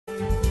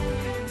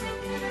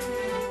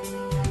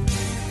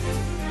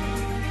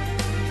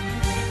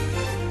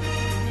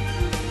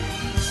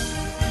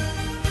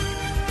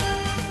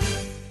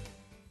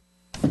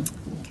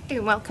Hey,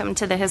 welcome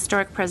to the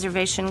Historic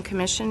Preservation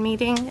Commission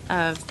meeting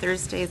of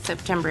Thursday,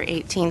 September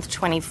 18th,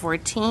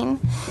 2014.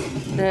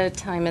 The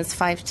time is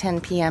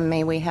 5:10 p.m.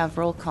 May we have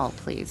roll call,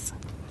 please?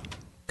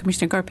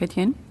 Commissioner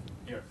Garpetian?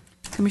 Here.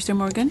 Commissioner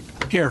Morgan?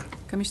 Here.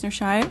 Commissioner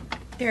Shire?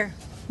 Here.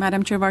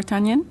 Madam Chair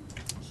Vartanian?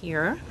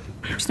 Here.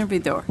 Commissioner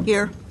Vidor?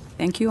 Here.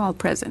 Thank you. All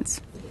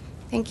present.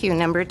 Thank you.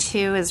 Number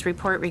 2 is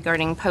report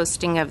regarding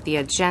posting of the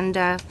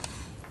agenda.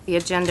 The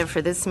agenda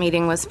for this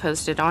meeting was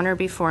posted on or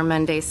before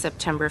Monday,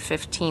 September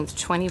 15th,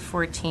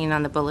 2014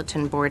 on the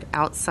bulletin board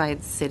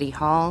outside City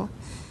Hall.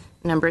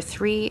 Number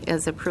 3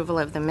 is approval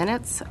of the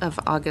minutes of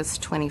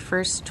August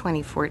 21st,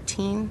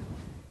 2014.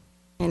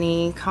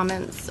 Any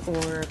comments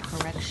or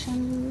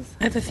corrections?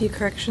 I have a few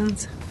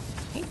corrections.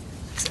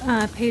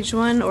 Okay. Page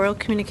 1, oral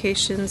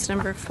communications,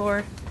 number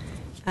 4.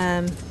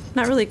 Not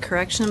really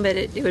correction, but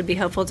it would be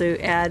helpful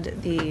to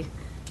add the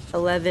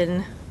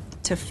 11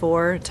 to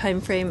 4 time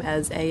frame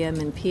as AM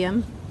and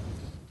PM,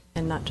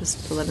 and not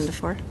just 11 to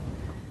 4.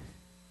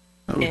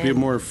 That would be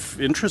more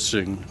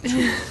interesting.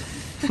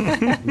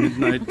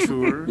 Midnight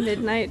tour.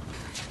 Midnight.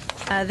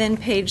 Then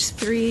page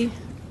 3,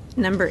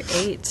 number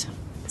 8,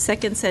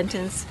 second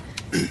sentence.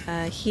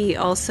 He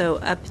also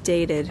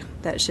updated.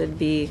 That should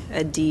be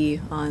a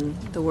D on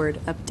the word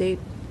update.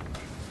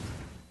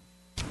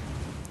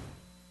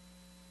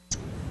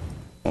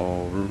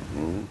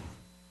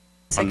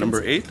 On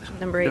number 8?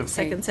 Number 8,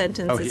 second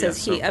sentence. It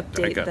says he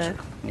update the.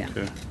 Yeah.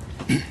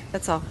 Okay.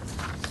 That's all. Okay.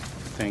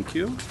 Thank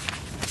you.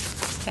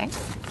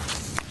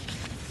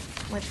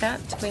 With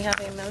that, do we have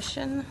a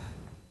motion?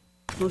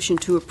 Motion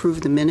to approve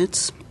the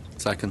minutes.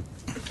 Second.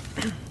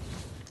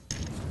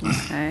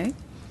 Okay.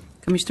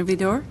 Commissioner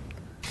Vidor?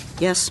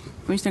 Yes.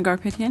 Commissioner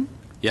Garpetian?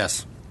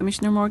 Yes.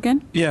 Commissioner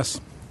Morgan?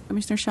 Yes.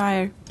 Commissioner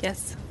Shire?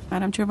 Yes.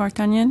 Madam Chair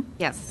Vartanian?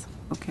 Yes.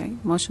 Okay.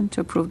 Motion to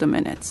approve the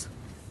minutes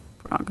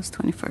for August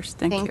 21st.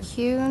 Thank you. Thank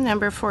you.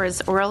 Number 4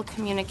 is oral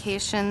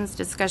communications.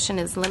 Discussion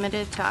is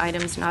limited to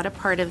items not a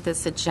part of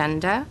this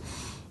agenda.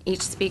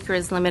 Each speaker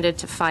is limited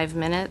to 5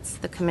 minutes.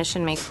 The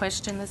commission may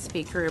question the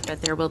speaker,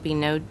 but there will be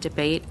no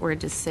debate or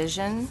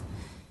decision.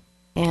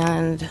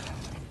 And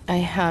I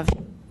have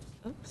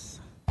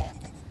a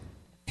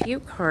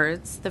few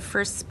cards. The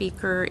first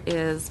speaker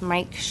is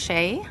Mike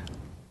Shea.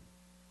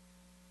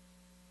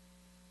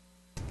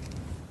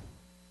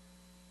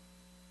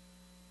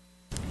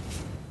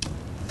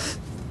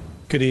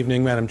 Good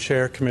evening, Madam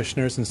Chair,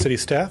 Commissioners, and City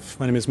staff.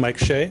 My name is Mike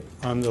Shea.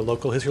 I'm the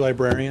local history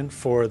librarian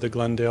for the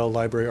Glendale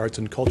Library Arts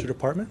and Culture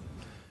Department.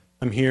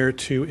 I'm here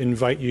to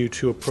invite you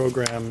to a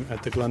program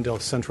at the Glendale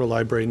Central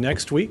Library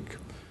next week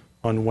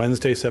on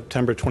Wednesday,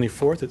 September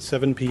 24th at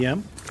 7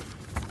 p.m.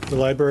 The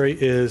library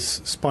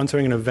is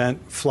sponsoring an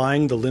event,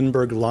 Flying the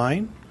Lindbergh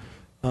Line.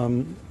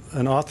 An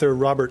author,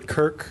 Robert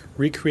Kirk,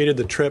 recreated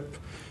the trip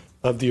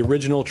of the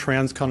original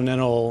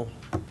transcontinental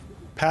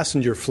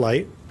passenger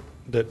flight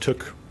that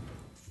took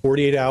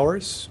 48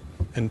 hours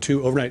and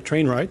 2 overnight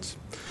train rides,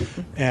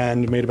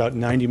 and made about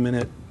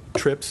 90-minute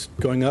trips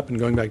going up and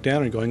going back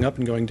down and going up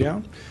and going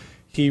down.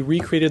 He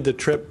recreated the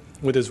trip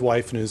with his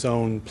wife in his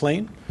own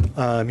plane.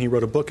 He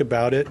wrote a book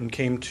about it and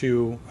came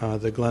to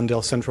the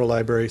Glendale Central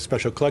Library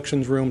Special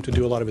Collections Room to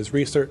do a lot of his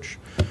research.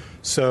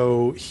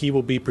 So he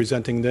will be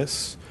presenting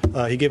this.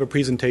 He gave a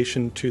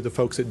presentation to the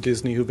folks at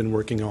Disney who've been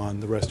working on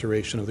the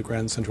restoration of the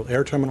Grand Central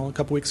Air Terminal a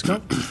couple weeks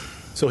ago.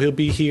 So he'll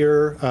be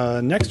here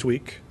next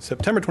week,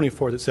 September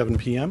 24th at 7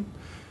 p.m.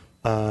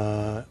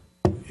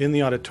 In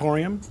the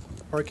auditorium.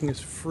 Parking is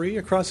free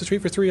across the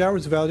street for 3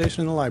 hours of validation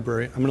in the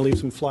library. I'm going to leave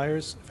some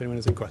flyers if anyone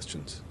has any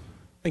questions.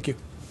 Thank you.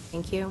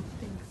 Thank you.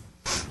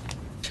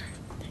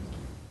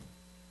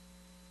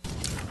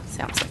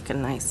 Sounds like a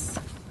nice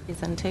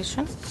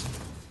presentation.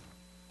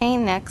 Okay,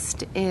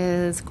 next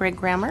is Greg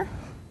Grammer.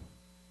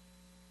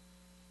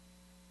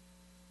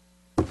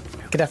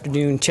 Good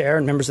afternoon, Chair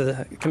and members of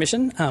the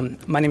Commission.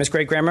 My name is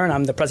Greg Grammer, and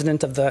I'm the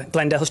president of the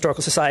Glendale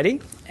Historical Society.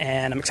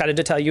 And I'm excited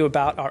to tell you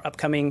about our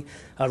upcoming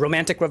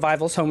Romantic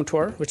Revivals Home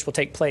Tour, which will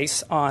take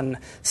place on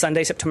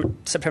Sunday,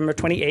 September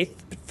 28th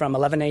from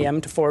 11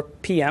 a.m. to 4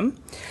 p.m.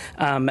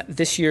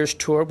 This year's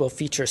tour will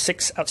feature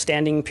 6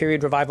 outstanding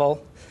period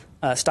revival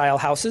style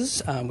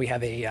houses. We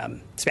have a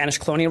Spanish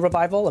colonial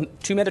revival,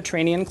 2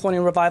 Mediterranean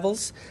colonial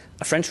revivals,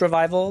 a French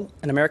revival,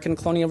 an American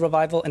colonial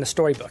revival, and a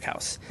storybook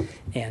house.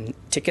 And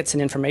tickets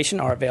and information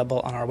are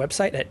available on our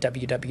website at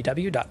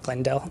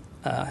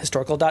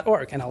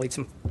www.glendalehistorical.org. And I'll leave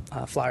some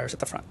flyers at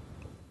the front.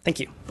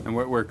 Thank you. And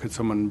where could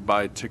someone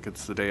buy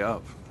tickets the day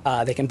of?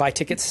 They can buy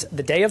tickets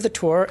the day of the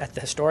tour at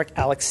the historic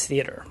Alex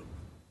Theater.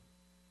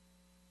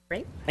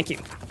 Great. Thank you.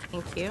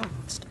 Thank you.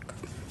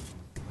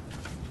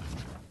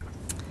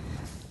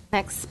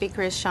 Next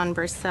speaker is Sean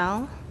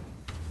Bursell.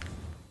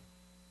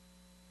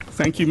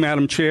 Thank you,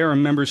 Madam Chair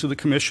and members of the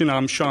Commission.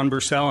 I'm Sean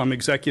Bursell. I'm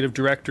Executive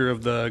Director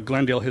of the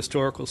Glendale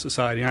Historical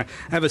Society. I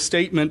have a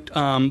statement,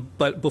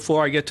 but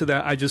before I get to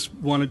that, I just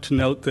wanted to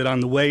note that on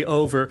the way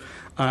over,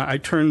 I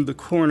turned the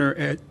corner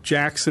at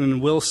Jackson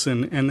and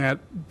Wilson, and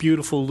that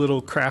beautiful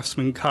little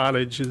craftsman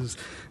cottage is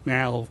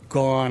now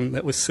gone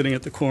that was sitting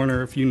at the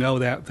corner, if you know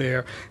that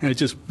there. And it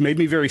just made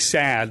me very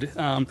sad.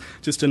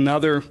 Just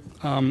another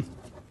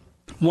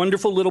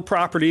wonderful little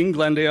property in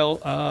Glendale,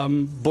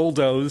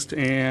 bulldozed,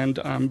 and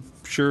I'm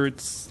sure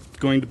it's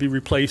going to be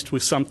replaced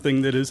with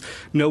something that is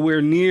nowhere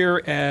near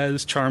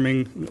as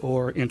charming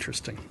or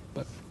interesting.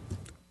 But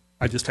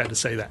I just had to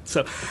say that.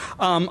 So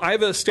I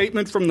have a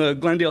statement from the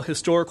Glendale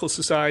Historical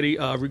Society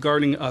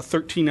regarding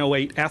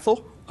 1308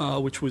 Ethel,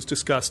 which was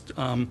discussed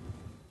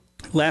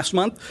last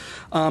month.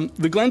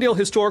 The Glendale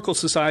Historical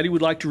Society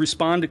would like to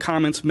respond to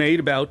comments made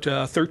about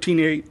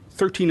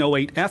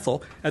 1308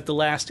 Ethel at the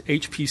last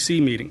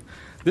HPC meeting.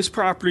 This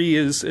property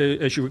is,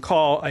 as you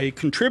recall, a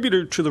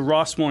contributor to the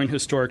Ross Moyne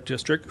Historic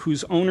District,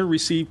 whose owner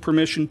received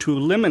permission to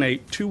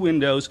eliminate 2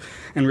 windows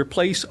and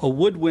replace a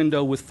wood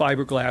window with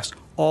fiberglass,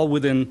 all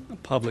within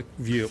public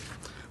view.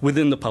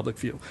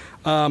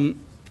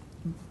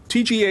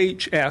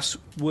 TGHS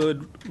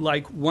would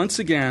like once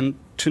again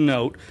to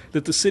note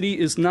that the city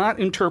is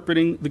not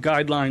interpreting the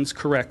guidelines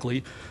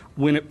correctly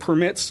when it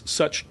permits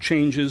such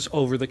changes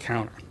over the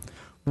counter.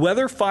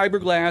 Whether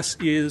fiberglass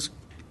is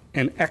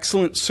an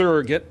excellent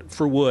surrogate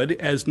for wood,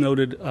 as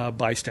noted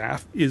by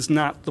staff, is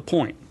not the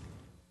point.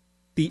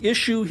 The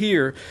issue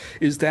here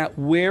is that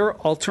where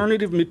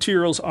alternative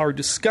materials are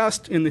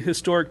discussed in the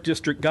Historic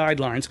District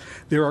guidelines,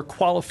 there are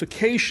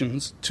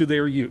qualifications to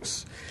their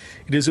use.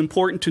 It is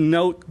important to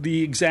note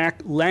the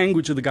exact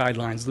language of the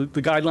guidelines.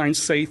 The guidelines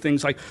say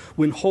things like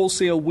when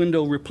wholesale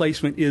window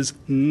replacement is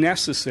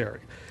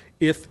necessary,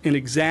 if an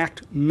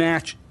exact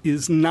match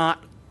is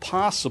not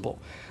possible.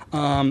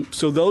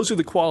 So those are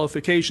the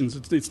qualifications.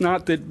 It's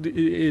not that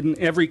in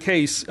every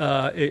case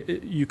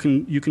you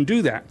can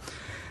do that.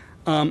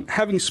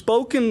 Having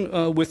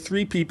spoken with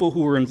 3 people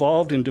who were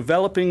involved in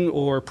developing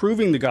or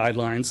approving the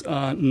guidelines,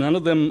 none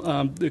of them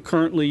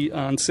currently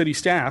on city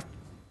staff,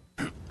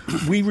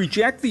 we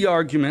reject the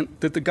argument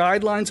that the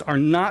guidelines are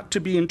not to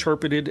be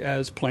interpreted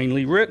as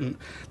plainly written,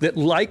 that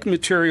like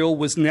material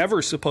was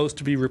never supposed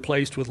to be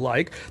replaced with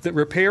like, that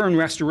repair and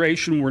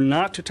restoration were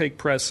not to take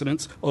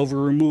precedence over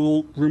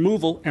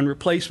removal and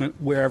replacement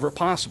wherever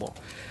possible.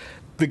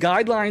 The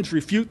guidelines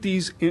refute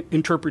these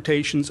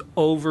interpretations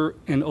over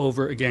and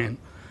over again.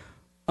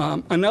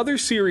 Another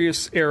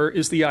serious error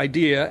is the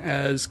idea,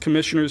 as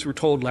commissioners were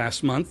told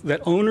last month,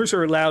 that owners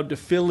are allowed to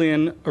fill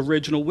in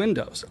original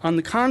windows. On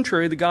the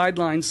contrary, the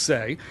guidelines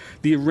say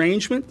the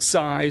arrangement,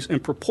 size,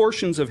 and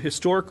proportions of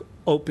historic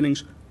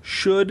openings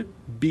should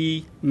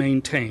be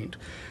maintained.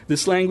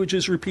 This language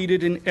is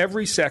repeated in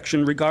every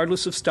section,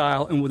 regardless of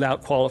style and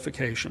without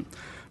qualification.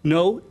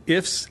 No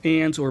ifs,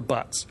 ands, or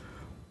buts.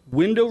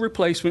 Window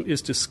replacement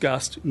is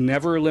discussed,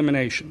 never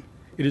elimination.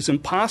 It is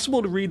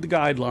impossible to read the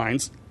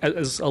guidelines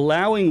as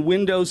allowing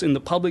windows in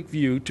the public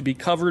view to be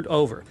covered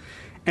over.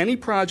 Any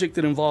project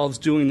that involves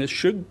doing this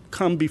should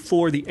come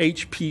before the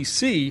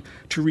HPC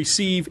to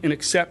receive an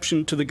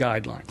exception to the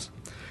guidelines.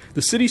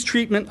 The city's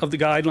treatment of the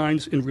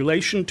guidelines in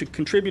relation to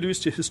contributors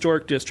to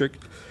historic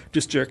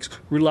districts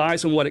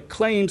relies on what it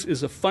claims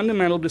is a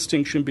fundamental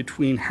distinction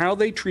between how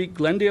they treat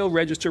Glendale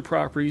Register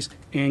properties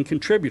and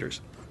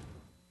contributors.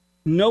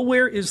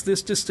 Nowhere is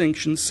this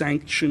distinction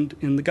sanctioned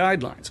in the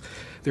guidelines.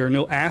 There are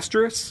no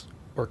asterisks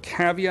or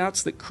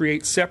caveats that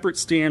create separate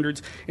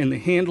standards in the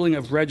handling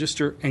of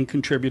register and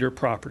contributor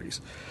properties.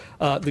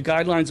 The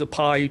guidelines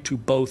apply to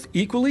both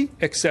equally,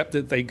 except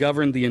that they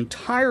govern the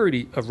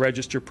entirety of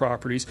register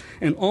properties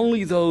and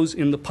only those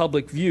in the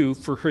public view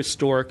for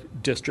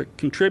historic district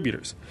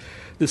contributors.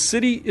 The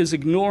city is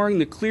ignoring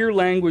the clear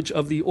language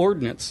of the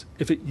ordinance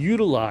if it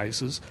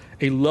utilizes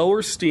a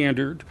lower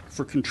standard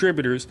for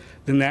contributors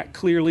than that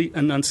clearly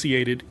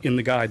enunciated in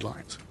the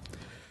guidelines.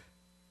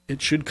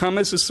 It should come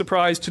as a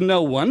surprise to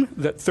no one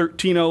that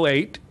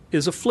 1308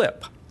 is a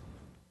flip.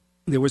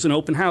 There was an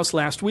open house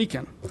last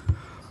weekend.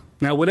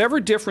 Now, whatever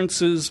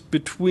differences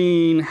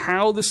between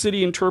how the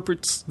city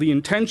interprets the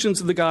intentions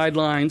of the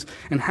guidelines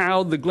and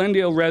how the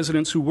Glendale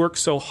residents who work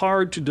so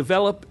hard to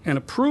develop and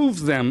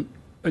approve them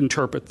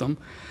interpret them,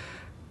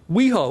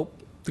 we hope,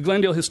 the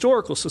Glendale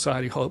Historical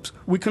Society hopes,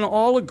 we can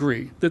all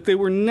agree that they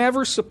were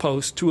never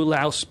supposed to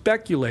allow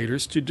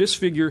speculators to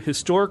disfigure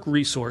historic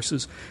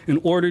resources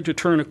in order to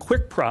turn a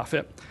quick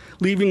profit,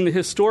 leaving the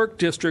historic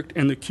district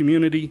and the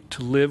community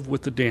to live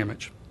with the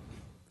damage.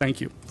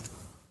 Thank you.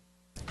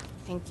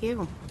 Thank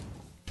you.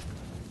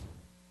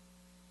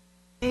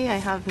 Okay, I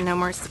have no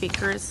more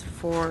speakers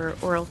for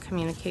oral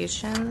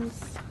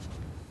communications.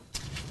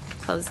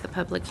 Close the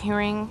public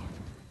hearing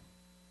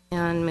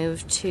and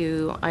move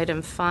to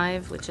item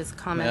 5, which is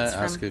comments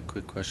from... May I ask a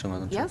quick question,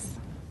 Madam Chair?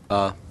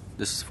 Yes.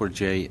 This is for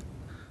Jay.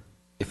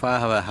 If I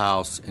have a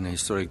house in a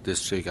historic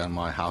district and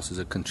my house is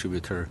a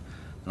contributor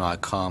and I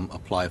come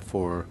apply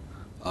for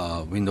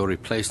window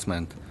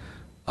replacement,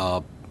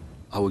 I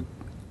would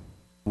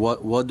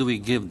what do we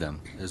give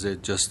them? Is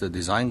it just the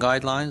design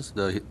guidelines,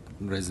 the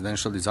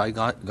residential design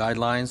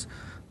guidelines,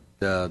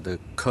 the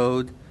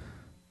code,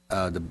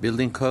 the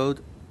building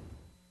code,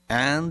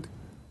 and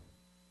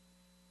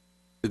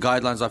the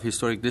guidelines of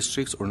historic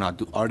districts or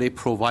not? Are they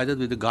provided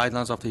with the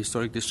guidelines of the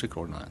historic district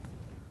or not?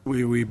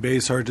 We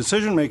base our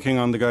decision-making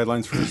on the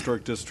guidelines for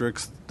historic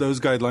districts. Those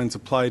guidelines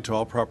apply to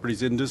all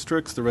properties in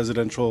districts. The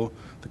residential,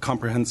 the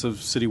comprehensive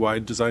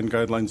citywide design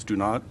guidelines do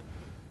not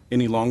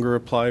any longer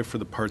apply for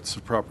the parts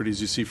of properties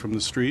you see from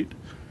the street.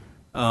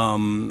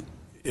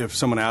 If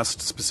someone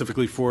asked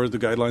specifically for the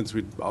guidelines,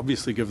 we'd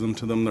obviously give them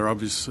to them.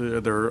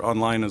 They're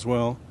online as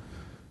well.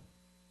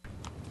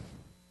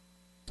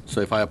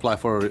 So if I apply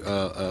for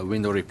a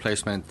window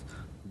replacement,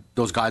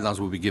 those guidelines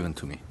will be given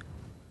to me.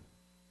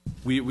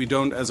 We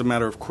don't, as a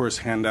matter of course,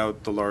 hand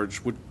out the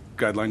large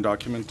guideline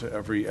document to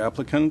every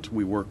applicant.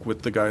 We work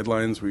with the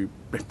guidelines. We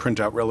print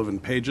out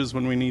relevant pages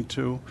when we need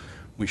to.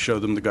 We show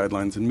them the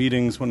guidelines in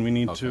meetings when we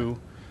need to.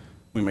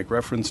 We make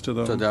reference to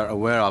them. So they're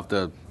aware of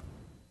the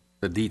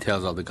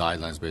details of the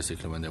guidelines,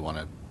 basically, when they want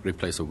to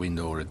replace a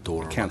window or a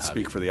door. I can't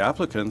speak for the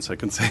applicants. I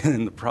can say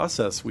in the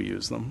process we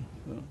use them.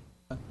 So.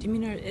 Do you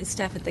mean is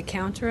staff at the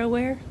counter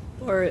aware,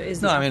 or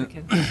is No, the I mean,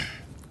 applicant?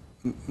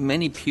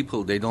 many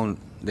people,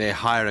 they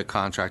hire a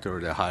contractor or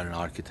they hire an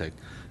architect,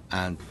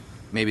 and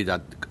maybe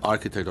that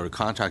architect or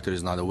contractor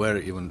is not aware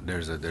even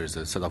there's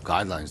a set of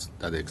guidelines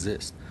that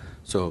exist.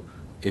 So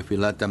if we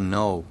let them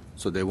know,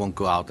 so they won't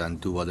go out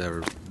and do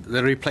whatever,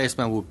 the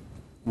replacement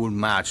will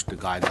match the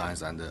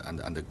guidelines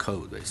and the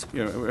code, basically.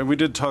 Yeah, and we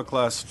did talk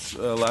last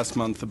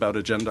month about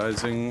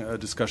agendizing a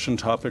discussion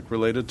topic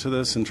related to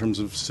this in terms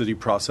of city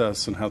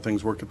process and how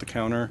things work at the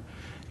counter.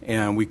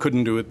 And we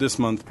couldn't do it this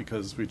month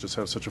because we just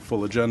have such a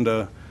full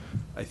agenda.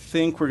 I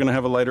think we're going to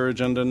have a lighter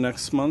agenda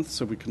next month,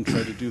 so we can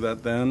try to do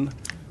that then.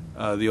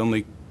 The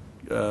only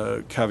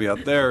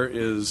caveat there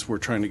is we're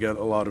trying to get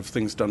a lot of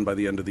things done by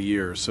the end of the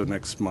year. So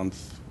next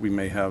month we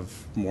may have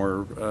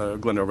more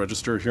Glendale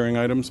Register hearing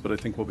items, but I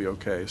think we'll be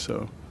okay.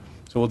 So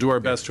we'll do our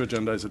best to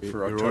agendize it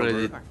for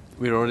October.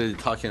 We're already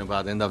talking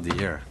about end of the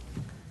year.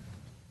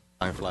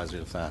 Time flies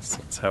real fast.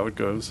 That's how it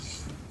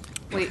goes.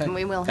 We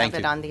will Thank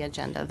have it you. on the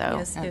agenda, though,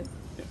 Yes,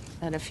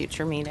 at a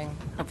future meeting,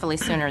 hopefully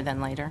sooner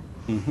than later.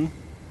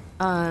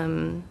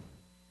 Item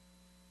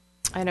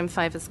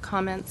 5 is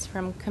comments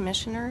from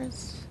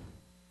commissioners.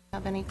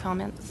 Have any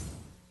comments?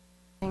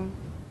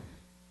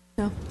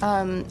 No.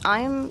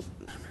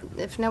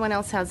 If no one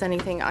else has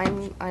anything,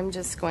 I'm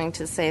just going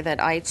to say that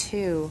I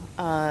too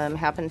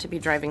happened to be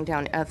driving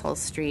down Ethel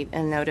Street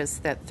and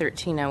noticed that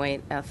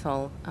 1308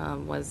 Ethel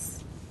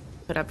was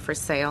put up for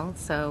sale.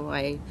 So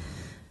I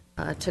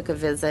took a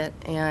visit,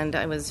 and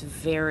I was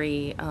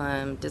very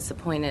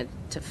disappointed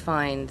to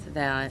find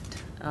that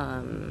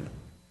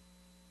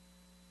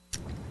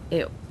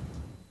it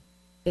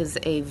is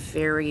a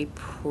very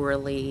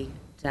poorly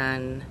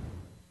done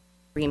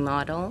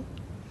remodel,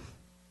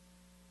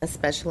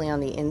 especially on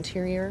the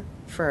interior,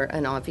 for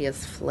an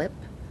obvious flip.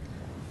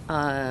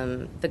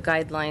 The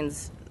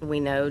guidelines, we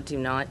know, do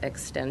not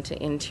extend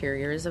to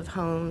interiors of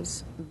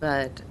homes,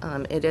 but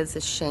it is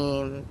a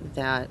shame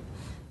that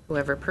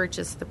whoever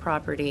purchased the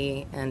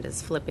property and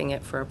is flipping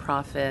it for a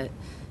profit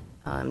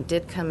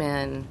did come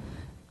in,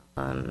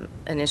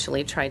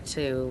 initially tried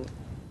to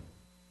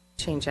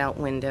change out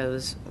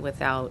windows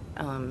without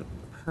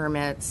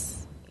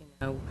permits,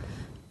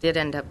 did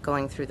end up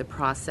going through the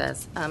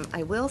process.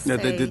 I will say...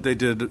 Yeah, they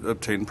did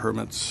obtain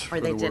permits.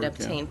 Or they did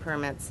obtain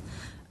permits.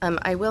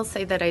 I will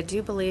say that I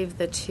do believe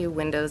the 2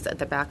 windows at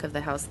the back of the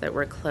house that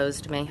were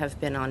closed may have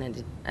been on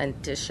an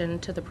addition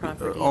to the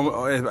property.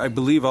 I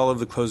believe all of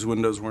the closed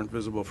windows weren't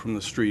visible from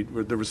the street.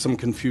 There was some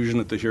confusion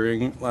at the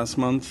hearing last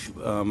month,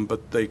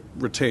 but they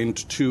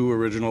retained 2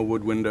 original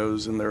wood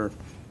windows in their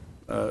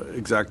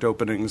exact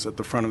openings at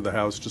the front of the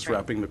house, just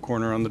wrapping the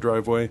corner on the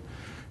driveway.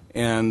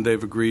 And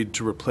they've agreed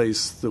to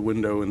replace the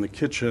window in the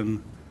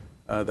kitchen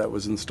that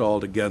was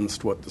installed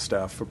against what the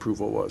staff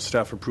approval was.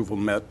 Staff approval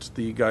met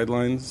the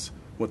guidelines.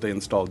 What they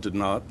installed did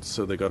not,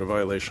 so they got a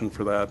violation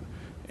for that.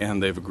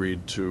 And they've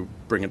agreed to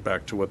bring it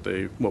back to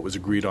what was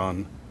agreed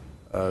on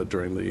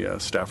during the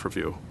staff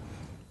review.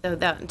 So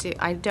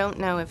I don't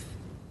know if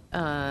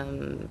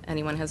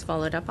anyone has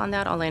followed up on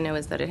that. All I know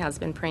is that it has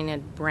been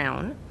painted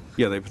brown.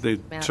 Yeah, they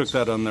took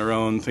that on their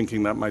own,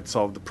 thinking that might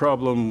solve the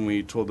problem.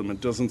 We told them it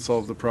doesn't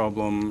solve the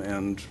problem,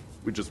 and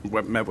we just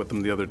met with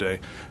them the other day.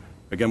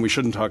 Again, we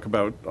shouldn't talk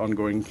about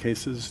ongoing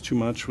cases too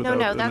much without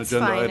an agenda that's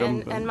fine.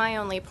 item. And my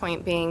only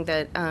point being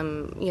that,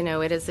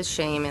 it is a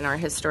shame in our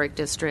historic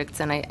districts,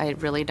 and I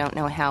really don't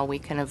know how we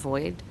can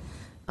avoid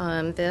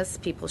this.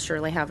 People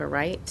surely have a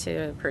right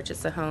to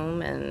purchase a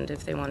home, and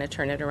if they want to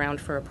turn it around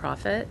for a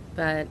profit.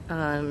 But,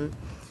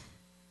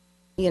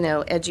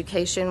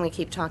 education, we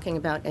keep talking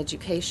about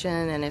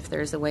education, and if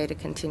there's a way to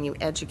continue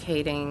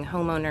educating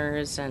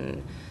homeowners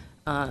and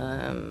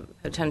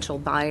potential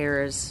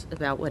buyers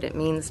about what it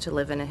means to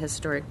live in a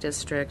historic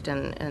district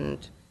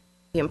and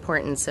the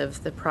importance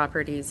of the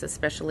properties,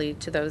 especially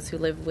to those who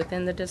live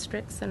within the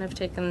districts and have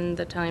taken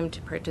the time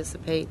to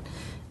participate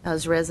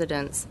as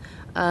residents.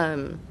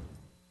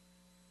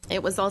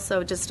 It was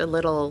also just a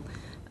little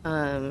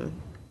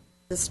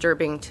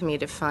disturbing to me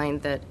to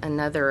find that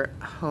another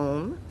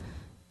home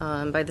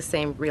by the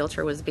same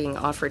realtor was being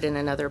offered in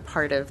another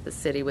part of the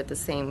city with the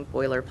same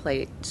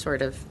boilerplate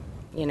sort of,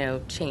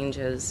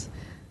 changes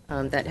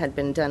that had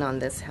been done on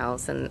this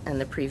house. And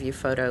the preview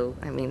photo,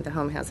 I mean, the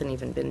home hasn't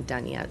even been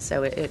done yet.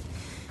 So it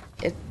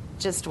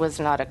just was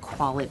not a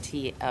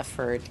quality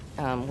effort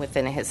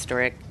within a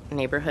historic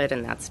neighborhood,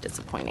 and that's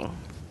disappointing.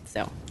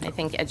 So I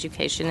think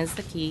education is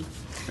the key.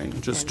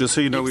 And just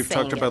so you know, we've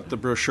talked about the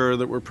brochure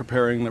that we're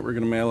preparing that we're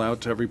going to mail out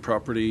to every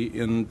property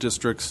in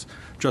districts.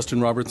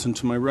 Justin Robertson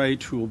to my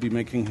right, who will be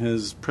making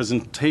his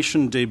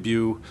presentation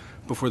debut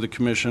before the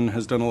commission,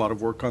 has done a lot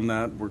of work on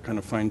that. We're kind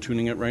of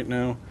fine-tuning it right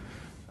now.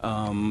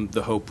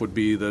 The hope would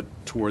be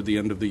that toward the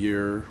end of the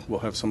year, we'll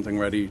have something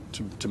ready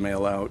to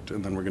mail out,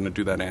 and then we're going to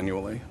do that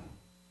annually.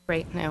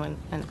 Great. No,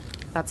 and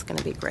that's going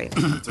to be great.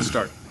 It's a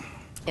start.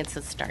 It's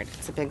a start.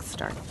 It's a big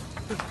start.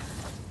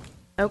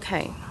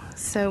 Okay,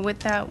 so with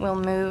that, we'll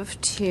move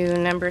to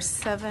number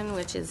 7,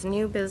 which is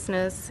new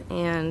business,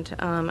 and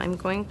I'm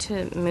going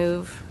to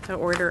move the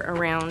order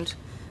around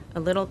a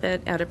little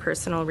bit at a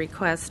personal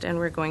request, and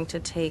we're going to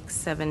take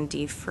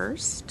 7D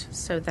first.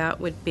 So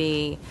that would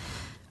be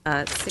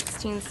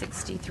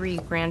 1663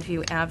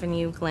 Grandview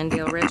Avenue,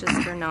 Glendale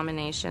Register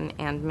nomination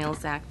and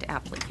Mills Act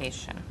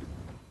application.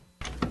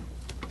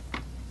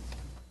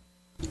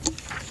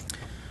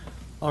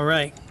 All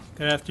right.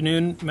 Good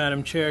afternoon,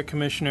 Madam Chair,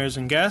 Commissioners,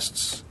 and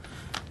guests.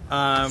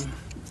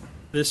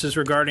 This is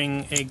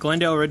regarding a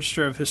Glendale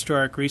Register of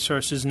Historic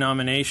Resources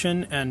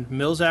nomination and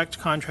Mills Act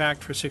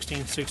contract for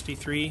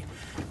 1663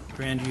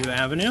 Grandview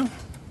Avenue.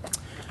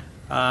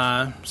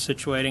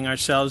 Situating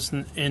ourselves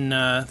in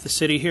the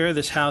city here,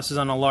 this house is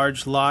on a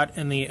large lot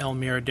in the El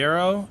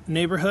Miradero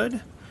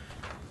neighborhood.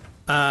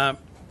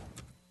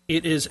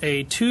 It is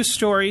a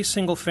 2-story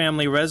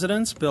single-family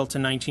residence built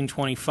in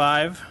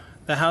 1925.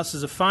 The house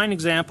is a fine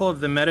example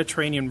of the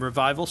Mediterranean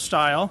Revival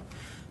style,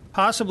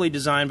 possibly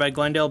designed by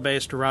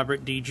Glendale-based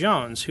Robert D.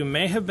 Jones, who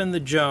may have been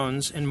the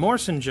Jones in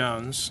Morson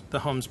Jones, the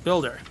home's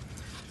builder.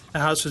 The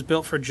house was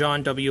built for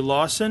John W.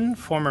 Lawson,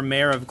 former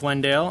mayor of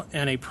Glendale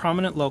and a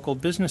prominent local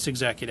business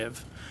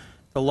executive.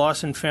 The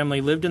Lawson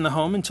family lived in the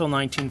home until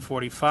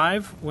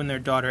 1945, when their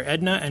daughter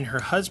Edna and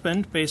her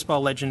husband,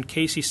 baseball legend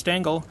Casey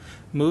Stengel,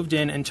 moved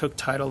in and took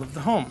title of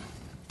the home.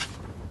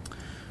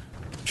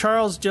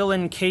 Charles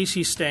Dillon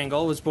Casey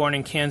Stengel was born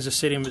in Kansas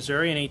City,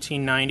 Missouri in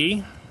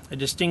 1890. A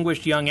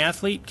distinguished young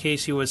athlete,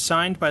 Casey was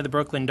signed by the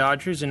Brooklyn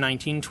Dodgers in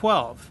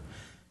 1912.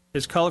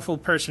 His colorful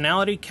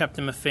personality kept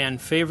him a fan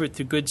favorite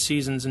through good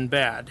seasons and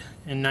bad.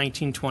 In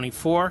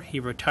 1924, he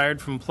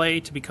retired from play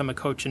to become a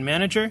coach and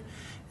manager,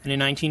 and in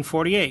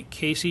 1948,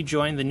 Casey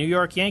joined the New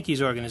York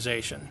Yankees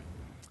organization.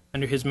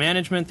 Under his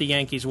management, the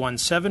Yankees won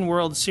 7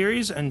 World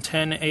Series and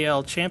 10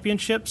 AL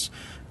championships,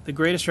 the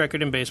greatest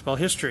record in baseball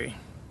history.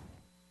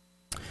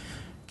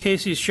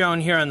 Casey's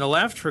shown here on the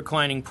left,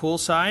 reclining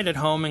poolside at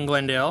home in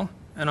Glendale,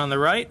 and on the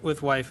right,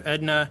 with wife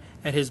Edna,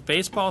 at his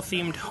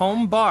baseball-themed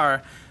home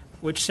bar,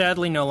 which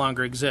sadly no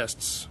longer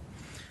exists.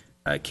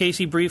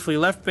 Casey briefly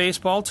left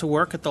baseball to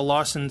work at the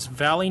Lawson's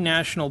Valley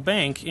National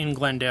Bank in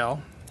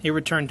Glendale. He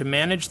returned to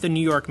manage the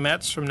New York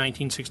Mets from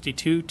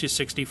 1962 to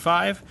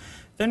 65,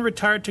 then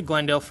retired to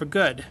Glendale for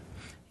good.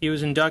 He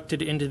was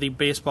inducted into the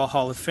Baseball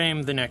Hall of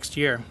Fame the next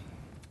year.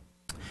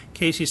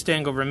 Casey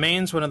Stengel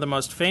remains one of the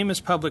most famous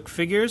public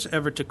figures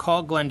ever to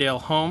call Glendale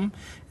home,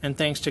 and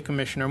thanks to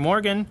Commissioner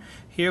Morgan,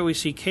 here we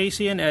see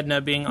Casey and Edna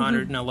being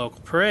honored in a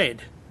local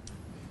parade.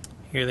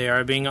 Here they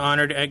are being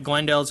honored at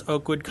Glendale's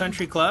Oakwood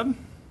Country Club.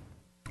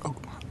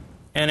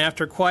 And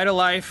after quite a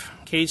life,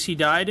 Casey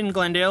died in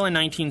Glendale in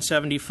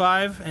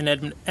 1975,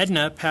 and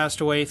Edna passed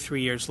away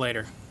 3 years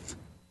later.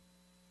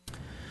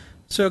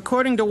 So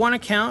according to one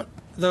account,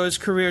 though his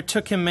career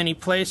took him many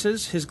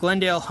places, his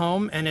Glendale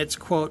home and its,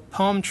 quote,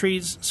 palm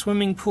trees,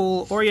 swimming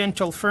pool,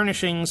 oriental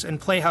furnishings, and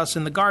playhouse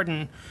in the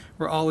garden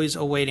were always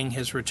awaiting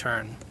his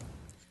return.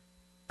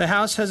 The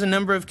house has a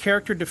number of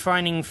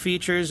character-defining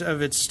features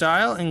of its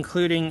style,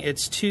 including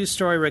its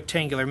 2-story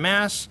rectangular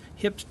mass,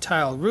 hipped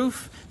tile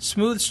roof,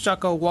 smooth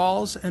stucco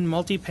walls, and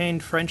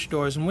multi-paned French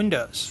doors and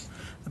windows.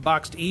 The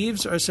boxed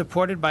eaves are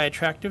supported by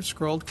attractive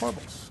scrolled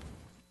corbels.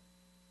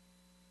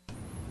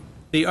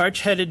 The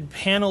arch-headed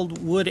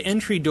paneled wood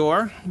entry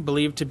door,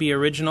 believed to be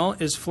original,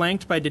 is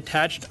flanked by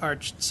detached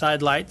arched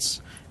side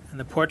lights, and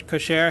the porte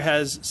cochere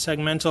has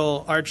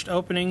segmental arched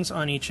openings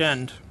on each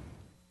end.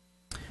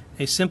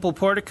 A simple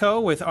portico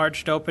with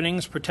arched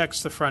openings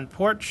protects the front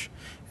porch.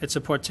 It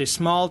supports a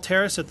small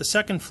terrace at the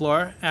second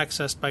floor,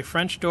 accessed by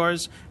French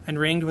doors and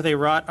ringed with a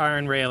wrought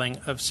iron railing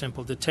of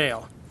simple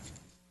detail.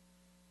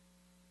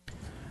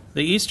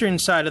 The eastern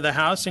side of the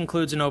house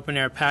includes an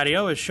open-air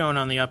patio, as shown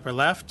on the upper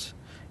left.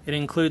 It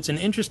includes an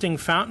interesting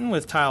fountain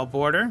with tile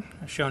border,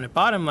 shown at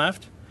bottom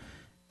left.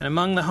 And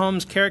among the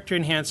home's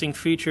character-enhancing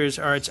features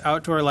are its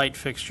outdoor light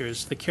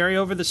fixtures that carry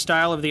over the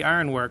style of the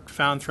ironwork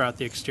found throughout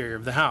the exterior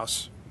of the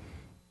house.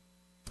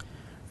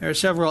 There are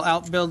several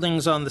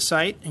outbuildings on the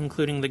site,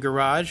 including the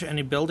garage and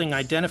a building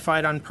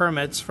identified on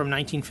permits from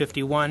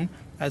 1951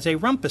 as a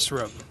rumpus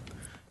room.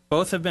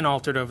 Both have been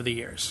altered over the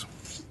years.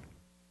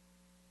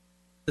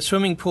 The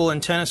swimming pool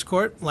and tennis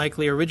court,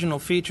 likely original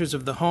features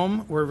of the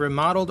home, were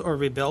remodeled or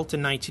rebuilt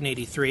in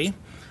 1983.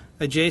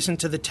 Adjacent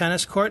to the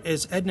tennis court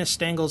is Edna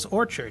Stengel's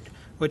orchard,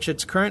 which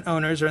its current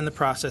owners are in the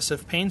process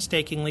of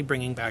painstakingly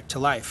bringing back to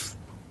life.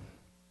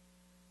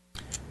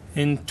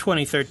 In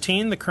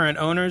 2013, the current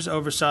owners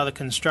oversaw the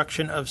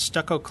construction of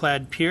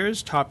stucco-clad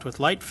piers topped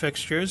with light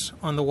fixtures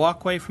on the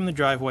walkway from the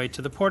driveway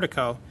to the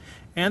portico,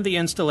 and the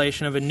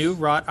installation of a new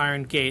wrought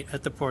iron gate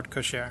at the porte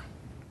cochere.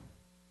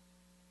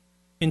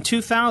 In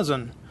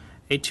 2000,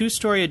 a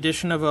two-story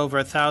addition of over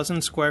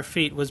 1,000 square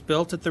feet was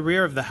built at the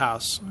rear of the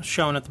house,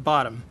 shown at the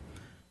bottom.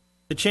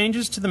 The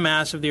changes to the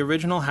mass of the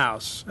original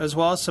house, as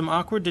well as some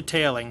awkward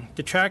detailing,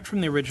 detract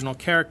from the original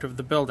character of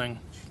the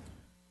building.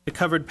 The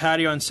covered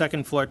patio and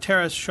second-floor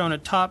terrace shown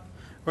at top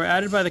were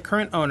added by the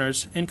current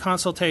owners in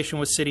consultation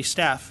with city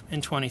staff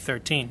in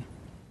 2013.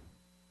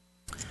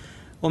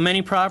 While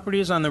many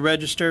properties on the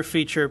register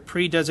feature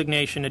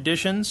pre-designation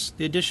additions,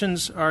 the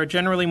additions are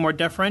generally more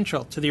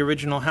deferential to the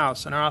original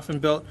house and are often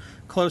built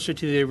closer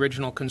to the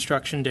original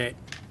construction date.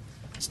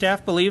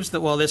 Staff believes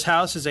that while this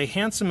house is a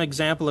handsome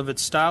example of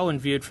its style when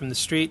viewed from the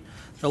street,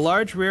 the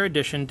large rear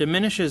addition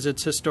diminishes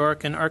its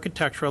historic and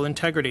architectural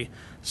integrity,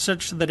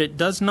 such that it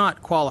does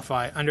not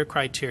qualify under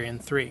Criterion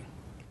 3.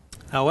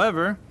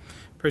 However,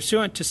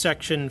 pursuant to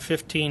Section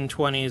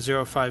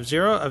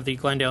 1520.050 of the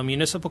Glendale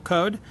Municipal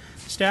Code,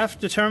 staff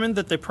determined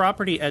that the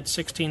property at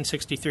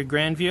 1663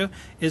 Grandview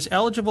is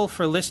eligible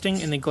for listing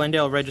in the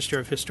Glendale Register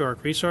of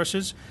Historic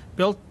Resources,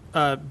 built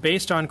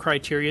based on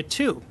Criteria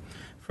 2,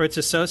 for its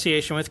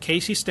association with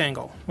Casey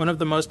Stengel, one of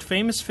the most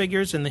famous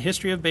figures in the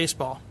history of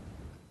baseball.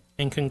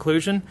 In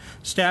conclusion,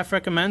 staff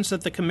recommends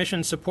that the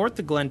Commission support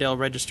the Glendale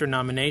Register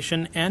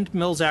nomination and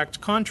Mills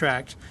Act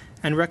contract,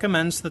 and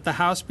recommends that the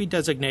house be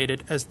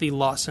designated as the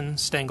Lawson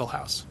Stengel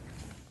House.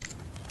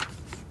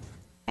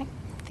 Okay,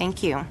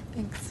 thank you.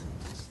 Thanks.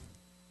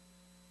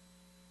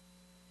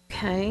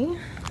 Okay,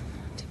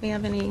 do we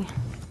have any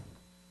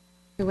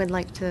who would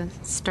like to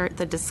start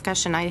the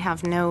discussion? I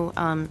have no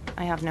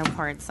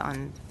cards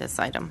on this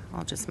item.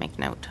 I'll just make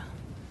note.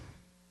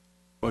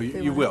 Well,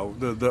 you will.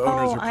 The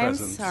owners are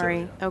present. I'm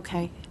sorry. So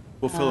okay.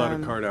 we'll fill out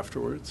a card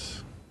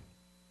afterwards.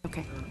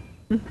 Okay.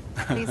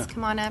 Please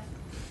come on up.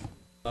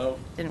 Oh.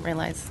 Didn't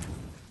realize.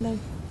 No.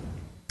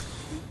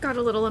 Got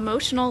a little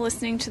emotional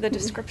listening to the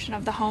description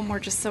of the home. We're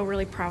just so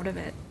really proud of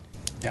it.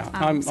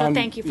 Yeah. So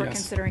thank you for yes.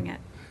 considering it.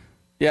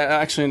 Yeah,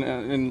 actually,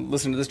 and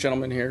listening to this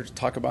gentleman here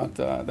talk about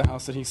the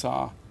house that he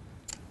saw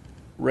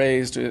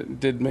raised,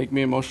 it did make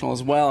me emotional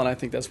as well, and I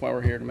think that's why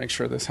we're here, to make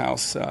sure this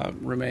house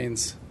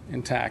remains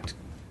intact.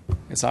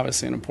 It's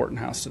obviously an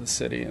important house to the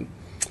city, and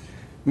it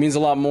means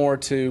a lot more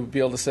to be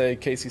able to say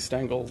Casey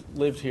Stengel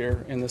lived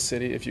here in the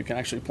city if you can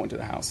actually point to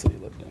the house that he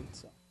lived in.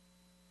 So,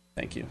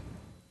 thank you.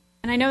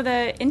 And I know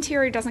the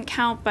interior doesn't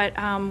count, but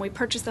we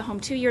purchased the home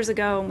 2 years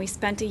ago, and we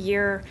spent a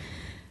year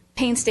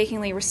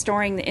painstakingly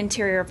restoring the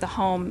interior of the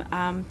home.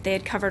 They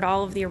had covered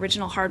all of the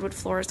original hardwood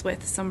floors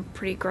with some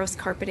pretty gross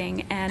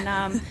carpeting,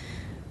 and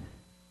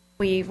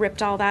we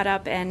ripped all that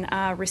up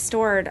and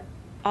restored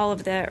all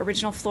of the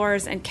original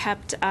floors and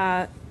kept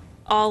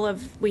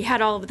we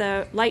had all of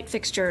the light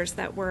fixtures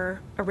that were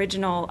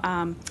original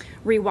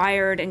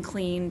rewired and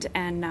cleaned,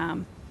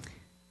 and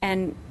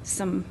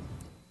some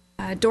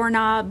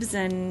doorknobs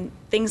and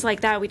things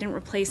like that. We didn't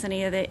replace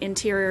any of the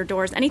interior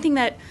doors. Anything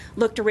that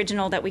looked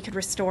original that we could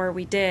restore,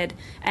 we did.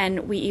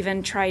 And we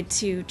even tried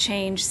to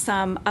change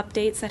some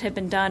updates that had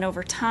been done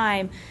over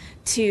time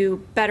to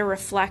better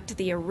reflect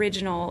the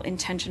original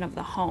intention of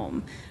the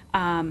home.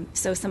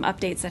 So some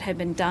updates that had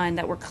been done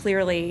that were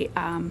clearly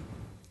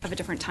of a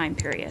different time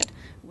period.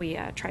 We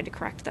tried to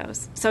correct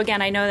those. So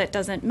again, I know that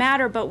doesn't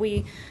matter, but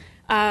we're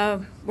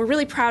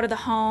really proud of the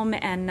home,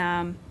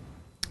 and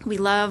we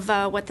love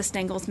what the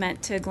Stengels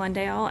meant to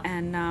Glendale,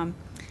 and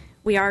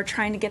we are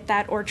trying to get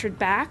that orchard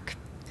back.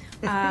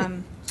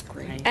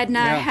 Edna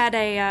had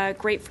a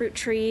grapefruit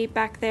tree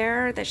back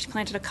there that she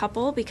planted a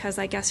couple because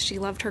I guess she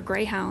loved her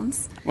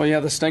greyhounds. Well, yeah,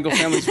 the Stengel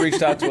family's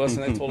reached out to us,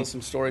 and they told us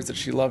some stories that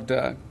she loved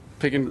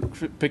picking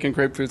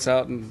grapefruits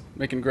out and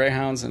making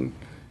greyhounds, and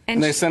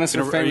they sent us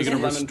her Are you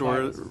famous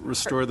going to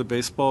restore the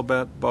baseball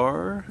bat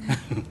bar?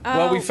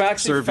 Well, we've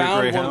actually Serve your found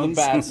one of the greyhounds?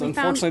 bats.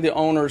 Unfortunately,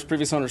 the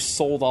previous owners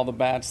sold all the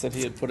bats that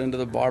he had put into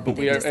the bar, but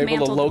They we are able to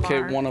dismantled the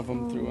locate bar. one of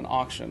them through an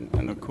auction.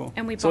 And, cool.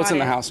 And we so bought it's in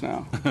the it. house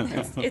now.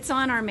 It's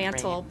on our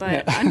mantle,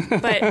 but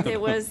but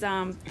it was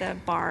the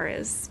bar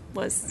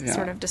was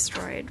sort of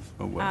destroyed.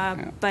 Oh,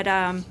 wow.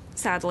 But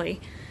sadly,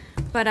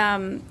 but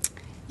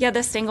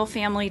the Stengel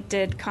family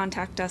did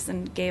contact us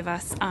and gave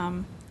us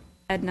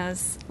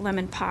Edna's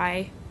lemon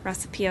pie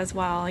recipe as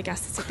well. I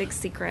guess it's a big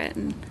secret,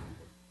 and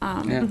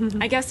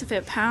I guess if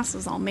it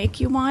passes, I'll make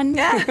you one.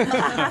 But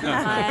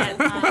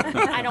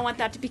I don't want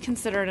that to be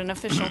considered an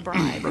official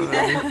bribe.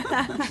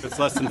 If it's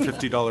less than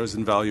 $50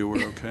 in value,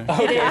 we're okay.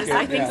 It is.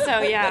 I think so.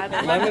 Yeah.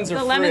 The Lemons are the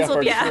free lemons up will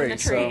our be on tree, the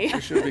tree. so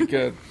we should be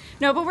good.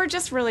 No, but we're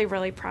just really,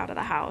 really proud of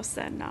the house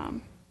and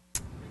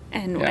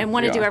Yeah,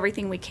 want to we do are.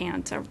 everything we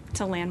can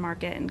to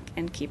landmark it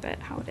and keep it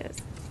how it is.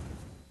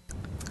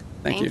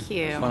 Thank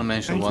you. I want to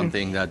mention one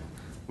thing that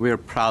we're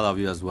proud of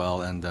you as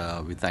well, and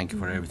we thank you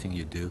for everything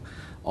you do.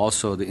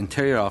 Also, the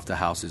interior of the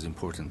house is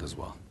important as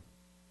well.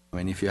 I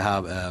mean, if you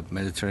have a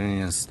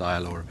Mediterranean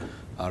style or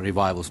a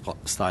revival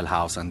style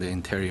house and the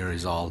interior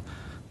is all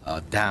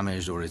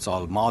damaged or it's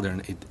all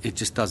modern, it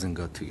just doesn't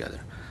go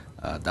together.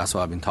 That's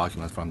what I've been talking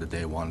about from the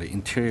day one. The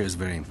interior is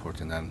very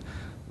important, and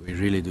we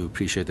really do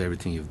appreciate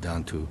everything you've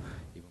done to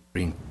even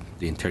bring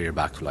the interior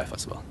back to life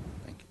as well.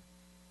 Thank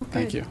you.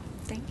 Thank you.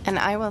 Thank you. And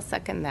I will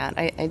second that.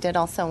 I did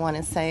also want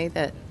to say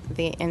that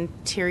the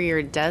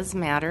interior does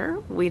matter.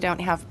 We don't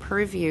have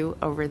purview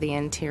over the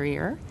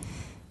interior,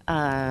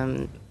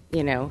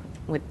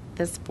 with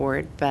this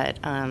board. But,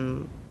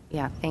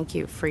 yeah, thank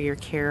you for your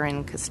care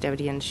and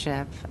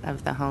custodianship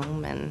of the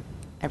home and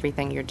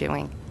everything you're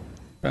doing.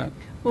 But,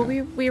 Well,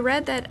 we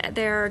read that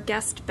their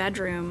guest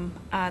bedroom,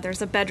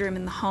 there's a bedroom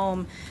in the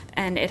home,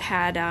 and it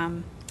had,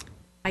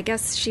 I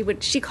guess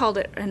she called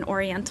it an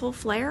Oriental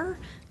flair.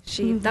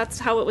 That's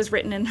how it was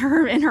written in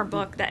her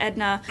book. That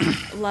Edna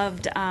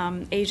loved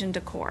Asian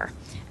decor,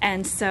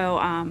 and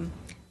so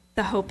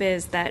the hope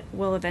is that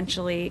we'll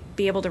eventually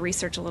be able to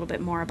research a little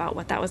bit more about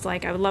what that was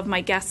like. I would love my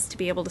guests to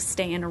be able to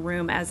stay in a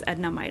room as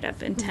Edna might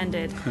have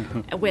intended,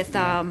 with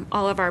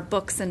all of our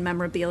books and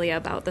memorabilia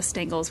about the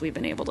Stengels we've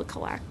been able to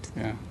collect.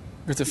 yeah.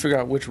 We have to figure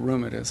out which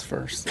room it is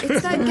first.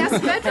 It's that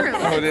guest bedroom.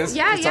 Oh, it is?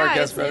 Yeah, It's yeah. our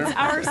guest bedroom? It's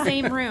our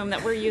same room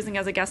that we're using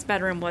as a guest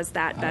bedroom was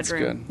that That's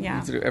bedroom. good. We Yeah.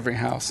 have to do every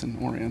house in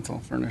Oriental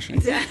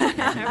furnishings. Every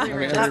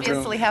room. Every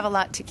Obviously have a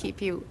lot to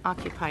keep you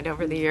occupied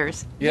over the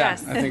years. Yeah,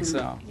 Yes. I think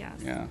so. Yes.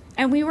 Yeah.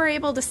 And we were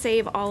able to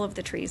save all of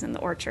the trees in the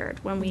orchard.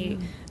 When we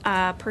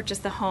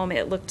purchased the home,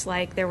 it looked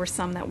like there were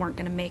some that weren't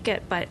going to make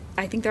it, but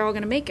I think they're all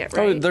going to make it,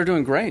 right? Oh, they're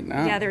doing great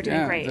now. yeah, they're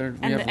doing great. we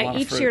And have a lot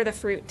of each fruit. year the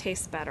fruit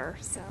tastes better.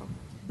 So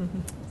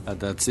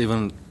That's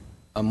even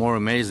more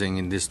amazing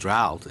in this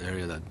drought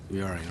area that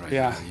we are in right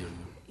Yeah. now.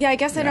 yeah, I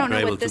guess I don't You're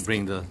know able what this. to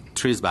bring the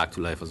trees back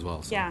to life as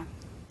well. So. Yeah,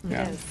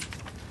 Yeah. it is.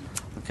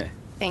 Okay.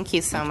 Thank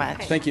you so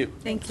much. Thank you.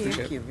 Thank you.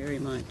 Thank you very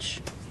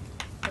much.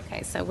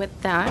 Okay, so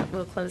with that,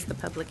 we'll close the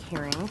public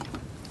hearing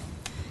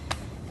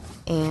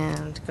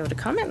and go to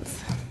comments.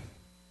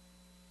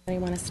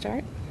 Anybody want to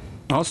start?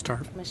 I'll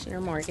start.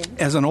 Commissioner Morgan.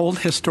 As an old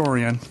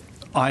historian,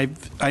 I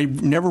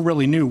never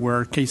really knew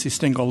where Casey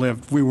Stengel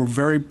lived. We were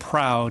very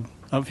proud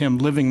of him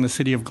living in the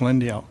city of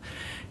Glendale.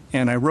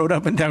 And I rode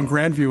up and down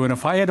Grandview, and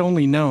if I had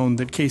only known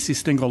that Casey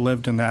Stengel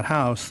lived in that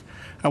house,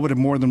 I would have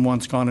more than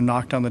once gone and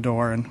knocked on the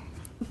door. And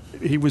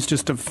he was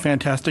just a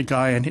fantastic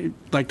guy, and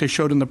like they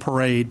showed in the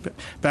parade,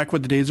 back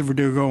with the days of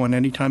Verdugo, and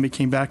any time he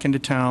came back into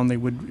town,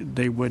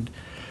 the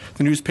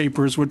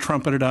newspapers would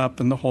trumpet it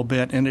up and the whole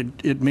bit, and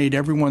it made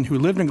everyone who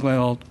lived in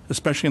Glendale,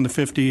 especially in the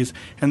 50s,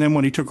 and then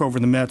when he took over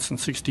the Mets in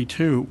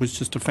 '62, it was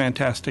just a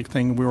fantastic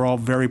thing. We were all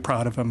very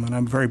proud of him, and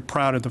I'm very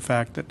proud of the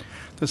fact that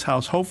this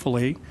house,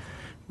 hopefully,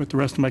 with the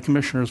rest of my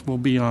commissioners, will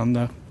be on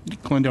the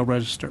Glendale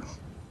Register.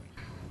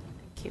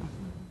 Thank you.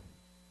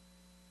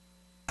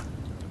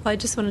 Well, I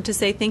just wanted to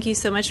say thank you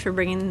so much for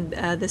bringing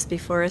this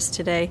before us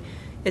today.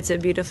 It's a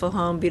beautiful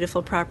home,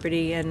 beautiful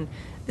property, and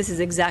this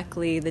is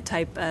exactly the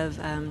type of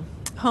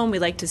home we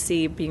like to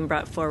see being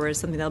brought forward,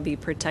 something that'll be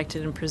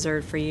protected and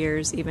preserved for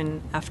years,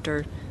 even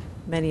after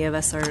many of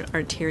us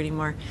aren't here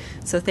anymore.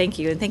 So thank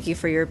you, and thank you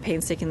for your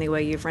painstaking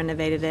way you've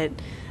renovated it.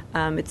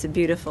 It's a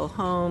beautiful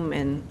home,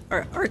 and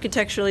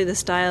architecturally the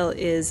style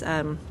is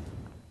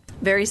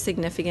very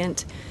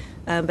significant.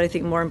 But I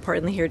think more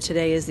importantly here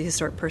today is the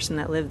historic person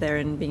that lived there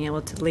and being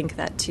able to link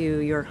that to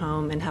your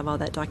home and have all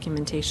that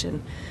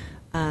documentation.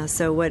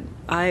 So what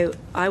I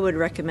would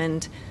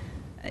recommend,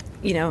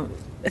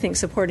 I think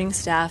supporting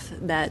staff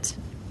that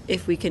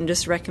if we can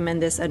just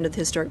recommend this under the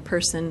historic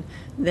person,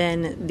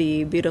 then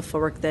the beautiful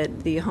work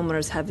that the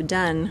homeowners have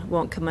done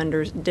won't come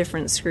under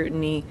different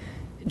scrutiny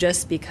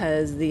just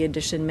because the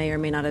addition may or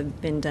may not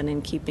have been done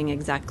in keeping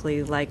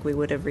exactly like we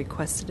would have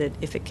requested it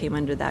if it came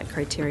under that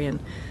criterion.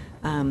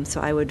 So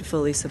I would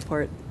fully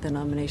support the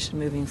nomination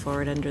moving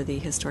forward under the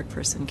historic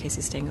person,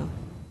 Casey Stengel.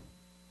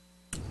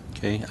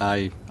 Okay,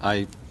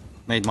 I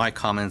made my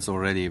comments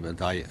already,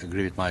 but I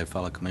agree with my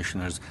fellow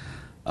commissioners.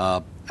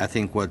 I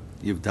think what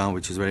you've done,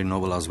 which is very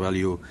noble as well,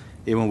 you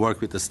even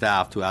work with the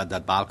staff to add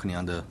that balcony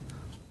in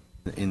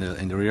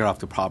the rear of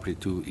the property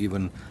to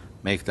even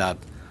make that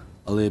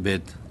a little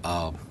bit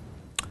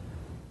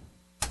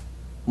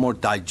more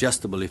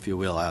digestible, if you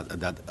will,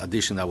 that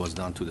addition that was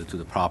done to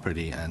the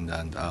property, and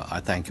I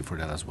thank you for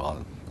that as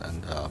well,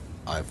 and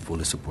I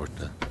fully support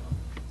that.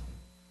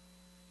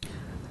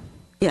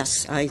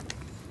 Yes, I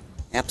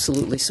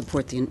absolutely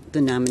support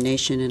the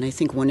nomination, and I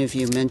think one of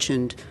you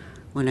mentioned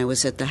when I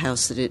was at the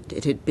house that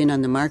it had been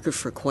on the market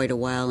for quite a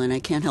while, and I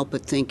can't help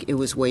but think it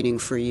was waiting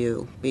for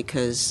you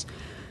because,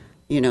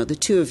 the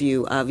two of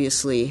you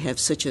obviously have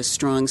such a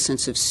strong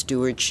sense of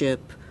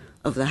stewardship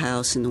of the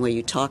house and the way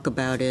you talk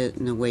about it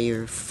and the way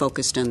you're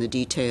focused on the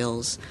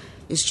details.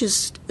 It's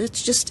just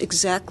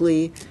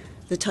exactly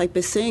the type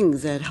of thing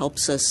that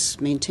helps us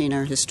maintain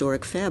our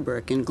historic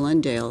fabric in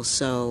Glendale.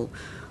 So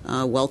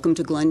welcome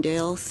to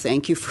Glendale.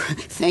 Thank you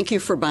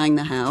for buying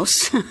the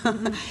house.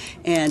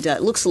 And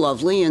it looks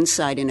lovely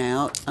inside and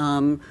out.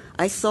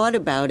 I thought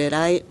about it.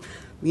 I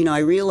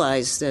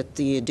realized that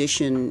the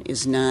addition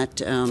is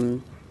not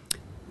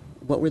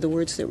what were the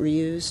words that were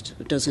used?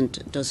 It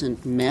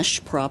doesn't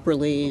mesh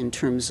properly in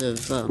terms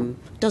of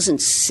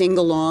doesn't sing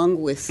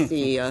along with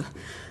the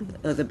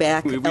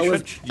back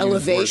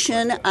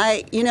elevation.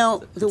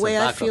 The way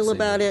I feel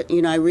about it,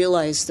 I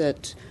realize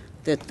that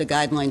the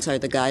guidelines are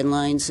the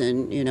guidelines,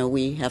 and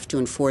we have to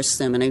enforce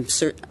them. And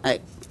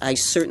I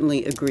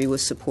certainly agree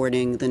with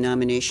supporting the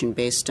nomination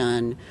based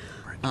on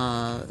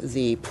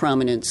the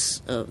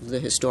prominence of the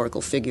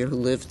historical figure who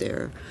lived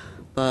there.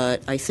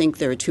 But I think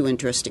there are two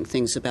interesting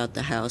things about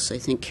the house. I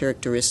think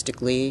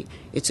characteristically,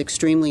 it's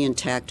extremely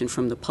intact, and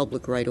from the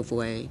public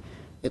right-of-way,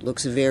 it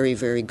looks very,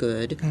 very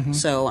good. Mm-hmm.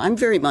 So I'm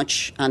very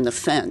much on the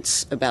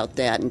fence about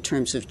that in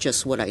terms of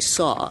just what I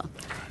saw.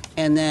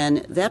 And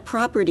then that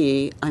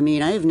property, I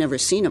have never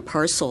seen a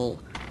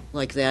parcel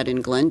like that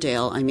in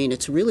Glendale.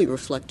 It's really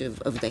reflective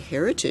of the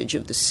heritage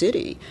of the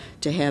city.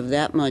 To have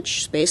that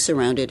much space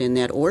around it in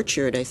that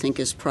orchard, I think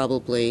is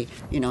probably,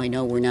 I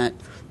know we're not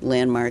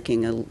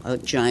landmarking a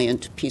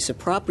giant piece of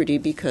property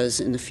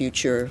because in the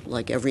future,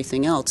 like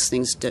everything else,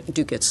 things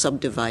do get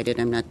subdivided.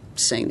 I'm not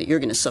saying that you're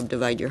going to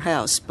subdivide your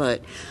house,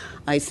 but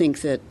I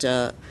think that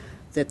the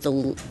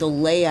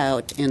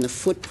layout and the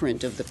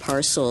footprint of the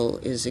parcel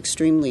is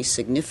extremely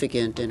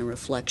significant and a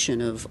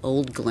reflection of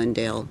old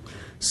Glendale.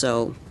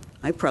 So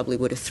I probably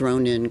would have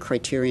thrown in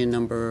criterion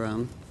number,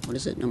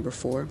 number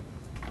 4?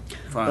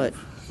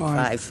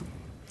 Five.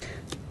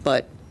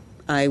 But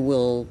I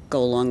will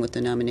go along with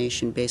the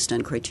nomination based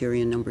on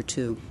criterion number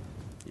 2,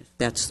 if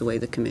that's the way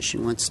the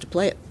commission wants to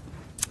play it.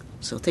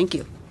 So thank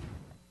you.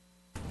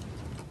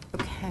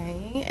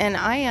 Okay. And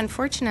I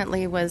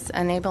unfortunately was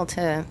unable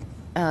to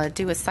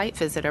do a site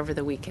visit over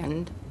the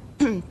weekend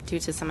due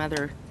to some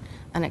other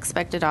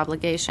unexpected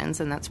obligations,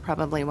 and that's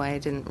probably why I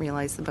didn't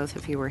realize that both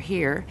of you were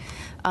here.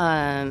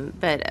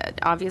 But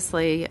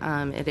obviously,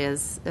 it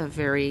is a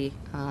very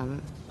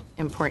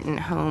important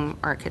home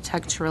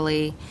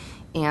architecturally,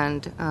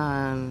 and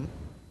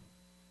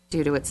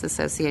due to its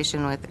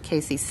association with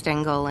Casey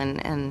Stengel,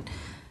 and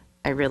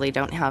I really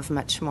don't have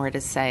much more to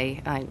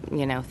say.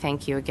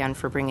 Thank you again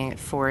for bringing it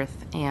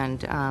forth,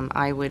 and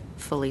I would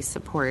fully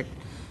support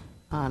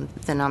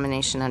the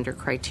nomination under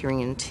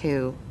criterion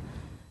 2.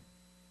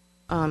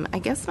 I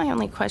guess my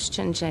only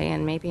question, Jay,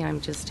 and maybe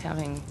I'm just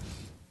having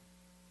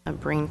a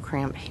brain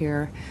cramp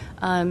here,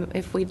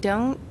 if we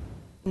don't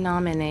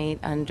nominate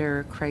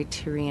under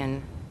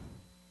criterion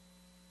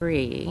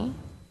 3,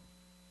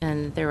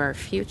 and there are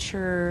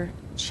future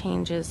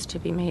changes to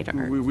be made.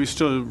 We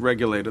still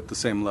regulate at the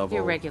same level.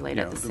 You regulate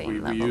at the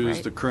same level, We use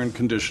right? the current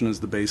condition as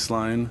the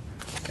baseline,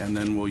 and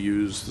then we'll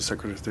use the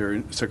Secretary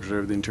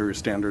of the Interior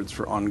standards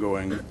for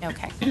ongoing.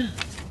 Okay.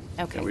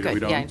 Okay, we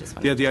good. don't, I just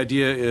wanted the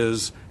idea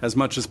is, as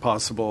much as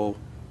possible,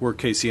 were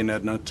Casey and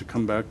Edna to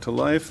come back to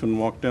life and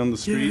walk down the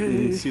street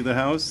and see the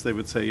house, they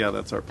would say, yeah,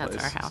 that's our place.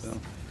 That's our house. So.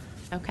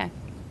 Okay.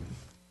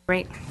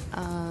 Great.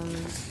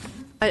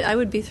 I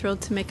would be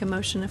thrilled to make a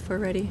motion if we're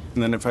ready.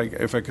 And then if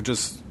I could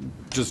just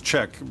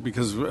check,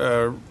 because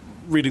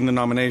reading the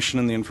nomination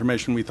and the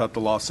information, we thought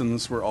the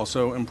Lawsons were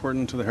also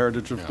important to the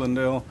heritage of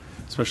Glendale,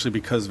 especially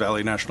because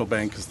Valley National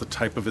Bank is the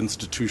type of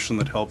institution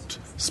that helped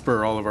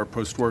spur all of our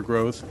post-war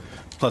growth.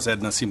 Plus,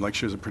 Edna seemed like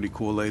she was a pretty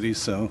cool lady,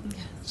 so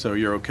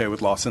you're okay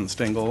with Lawson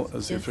Stengel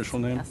as the official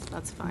name? Yes,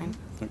 that's fine.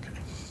 Okay.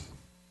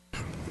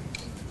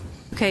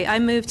 Okay, I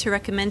move to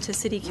recommend to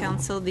City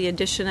Council the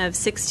addition of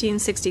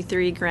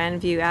 1663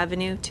 Grandview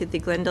Avenue to the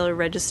Glendale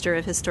Register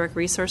of Historic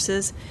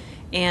Resources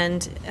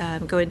and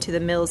go into the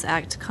Mills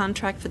Act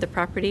contract for the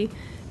property.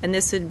 And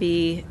this would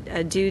be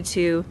due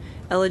to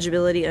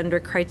eligibility under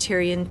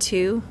criterion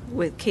 2,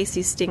 with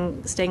Casey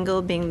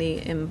Stengel being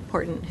the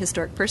important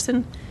historic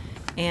person,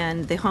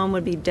 and the home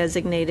would be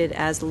designated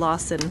as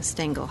Lawson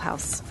Stengel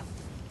House.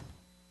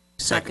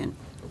 Second.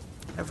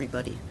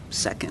 Everybody,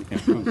 second.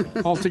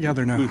 All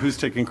together now. Who's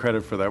taking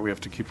credit for that? We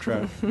have to keep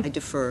track. I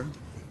defer.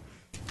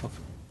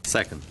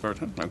 Second.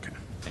 Barton? Okay.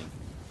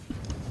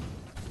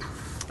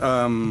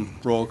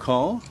 Roll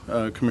call.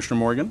 Commissioner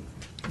Morgan?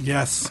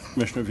 Yes.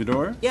 Commissioner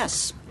Vidor?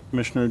 Yes.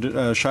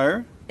 Commissioner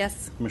Shire?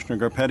 Yes. Commissioner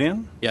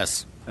Garpetian?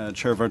 Yes.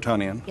 Chair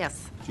Vartanian?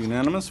 Yes. It's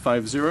unanimous,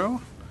 5-0.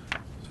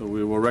 So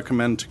we will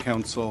recommend to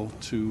council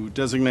to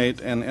designate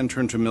and enter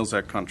into Mills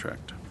Act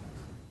contract.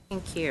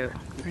 Thank you.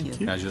 Thank you.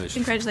 Congratulations.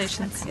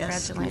 Congratulations.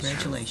 Yes,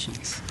 Congratulations.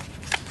 congratulations.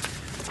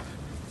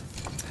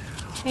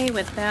 Okay,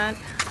 with that,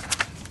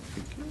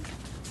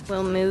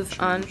 we'll move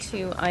on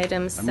to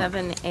item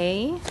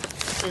 7A.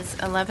 is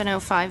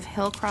 1105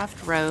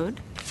 Hillcroft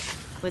Road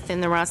within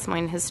the Ross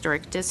Moines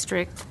Historic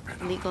District,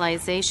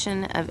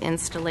 legalization of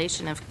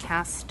installation of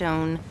cast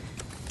stone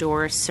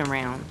door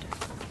surround.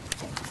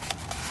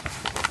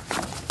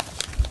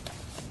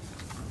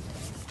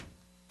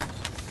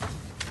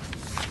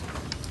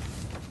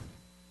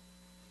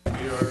 We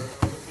are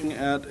looking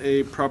at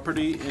a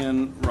property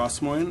in Ross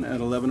Moines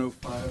at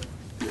 1105.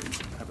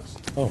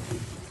 Oh.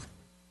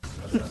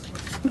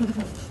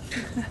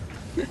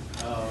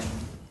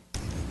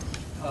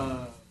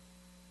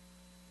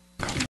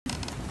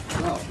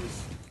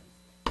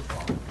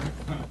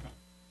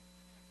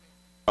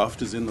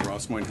 Croft is in the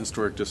Ross Moines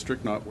Historic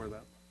District, not where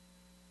that.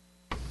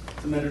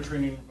 The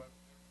Mediterranean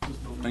was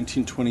built in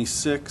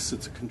 1926.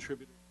 It's a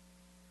contributor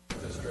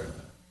district.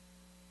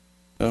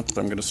 Oh,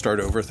 I'm going to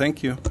start over.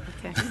 Thank you.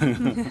 Okay.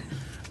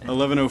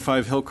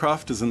 1105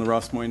 Hillcroft is in the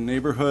Ross Moines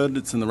neighborhood.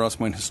 It's in the Ross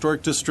Moines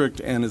Historic District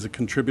and is a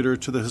contributor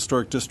to the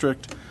Historic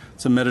District.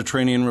 It's a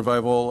Mediterranean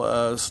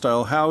Revival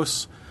style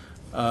house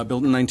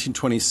built in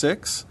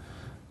 1926.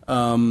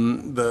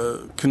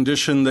 The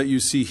condition that you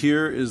see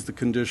here is the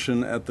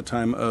condition at the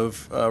time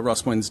of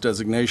Ross Moines'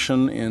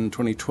 designation in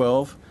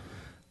 2012.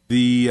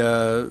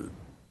 The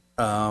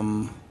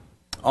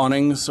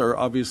awnings are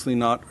obviously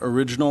not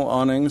original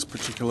awnings,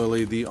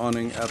 particularly the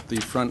awning at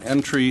the front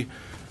entry.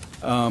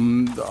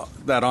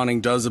 That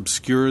awning does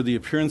obscure the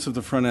appearance of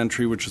the front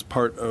entry, which is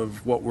part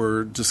of what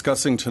we're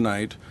discussing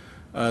tonight.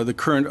 The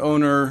current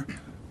owner,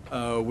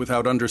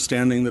 without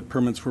understanding that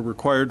permits were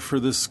required for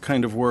this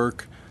kind of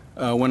work,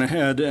 went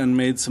ahead and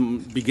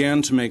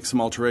began to make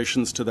some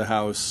alterations to the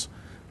house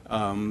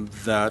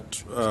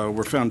that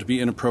were found to be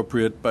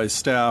inappropriate by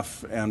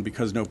staff, and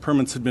because no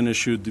permits had been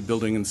issued, the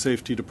Building and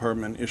Safety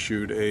Department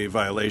issued a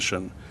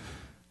violation.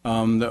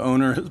 The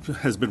owner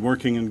has been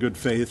working in good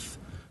faith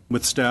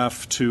with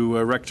staff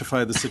to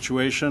rectify the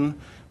situation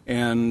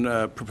and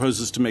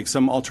proposes to make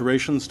some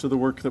alterations to the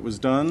work that was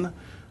done,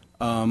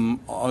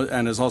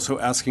 and is also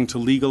asking to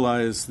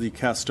legalize the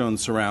cast stone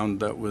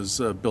surround that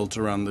was built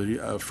around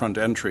the front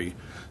entry.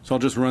 So I'll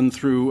just run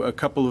through a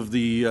couple of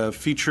the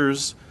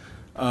features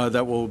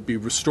that will be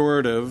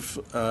restorative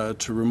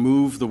to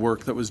remove the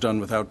work that was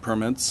done without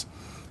permits.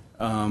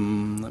 Let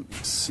me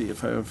see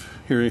if I have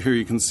here. Here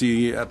you can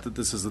see that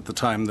this is at the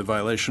time the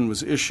violation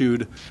was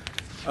issued.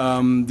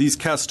 These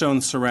cast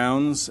stone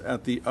surrounds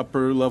at the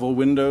upper level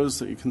windows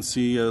that you can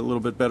see a little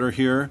bit better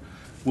here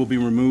will be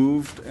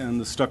removed, and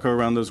the stucco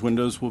around those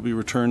windows will be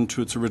returned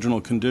to its original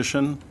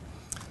condition.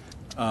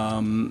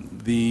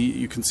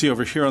 You can see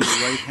over here on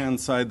the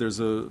right-hand side there's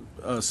a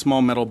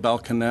small metal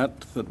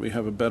balconette that we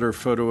have a better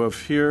photo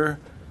of here.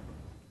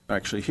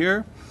 Actually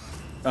here.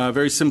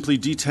 Very simply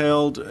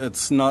detailed.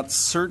 It's not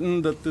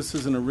certain that this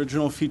is an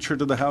original feature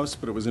to the house,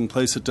 but it was in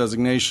place at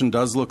designation.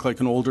 Does look like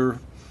an older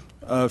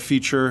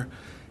feature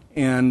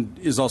and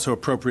is also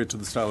appropriate to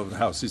the style of the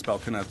house. These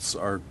balconettes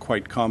are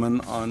quite common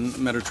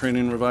on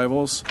Mediterranean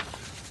revivals.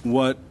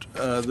 What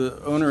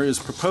the owner is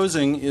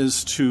proposing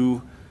is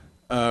to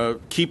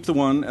keep the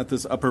one at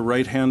this upper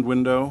right-hand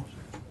window.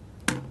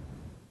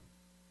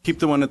 Keep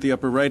the one at the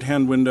upper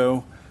right-hand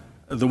window.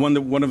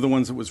 One of the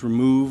ones that was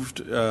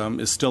removed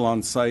is still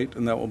on site,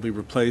 and that will be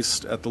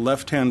replaced at the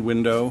left-hand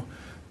window.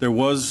 There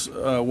was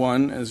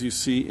one, as you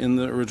see in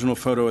the original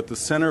photo, at the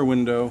center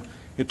window.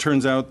 It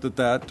turns out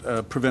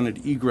that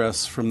prevented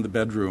egress from the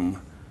bedroom,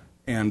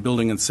 and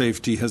Building and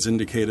Safety has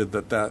indicated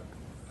that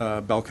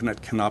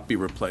balconette cannot be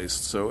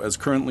replaced. So as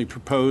currently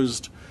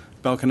proposed,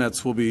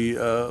 balconettes will be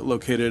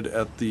located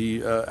at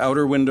the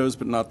outer windows,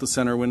 but not the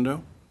center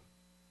window.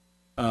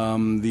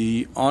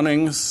 The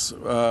awnings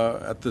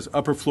at the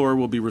upper floor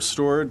will be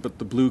restored, but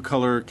the blue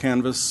color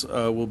canvas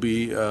will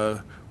be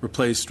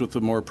replaced with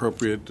a more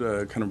appropriate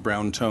kind of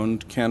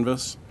brown-toned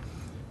canvas.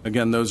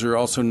 Again, those are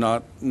also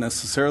not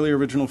necessarily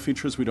original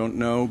features. We don't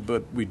know,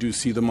 but we do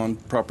see them on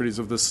properties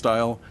of this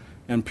style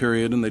and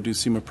period, and they do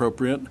seem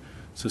appropriate.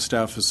 So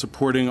staff is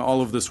supporting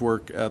all of this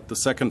work at the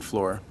second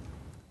floor.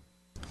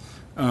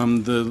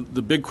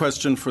 The big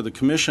question for the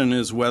Commission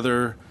is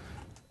whether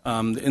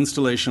the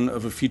installation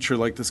of a feature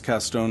like this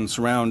cast stone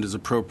surround is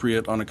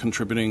appropriate on a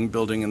contributing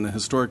building in the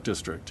Historic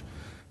District.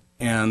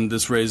 And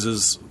this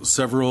raises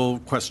several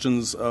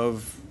questions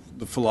of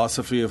the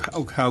philosophy of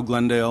how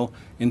Glendale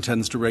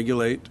intends to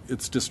regulate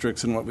its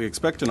districts and what we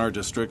expect in our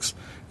districts.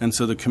 And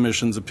so the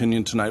Commission's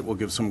opinion tonight will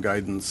give some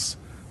guidance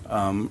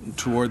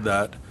toward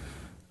that.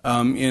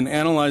 In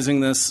analyzing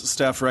this,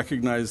 staff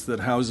recognize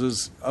that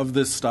houses of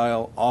this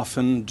style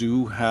often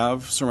do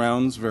have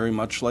surrounds very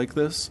much like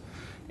this.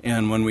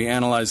 And when we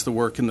analyzed the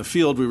work in the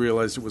field, we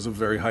realized it was of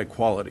very high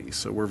quality.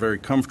 So we're very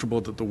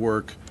comfortable that the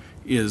work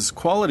is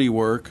quality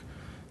work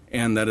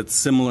and that it's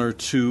similar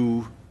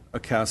to a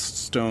cast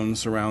stone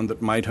surround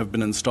that might have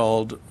been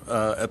installed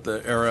at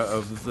the era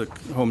of the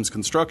home's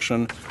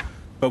construction.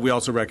 But we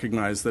also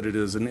recognize that it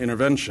is an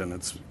intervention.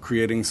 It's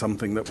creating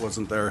something that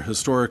wasn't there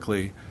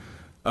historically.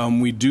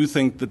 We do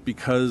think that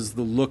because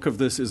the look of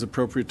this is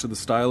appropriate to the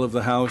style of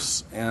the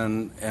house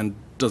and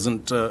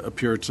doesn't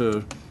appear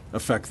to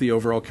affect the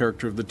overall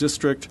character of the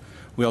district.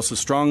 We also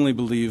strongly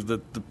believe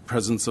that the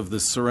presence of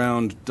this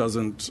surround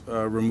doesn't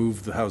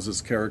remove the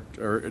house's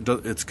character, or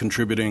its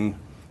contributing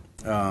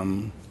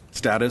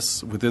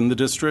status within the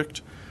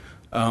district.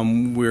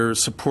 We're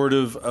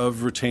supportive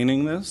of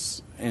retaining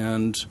this,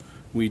 and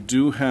we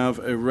do have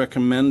a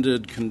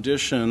recommended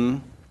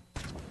condition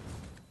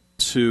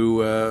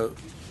to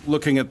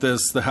looking at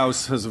this. The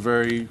house has a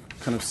very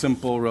kind of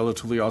simple,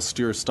 relatively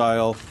austere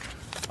style,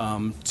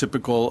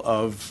 typical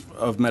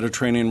of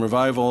Mediterranean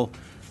revival.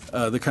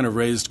 The kind of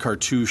raised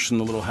cartouche and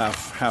the little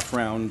half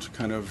round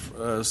kind of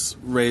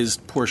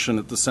raised portion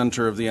at the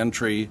center of the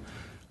entry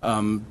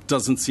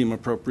doesn't seem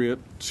appropriate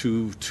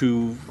to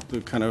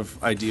the kind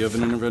of idea of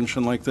an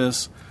intervention like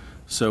this.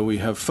 So we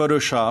have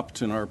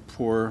photoshopped, in our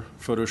poor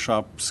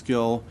Photoshop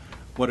skill,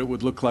 what it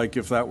would look like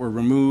if that were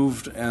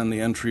removed and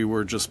the entry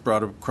were just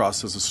brought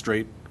across as a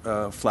straight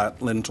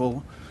flat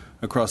lintel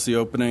across the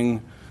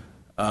opening.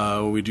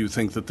 We do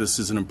think that this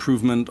is an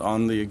improvement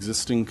on the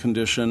existing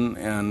condition,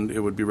 and it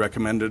would be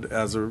recommended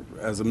as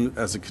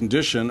a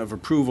condition of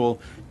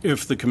approval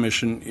if the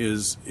commission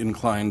is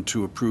inclined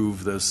to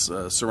approve this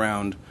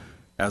surround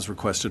as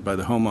requested by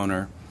the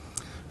homeowner.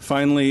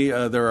 Finally,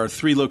 there are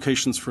 3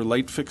 locations for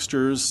light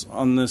fixtures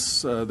on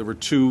this. There were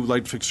 2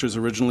 light fixtures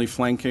originally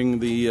flanking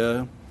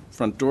the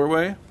front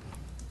doorway.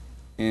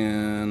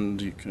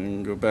 And you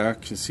can go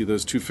back, you see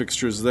those 2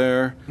 fixtures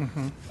there.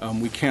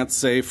 We can't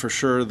say for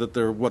sure that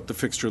what the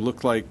fixture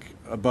looked like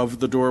above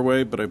the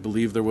doorway, but I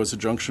believe there was a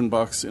junction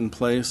box in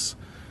place.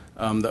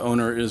 The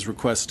owner is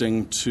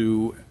requesting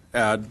to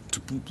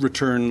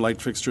return light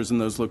fixtures in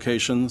those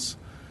locations,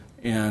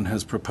 and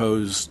has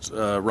proposed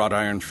wrought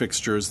iron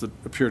fixtures that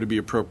appear to be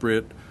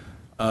appropriate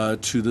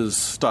to the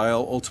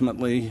style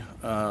ultimately.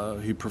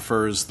 He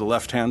prefers the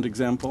left-hand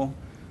example.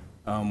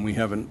 We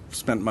haven't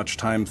spent much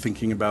time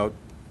thinking about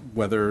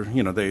whether,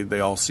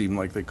 they all seem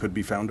like they could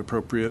be found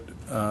appropriate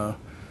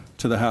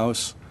to the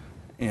house,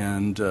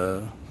 and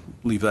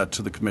leave that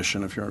to the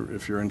commission if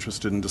you're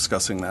interested in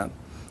discussing that.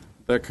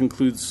 That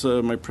concludes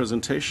my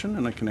presentation,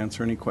 and I can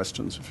answer any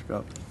questions if you've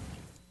got them.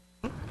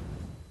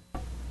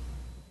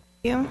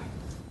 You.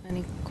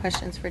 Any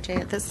questions for Jay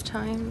at this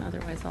time?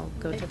 Otherwise, I'll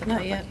go to the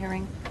public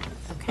hearing.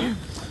 Okay.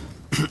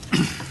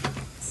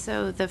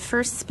 So the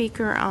first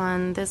speaker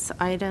on this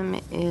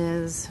item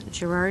is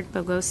Gerard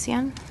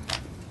Bogosian.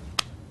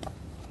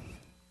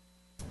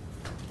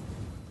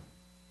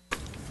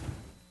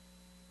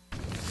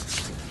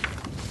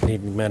 Good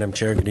evening, Madam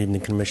Chair. Good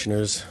evening,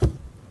 Commissioners.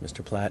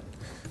 Mr. Platt.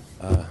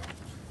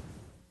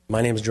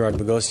 My name is Gerard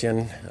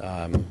Bogosian.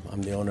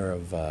 I'm the owner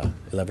of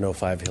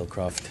 1105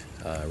 Hillcroft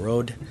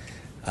Road.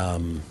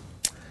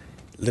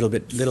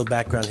 Little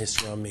background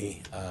history on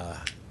me,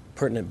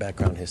 pertinent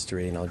background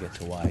history, and I'll get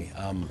to why.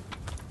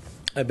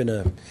 I've been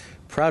a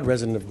proud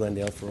resident of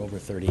Glendale for over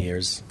 30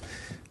 years.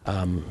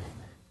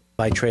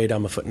 By trade,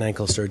 I'm a foot and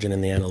ankle surgeon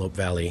in the Antelope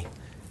Valley.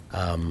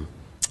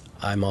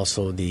 I'm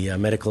also the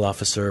medical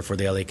officer for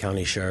the LA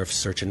County Sheriff's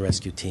Search and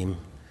Rescue Team.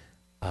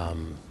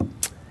 The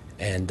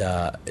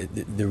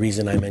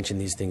reason I mention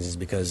these things is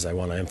because I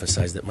want to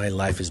emphasize that my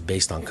life is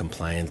based on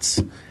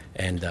compliance.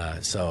 And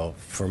so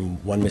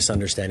from one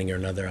misunderstanding or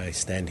another, I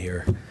stand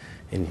here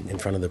in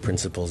front of the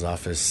principal's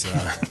office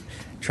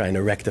trying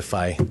to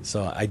rectify.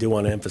 So I do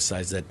want to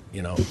emphasize that,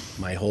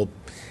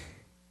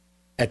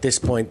 at this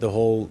point,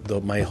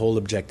 my whole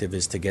objective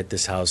is to get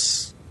this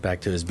house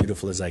back to as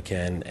beautiful as I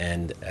can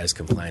and as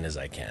compliant as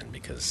I can,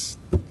 because,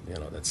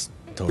 that's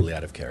totally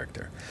out of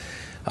character.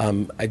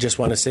 I just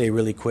want to say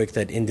really quick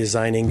that in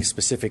designing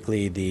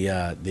specifically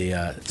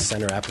the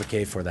center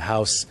applique for the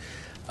house,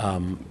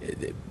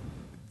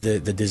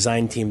 the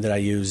design team that I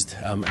used,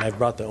 I've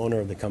brought the owner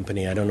of the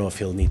company. I don't know if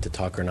he'll need to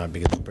talk or not,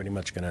 because I'm pretty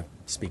much going to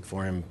speak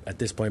for him at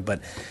this point. But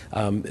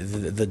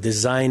the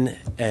design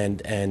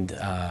and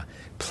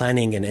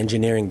planning and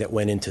engineering that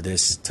went into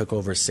this took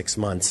over 6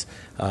 months.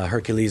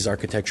 Hercules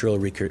Architectural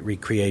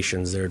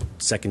Recreations, their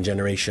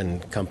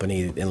second-generation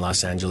company in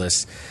Los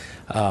Angeles.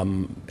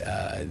 The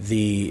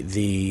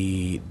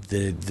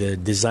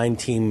design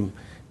team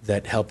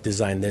that helped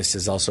design this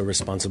is also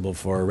responsible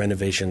for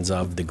renovations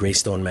of the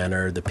Greystone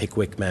Manor, the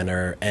Pickwick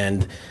Manor,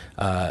 and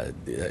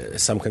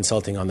some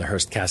consulting on the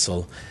Hearst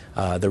Castle.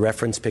 The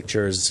reference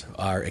pictures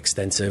are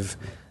extensive.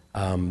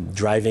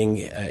 Driving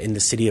in the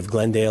city of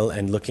Glendale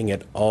and looking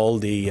at all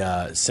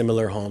the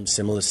similar homes,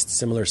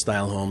 similar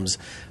style homes,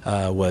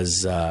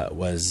 was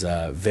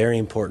very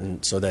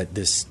important, so that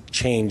this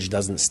change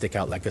doesn't stick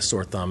out like a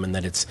sore thumb, and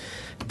that it's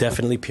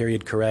definitely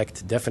period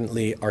correct,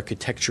 definitely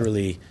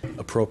architecturally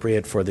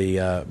appropriate for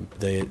the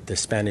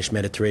Spanish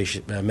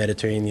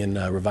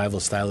Mediterranean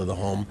revival style of the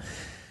home,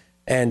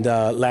 and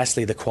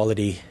lastly, the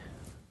quality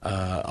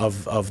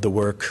of the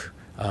work.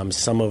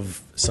 Some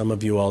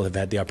of you all have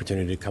had the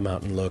opportunity to come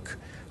out and look,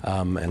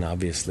 and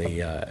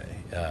obviously,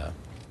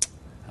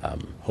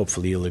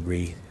 hopefully you'll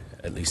agree,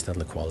 at least on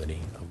the quality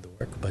of the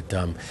work. But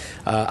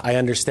I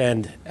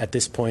understand at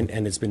this point,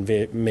 and it's been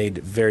made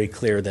very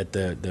clear, that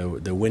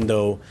the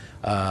window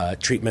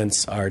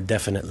treatments are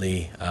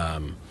definitely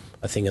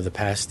a thing of the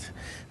past.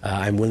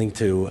 I'm willing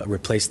to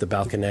replace the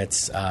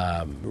balconets,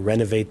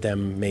 renovate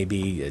them,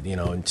 maybe,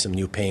 in some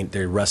new paint.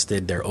 They're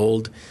rusted, they're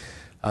old.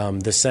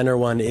 The center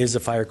one is a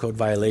fire code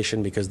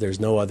violation because there's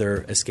no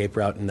other escape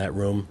route in that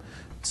room.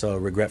 So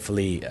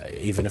regretfully,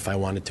 even if I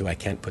wanted to, I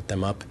can't put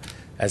them up.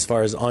 As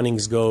far as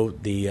awnings go,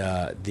 the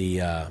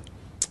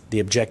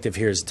objective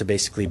here is to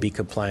basically be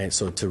compliant,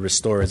 so to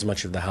restore as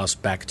much of the house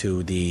back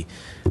to the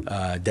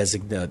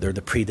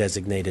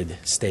pre-designated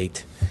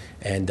state.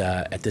 And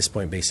at this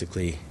point,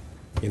 basically,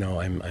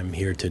 I'm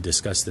here to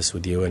discuss this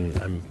with you, and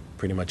I'm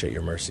pretty much at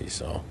your mercy.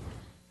 So,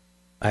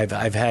 I've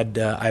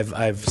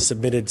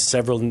submitted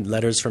several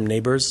letters from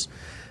neighbors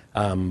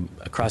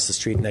across the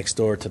street, next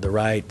door, to the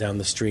right, down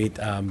the street.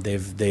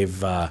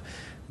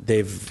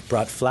 They've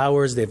brought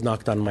flowers. They've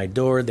knocked on my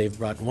door. They've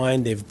brought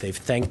wine. They've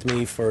thanked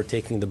me for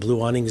taking the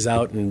blue awnings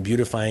out and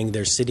beautifying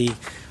their city.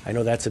 I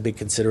know that's a big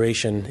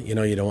consideration. You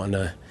don't want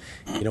to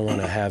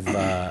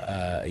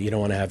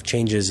have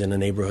changes in a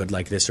neighborhood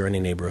like this or any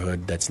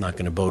neighborhood that's not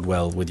going to bode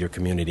well with your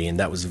community, and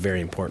that was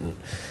very important.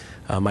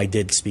 I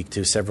did speak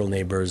to several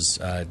neighbors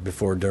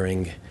before,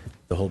 during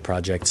the whole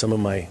project. Some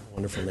of my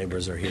wonderful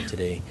neighbors are here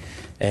today,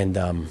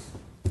 and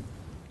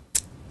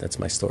that's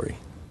my story.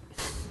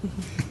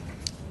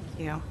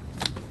 You.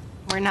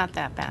 We're not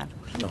that bad.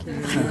 No,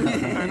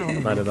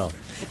 not at all.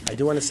 I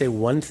do want to say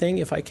one thing,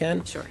 if I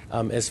can. Sure.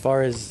 As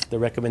far as the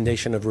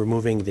recommendation of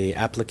removing the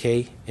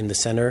applique in the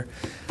center,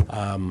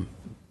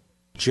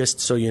 just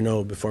so you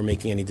know before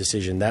making any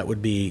decision, that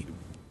would be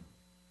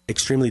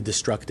extremely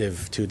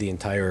destructive to the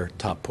entire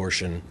top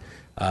portion,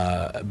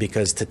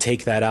 because to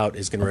take that out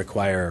is going to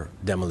require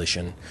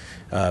demolition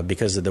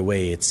because of the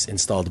way it's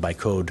installed by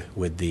code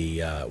with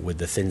the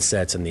thin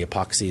sets and the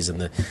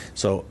epoxies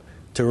so.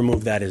 To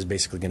remove that is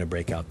basically going to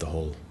break out the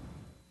whole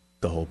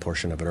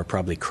portion of it, or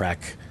probably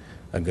crack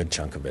a good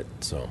chunk of it.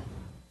 So,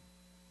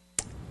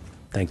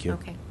 thank you.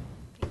 Okay.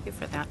 Thank you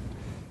for that.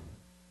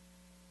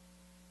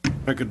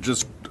 I could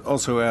just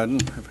also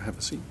add, have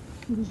a seat.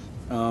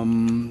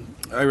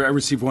 I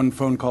received one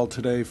phone call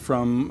today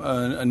from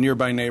a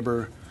nearby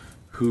neighbor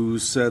who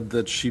said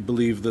that she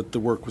believed that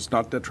the work was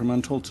not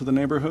detrimental to the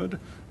neighborhood,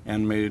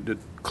 and made it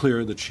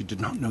clear that she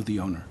did not know the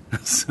owner.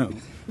 so.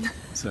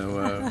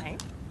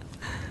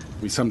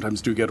 We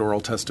sometimes do get oral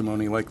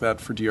testimony like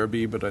that for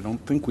DRB, but I don't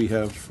think we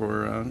have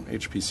for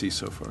HPC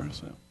so far.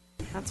 So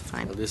that's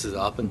fine. Well, this is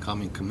up and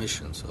coming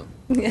commission, so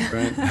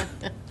right,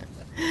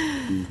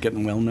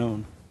 getting well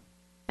known.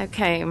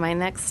 Okay, my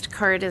next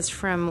card is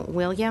from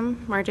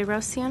William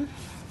Mardirosian.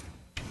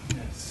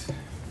 Yes.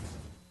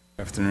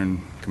 Good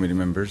afternoon, committee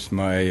members.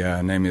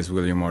 My name is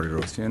William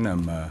Mardirosian.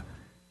 I'm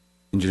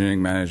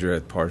engineering manager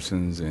at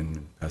Parsons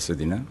in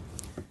Pasadena,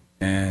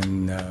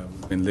 and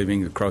we've been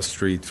living across the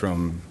street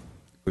from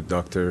good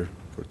doctor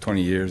for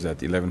 20 years at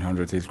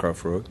 1100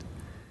 Hillcroft Road.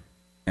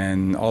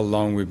 And all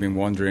along we've been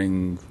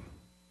wondering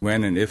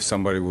when and if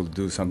somebody will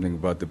do something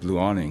about the blue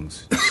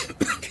awnings.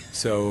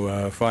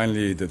 So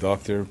finally the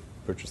doctor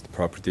purchased the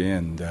property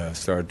and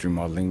started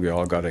remodeling. We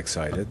all got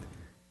excited.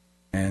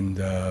 And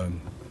the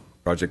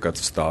project got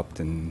stopped,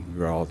 and we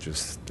were all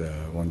just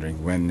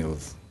wondering when it'll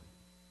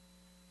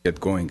get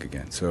going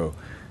again. So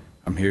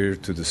I'm here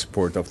to the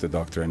support of the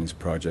doctor and his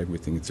project. We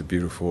think it's a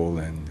beautiful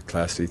and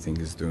classy thing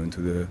he's doing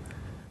to the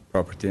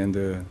property and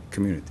the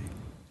community.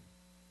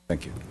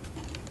 Thank you.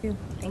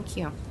 Thank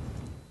you.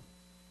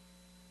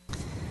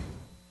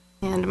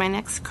 And my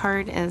next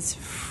card is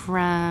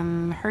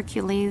from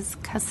Hercules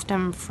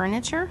Custom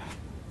Furniture.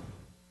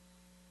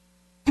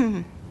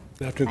 Good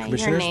afternoon,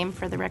 Commissioners. Your name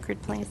for the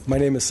record, please. My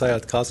name is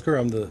Sayat Kosker.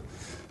 I'm the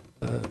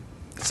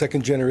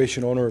second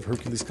generation owner of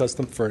Hercules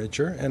Custom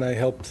Furniture, and I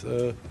helped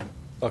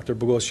Dr.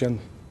 Bogosian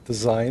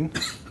design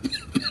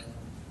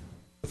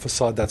the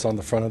facade that's on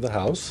the front of the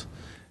house.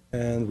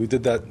 And we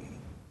did that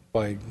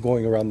by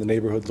going around the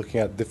neighborhood,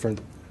 looking at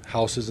different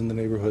houses in the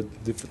neighborhood,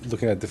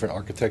 looking at different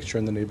architecture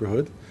in the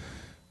neighborhood.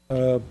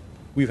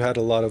 We've done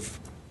a lot of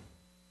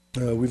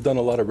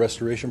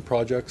restoration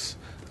projects,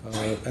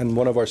 and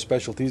one of our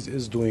specialties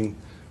is doing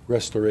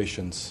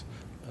restorations,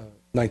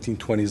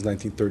 1920s,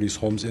 1930s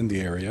homes in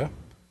the area.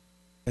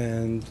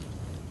 And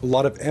a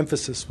lot of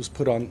emphasis was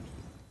put on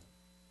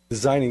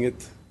designing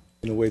it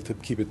in a way to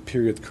keep it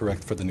period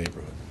correct for the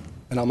neighborhood.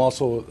 And I'm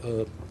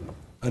also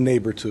a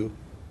neighbor too.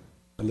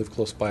 I live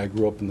close by. I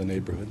grew up in the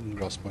neighborhood in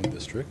Grosse Pointe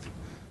District.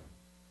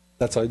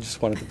 That's all. I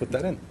just wanted to put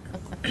that in.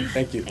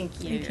 Thank you.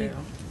 Thank you.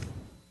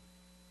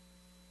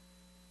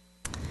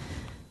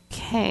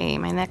 Okay,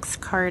 my next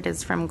card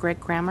is from Greg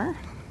Grammer.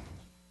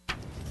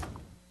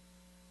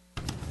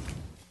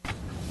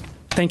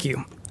 Thank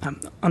you.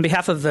 On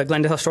behalf of the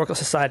Glendale Historical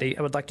Society,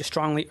 I would like to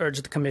strongly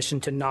urge the Commission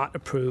to not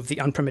approve the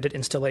unpermitted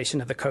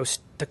installation of the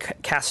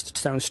cast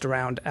stone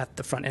surround at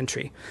the front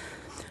entry.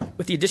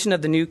 With the addition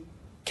of the new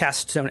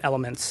cast stone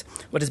elements,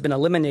 what has been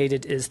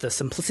eliminated is the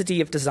simplicity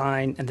of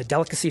design and the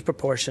delicacy of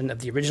proportion of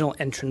the original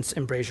entrance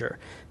embrasure.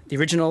 The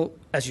original,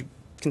 as you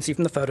can see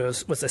from the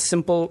photos, was a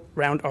simple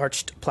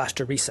round-arched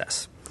plaster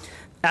recess.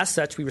 As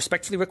such, we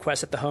respectfully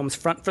request that the home's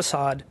front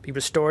facade be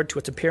restored to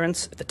its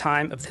appearance at the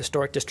time of the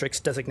Historic District's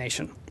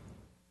designation.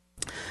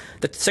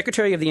 The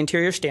Secretary of the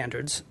Interior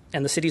Standards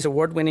and the city's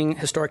award-winning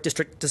Historic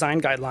District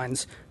Design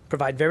Guidelines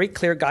provide very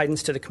clear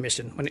guidance to the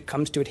Commission when it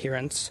comes to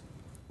adherence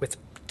with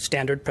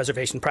standard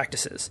preservation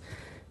practices.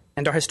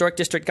 And our Historic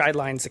District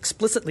Guidelines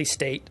explicitly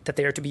state that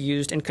they are to be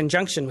used in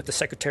conjunction with the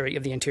Secretary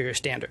of the Interior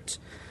Standards.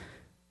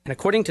 And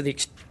according to the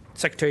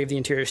Secretary of the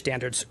Interior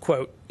Standards,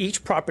 quote,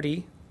 each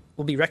property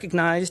will be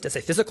recognized as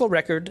a physical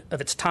record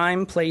of its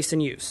time, place,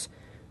 and use.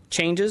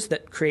 Changes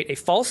that create a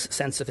false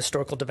sense of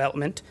historical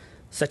development,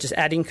 such as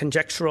adding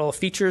conjectural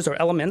features or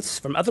elements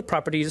from other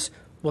properties,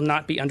 will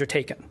not be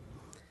undertaken.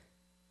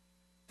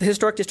 The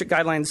Historic District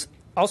Guidelines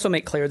also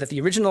make clear that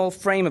the original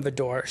frame of a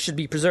door should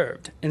be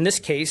preserved. In this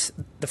case,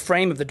 the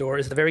frame of the door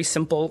is the very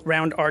simple,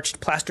 round-arched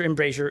plaster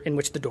embrasure in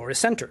which the door is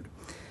centered.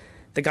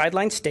 The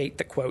guidelines state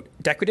that, quote,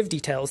 decorative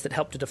details that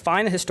help to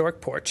define a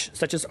historic porch,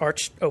 such as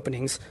arched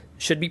openings,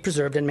 should be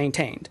preserved and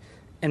maintained.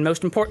 And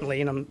most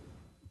importantly, and I'm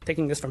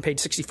taking this from page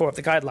 64 of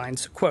the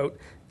guidelines, quote,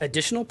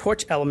 additional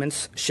porch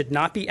elements should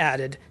not be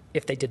added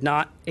if they did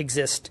not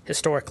exist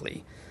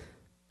historically.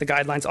 The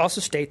guidelines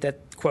also state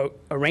that, quote,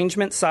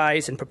 arrangement,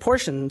 size, and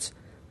proportions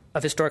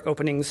of historic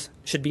openings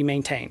should be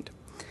maintained.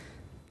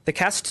 The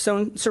cast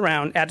stone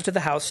surround added to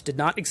the house did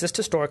not exist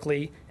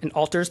historically and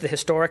alters the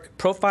historic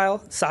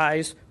profile,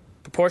 size,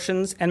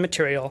 proportions, and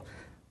material,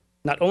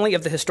 not only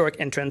of the historic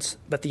entrance,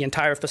 but the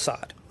entire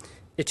facade.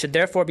 It should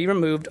therefore be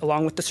removed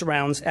along with the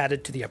surrounds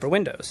added to the upper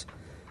windows.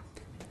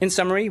 In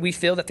summary, we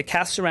feel that the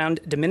cast surround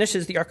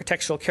diminishes the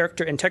architectural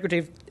character,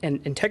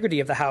 integrity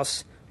of the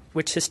house,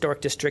 which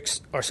historic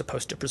districts are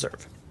supposed to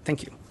preserve.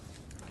 Thank you.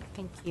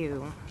 Thank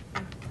you.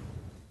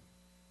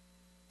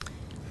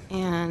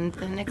 And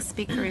the next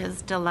speaker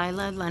is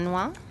Delilah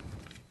Lenoir.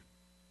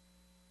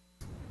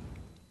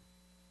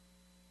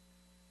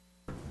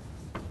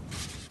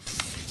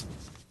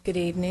 Good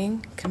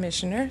evening,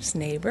 commissioners,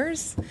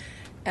 neighbors.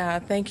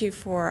 Thank you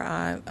for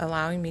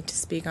allowing me to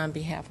speak on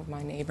behalf of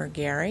my neighbor,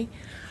 Gary.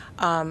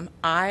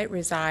 I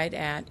reside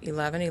at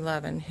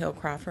 1111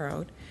 Hillcroft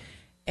Road,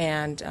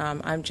 and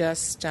I'm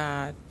just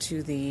to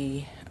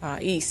the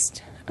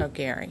east of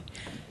Gary.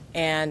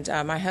 And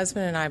my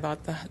husband and I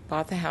bought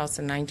the house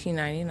in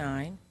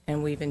 1999,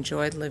 and we've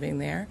enjoyed living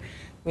there.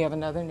 We have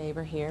another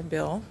neighbor here,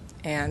 Bill,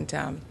 and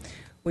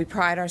we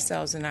pride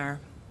ourselves in our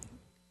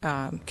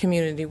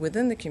community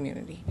within the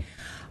community.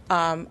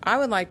 I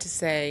would like to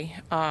say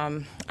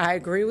I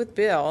agree with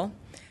Bill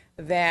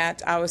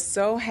that I was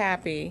so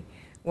happy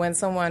when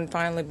someone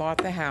finally bought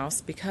the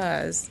house,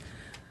 because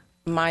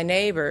my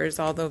neighbors,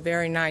 although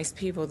very nice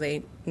people,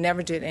 they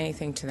never did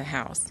anything to the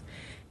house.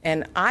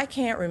 And I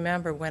can't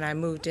remember when I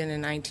moved in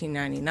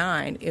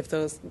 1999 if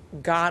those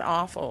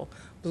god-awful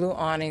blue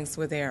awnings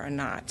were there or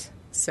not.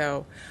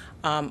 So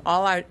all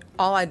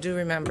I do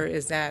remember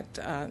is that,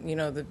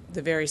 the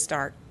very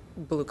stark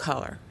blue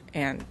color,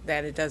 and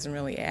that it doesn't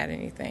really add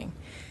anything.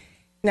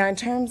 Now, in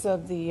terms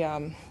of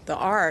the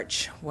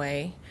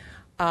archway,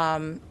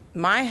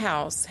 my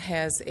house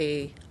has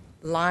a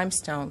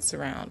limestone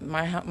surround.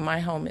 My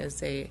home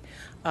is a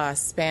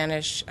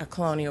Spanish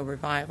colonial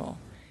revival,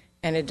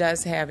 and it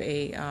does have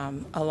a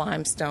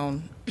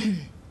limestone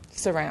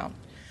surround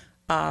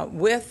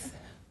with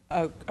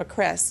a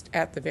crest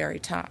at the very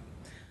top.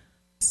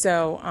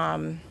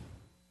 So,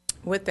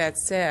 with that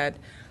said,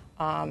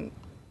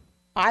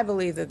 I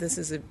believe that this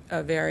is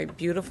a very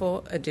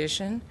beautiful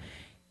addition,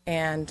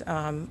 and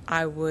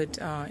I would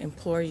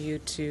implore you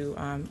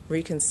to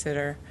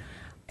reconsider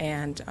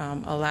and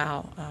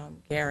allow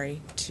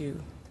Gary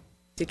to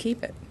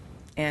keep it,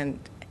 and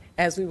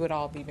as we would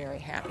all be very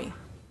happy.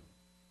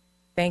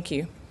 Thank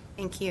you.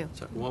 Thank you.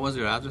 So what was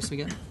your address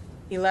again?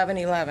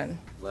 1111.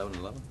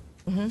 1111?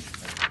 Mm-hmm.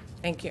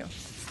 Thank you.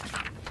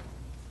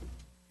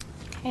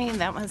 Okay,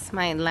 that was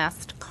my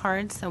last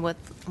card, so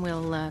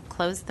we'll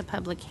close the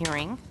public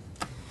hearing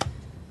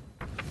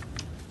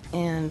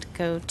and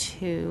go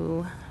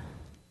to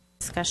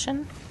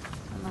discussion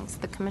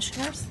amongst the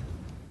commissioners.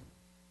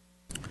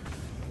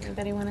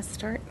 Anybody want to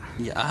start?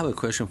 Yeah, I have a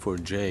question for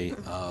Jay.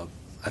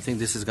 I think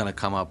this is going to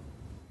come up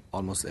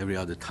almost every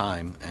other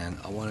time, and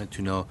I wanted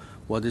to know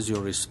what is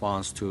your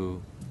response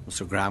to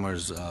Mr.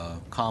 Grammer's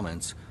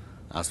comments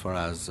as far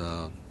as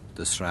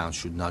the surround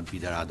should not be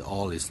there at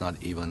all. It's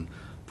not even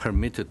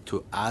permitted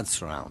to add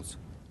surrounds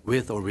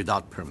with or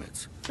without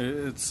permits.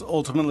 It's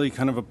ultimately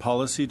kind of a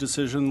policy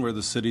decision where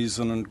the city's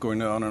going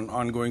to, on an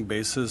ongoing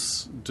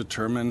basis,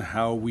 determine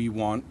how we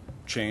want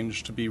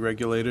change to be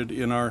regulated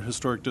in our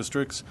historic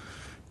districts.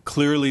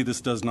 Clearly,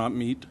 this does not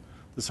meet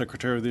the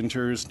Secretary of the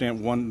Interior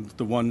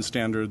the one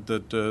standard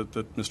that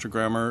Mr.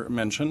 Grammer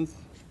mentioned.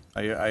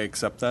 I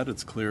accept that.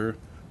 It's clear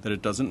that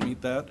it doesn't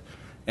meet that,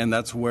 and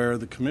that's where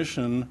the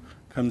Commission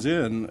comes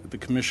in. The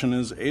Commission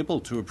is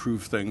able to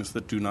approve things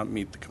that do not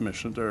meet the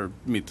Commission or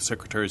meet the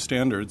Secretary's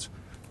standards,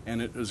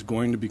 and it is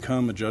going to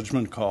become a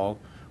judgment call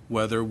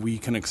whether we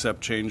can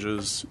accept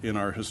changes in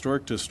our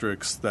historic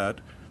districts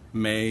that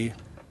may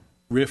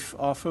riff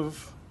off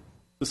of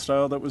the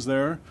style that was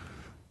there.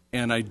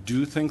 And I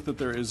do think that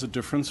there is a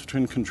difference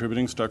between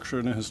contributing structure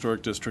in a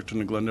historic district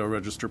and a Glendale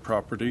Register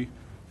property,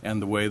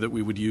 and the way that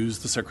we would use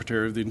the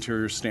Secretary of the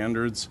Interior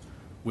standards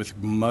with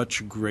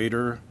much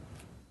greater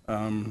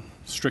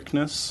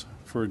strictness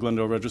for a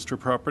Glendale Register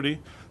property.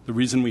 The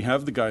reason we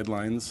have the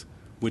guidelines,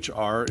 which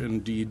are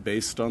indeed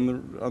based on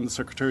the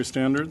Secretary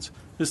standards,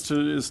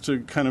 is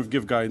to kind of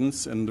give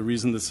guidance. And the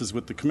reason this is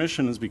with the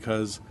Commission is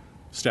because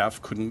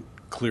staff couldn't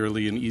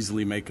clearly and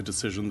easily make a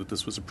decision that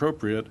this was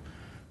appropriate.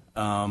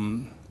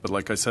 But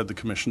like I said, the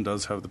Commission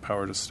does have the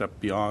power to step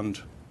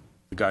beyond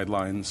the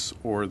guidelines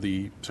or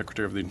the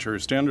Secretary of the Interior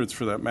standards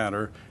for that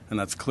matter, and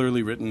that's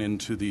clearly written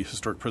into the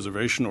Historic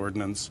Preservation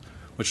Ordinance,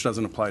 which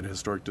doesn't apply to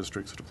historic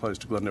districts. It applies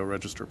to Glendale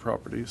Register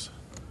properties.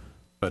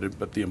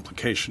 But the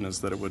implication is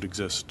that it would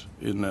exist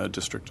in a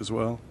district as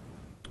well.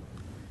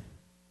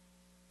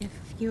 If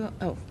you,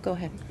 go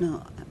ahead.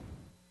 No.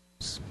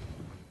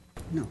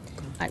 No.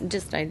 I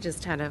just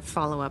had a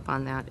follow-up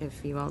on that,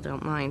 if you all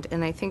don't mind.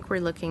 And I think we're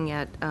looking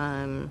at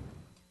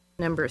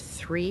number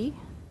 3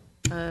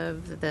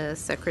 of the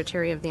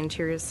Secretary of the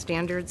Interior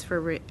standards for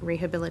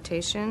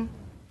rehabilitation.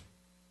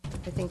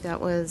 I think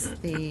that was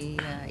the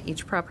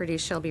each property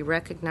shall be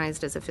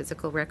recognized as a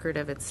physical record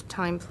of its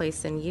time,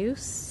 place, and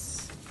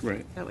use. Right.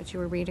 Is that what you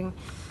were reading?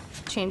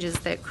 Changes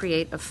that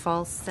create a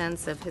false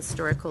sense of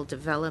historical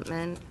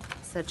development,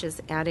 such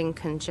as adding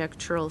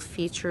conjectural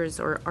features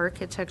or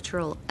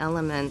architectural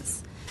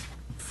elements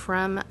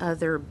from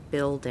other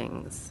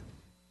buildings.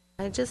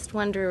 I just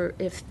wonder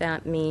if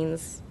that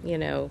means, you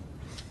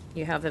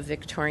have a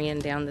Victorian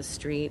down the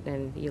street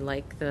and you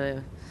like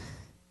the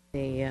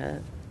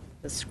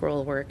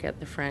scroll work at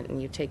the front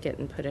and you take it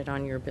and put it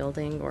on your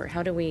building, or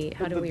how do we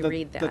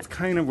read that? That's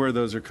kind of where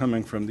those are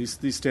coming from.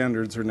 These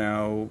standards are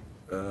now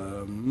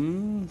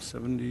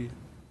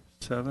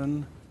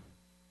 77,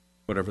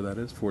 whatever that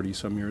is,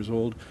 40-some years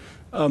old.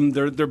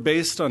 They're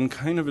based on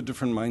kind of a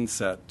different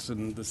mindset,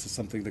 and this is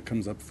something that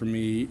comes up for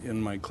me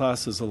in my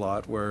classes a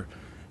lot, where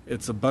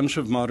it's a bunch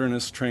of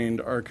modernist-trained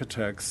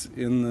architects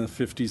in the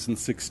 50s and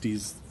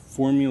 60s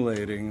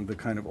formulating the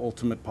kind of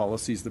ultimate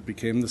policies that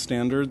became the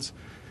standards,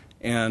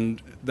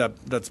 and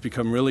that's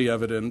become really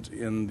evident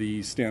in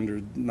the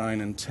Standard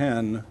 9 and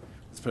 10,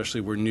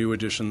 especially where new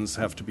additions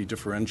have to be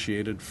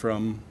differentiated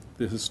from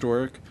the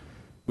historic,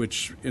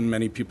 which in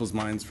many people's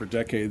minds for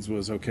decades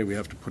was, okay, we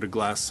have to put a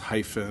glass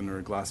hyphen or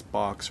a glass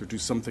box or do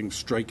something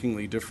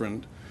strikingly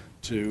different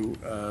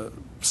to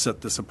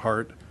set this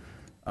apart.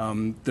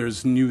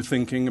 There's new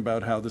thinking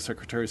about how the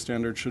Secretary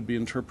standard should be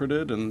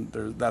interpreted, and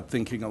that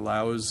thinking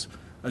allows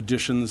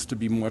additions to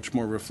be much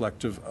more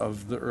reflective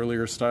of the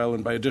earlier style.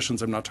 And by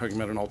additions, I'm not talking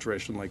about an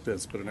alteration like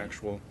this, but an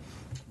actual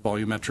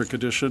volumetric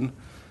addition.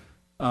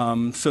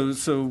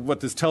 So what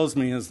this tells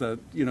me is that,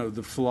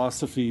 the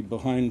philosophy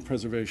behind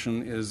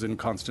preservation is in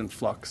constant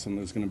flux, and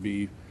there's going to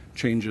be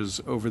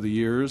changes over the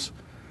years.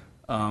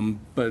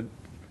 But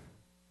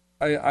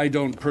I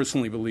don't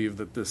personally believe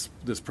that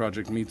this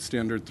project meets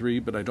Standard 3,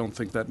 but I don't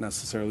think that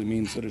necessarily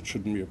means that it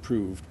shouldn't be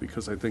approved,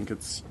 because I think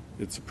it's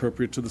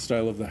appropriate to the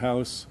style of the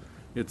house.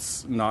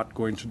 It's not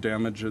going to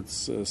damage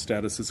its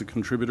status as a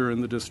contributor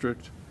in the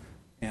district,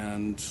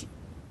 and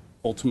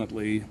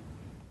ultimately,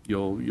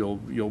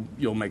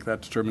 you'll make that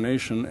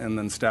determination, and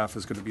then staff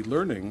is going to be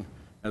learning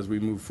as we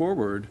move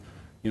forward.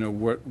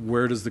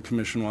 Where does the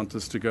Commission want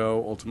this to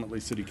go?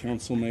 Ultimately, City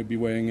Council may be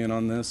weighing in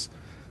on this,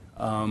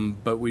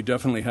 but we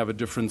definitely have a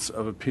difference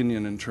of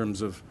opinion in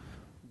terms of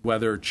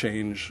whether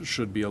change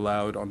should be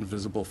allowed on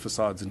visible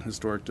facades in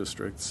historic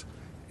districts.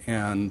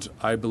 And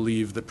I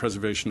believe that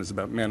preservation is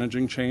about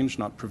managing change,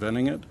 not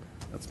preventing it.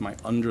 That's my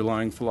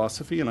underlying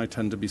philosophy, and I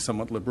tend to be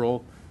somewhat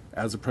liberal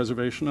as a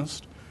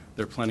preservationist.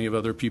 There are plenty of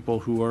other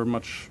people who are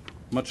much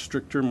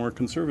stricter, more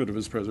conservative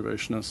as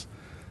preservationists.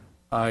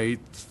 I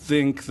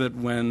think that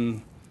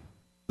when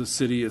the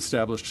city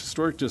established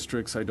historic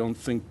districts, I don't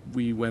think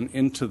we went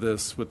into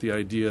this with the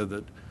idea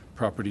that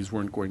properties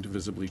weren't going to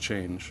visibly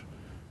change.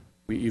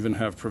 We even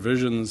have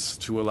provisions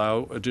to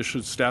allow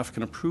additions. Staff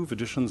can approve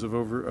additions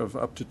of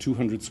up to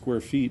 200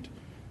 square feet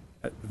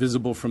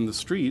visible from the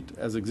street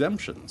as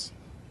exemptions.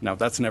 Now,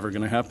 that's never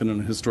going to happen in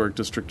a historic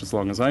district as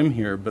long as I'm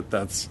here, but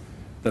that's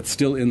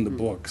still in the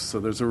books. So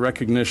there's a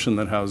recognition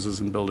that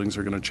houses and buildings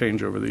are going to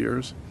change over the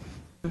years.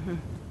 Mm-hmm.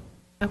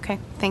 Okay,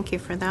 thank you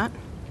for that.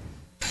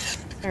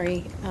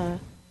 Sorry,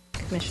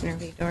 Commissioner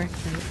Vidor,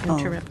 I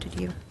interrupted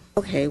you.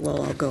 Okay,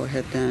 well, I'll go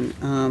ahead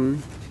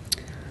then.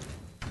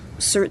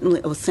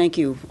 Certainly, thank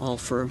you all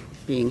for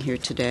being here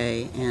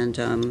today.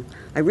 And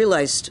I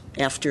realized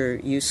after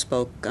you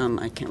spoke,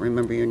 I can't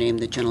remember your name,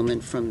 the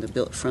gentleman from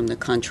the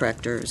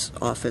contractor's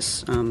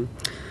office,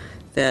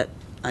 that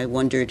I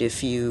wondered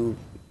if you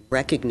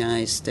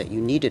recognized that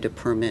you needed a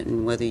permit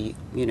and whether,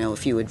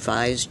 if you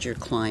advised your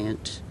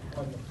client.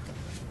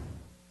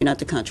 You're not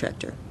the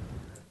contractor.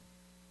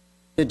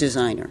 The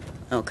designer.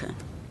 Okay.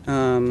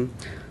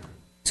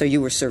 So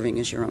you were serving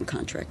as your own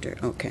contractor.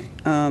 Okay.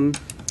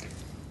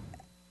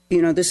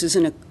 This is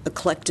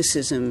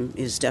eclecticism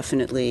is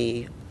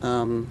definitely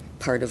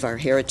part of our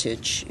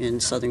heritage in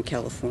Southern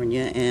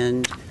California,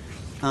 and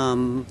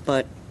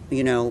but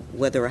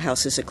whether a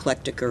house is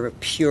eclectic or a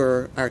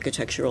pure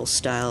architectural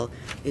style,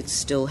 it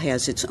still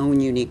has its own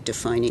unique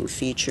defining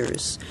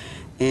features.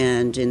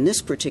 And in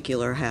this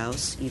particular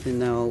house, even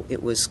though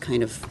it was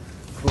kind of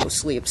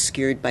grossly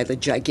obscured by the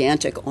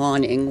gigantic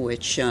awning,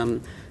 which,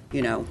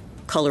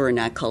 color or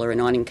not color, an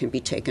awning can be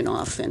taken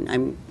off. And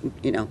I'm,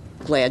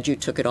 glad you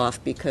took it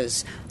off,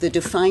 because the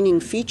defining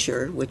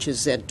feature, which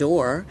is that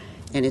door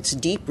and its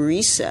deep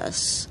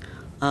recess,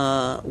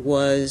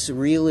 was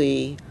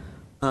really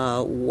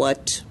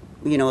what,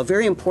 a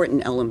very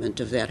important element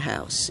of that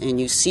house.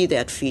 And you see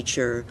that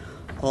feature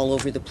all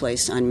over the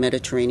place on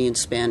Mediterranean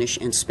Spanish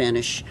and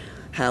Spanish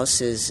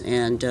houses,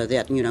 and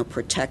that,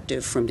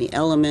 protective from the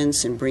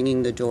elements and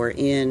bringing the door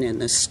in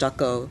and the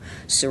stucco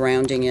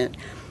surrounding it.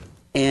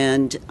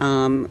 And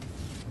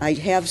I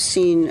have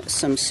seen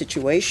some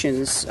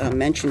situations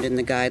mentioned in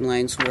the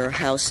guidelines where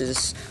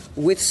houses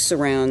with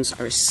surrounds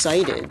are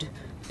cited,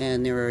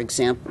 and there are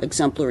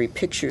exemplary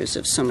pictures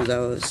of some of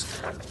those.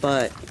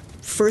 But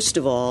first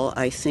of all,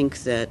 I think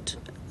that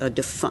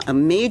a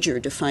major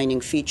defining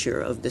feature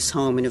of this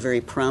home, and a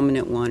very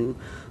prominent one,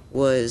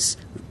 was,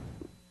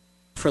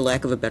 for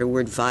lack of a better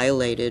word,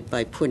 violated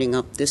by putting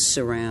up this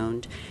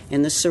surround.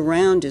 And the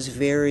surround is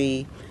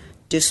very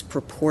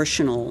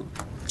disproportional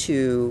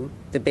to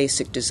the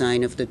basic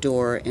design of the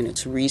door and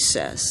its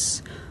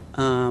recess.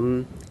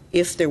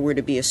 If there were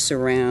to be a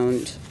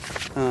surround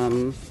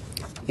on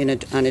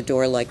a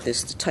door like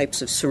this, the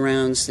types of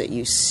surrounds that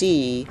you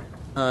see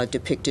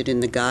depicted in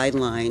the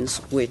guidelines,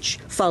 which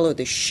follow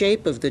the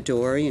shape of the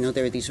door.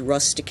 There are these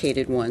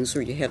rusticated ones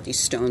where you have these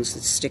stones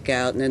that stick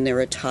out, and then there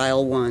are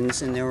tile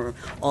ones, and there are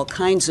all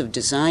kinds of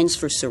designs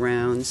for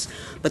surrounds,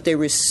 but they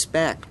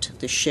respect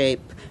the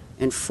shape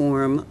and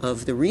form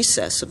of the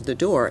recess of the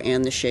door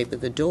and the shape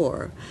of the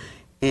door.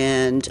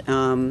 And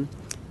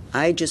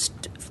I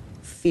just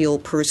feel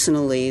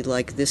personally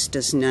like this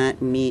does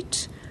not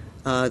meet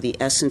the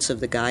essence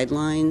of the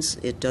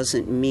guidelines. It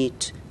doesn't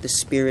meet the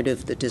spirit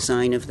of the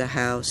design of the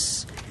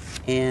house,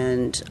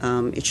 and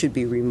it should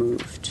be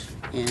removed.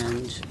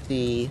 And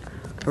the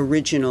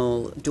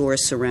original door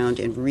surround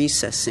and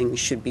recessing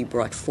should be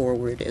brought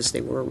forward as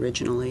they were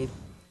originally.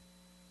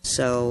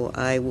 So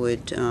I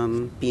would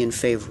be in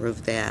favor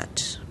of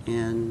that,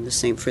 and the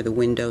same for the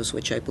windows,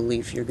 which I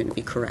believe you're going to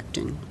be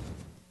correcting.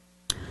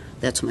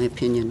 That's my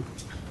opinion.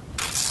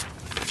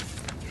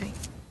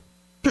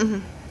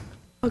 Okay.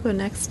 I'll go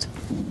next.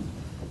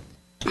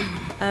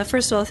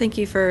 First of all, thank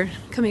you for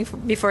coming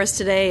before us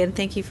today, and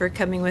thank you for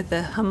coming with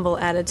a humble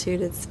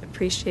attitude. It's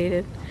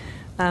appreciated.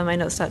 I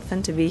know it's not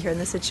fun to be here in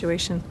this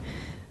situation.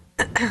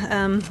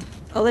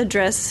 I'll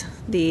address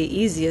the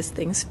easiest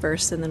things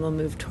first, and then we'll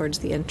move towards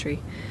the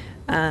entry.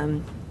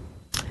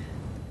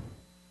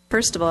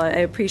 First of all, I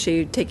appreciate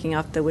you taking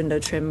off the window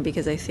trim,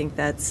 because I think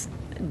that's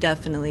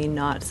definitely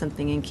not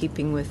something in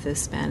keeping with the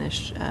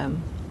Spanish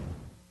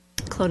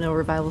colonial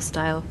revival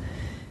style.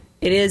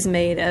 It is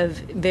made of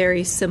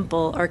very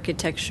simple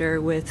architecture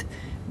with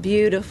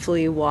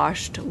beautifully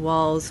washed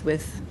walls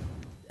with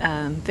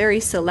very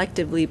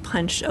selectively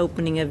punched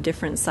opening of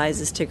different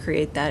sizes to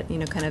create that,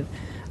 kind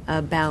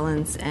of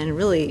balance and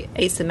really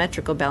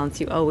asymmetrical balance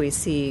you always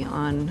see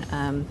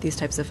on these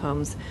types of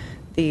homes.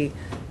 The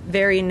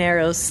very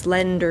narrow,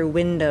 slender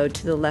window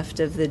to the left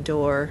of the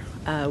door,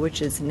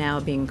 which is now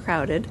being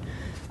crowded.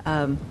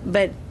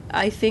 But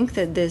I think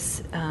that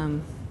this...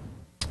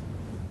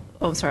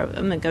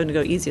 I'm going to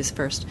go easiest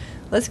first.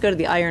 Let's go to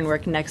the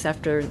ironwork next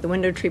after the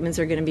window treatments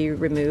are going to be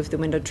removed, the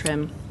window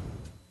trim.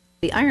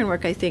 The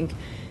ironwork, I think,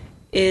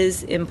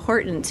 is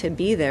important to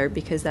be there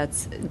because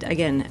that's,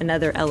 again,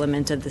 another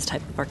element of this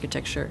type of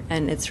architecture.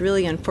 And it's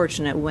really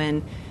unfortunate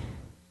when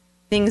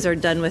things are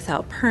done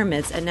without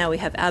permits and now we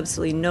have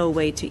absolutely no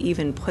way to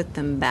even put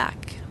them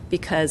back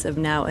because of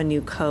now a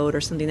new code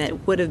or something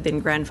that would have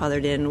been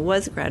grandfathered in,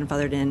 was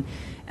grandfathered in,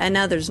 and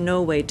now there's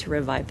no way to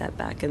revive that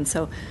back. And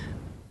so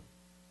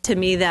to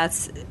me,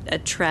 that's a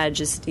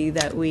tragedy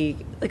that we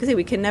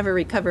can never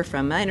recover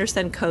from. I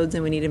understand codes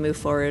and we need to move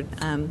forward,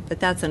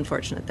 but that's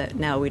unfortunate that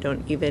now we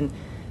don't even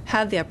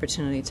have the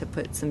opportunity to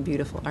put some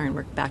beautiful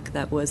ironwork back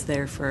that was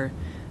there for,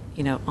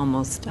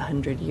 almost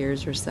 100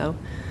 years or so.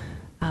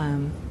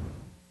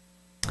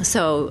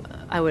 So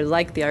I would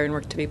like the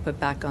ironwork to be put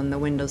back on the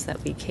windows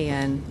that we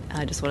can.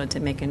 I just wanted to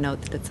make a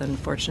note that it's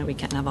unfortunate we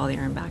can't have all the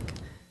iron back.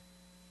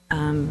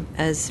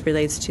 As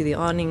relates to the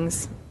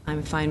awnings,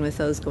 I'm fine with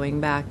those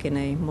going back in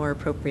a more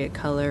appropriate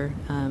color.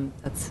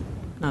 That's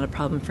not a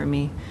problem for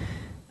me.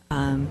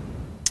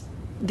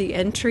 The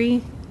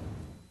entry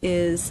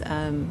is,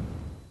 in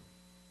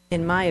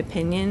my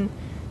opinion,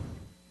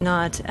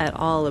 not at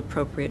all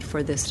appropriate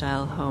for this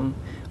style home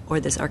or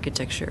this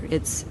architecture.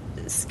 Its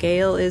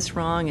scale is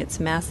wrong. Its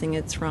massing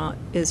is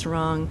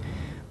wrong.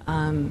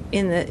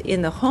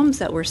 In the homes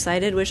that were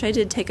cited, which I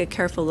did take a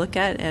careful look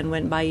at and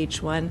went by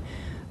each one.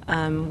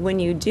 When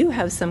you do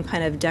have some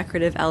kind of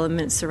decorative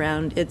elements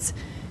around, it's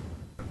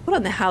put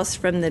on the house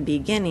from the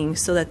beginning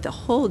so that the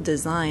whole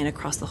design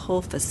across the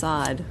whole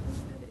facade,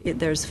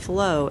 there's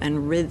flow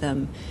and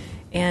rhythm.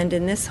 And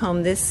in this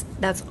home,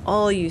 that's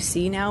all you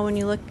see now when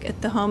you look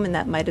at the home, and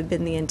that might have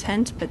been the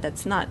intent, but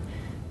that's not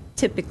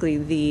typically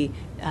the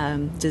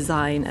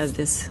design of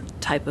this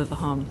type of a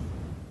home,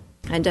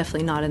 and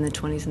definitely not in the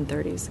 20s and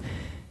 30s.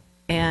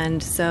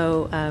 And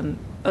so,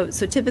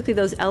 so typically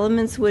those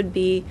elements would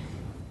be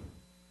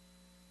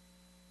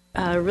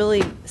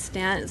really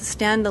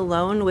stand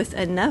alone with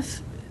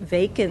enough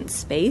vacant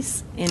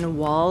space in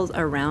walls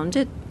around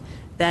it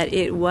that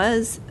it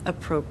was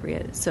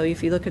appropriate. So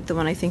if you look at the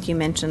one I think you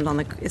mentioned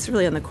it's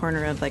really on the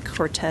corner of like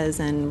Cortez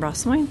and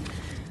Rossoin.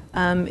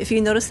 If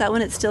you notice that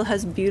one, it still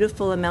has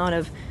beautiful amount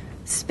of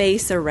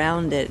space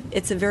around it.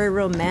 It's a very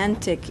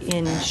romantic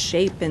in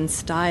shape and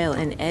style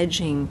and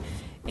edging,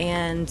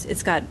 and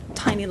it's got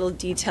tiny little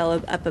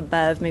detail up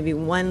above, maybe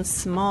one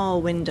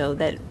small window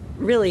that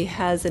really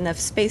has enough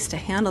space to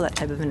handle that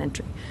type of an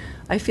entry.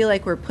 I feel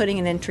like we're putting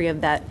an entry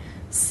of that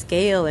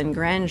scale and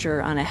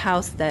grandeur on a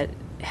house that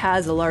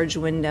has a large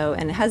window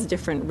and has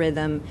different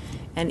rhythm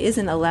and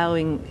isn't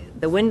allowing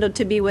the window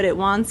to be what it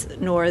wants,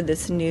 nor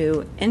this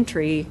new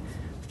entry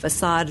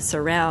facade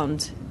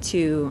surround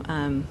to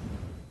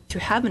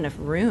have enough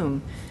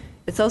room.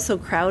 It's also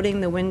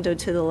crowding the window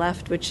to the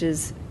left, which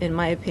is, in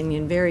my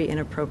opinion, very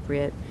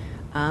inappropriate.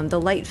 The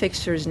light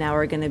fixtures now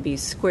are going to be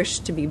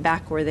squished to be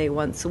back where they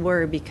once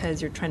were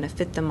because you're trying to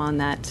fit them on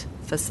that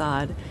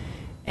facade.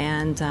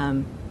 And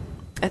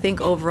I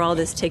think overall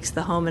this takes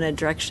the home in a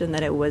direction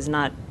that it was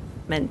not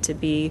meant to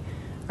be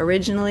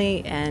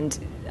originally, and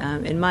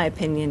in my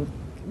opinion,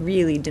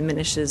 really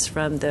diminishes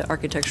from the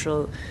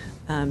architectural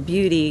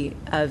beauty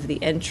of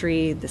the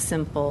entry, the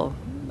simple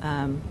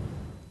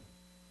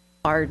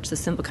arch, the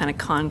simple kind of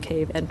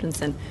concave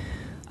entrance. And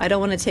I don't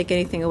want to take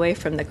anything away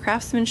from the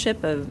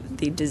craftsmanship of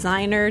the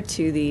designer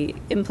to the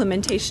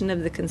implementation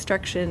of the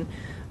construction.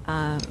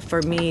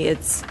 For me,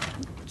 it's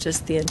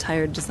just the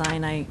entire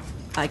design.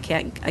 I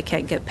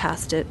can't get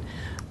past it.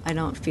 I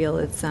don't feel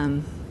it's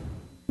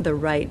the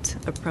right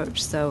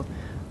approach. So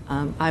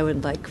I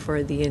would like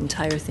for the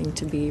entire thing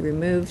to be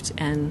removed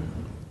and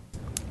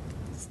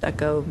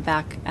stucco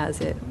back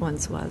as it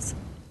once was.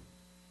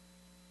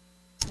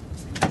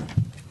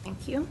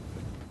 Thank you.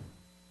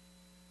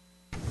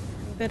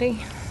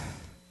 Anybody?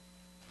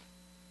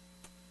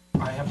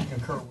 I have to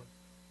concur with.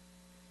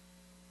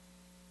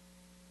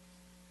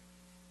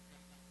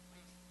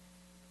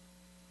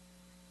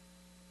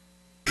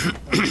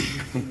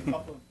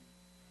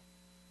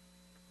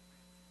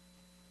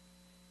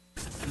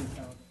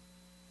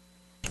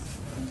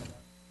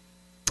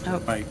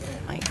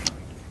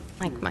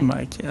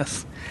 Mike,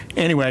 yes.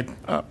 Anyway,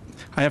 I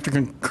have to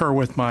concur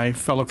with my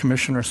fellow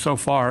commissioner so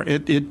far.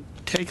 It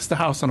takes the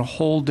house in a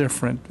whole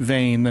different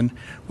vein than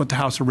what the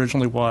house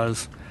originally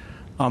was.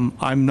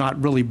 I'm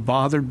not really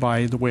bothered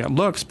by the way it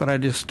looks, but I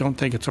just don't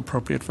think it's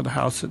appropriate for the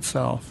house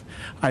itself.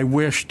 I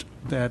wished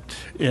that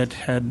it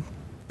had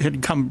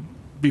come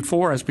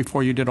before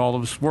you did all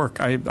of this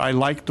work. I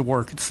liked the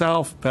work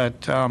itself,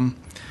 but there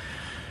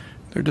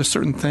are just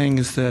certain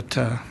things that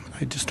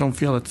I just don't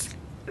feel it's,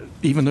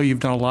 even though you've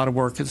done a lot of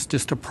work, it's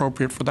just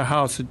appropriate for the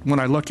house. When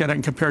I look at it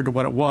and compared to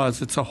what it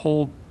was, it's a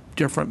whole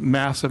different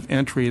massive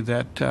entry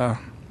that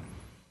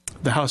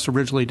the house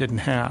originally didn't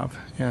have.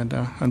 And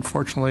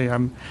unfortunately,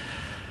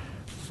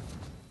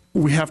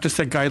 we have to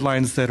set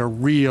guidelines that are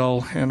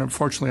real, and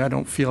unfortunately, I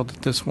don't feel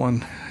that this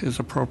one is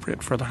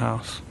appropriate for the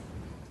house.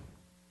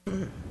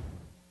 Okay,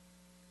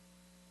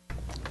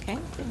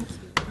 thank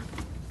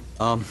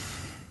you.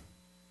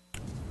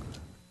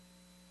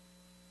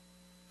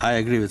 I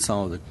agree with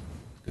some of the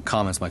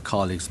comments my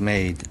colleagues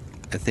made.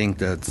 I think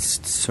that the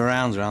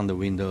surrounds around the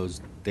windows,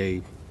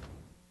 they're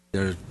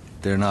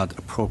not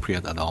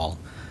appropriate at all.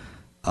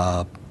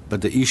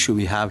 But the issue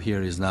we have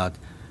here is not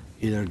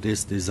either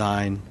this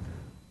design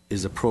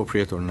is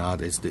appropriate or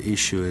not. It's the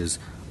issue is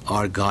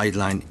our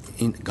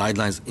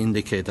guidelines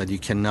indicate that you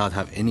cannot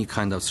have any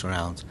kind of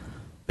surrounds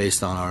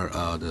based on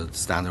our the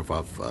standard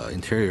of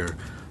interior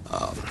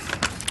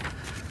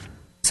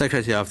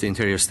Secretary of the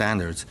Interior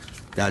standards,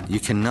 that you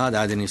cannot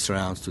add any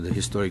surrounds to the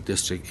historic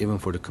district, even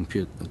for the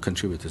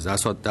contributors.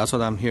 That's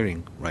what I'm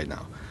hearing right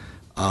now.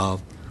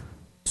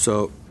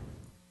 So,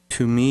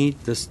 to me,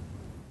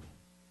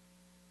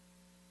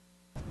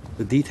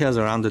 the details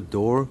around the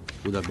door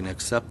would have been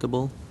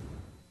acceptable,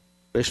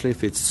 especially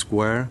if it's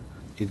square.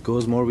 It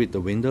goes more with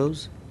the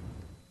windows,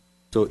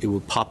 so it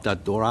will pop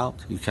that door out.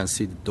 You can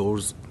see the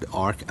doors, the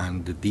arc,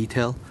 and the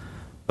detail.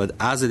 But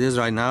as it is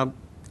right now,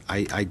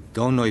 I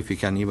don't know if you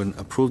can even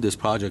approve this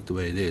project the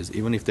way it is,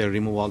 even if they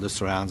remove all the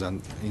surrounds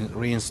and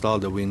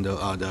reinstall the window,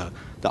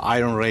 the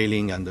iron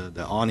railing and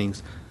the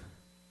awnings,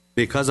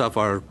 because of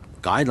our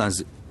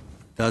guidelines,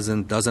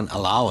 doesn't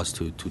allow us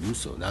to do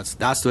so.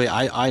 That's the way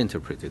I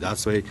interpret it.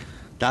 That's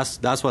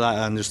what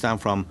I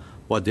understand from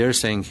what they're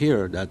saying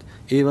here. That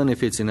even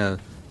if it's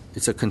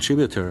a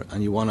contributor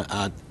and you want to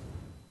add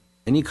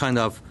any kind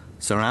of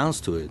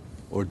surrounds to it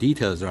or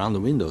details around the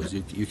windows,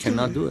 you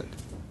cannot do it.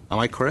 Am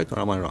I correct or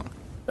am I wrong?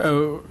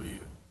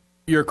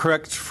 You're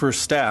correct for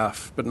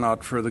staff, but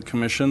not for the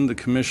commission. The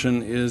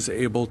commission is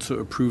able to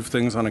approve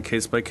things on a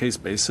case-by-case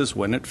basis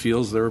when it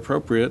feels they're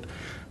appropriate.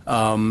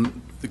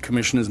 The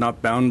commission is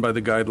not bound by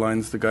the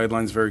guidelines. The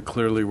guidelines very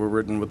clearly were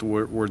written with the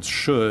words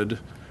should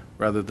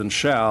rather than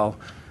shall.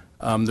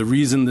 The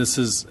reason this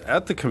is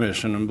at the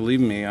commission, and believe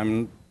me,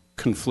 I'm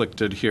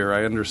conflicted here.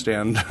 I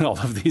understand all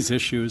of these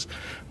issues,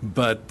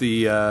 but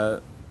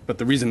the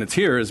reason it's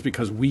here is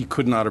because we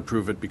could not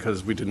approve it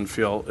because we didn't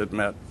feel it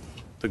met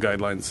the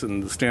guidelines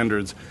and the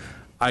standards.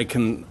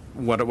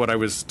 What I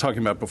was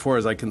talking about before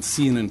is I can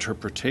see an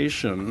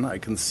interpretation. I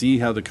can see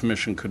how the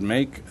commission could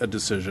make a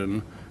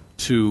decision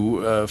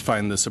to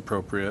find this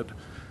appropriate.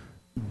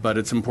 But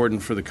it's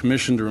important for the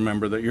commission to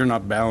remember that you're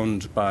not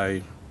bound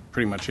by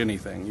pretty much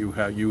anything.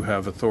 You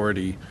have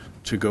authority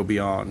to go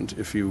beyond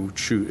if you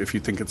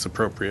think it's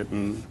appropriate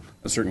in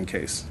a certain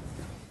case.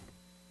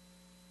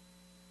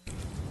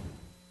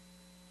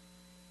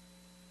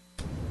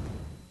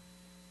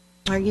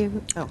 Are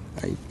you? Oh.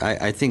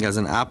 I think as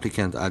an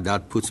applicant,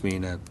 that puts me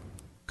in a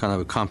kind of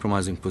a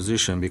compromising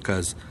position,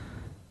 because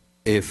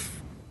if,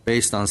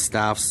 based on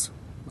staff's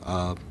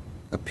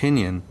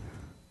opinion,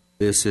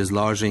 this is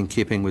largely in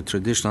keeping with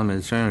traditional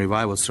Mediterranean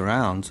revival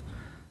surrounds,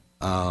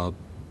 and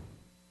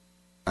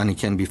it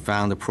can be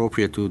found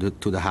appropriate to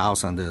the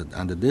house and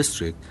the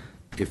district.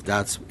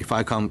 If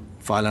I come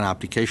file an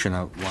application,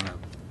 I want to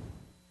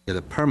get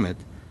a permit,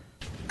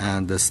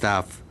 and the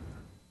staff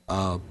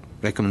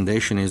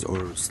recommendation is,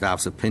 or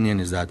staff's opinion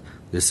is, that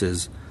this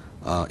is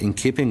in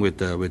keeping with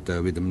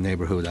the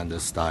neighborhood and the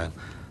style,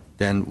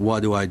 then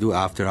what do I do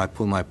after I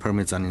pull my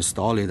permits and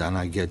install it and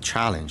I get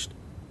challenged,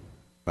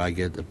 or I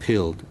get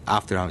appealed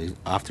after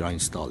I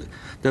install it?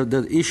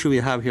 The issue we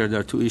have here, there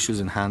are two issues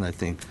in hand, I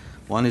think.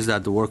 One is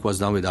that the work was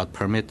done without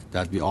permit,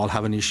 that we all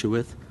have an issue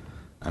with.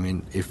 I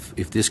mean,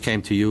 if this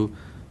came to you,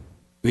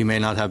 we may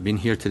not have been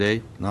here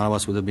today. None of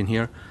us would have been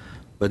here.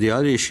 But the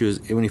other issue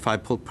is, even if I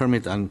pull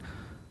permit and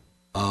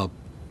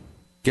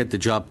get the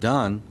job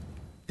done,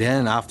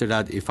 then after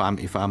that, if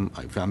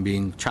I'm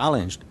being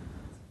challenged,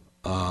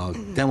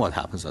 then what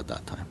happens at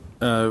that time?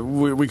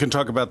 We can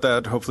talk about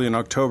that hopefully in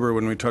October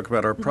when we talk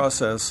about our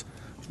process.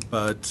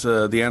 But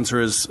the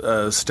answer is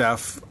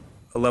staff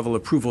level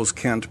approvals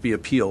can't be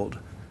appealed.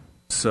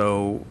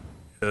 So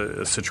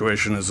a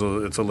situation is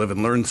it's a live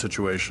and learn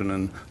situation,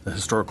 and the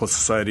Historical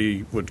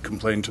Society would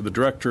complain to the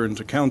director and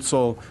to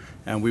council,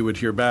 and we would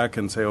hear back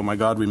and say, "Oh my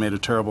God, we made a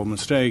terrible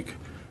mistake."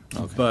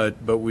 Okay. But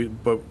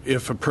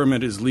if a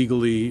permit is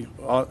legally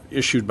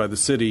issued by the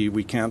city,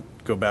 we can't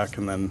go back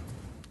and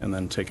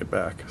then take it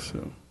back.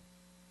 So.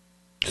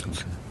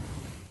 Okay.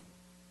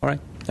 All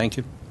right. Thank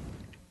you.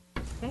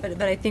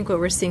 But I think what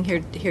we're seeing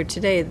here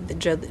today,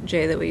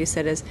 Jay, that what you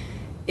said is,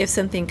 if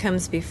something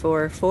comes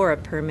for a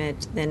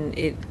permit, then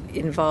it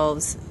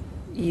involves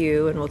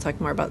you, and we'll talk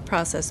more about the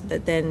process.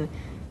 But then,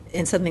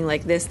 in something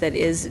like this, that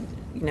is,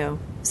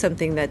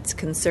 something that's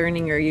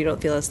concerning, or you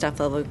don't feel at staff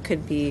level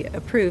could be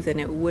approved, then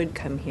it would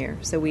come here.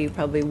 So we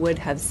probably would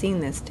have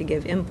seen this to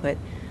give input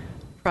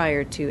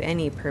prior to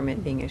any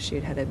permit being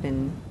issued, had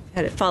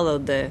it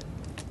followed the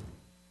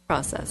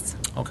process.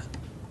 Okay.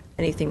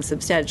 Anything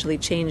substantially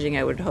changing,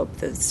 I would hope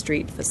the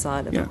street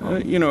facade of the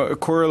home. A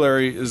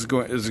corollary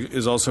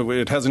is also,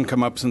 it hasn't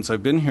come up since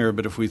I've been here,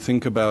 but if we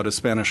think about a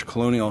Spanish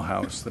colonial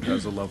house that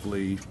has a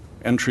lovely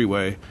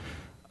entryway,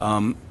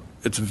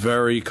 it's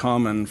very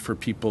common for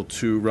people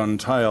to run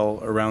tile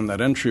around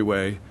that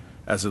entryway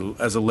as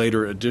a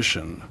later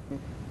addition.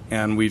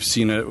 And we've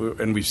seen it,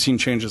 and we've seen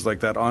changes like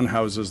that on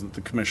houses that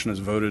the commission has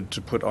voted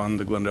to put on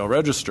the Glendale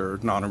Register,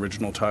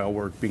 non-original tile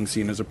work being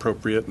seen as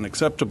appropriate and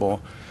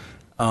acceptable.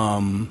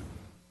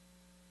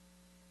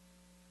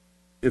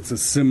 It's a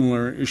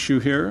similar issue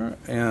here,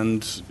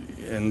 and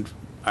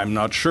I'm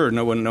not sure.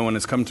 No one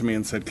has come to me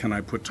and said, "Can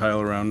I put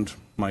tile around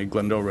my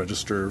Glendale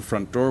Register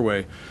front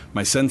doorway?"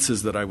 My sense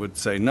is that I would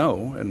say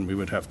no, and we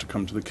would have to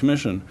come to the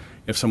commission.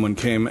 If someone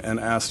came and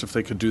asked if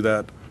they could do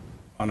that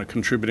on a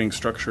contributing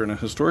structure in a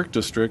historic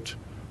district,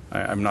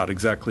 I'm not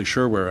exactly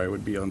sure where I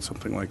would be on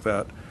something like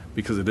that,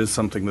 because it is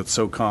something that's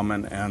so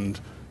common and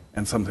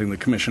something the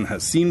commission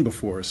has seen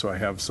before, so I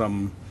have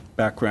some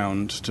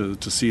background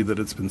to see that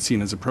it's been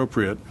seen as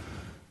appropriate.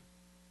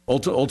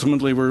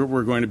 Ultimately,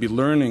 we're going to be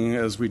learning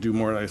as we do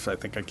more, I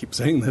think I keep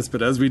saying this,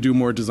 but as we do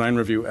more design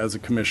review as a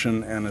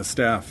commission and as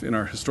staff in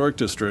our historic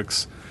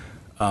districts,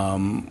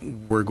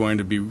 we're going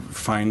to be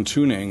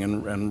fine-tuning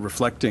and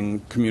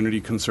reflecting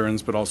community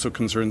concerns, but also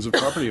concerns of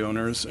property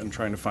owners, and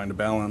trying to find a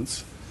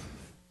balance.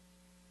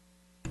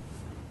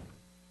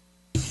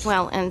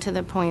 Well, and to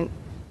the point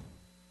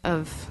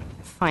of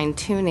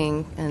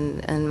fine-tuning,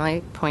 and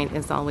my point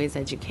is always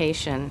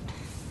education,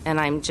 and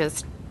I'm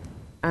just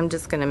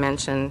going to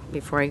mention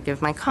before I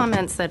give my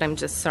comments that I'm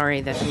just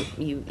sorry that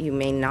you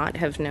may not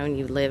have known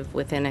you live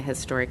within a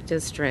historic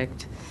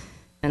district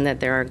and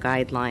that there are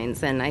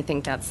guidelines. And I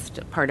think that's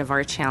part of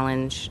our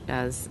challenge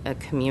as a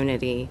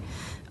community,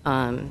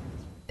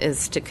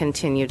 is to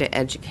continue to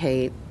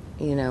educate,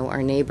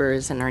 our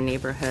neighbors and our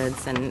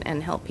neighborhoods,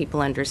 and help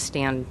people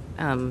understand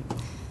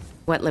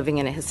what living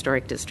in a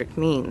historic district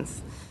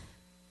means.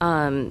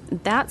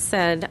 That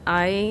said,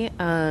 I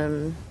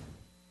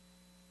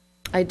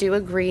do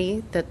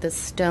agree that the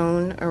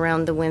stone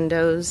around the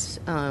windows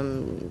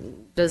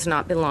does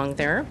not belong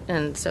there,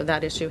 and so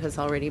that issue has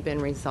already been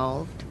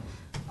resolved.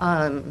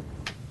 I'm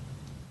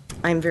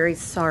very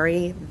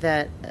sorry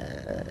that,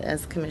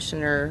 as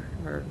Commissioner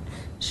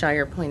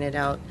Shire pointed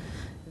out,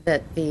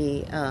 that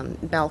the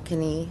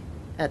balcony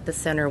at the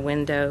center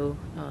window,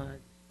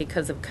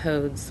 because of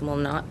codes, will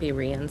not be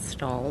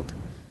reinstalled.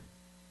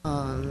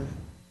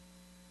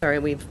 Sorry,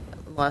 we've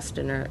lost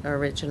an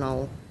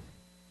original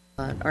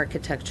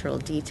architectural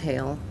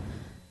detail.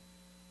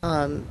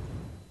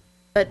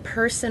 But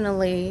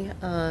personally,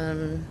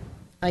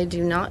 I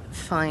do not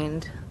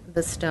find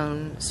the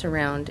stone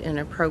surround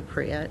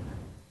inappropriate,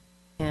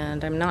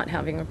 and I'm not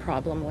having a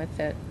problem with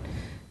it.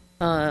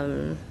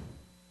 I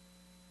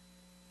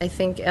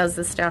think, as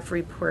the staff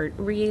report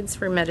reads,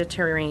 for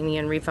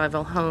Mediterranean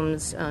revival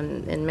homes,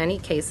 in many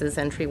cases,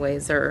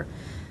 entryways are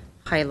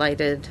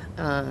highlighted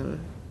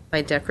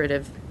by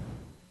decorative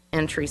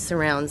entry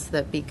surrounds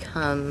that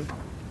become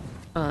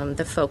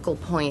the focal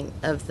point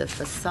of the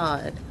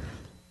facade.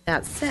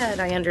 That said,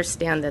 I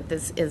understand that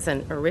this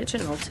isn't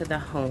original to the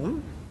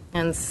home,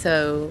 and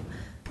so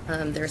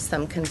there's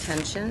some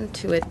contention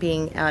to it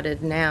being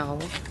added now.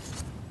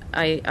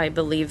 I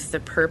believe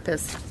the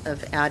purpose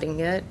of adding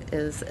it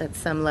is at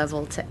some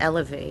level to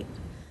elevate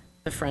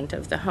the front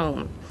of the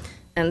home.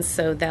 And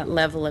so that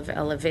level of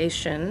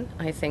elevation,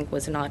 I think,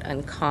 was not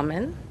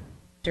uncommon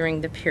during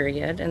the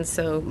period. And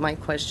so my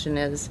question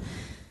is,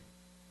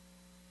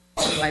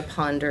 do I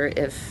ponder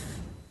if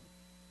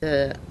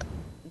the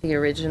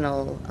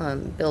original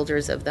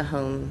builders of the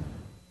home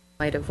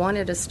might have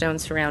wanted a stone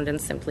surround and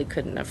simply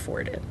couldn't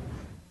afford it?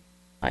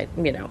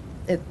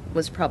 It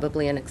was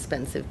probably an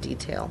expensive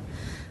detail.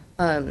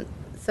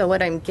 So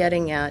what I'm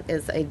getting at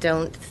is I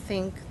don't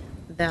think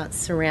that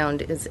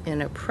surround is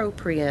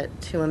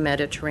inappropriate to a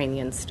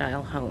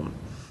Mediterranean-style home.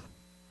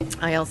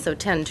 I also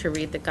tend to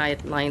read the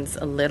guidelines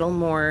a little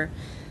more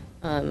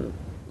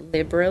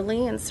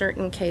liberally in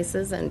certain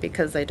cases, and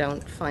because I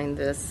don't find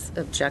this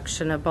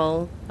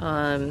objectionable,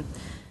 the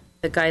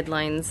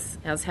guidelines,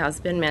 as has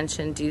been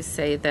mentioned, do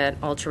say that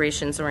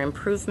alterations or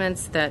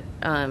improvements that,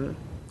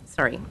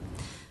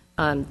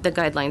 the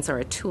guidelines are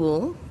a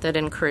tool that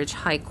encourage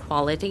high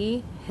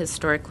quality,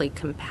 historically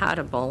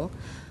compatible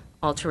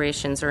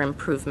alterations or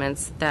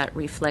improvements that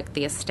reflect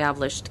the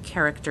established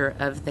character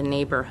of the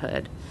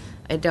neighborhood.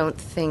 I don't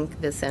think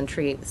this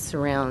entry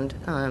surround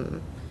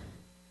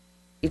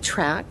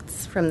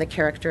detracts from the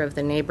character of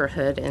the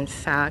neighborhood. In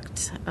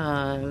fact,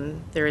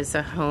 there is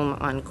a home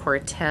on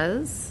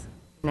Cortez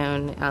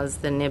known as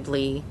the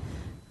Nibley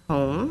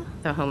home,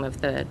 the home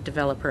of the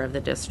developer of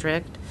the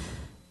district.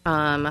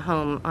 A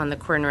home on the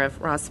corner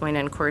of Rosswine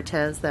and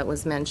Cortez that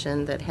was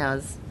mentioned that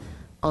has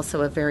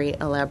also a very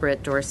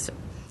elaborate door.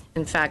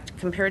 In fact,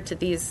 compared to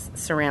these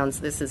surrounds,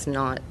 this is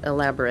not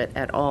elaborate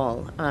at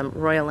all.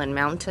 Royal and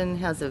Mountain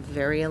has a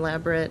very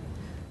elaborate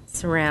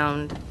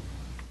surround,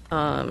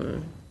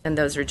 and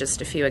those are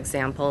just a few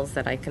examples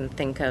that I can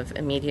think of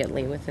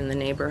immediately within the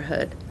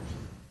neighborhood.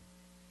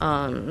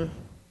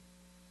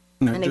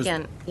 And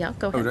again, yeah,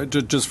 go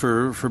ahead. Just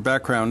for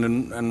background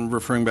and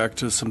referring back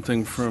to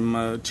something from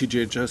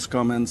TJHS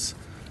comments,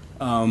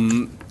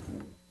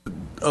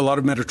 a lot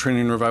of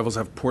Mediterranean revivals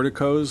have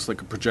porticos,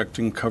 like a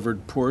projecting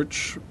covered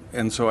porch,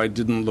 and so I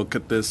didn't look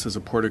at this as a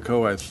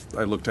portico.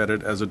 I looked at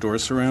it as a door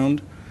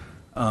surround,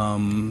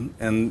 and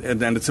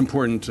it's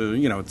important to,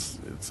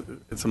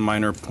 it's a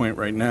minor point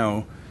right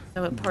now.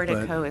 So a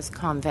portico is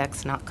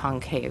convex, not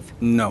concave.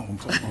 No.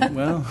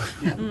 Well,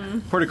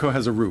 portico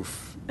has a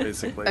roof.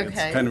 Basically, Okay.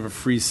 It's kind of a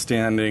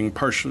freestanding,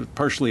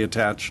 partially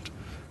attached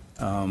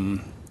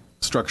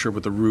structure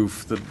with a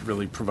roof that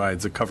really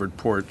provides a covered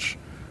porch,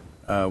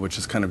 which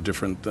is kind of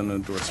different than a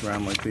door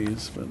surround like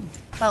these. But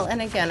Well,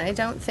 and again, I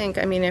don't think,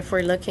 if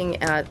we're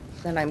looking at,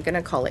 and I'm going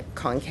to call it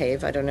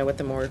concave, I don't know what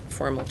the more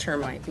formal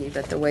term might be,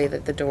 but the way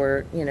that the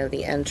door,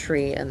 the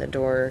entry and the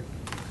door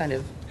kind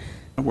of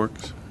it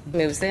works.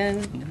 Moves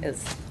in,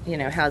 is,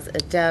 has a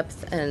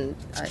depth, and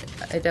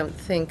I don't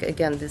think,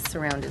 again, this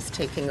surround is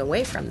taking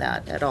away from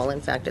that at all.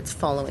 In fact, it's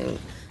following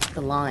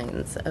the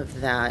lines of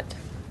that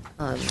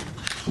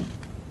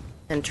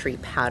entry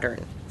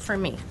pattern for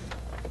me.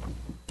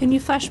 Can you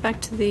flash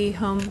back to the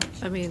home,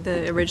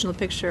 the original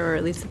picture, or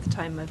at least at the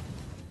time of,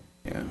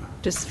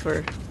 just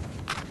for,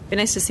 be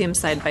nice to see them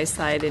side by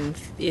side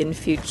in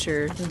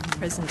future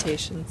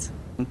presentations.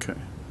 Okay.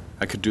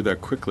 I could do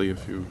that quickly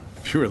if you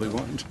really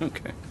want.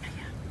 Okay.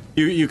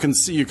 You can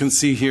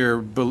see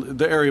here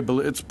the area.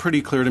 It's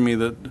pretty clear to me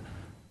that,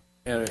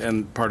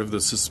 and part of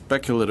this is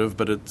speculative,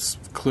 but it's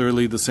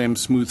clearly the same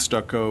smooth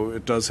stucco.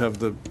 It does have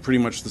pretty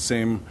much the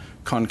same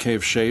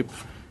concave shape,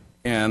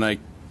 and I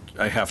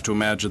have to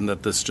imagine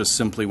that this just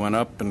simply went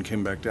up and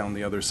came back down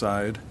the other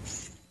side,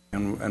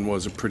 and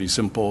was a pretty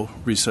simple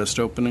recessed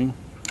opening.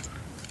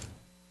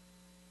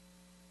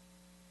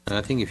 And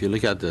I think if you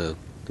look at the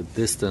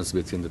distance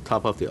between the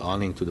top of the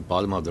awning to the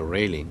bottom of the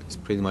railing, it's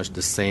pretty much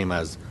the same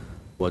as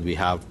what we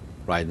have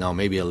right now.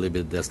 Maybe a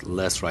little bit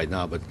less right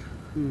now, but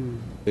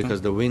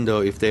because the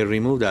window, if they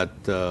remove that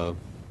the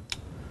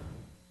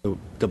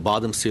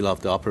bottom sill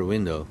of the upper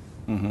window,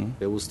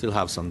 they will still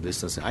have some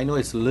distance. I know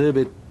it's a little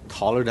bit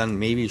taller than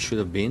maybe it should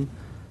have been,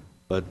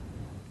 but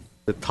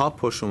the top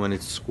portion, when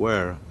it's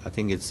square, I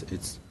think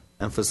it's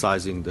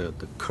emphasizing the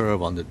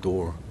curve on the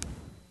door,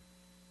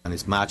 and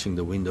it's matching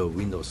the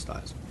window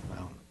styles.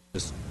 Wow.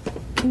 Just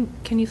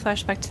Can you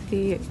flash back to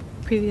the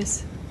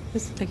previous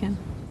this again?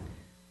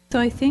 So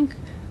I think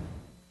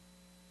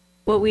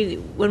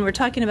when we're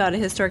talking about a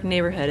historic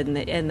neighborhood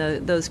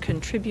and those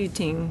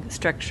contributing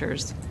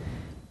structures,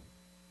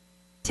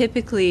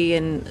 typically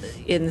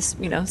in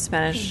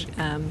Spanish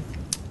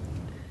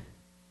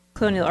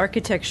colonial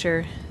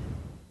architecture,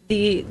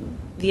 the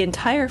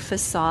entire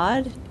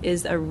facade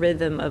is a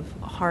rhythm of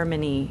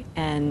harmony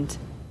and,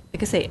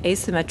 like I say,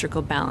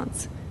 asymmetrical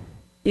balance.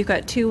 You've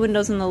got 2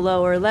 windows on the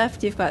lower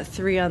left, you've got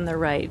 3 on the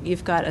right.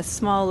 You've got a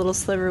small little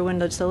sliver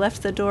window to the left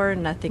of the door,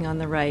 nothing on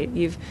the right.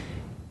 You've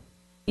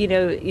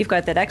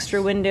got that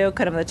extra window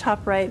kind of on the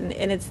top right,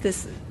 and it's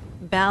this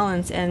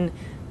balance, and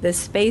the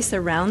space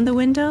around the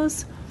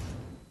windows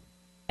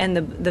and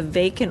the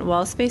vacant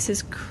wall space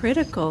is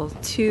critical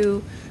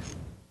to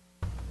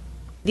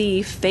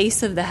the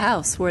face of the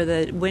house, where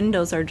the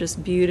windows are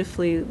just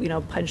beautifully,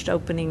 punched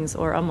openings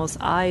or almost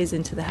eyes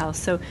into the house.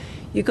 So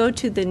you go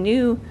to the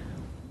new,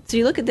 so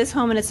you look at this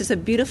home and it's just a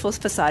beautiful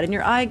facade, and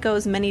your eye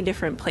goes many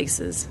different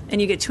places, and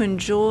you get to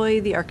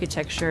enjoy the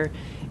architecture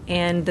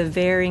and the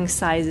varying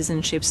sizes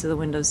and shapes of the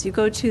windows. You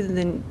go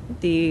to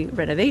the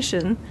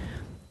renovation,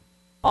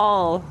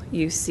 all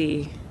you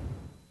see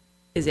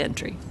is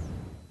entry.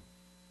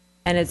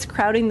 And it's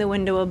crowding the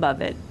window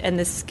above it, and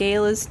the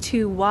scale is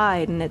too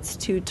wide, and it's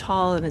too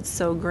tall, and it's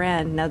so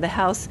grand. Now the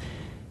house,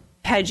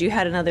 had you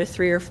had another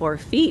 3 or 4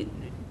 feet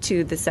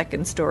to the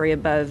second story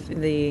above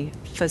the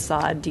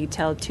facade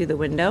detailed to the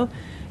window,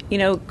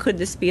 could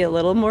this be a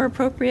little more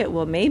appropriate?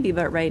 Well, maybe,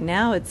 but right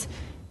now it's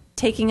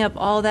taking up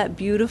all that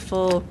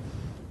beautiful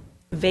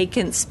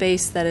vacant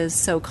space that is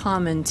so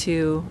common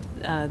to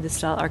this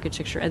style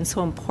architecture and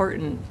so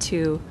important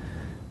to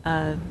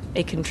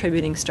a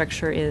contributing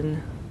structure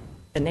in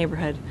the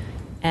neighborhood.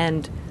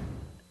 And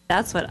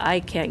that's what I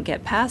can't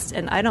get past,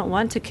 and I don't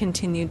want to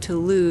continue to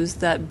lose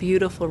that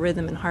beautiful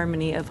rhythm and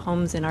harmony of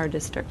homes in our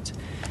district.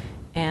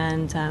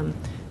 And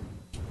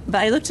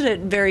but I looked at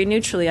it very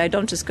neutrally. I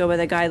don't just go by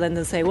the guidelines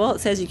and say, well, it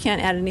says you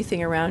can't add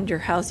anything around your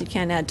house, you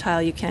can't add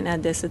tile, you can't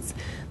add this. It's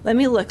let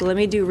me look, let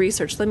me do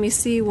research, let me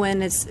see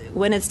when it's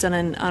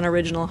done on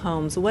original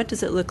homes. What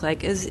does it look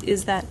like?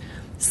 Is that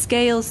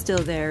scale still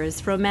there?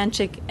 Is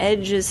romantic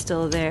edges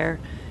still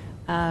there?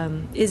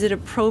 Is it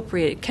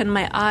appropriate? Can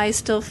my eye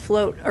still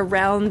float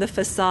around the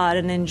facade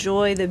and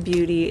enjoy the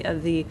beauty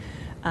of the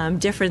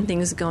different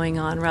things going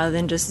on, rather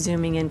than just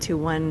zooming into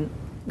one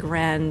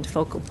grand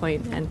focal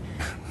point?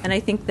 And I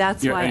think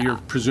that's why you're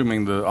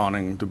presuming the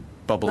awning, the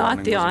bubble awning.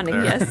 Not the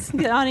awning, there. yes.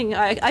 The awning,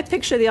 I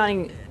picture the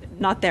awning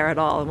not there at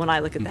all when I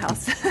look at the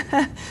house.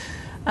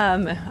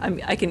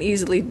 I can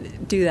easily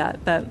do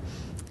that, but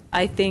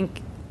I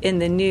think in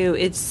the new,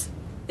 it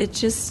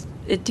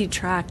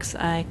detracts.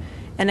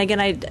 And again,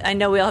 I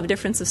know we all have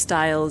difference of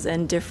styles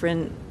and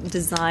different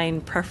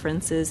design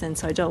preferences, and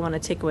so I don't want to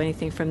take away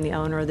anything from the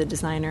owner or the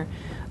designer.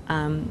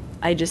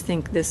 I just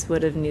think this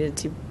would have needed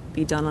to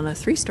be done on a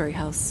 3-story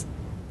house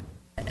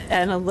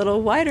and a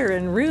little wider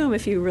in room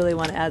if you really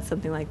want to add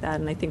something like that.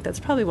 And I think that's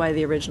probably why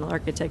the original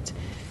architect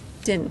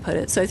didn't put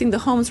it. So I think the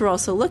homes we're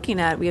also looking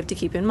at, we have to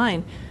keep in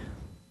mind,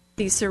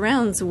 these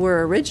surrounds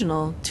were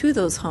original to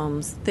those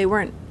homes. They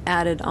weren't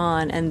added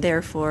on, and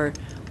therefore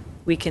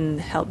we can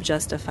help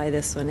justify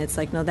this one. It's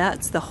like, no,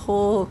 that's the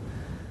whole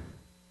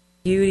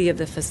beauty of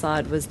the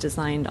facade was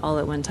designed all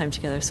at one time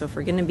together. So if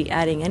we're going to be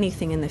adding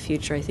anything in the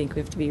future, I think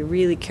we have to be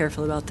really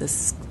careful about the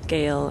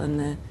scale and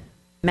the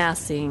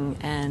massing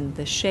and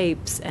the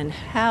shapes and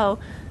how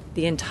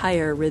the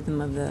entire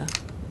rhythm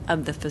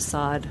of the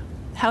facade,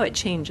 how it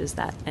changes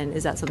that, and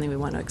is that something we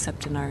want to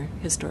accept in our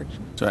historic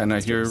So, and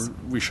I hear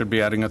districts? we should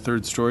be adding a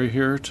 3rd story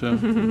here to...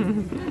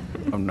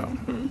 Oh, no.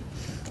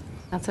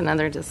 That's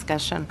another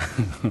discussion.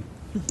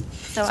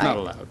 So It's not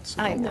allowed.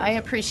 So I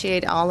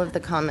appreciate all of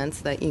the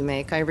comments that you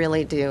make. I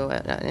really do,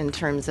 in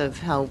terms of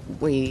how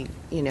we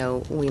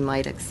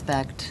might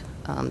expect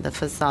the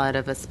facade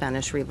of a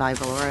Spanish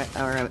revival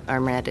or a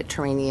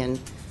Mediterranean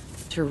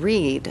to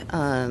read.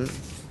 And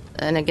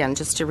again,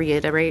 just to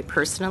reiterate,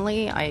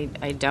 personally,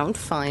 I don't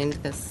find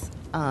this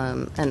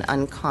an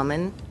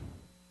uncommon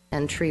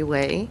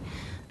entryway.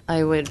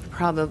 I would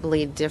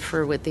probably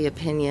differ with the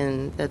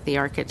opinion that the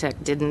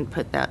architect didn't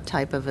put that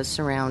type of a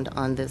surround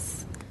on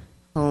this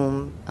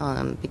home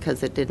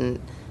because it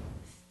didn't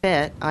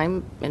fit.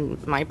 In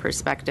my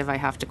perspective, I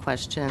have to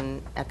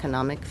question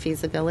economic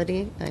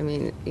feasibility. I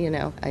mean,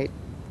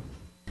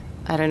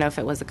 I don't know if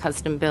it was a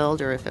custom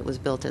build or if it was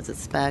built as a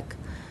spec.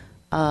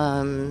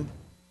 But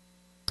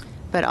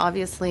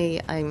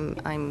obviously,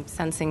 I'm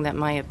sensing that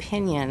my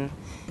opinion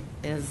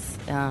is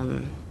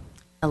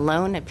a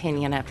lone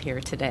opinion up here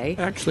today.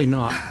 Actually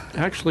not.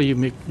 Actually,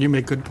 you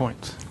make good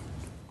points.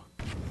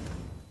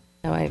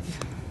 So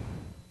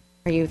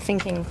are you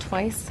thinking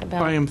twice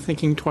about I am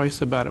thinking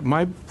twice about it.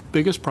 My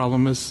biggest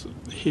problem is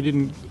he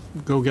didn't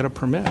go get a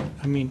permit.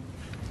 I mean,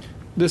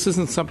 this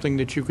isn't something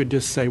that you could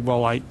just say,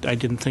 well, I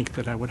didn't think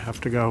that I would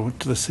have to go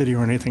to the city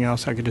or anything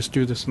else. I could just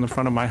do this in the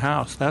front of my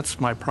house. That's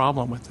my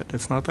problem with it.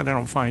 It's not that I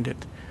don't find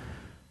it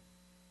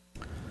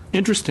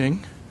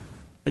interesting.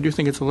 I do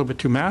think it's a little bit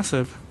too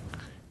massive.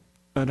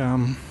 But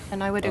And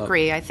I would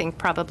agree. I think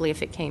probably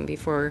if it came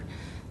before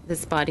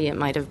this body, it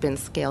might have been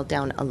scaled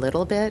down a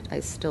little bit. I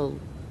still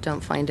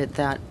don't find it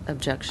that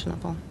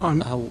objectionable. I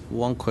have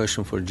one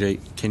question for Jay.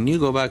 Can you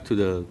go back to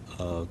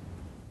the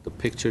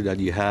picture that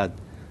you had,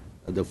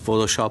 the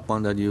Photoshop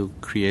one that you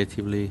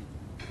creatively?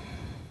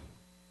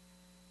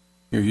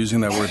 You're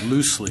using that word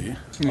loosely.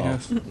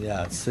 Yes.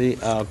 Yeah. See,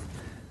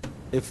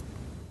 if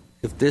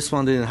this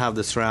one didn't have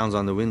the surrounds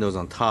on the windows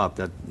on top,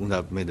 that would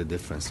have made a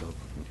difference. So,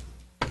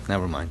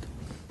 never mind.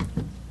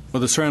 Well,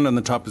 the surround on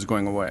the top is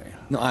going away.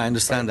 No, I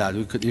understand that.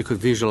 You could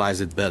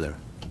visualize it better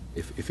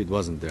if it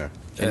wasn't there.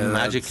 And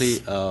magically,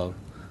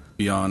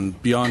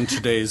 beyond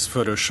today's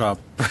Photoshop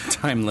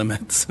time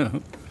limit.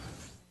 So.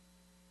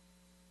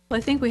 Well,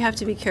 I think we have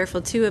to be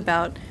careful too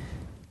about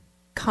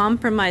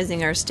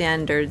compromising our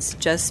standards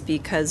just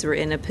because we're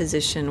in a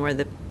position where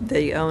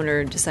the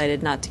owner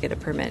decided not to get a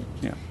permit.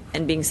 Yeah.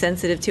 And being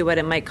sensitive to what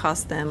it might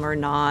cost them or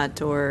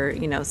not, or,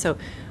 so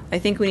I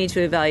think we need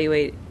to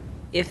evaluate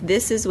if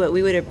this is what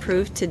we would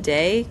approve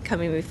today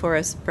coming before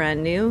us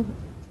brand new,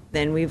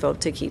 then we vote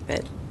to keep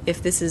it.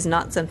 If this is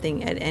not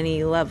something at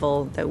any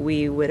level that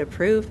we would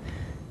approve,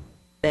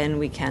 then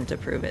we can't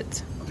approve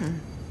it.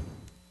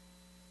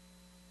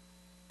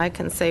 I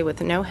can say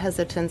with no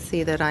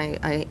hesitancy that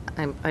I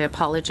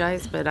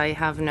apologize, but I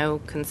have no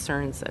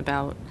concerns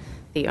about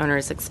the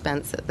owner's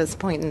expense at this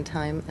point in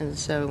time, and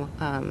so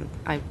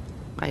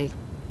I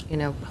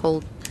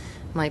hold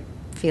my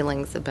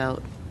feelings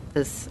about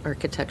this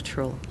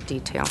architectural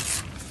detail.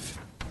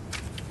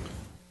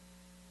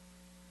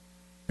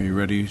 Are you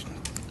ready?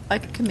 I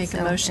can make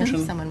a motion.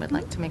 If someone would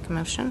like to make a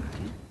motion.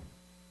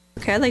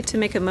 Okay, I'd like to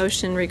make a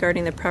motion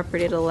regarding the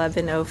property at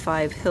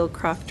 1105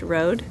 Hillcroft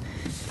Road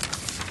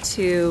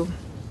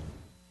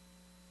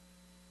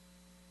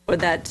or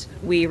that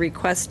we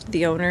request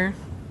the owner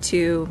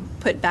to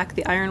put back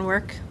the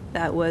ironwork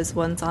that was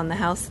once on the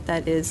house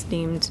that is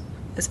deemed,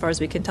 as far as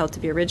we can tell, to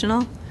be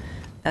original,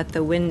 that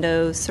the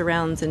window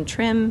surrounds and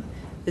trim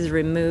is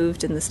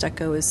removed and the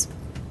stucco is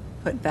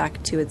put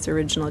back to its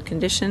original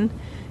condition,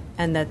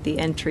 and that the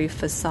entry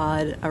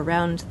facade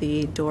around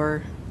the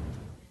door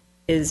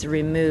is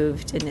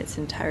removed in its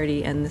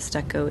entirety and the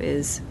stucco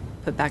is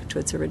put back to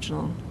its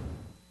original.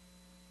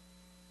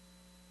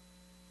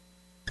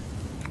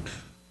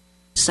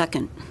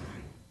 Second.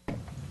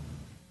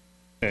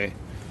 Okay.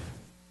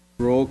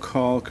 Roll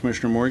call,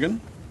 Commissioner Morgan.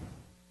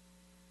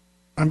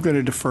 I'm going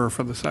to defer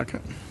for the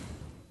second.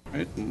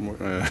 Right.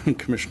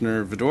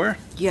 Commissioner Vidor.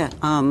 Yeah.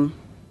 I'm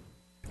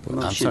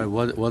sorry.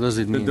 What does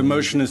it mean? The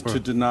motion is to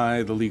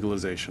deny the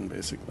legalization,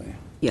 basically.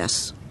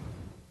 Yes.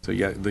 So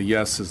yeah, the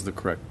yes is the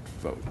correct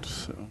vote.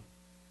 So.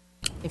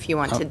 If you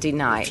want to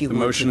deny. The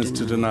motion is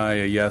to deny.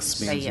 A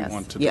yes means you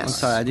want to deny. I'm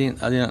sorry, I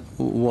didn't.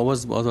 What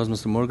was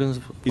Mr. Morgan's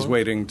vote? He's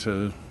waiting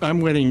to.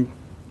 I'm waiting.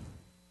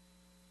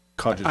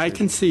 Cogitate. I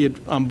can see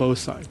it on both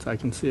sides. I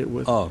can see it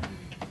with our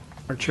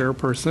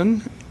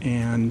chairperson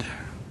and.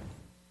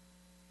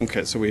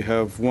 Okay, so we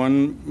have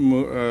one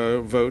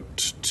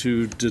vote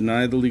to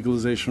deny the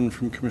legalization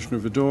from Commissioner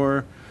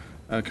Vidor.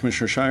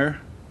 Commissioner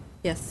Shire?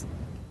 Yes.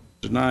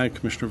 Deny.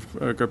 Commissioner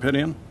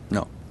Garpetian?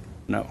 No.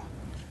 No.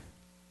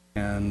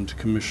 And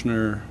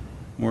Commissioner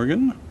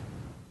Morgan?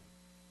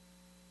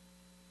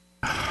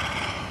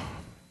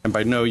 And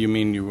by no, you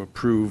mean you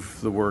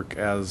approve the work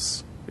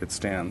as it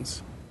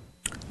stands?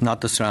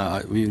 Not the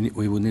surround.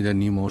 We would need a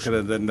new motion.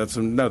 Okay,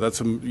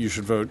 then you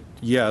should vote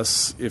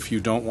yes if you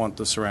don't want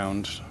the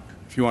surround.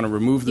 If you want to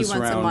remove the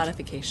surround. He wants a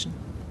modification.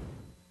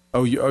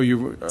 Oh,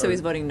 you. So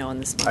he's voting no on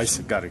this motion. I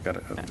see. Got it.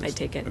 I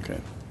take it.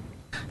 Okay.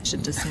 I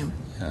should assume.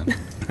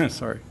 Yeah.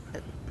 Sorry.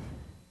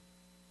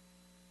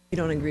 You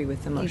don't agree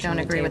with the motion. You don't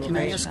agree with the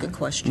motion. Can I ask a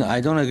question? No, I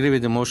don't agree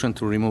with the motion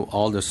to remove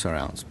all the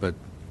surrounds, but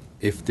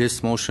if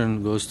this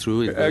motion goes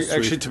through, it goes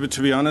Actually, through.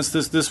 to be honest,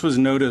 this was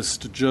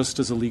noticed just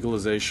as a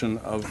legalization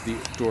of the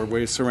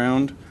doorway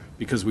surround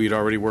because we'd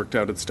already worked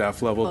out at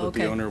staff level that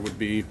the owner would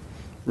be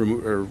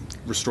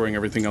restoring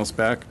everything else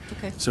back.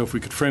 Okay. So if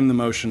we could frame the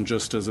motion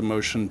just as a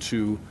motion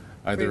to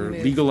either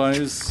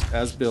legalize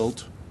as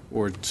built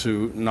or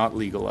to not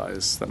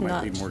legalize, that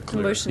might be more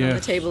clear. The motion on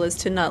the table is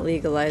to not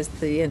legalize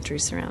the entry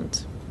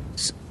surround.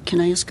 Can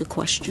I ask a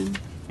question?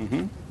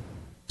 Mm-hmm.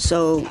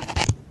 So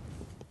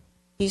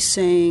he's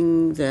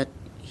saying that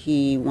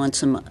he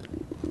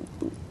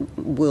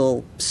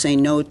will say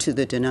no to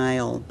the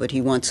denial, but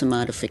he wants a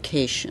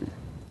modification.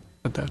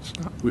 But that's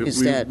not.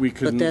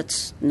 But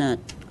that's not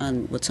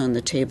on what's on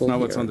the table. Not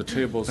what's here. on the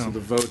table, so the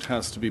vote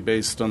has to be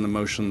based on the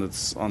motion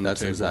that's on the table.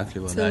 That's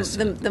exactly what So I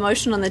said. the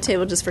motion on the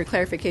table, just for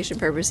clarification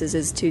purposes,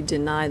 is to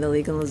deny the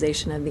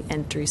legalization of the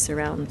entry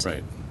surround.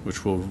 Right,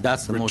 which will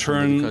That's the motion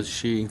return. because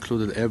she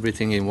included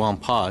everything in one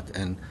pot,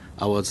 and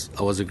I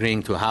was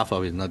agreeing to half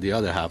of it, not the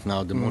other half.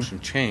 Now the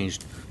motion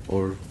changed,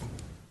 or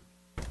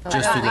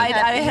just to the, I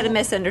had a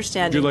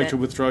misunderstanding. Would you like that- to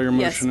withdraw your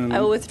Yes, motion?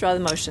 I will withdraw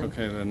the motion.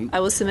 Okay, then I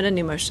will submit a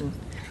new motion.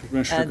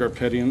 Commissioner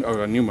Garpetian,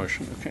 a new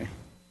motion, okay.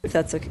 If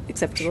that's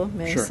acceptable,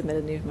 may Sure. I submit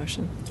a new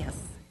motion? Yes.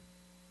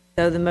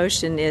 So the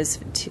motion is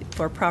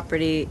for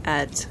property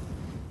at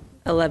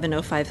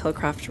 1105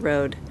 Hillcroft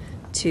Road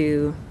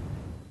to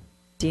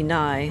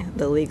deny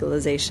the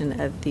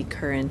legalization of the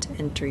current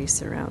entry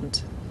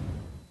surround.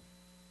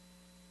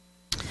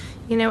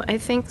 You know, I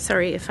think,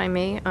 sorry, if I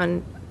may,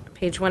 on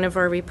page 1 of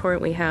our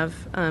report, we have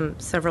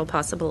several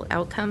possible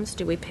outcomes.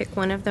 Do we pick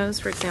one of those?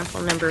 For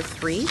example, number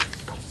 3,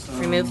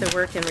 remove the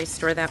work and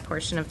restore that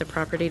portion of the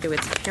property to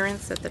its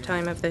appearance at the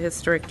time of the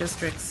historic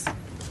district's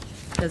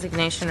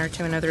designation or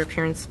to another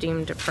appearance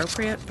deemed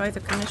appropriate by the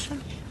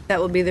commission? That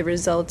will be the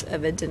result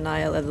of a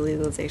denial of the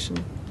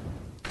legalization.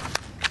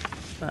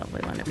 Well, we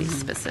want to be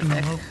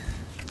specific,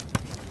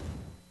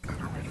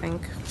 I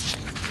think.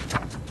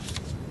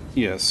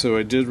 Yeah, so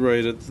I did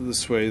write it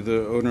this way.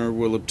 The owner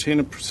will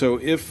obtain so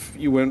if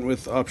you went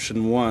with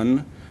option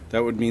 1,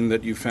 that would mean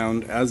that you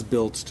found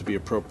as-built to be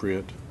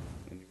appropriate,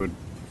 and you would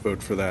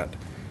vote for that.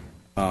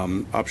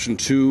 Option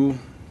 2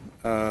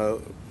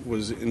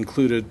 was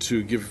included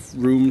to give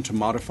room to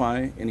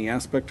modify any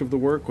aspect of the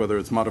work, whether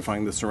it's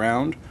modifying the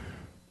surround,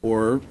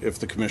 or if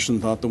the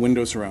commission thought the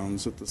window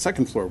surrounds at the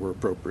second floor were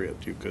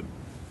appropriate, you could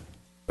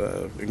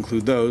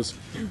include those.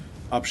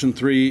 Option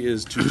 3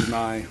 is to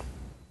deny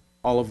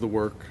all of the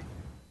work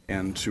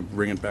and to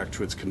bring it back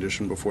to its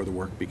condition before the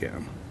work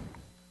began.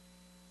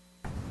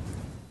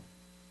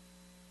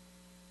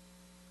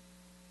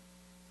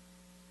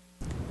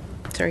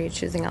 So are you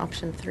choosing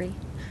option 3?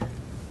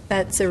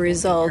 That's a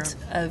result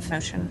of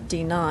motion.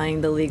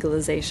 denying the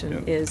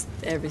legalization, is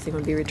everything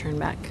would be returned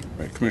back.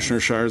 Right. Commissioner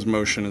Shire's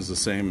motion is the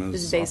same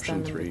It's as based option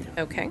on 3.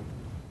 Okay.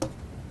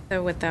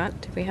 So with that,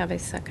 do we have a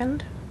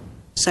second?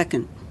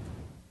 Second.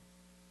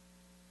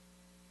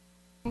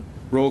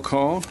 Roll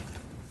call.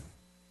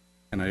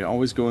 And I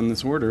always go in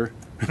this order.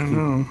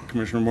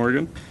 Commissioner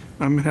Morgan?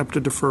 I'm going to have to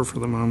defer for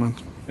the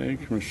moment. Okay.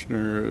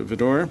 Commissioner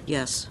Vidor?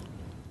 Yes.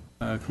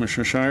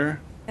 Commissioner Shire?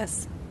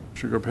 Yes.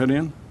 Commissioner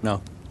Garpetian?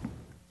 no.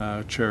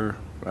 Chair,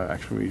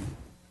 actually,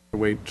 we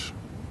wait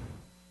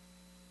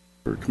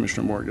for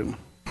Commissioner Morgan.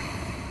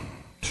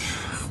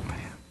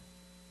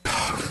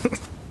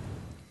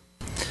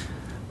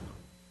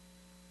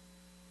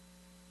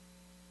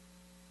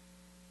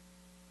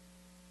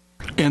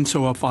 And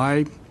so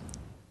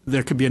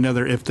there could be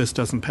another, if this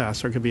doesn't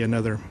pass, there could be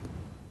another.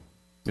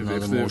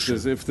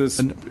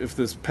 If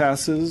this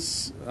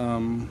passes,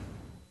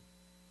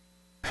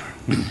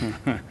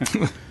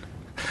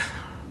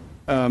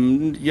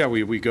 yeah,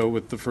 we go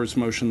with the first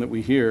motion that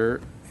we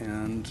hear,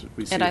 and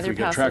we see It if either we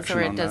get passes traction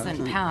or on it that.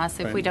 doesn't pass.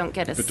 If we Right. don't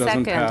get a If it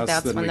doesn't second, pass,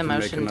 that's then when we the can make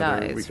motion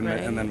another- dies, we can right?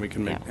 and then we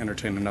can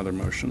entertain another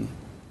motion.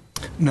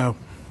 No.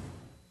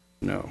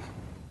 No.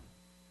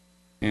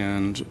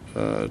 And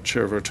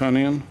Chair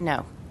Vartanian?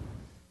 No.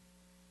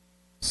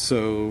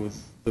 So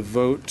the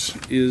vote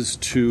is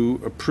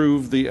to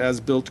approve the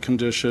as-built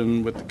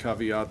condition with the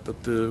caveat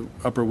that the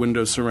upper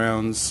window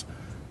surrounds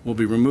will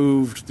be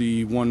removed,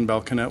 the one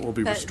balconette will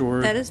be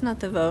restored. That is not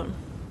the vote.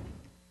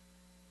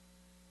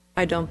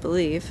 I don't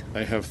believe.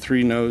 I have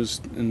 3 noes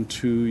and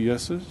 2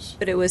 yeses.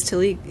 But it was to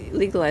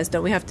legalize.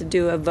 Don't we have to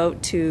do a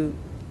vote to?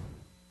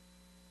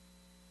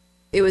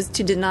 It was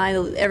to deny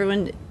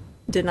legalization.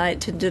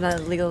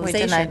 We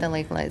denied the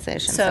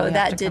legalization. So we have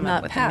that to did come up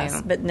not with a pass.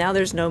 new- But now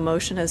there's no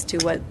motion as to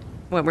what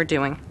What we're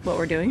doing.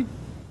 we're doing.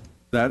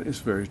 That is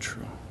very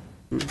true.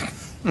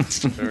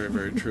 Very,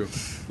 very true.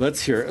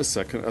 Let's hear a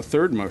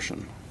third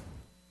motion.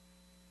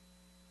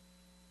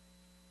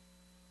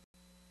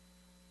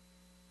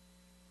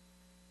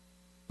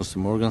 Mr.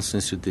 Morgan,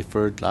 since you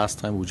deferred last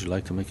time, would you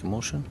like to make a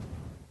motion?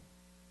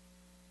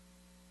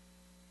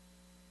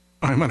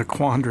 I'm in a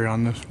quandary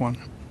on this one.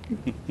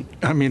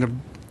 I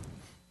mean,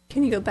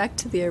 Can you go back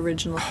to the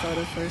original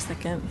photo for a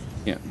second?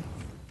 Yeah.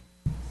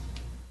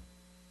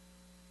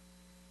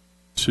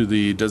 To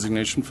the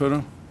designation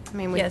photo? I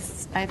mean,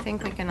 Yes. I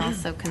think we can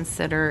also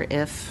consider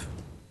if,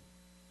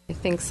 I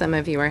think some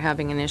of you are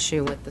having an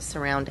issue with the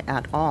surround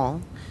at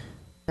all,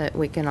 but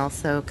we can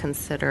also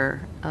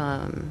consider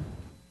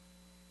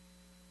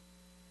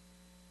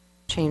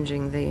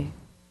changing the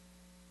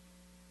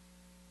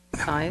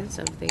size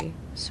of the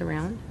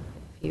surround,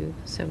 if you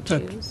so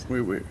choose.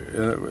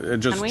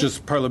 Just we?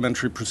 just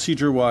parliamentary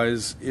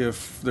procedure-wise,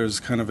 if there's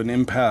kind of an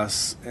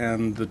impasse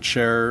and the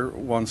chair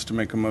wants to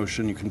make a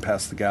motion, you can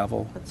pass the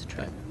gavel. That's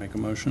true. Make a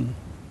motion.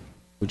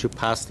 Would you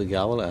pass the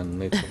gavel and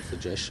make some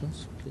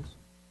suggestions, please?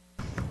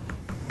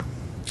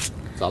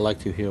 'Cause I'd like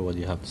to hear what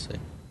you have to say.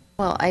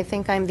 Well, I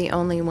think I'm the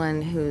only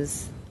one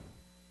who's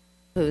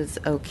who's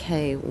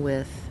okay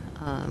with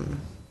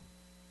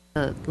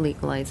the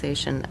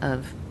legalization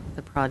of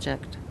the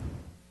project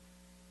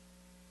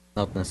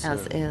Not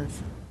necessarily. as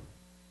is.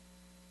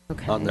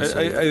 Okay. Not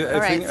necessarily. All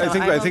right,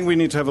 so I think we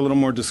need to have a little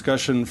more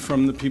discussion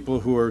from the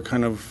people who are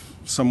kind of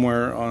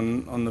somewhere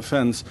on the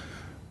fence.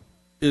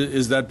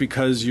 Is that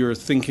because you're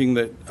thinking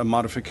that a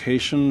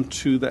modification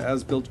to the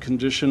as-built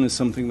condition is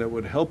something that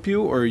would help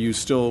you, or are you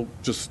still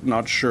just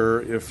not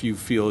sure if you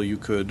feel you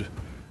could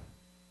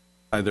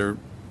either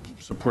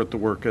support the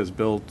work as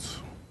built,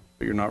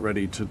 but you're not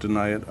ready to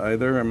deny it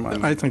either?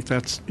 I think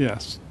that's,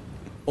 yes.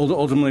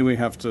 Ultimately, we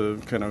have to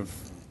kind of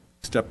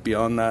step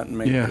beyond that and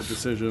make a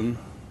decision.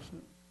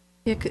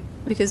 Yeah,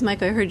 because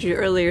Mike, I heard you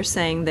earlier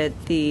saying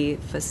that the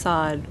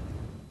facade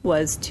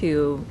was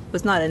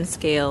not in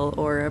scale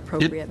or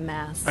appropriate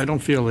mass. I don't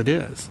feel it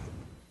is.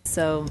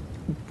 So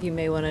you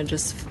may want to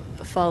just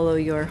follow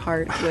your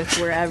heart with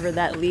wherever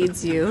that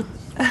leads you.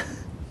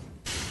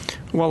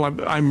 Well,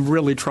 I'm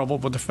really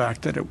troubled with the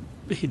fact that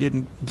he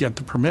didn't get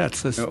the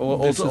permits.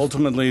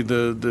 Ultimately,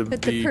 Put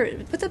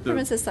the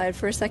permits aside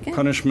for a second.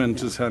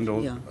 punishment is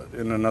handled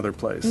in another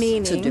place.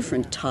 Meaning, It's a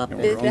different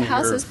topic. the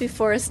House is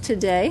before us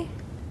today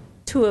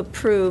to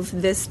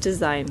approve this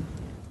design.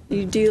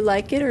 Do you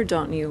like it or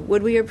don't you?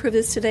 Would we approve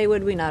this today?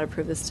 Would we not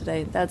approve this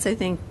today? That's, I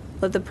think,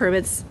 let the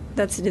permits,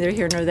 that's neither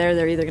here nor there.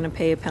 They're either going to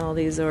pay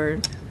penalties or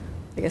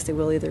I guess they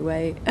will either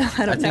way.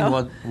 I don't know.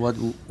 I think what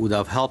would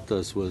have helped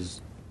us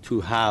was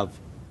to have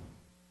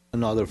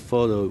another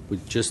photo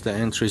with just the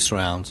entry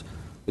surrounds,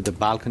 with the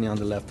balcony on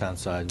the left-hand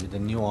side, with the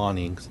new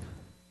awnings,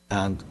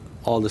 and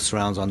all the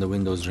surrounds on the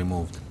windows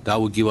removed.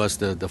 That would give us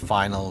the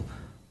final,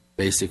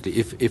 basically.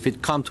 If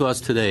it come to us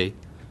today,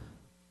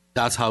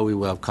 that's how we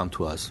would have come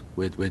to us,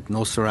 with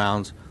no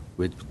surrounds,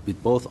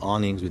 with both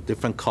awnings, with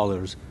different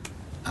colors,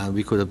 and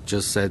we could have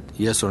just said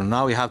yes or no.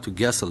 Now we have to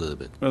guess a little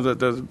bit.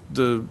 Well,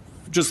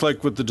 just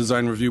like with the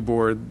design review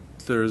board,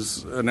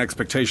 there's an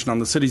expectation on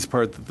the city's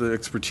part that the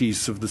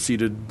expertise of the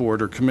seated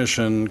board or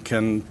commission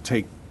can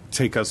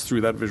take us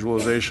through that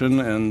visualization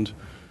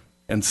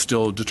and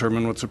still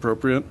determine what's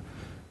appropriate.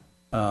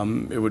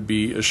 It would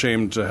be a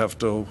shame to have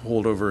to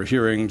hold over a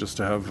hearing just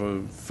to have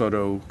a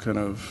photo kind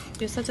of.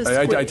 Just have to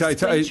squint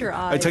your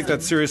eye I take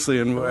that seriously,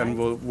 and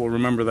we'll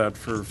remember that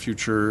for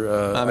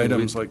future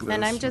items like this.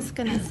 And I'm just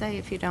going to say,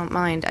 if you don't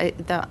mind,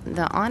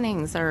 the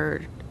awnings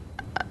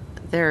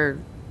they're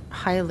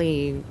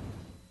highly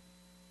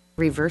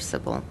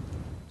reversible.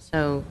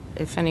 So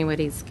if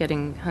anybody's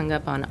getting hung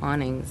up on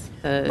awnings,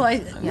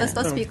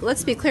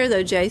 let's be clear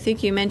though, Jay. I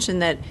think you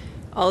mentioned that.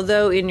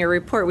 Although in your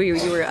report you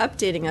were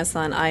updating us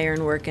on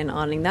ironwork and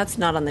awning, that's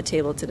not on the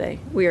table today.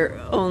 We are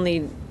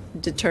only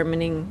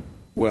determining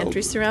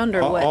entry surround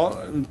or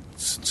what?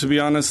 To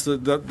be honest,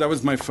 that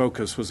was my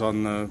focus, was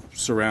on the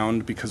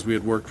surround, because we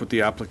had worked with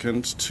the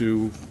applicant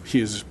he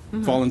has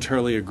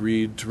voluntarily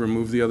agreed to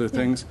remove the other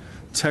things.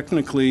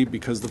 Technically,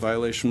 because the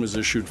violation was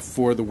issued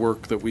for the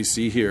work that we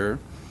see here,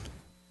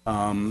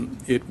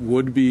 it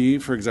would be,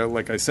 for example,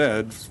 like I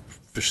said,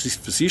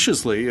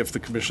 facetiously, if the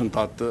commission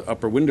thought the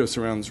upper window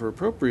surrounds were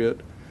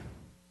appropriate,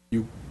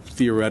 you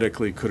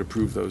theoretically could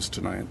approve those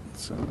tonight.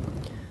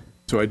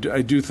 So I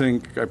do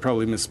think, I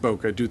probably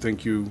misspoke, I do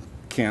think you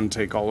can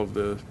take all of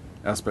the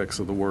aspects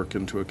of the work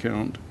into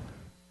account.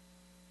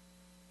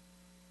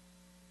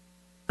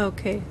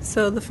 Okay,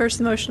 so the first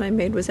motion I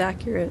made was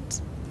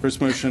accurate. First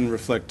motion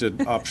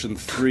reflected option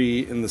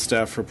 3 in the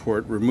staff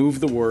report: remove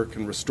the work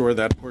and restore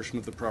that portion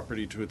of the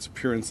property to its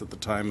appearance at the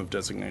time of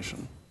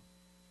designation.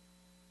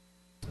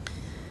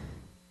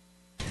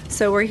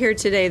 So we're here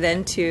today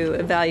then to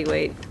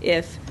evaluate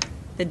if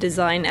the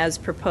design as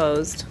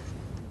proposed,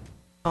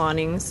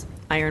 awnings,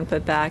 iron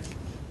put back,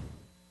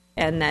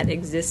 and that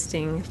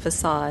existing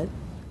facade,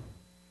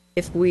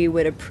 if we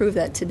would approve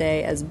that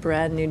today as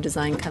brand new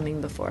design coming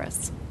before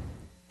us,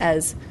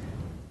 as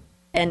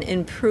an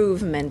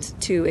improvement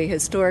to a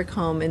historic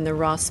home in the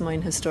Ross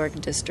Moines Historic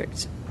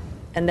District,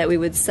 and that we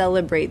would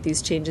celebrate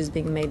these changes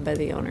being made by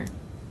the owner.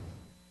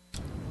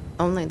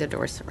 Only the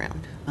door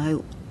surround.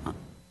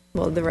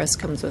 Well, the rest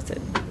comes with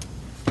it.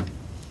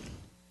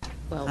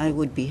 Well, I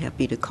would be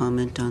happy to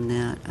comment on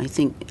that. I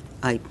think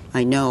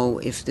I know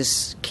if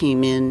this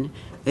came in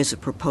as a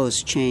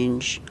proposed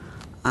change,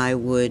 I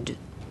would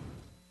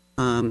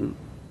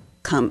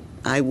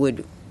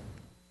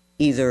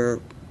either,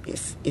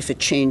 if a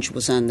change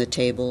was on the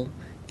table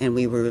and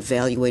we were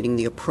evaluating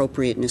the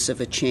appropriateness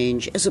of a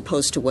change as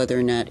opposed to whether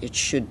or not it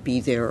should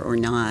be there or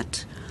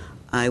not,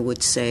 I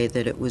would say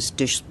that it was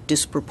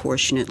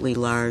disproportionately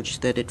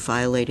large, that it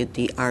violated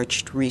the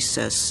arched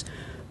recess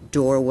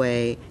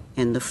doorway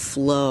and the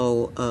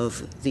flow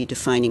of the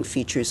defining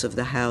features of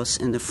the house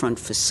and the front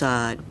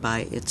facade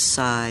by its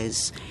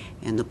size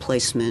and the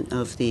placement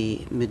of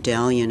the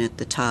medallion at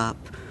the top,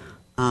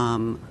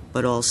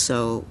 but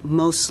also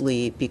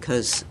mostly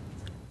because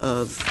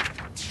of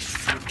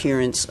the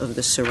appearance of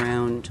the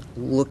surround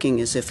looking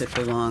as if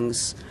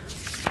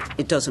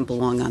it doesn't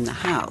belong on the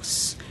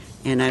house.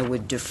 And I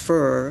would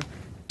defer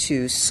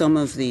to some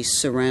of the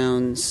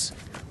surrounds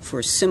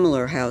for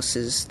similar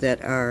houses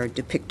that are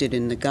depicted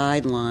in the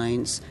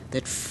guidelines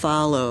that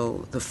follow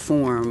the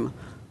form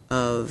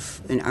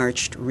of an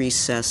arched,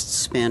 recessed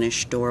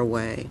Spanish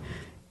doorway.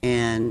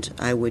 And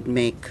I would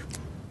make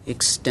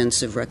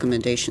extensive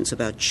recommendations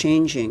about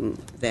changing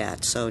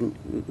that. So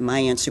my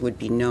answer would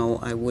be no,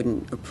 I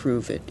wouldn't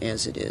approve it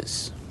as it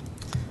is.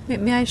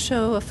 May I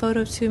show a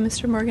photo to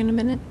Mr. Morgan in a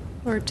minute,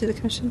 or to the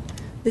Commission?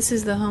 This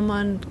is the home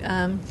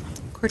on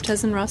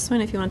Cortez and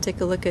Rossman, if you want to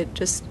take a look at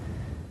just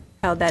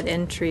how that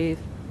entry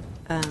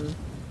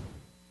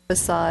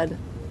facade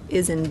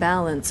is in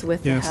balance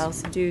with Yes. the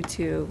house due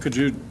to... Could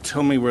you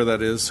tell me where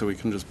that is so we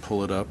can just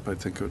pull it up? I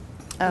think it.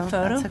 Oh,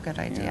 photo? that's a good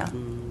idea.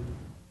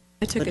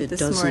 I took But it it this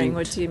morning. doesn't-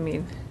 What do you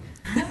mean?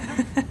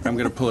 I'm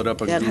going to pull it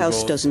up on That Google.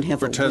 house doesn't have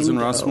Cortez a and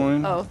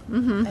window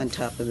Rossmoyne? on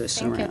top of this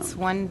I think around. it's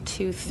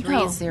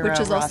 1230 No, which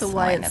is also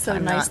why Rossline, it's if so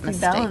I'm not nicely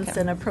balanced mistaken.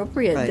 and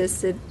appropriate. Right.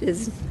 This it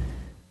is,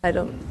 I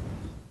don't,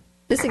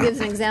 this gives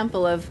an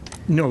example of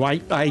No, why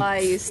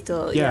you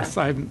still, yes,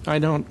 yeah. I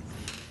don't.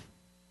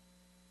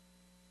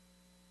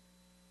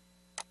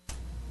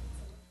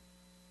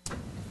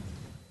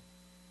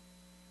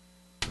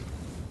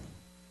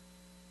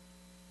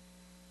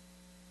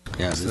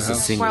 Yeah, this is a Well,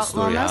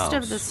 single-story most house.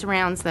 of the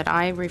surrounds that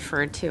I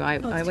referred to,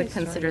 I would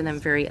consider them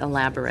very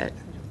elaborate.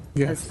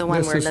 Yes, As the one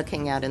this we're is-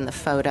 looking at in the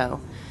photo,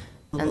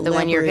 and the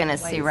one you're going to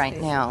Elaborate- see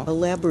right now.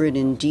 Elaborate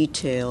in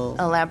detail.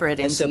 Elaborate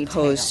in as detail.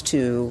 opposed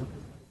to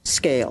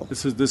scale.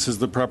 This is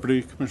the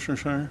property, Commissioner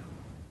Shire?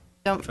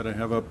 Don't- That I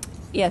have up?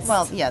 Yes.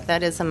 Well, yeah,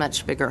 that is a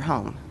much bigger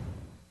home.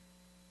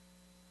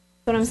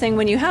 But I'm saying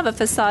when you have a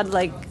facade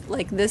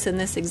like this in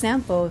this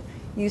example,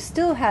 you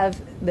still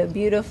have the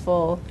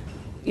beautiful,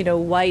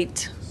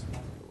 white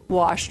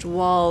washed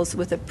walls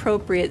with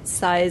appropriate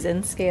size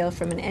and scale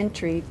from an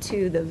entry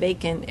to the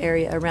vacant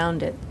area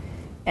around it.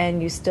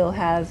 And you still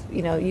have,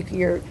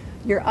 your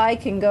eye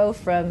can go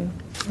from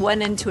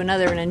one end to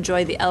another and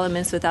enjoy the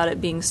elements without it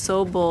being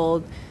so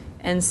bold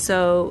and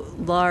so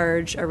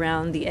large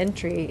around the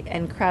entry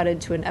and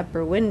crowded to an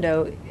upper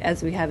window,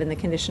 as we have in the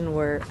condition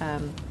we're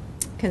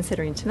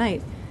considering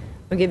tonight.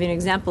 I'll give you an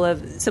example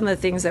of some of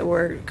the things that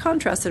were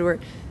contrasted were,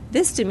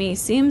 this to me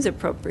seems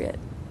appropriate.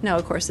 Now,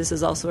 of course, this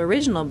is also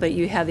original, but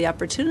you have the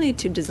opportunity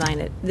to design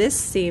it. This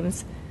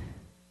seems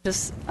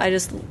I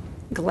just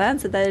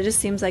glance at that, it just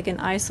seems like an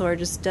eyesore,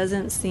 just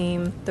doesn't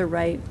seem the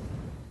right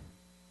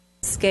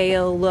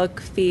scale, look,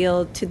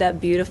 feel to that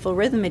beautiful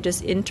rhythm. It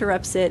just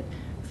interrupts it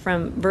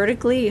from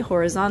vertically,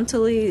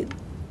 horizontally,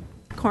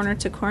 corner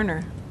to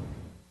corner.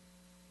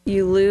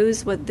 You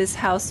lose what this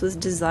house was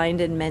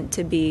designed and meant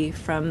to be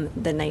from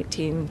the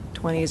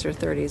 1920s or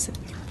 30s. I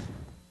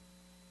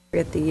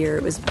forget the year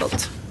it was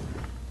built.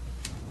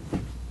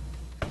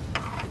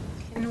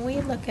 Can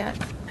we look at,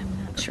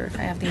 I'm not sure if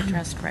I have the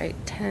address right,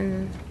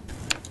 10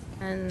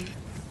 and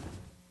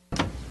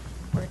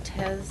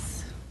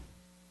Cortez?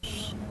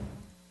 Is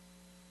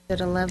it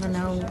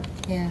 11:0?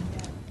 Yeah.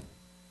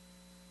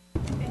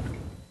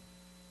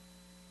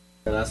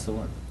 Yeah, that's the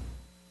one.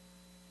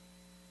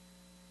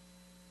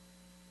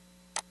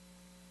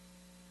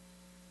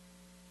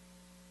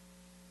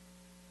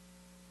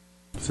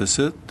 Is this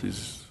it?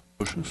 These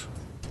bushes?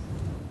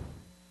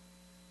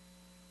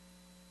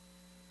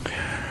 I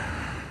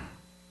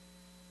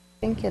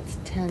think it's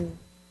 10.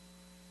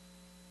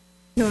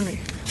 No,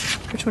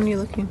 which one are you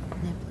looking?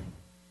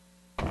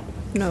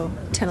 No,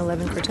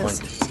 1011 Cortez.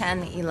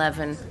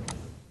 1011.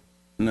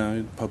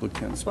 No, public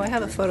can't speak. Well, I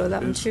have a photo of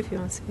that one Yes. too if you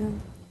want to see it.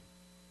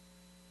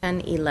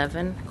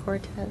 1011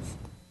 Cortez.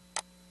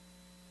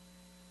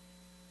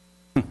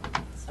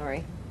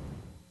 Sorry.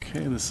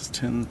 Okay, this is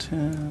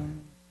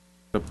 1010.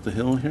 Up the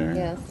hill here?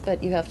 Yes,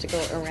 but you have to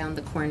go around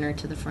the corner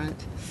to the front.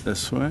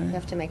 This way? You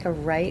have to make a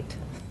right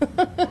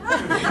at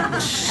the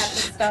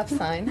stop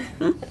sign.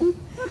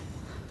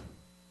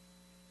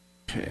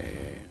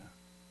 Okay.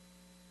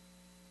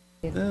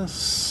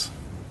 This.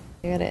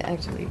 You gotta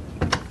actually,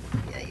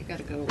 yeah, you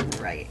gotta go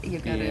right. You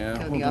gotta Yeah,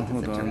 go the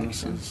opposite hold on.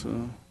 direction. This is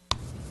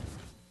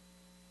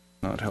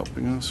not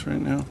helping us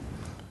right now.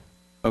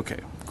 Okay,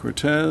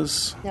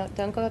 Cortez. No,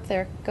 don't go up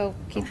there.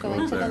 Keep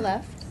going to the there.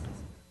 left.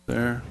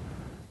 There.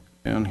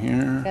 Down You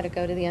here. gotta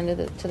go to the end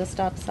of to the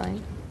stop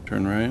sign.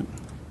 Turn right.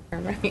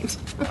 Turn right.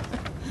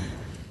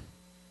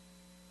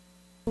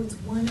 It's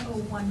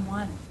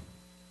 1011.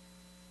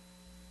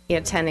 Yeah,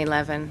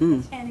 1011.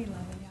 1011,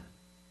 yeah.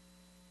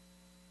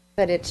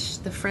 But it's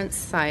the front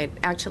side,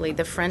 actually,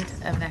 the front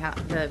of the house,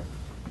 the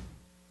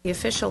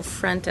official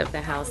front of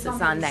the house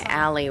is on the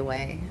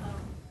alleyway.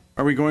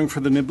 Are we going for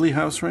the Nibley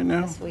house right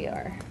now? Yes, we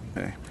are.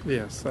 Okay.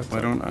 Yes. That's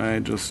Why don't I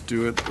just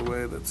do it the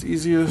way that's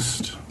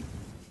easiest?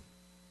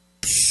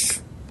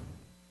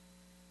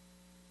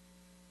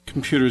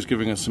 Computer's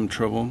giving us some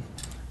trouble.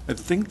 I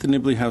think the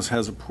Nibley house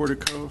has a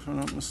portico, if I'm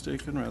not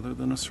mistaken, rather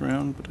than a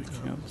surround, but I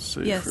can't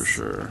say Yes. for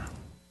sure.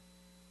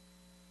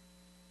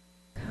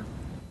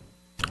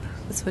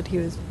 That's what he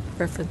was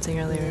referencing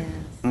earlier.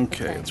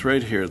 Okay, it's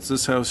right here. It's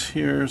this house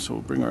here, so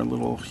we'll bring our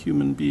little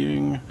human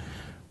being.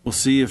 We'll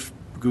see if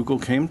Google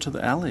came to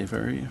the alley.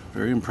 Very,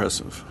 very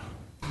impressive.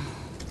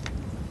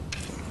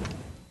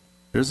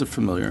 There's a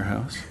familiar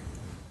house.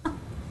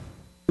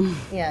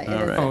 Yeah,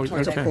 All right.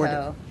 It's a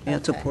portico. Yeah,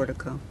 it's a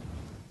portico.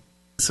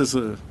 This is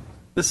a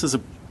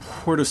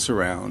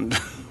portasurround.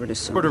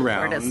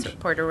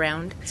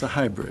 Portaround. It's a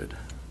hybrid.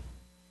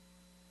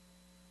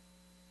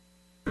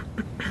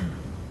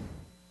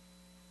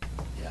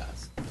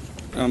 Yes.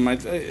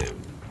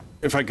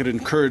 If I could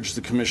encourage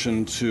the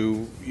commission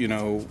to,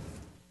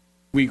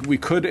 we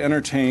could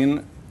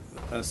entertain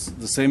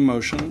the same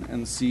motion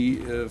and see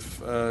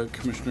if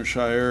Commissioner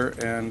Shire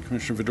and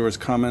Commissioner Vidor's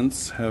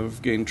comments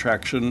have gained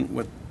traction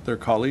with their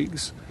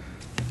colleagues,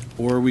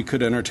 or we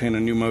could entertain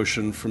a new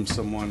motion from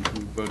someone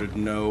who voted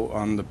no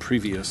on the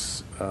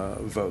previous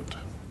vote.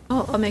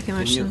 Oh, I'll make a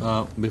motion.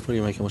 Before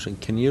you make a motion,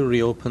 can you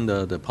reopen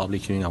the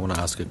public hearing? I want to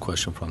ask a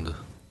question from the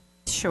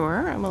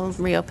Sure, I will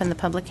reopen the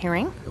public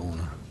hearing.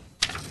 owner.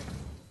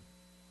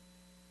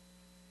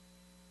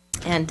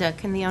 And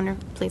can the owner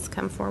please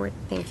come forward?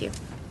 Thank you.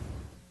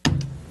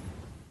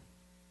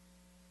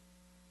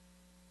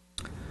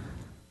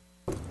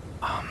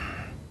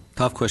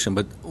 Tough question,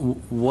 but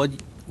what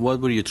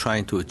were you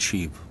trying to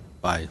achieve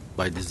by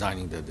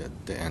designing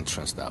the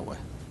entrance that way?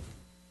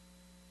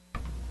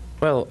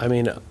 Well, I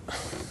mean,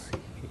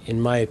 in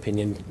my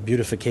opinion,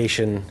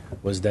 beautification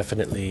was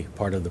definitely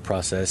part of the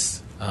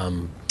process.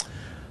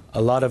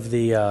 A lot of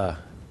the, I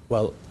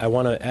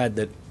want to add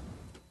that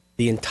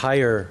the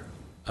entire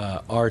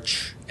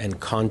arch and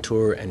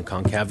contour and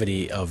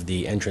concavity of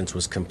the entrance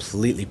was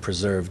completely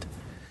preserved.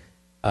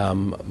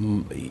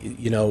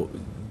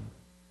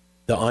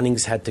 The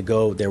awnings had to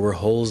go. There were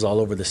holes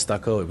all over the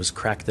stucco. It was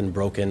cracked and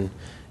broken.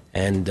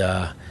 And,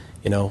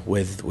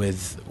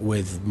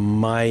 with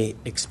my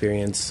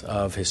experience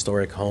of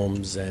historic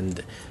homes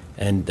and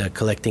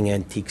collecting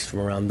antiques from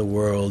around the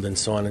world and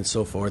so on and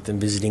so forth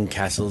and visiting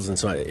castles and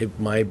so on,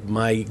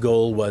 my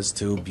goal was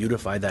to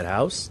beautify that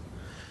house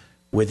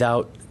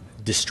without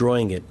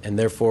destroying it. And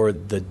therefore,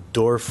 the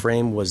door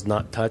frame was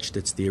not touched.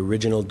 It's the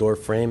original door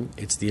frame.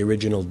 It's the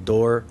original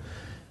door.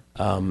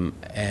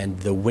 And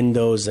the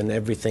windows and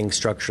everything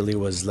structurally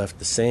was left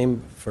the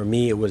same. For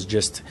me, it was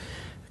just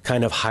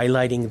kind of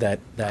highlighting that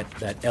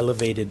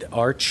elevated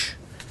arch,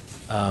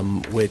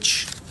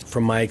 which,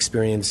 from my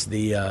experience,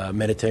 the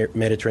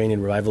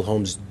Mediterranean Revival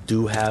homes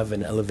do have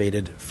an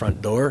elevated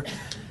front door.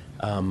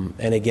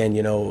 And again,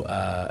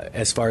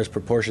 as far as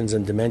proportions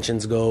and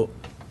dimensions go,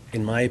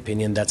 in my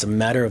opinion, that's a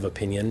matter of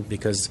opinion,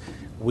 because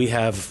we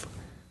have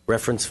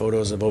reference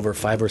photos of over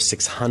 500 or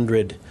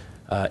 600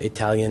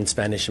 Italian,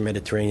 Spanish, and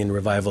Mediterranean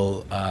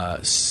Revival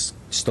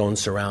stone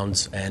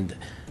surrounds, and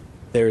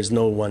there is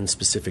no one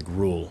specific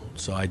rule.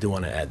 So I do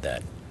want to add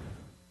that.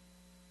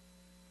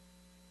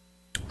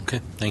 Okay,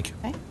 thank you.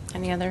 Okay.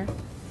 Any other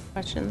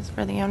questions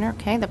for the owner?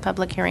 Okay, the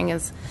public hearing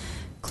is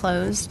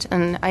closed,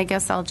 and I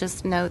guess I'll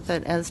just note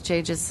that, as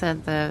Jay just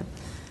said, the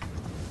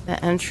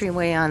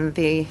entryway on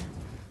the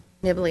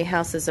Nibley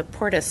house is a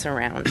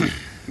portasurround.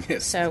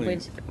 Yes, so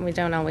please. we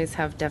don't always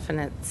have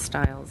definite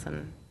styles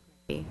and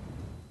maybe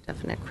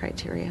definite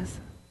criteria.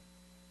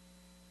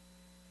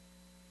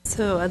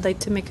 So I'd like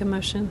to make a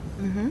motion.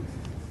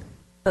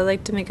 I'd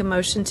like to make a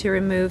motion to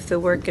remove the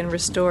work and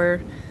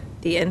restore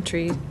the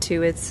entry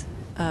to its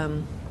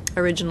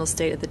original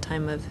state at the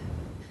time of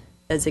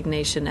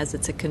designation, as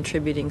it's a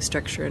contributing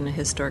structure in a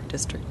historic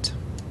district.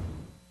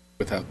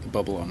 Without the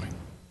bubble awning.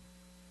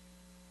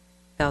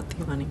 Without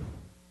the awning.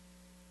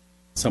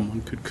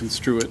 Someone could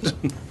construe it.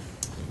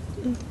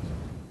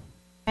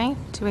 Okay,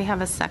 do we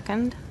have a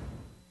second?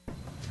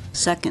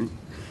 Second.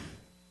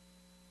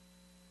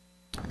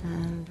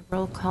 And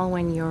roll call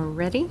when you're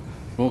ready.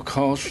 Roll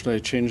call. Should I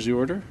change the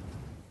order?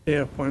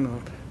 Yeah, why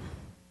not?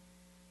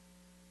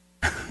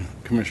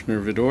 Commissioner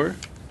Vidor?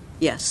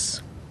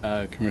 Yes.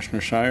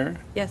 Commissioner Shire?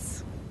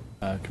 Yes.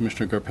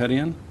 Commissioner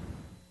Garpetian?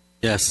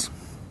 Yes.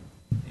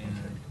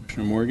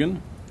 Commissioner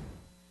Morgan?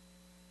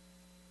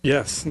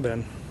 Yes,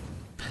 then.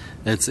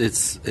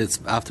 It's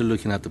after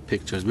looking at the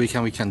pictures. We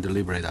can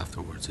deliberate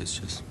afterwards. It's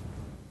just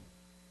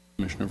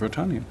Commissioner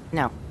Vartanian?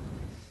 No.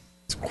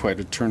 It's quite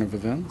a turn of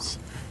events.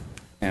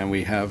 And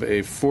we have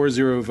a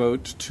 4-0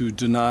 vote to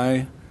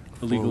deny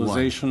the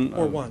legalization.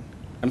 Or one.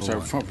 I'm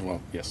sorry,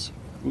 yes.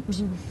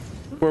 Oops.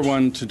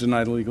 4-1 to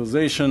deny the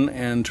legalization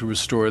and to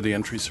restore the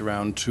entry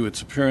surround to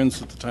its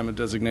appearance at the time of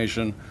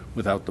designation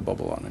without the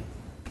bubble awning.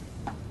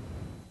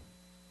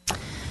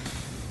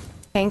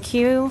 Thank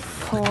you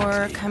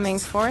for coming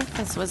forth.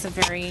 This was a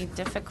very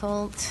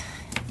difficult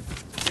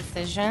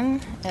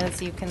decision,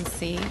 as you can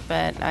see,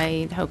 but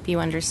I hope you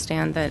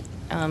understand that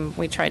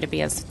we try to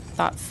be as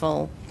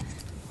thoughtful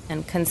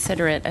and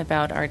considerate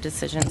about our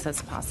decisions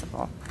as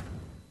possible.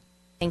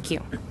 Thank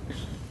you.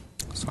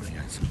 sorry,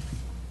 guys.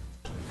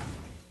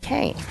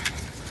 Okay.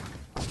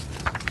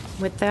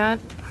 With that,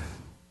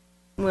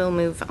 we'll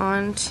move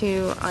on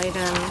to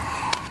item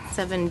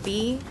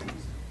 7B,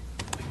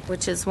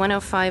 which is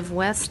 105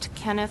 West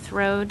Kenneth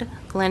Road,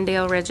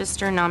 Glendale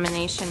Register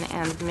Nomination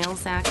and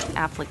Mills Act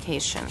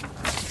application.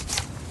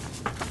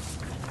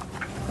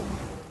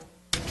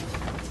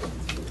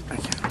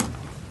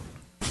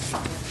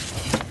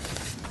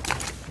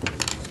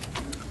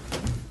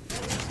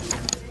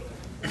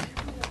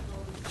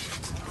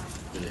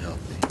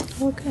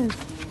 Oh, good.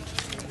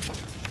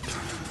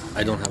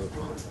 I don't have a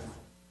problem.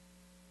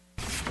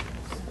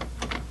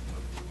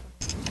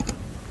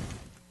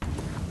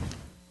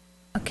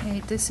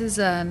 Okay, this is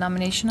a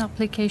nomination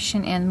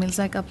application and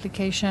Milzak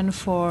application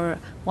for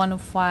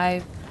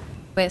 105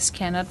 West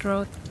Canada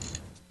Road.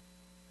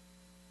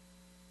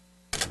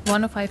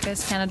 105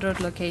 West Canada Road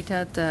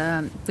located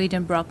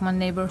within Brockman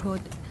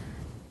neighborhood.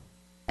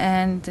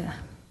 And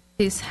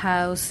this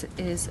house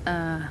is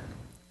a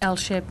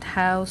L-shaped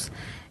house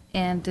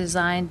and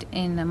designed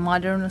in a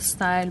modern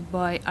style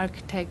by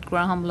architect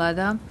Graham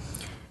Latta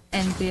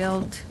and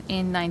built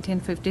in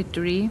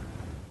 1953.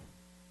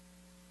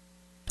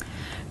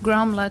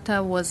 Graham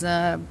Latta was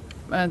a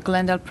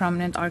Glendale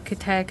prominent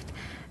architect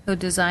who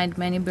designed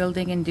many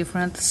buildings in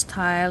different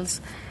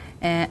styles.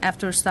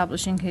 After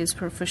establishing his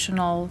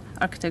professional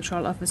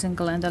architectural office in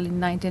Glendale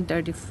in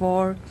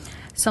 1934,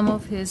 some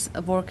of his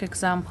work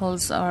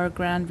examples are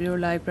Grandview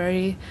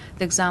Library,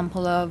 the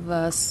example of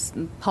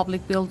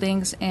public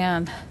buildings,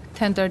 and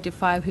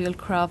 1035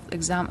 Hillcroft,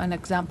 an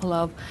example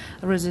of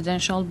a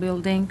residential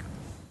building.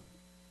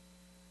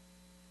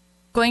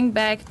 Going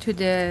back to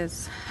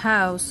this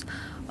house,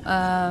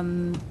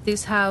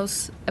 this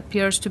house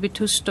appears to be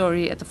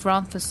two-story at the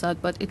front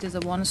facade, but it is a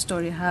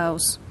one-story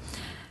house.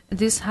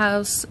 This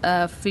house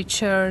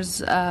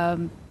features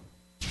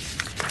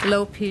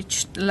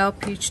low-pitched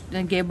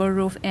gable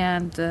roof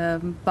and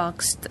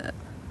boxed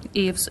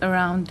eaves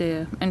around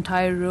the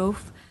entire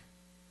roof.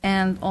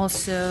 And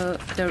also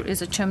there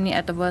is a chimney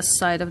at the west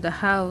side of the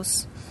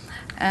house.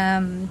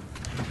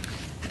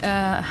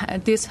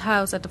 This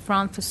house at the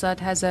front facade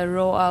has a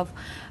row of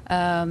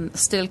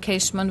steel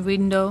casement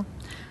window,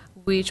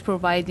 which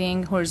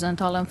providing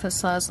horizontal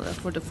emphasis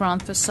for the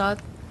front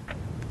facade.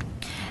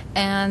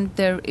 And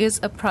there is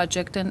a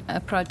projection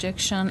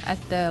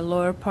at the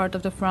lower part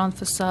of the front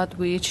facade,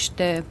 which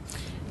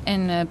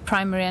in the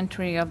primary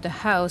entry of the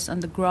house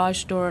and the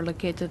garage door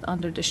located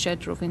under the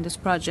shed roof in this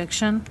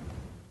projection.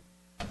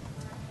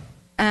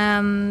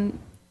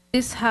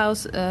 This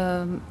house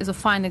is a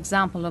fine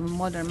example of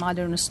a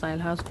modern style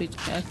house, which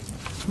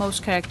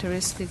most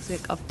characteristics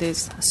of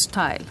this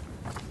style.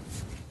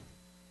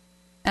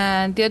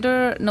 And the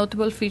other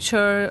notable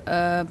feature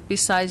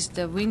besides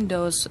the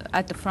windows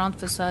at the front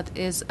facade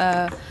is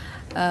a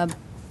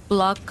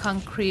block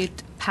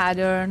concrete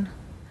pattern,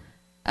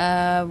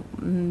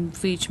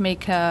 which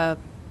make a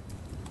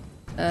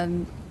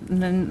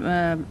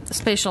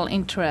special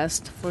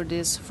interest for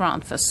this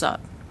front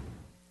facade.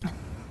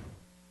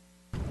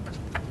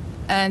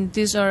 And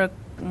these are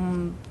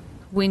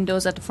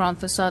windows at the front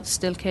facade,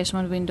 steel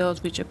casement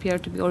windows, which appear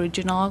to be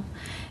original.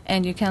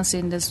 And you can see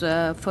in this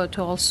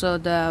photo also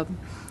the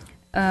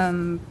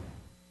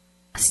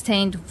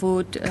stained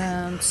wood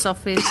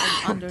surface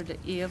under the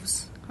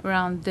eaves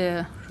around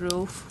the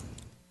roof.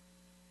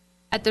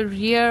 At the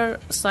rear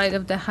side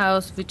of the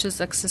house, which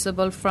is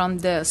accessible from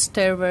the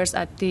stairways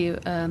at the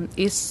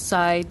east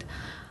side,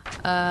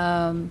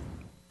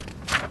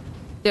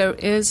 there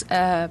is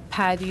a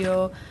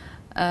patio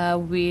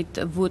with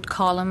wood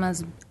column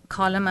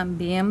and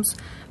beams,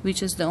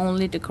 which is the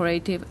only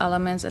decorative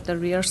elements at the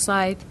rear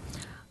side.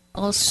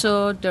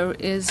 Also, there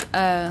is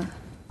a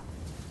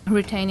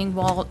retaining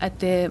wall at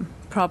the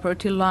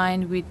property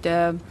line with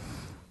the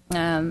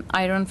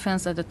iron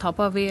fence at the top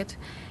of it,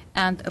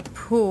 and a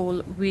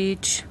pool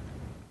which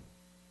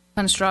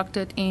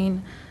constructed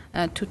in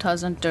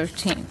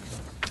 2013.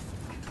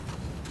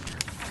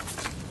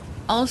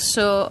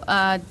 Also,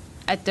 at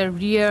the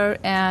rear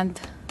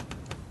and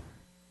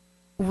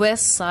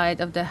west side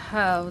of the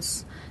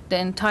house, the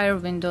entire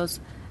windows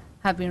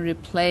have been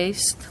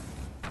replaced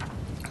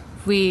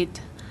with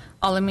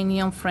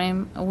aluminum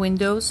frame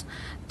windows.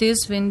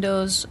 These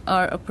windows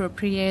are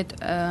appropriate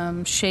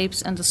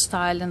shapes and the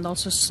style and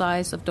also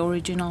size of the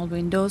original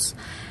windows.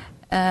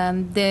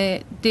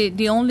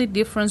 The only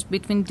difference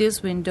between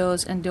these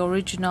windows and the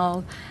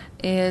original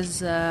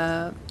is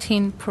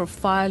thin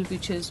profile,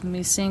 which is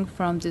missing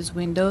from these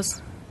windows.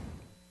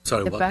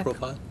 Sorry, the what back,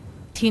 profile?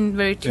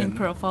 Very thin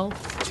profile,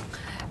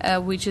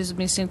 which is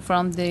missing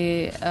from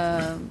the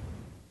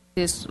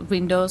these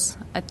windows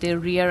at the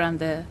rear and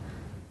the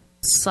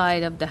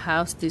side of the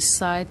house. This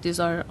side, these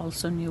are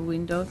also new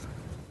windows.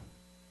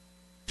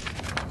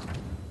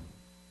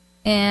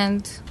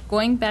 And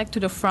going back to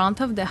the front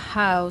of the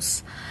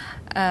house,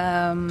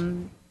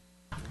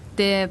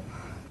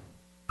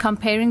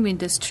 comparing with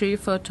this tree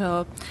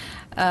photo,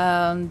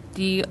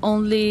 the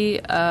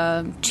only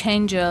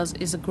changes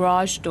is a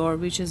garage door,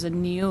 which is a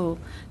new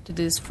to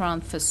this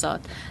front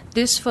facade.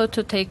 This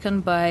photo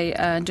taken by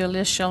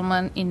Julia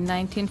Shulman in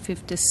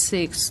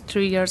 1956,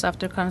 3 years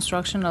after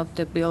construction of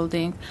the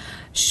building,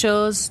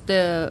 shows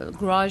the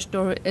garage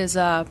door is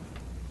a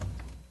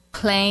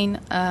plain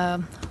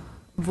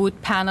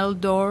wood panel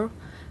door,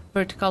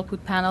 vertical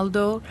wood panel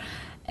door.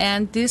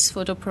 And this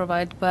photo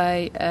provided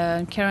by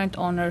current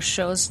owner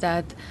shows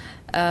that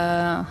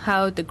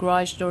how the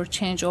garage door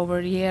changed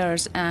over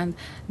years. And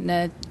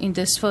in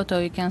this photo,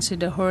 you can see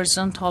the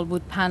horizontal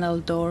wood panel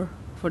door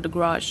for the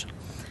garage.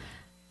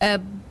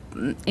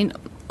 In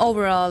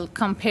overall,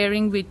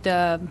 comparing with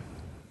the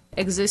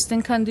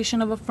existing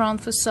condition of a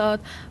front facade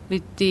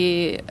with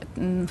the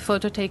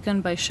photo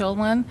taken by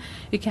Shulman,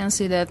 you can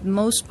see that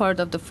most part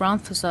of the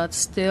front facade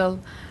still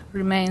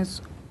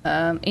remains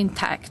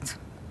intact.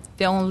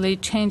 The only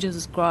change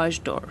is garage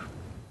door.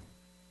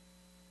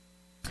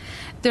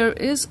 There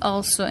is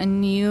also a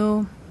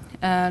new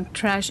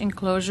trash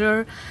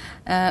enclosure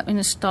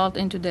installed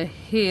into the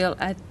hill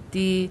at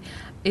the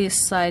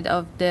east side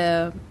of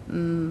the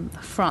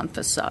front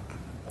facade.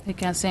 You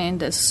can see in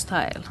this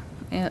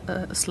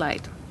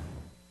slide.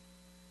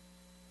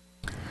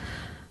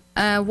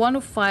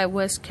 105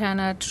 West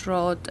Canada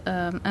Road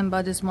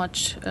embodies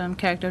much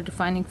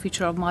character-defining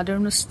feature of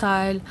modern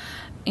style,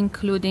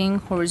 including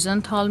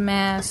horizontal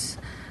mass,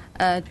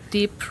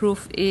 deep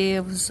roof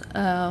eaves,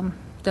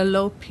 the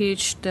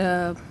low-pitched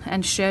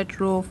and shed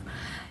roof,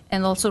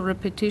 and also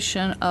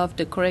repetition of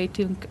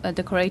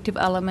decorative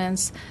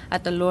elements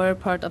at the lower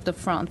part of the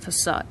front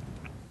facade.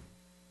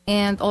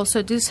 And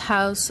also this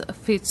house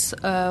fits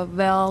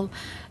well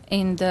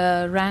in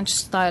the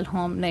ranch-style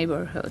home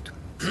neighborhood.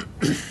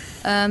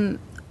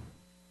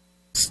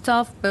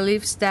 Staff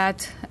believes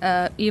that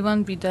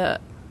even with the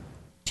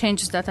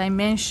changes that I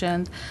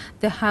mentioned,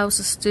 the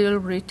house still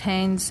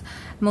retains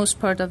most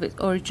part of its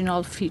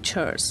original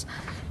features.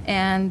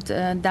 And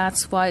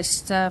that's why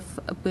staff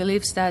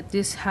believes that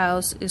this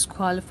house is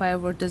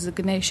qualified for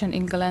designation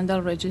in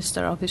Glendale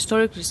Register of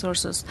Historic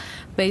Resources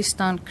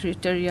based on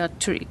criteria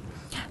 3.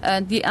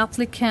 The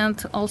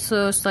applicant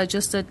also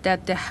suggested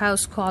that the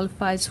house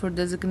qualifies for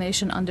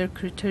designation under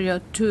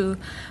criteria 2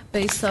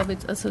 based on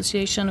its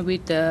association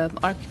with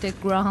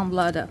architect Graham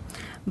Lada.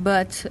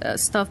 But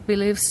staff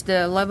believes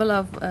the level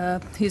of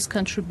his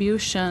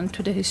contribution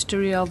to the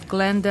history of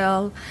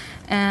Glendale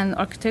and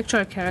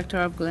architectural character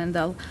of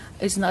Glendale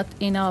is not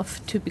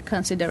enough to be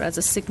considered as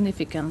a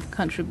significant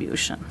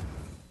contribution.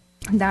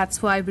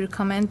 That's why we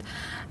recommend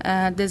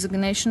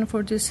designation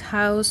for this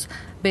house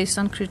based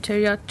on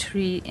criteria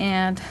 3,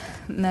 and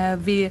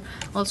we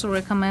also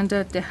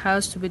recommended the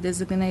house to be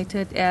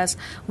designated as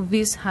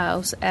Wiz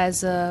House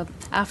as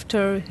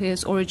after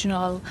his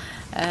original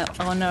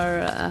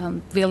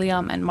owner,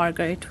 William and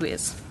Margaret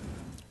Wiz.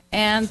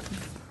 And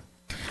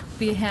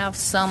we have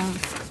some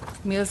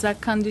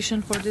MILSAC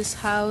condition for this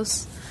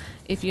house.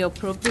 If you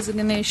approve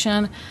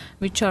designation,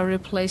 which are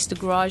replace the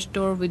garage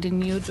door with a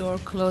new door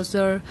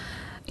closer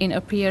in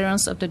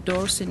appearance of the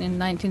door seen in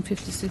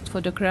 1956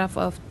 photograph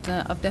of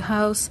the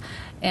house,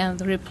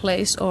 and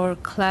replace or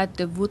clad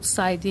the wood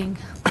siding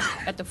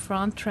at the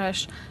front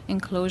trash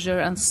enclosure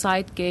and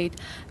side gate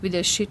with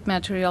a sheet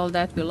material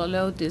that will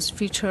allow these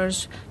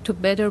features to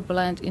better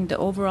blend in the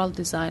overall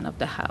design of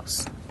the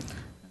house.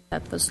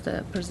 That was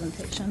the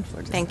presentation for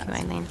this Thank you,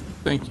 house. Eileen.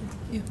 Thank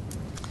you.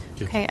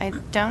 Okay, I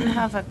don't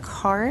have a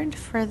card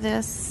for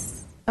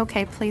this.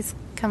 Okay, please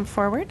come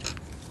forward.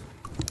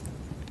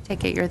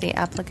 Take it you're the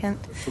applicant.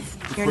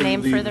 Your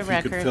name for the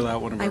record. Fill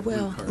out one of our I blue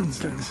will. cards.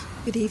 Thanks.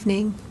 Good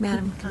evening,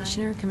 Madam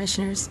Commissioner,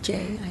 Commissioners,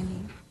 Jay,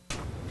 Eileen.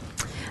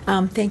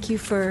 Thank you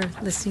for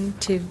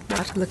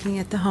looking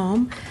at the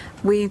home.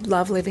 We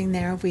love living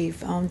there.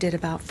 We've owned it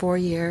about 4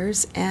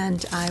 years,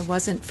 and I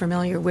wasn't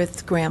familiar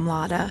with Graham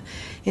Lada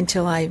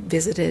until I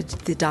visited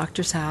the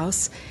doctor's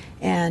house,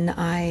 and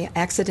I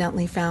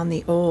accidentally found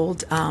the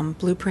old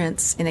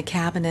blueprints in a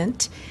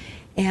cabinet.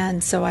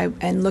 And so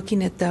and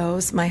looking at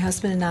those, my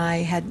husband and I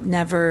had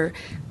never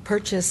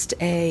purchased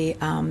a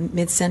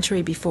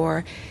mid-century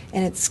before,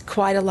 and it's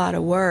quite a lot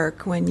of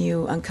work when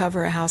you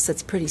uncover a house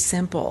that's pretty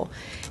simple,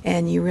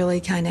 and you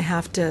really kind of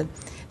have to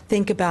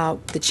think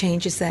about the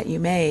changes that you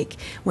make.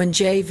 When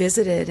Jay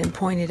visited and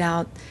pointed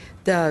out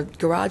the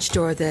garage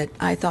door that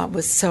I thought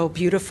was so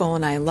beautiful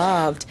and I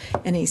loved,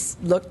 and he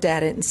looked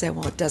at it and said,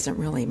 well, it doesn't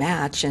really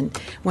match. And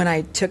when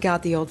I took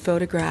out the old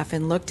photograph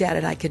and looked at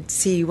it, I could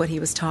see what he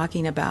was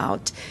talking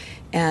about.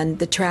 And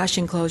the trash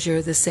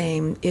enclosure, the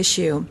same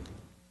issue.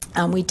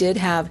 We did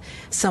have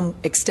some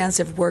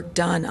extensive work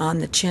done on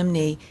the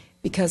chimney,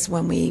 because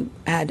when we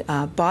had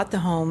bought the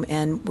home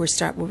and we were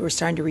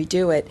starting to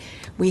redo it,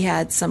 we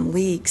had some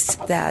leaks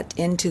that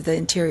into the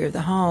interior of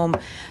the home,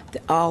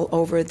 all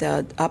over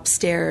the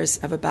upstairs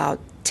of about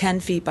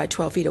 10 feet by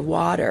 12 feet of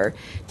water,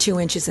 2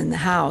 inches in the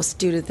house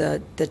due to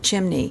the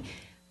chimney.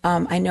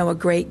 I know a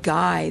great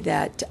guy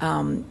that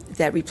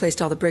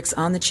replaced all the bricks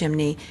on the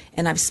chimney,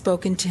 and I've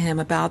spoken to him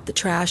about the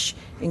trash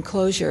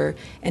enclosure,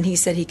 and he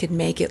said he could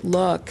make it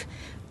look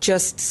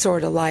just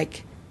sort of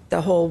like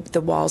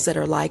the walls that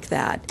are like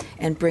that,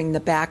 and bring the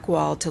back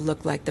wall to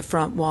look like the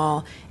front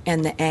wall,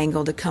 and the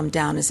angle to come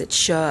down as it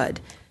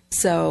should.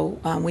 So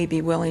we'd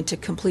be willing to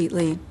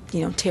completely,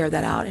 tear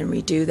that out and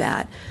redo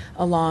that,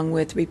 along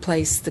with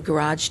replace the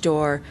garage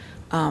door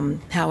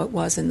how it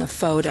was in the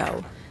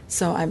photo.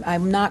 So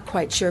I'm not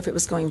quite sure if it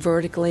was going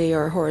vertically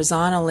or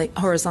horizontal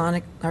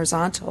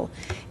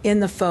in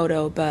the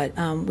photo, but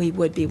we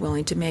would be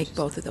willing to make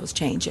both of those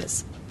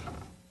changes.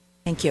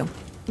 Thank you.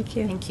 Thank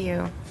you. Thank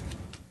you.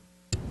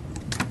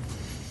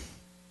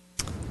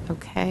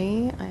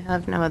 Okay, I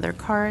have no other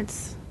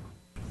cards.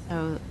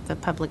 So the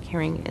public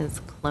hearing is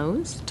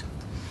closed.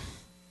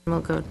 And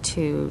we'll go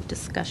to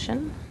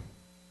discussion.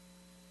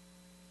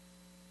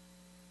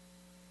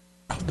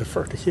 I'll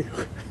defer to you.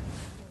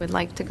 Would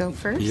like to go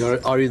first?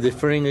 Are you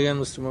deferring again,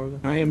 Mr.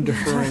 Morgan? I am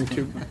deferring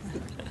to.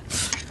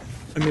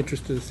 I'm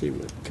interested to see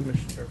what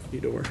Commissioner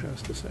Fedor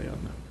has to say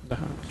on the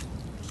house.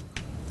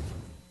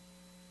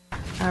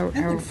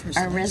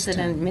 Our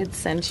resident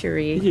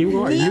mid-century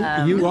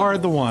You are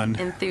the one.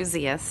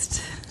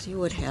 enthusiast. See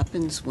what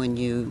happens when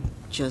you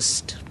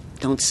just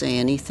don't say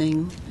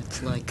anything?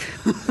 It's like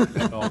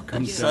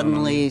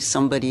suddenly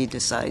somebody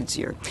decides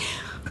you're.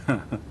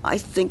 I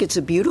think it's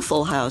a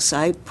beautiful house.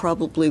 I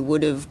probably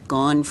would have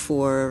gone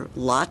for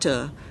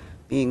Lotta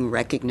being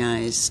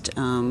recognized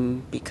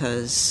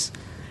because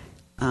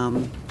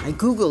I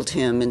Googled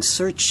him and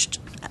searched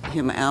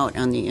him out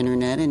on the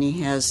internet, and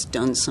he has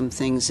done some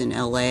things in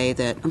L.A.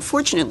 that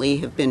unfortunately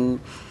have been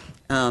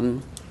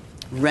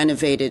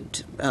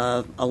renovated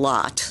a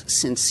lot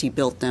since he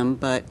built them,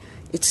 but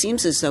it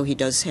seems as though he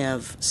does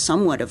have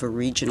somewhat of a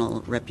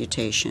regional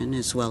reputation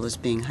as well as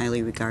being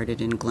highly regarded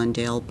in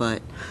Glendale.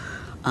 But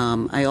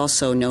I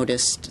also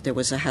noticed there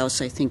was a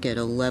house, I think, at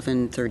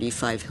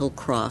 1135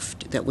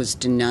 Hillcroft that was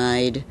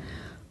denied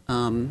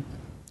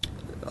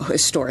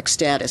historic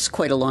status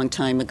quite a long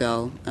time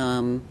ago,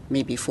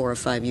 maybe 4 or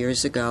 5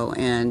 years ago,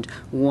 and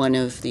one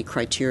of the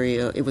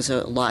criteria, it was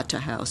a Lotta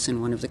house, and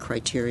one of the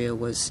criteria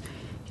was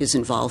his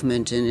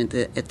involvement, and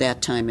at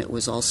that time it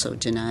was also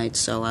denied.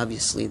 So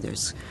obviously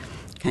there's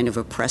kind of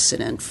a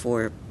precedent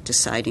for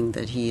deciding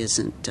that he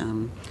isn't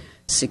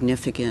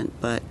significant.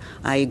 But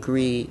I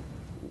agree.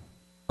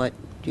 What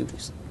do you?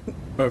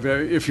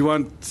 If you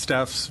want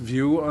staff's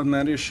view on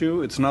that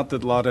issue, it's not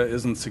that Lotta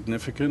isn't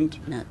significant.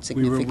 Not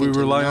significant We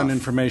rely on enough.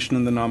 information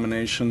in the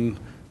nomination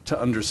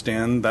to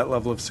understand that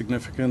level of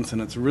significance,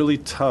 and it's really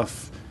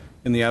tough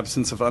in the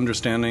absence of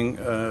understanding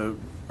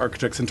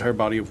architect's entire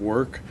body of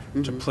work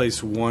to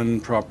place one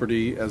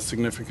property as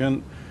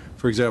significant.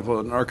 For example,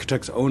 an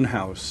architect's own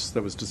house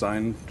that was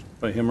designed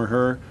by him or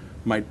her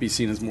might be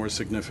seen as more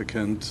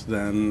significant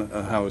than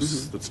a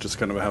house that's just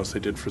kind of a house they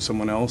did for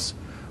someone else.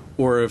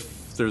 Or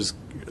if there's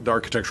the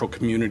architectural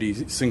community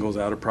singles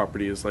out a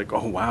property as like,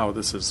 oh wow,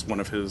 this is one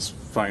of his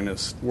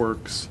finest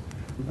works,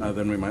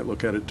 then we might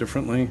look at it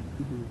differently.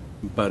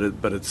 But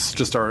it's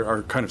just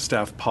our kind of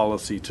staff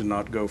policy to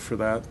not go for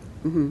that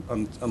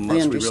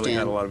unless we really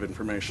had a lot of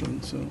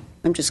information. So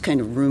I'm just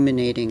kind of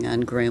ruminating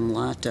on Graham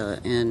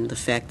Lotta and the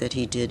fact that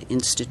he did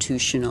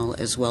institutional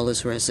as well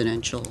as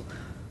residential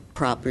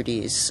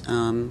properties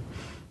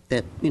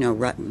that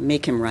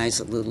make him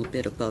rise a little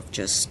bit above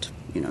just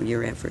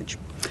your average.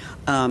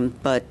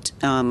 But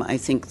I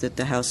think that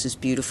the house is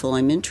beautiful.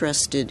 I'm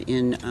interested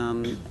in,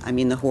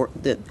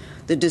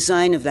 the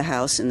design of the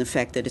house and the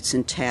fact that it's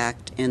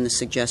intact, and the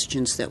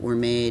suggestions that were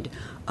made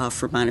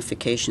for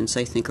modifications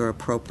I think are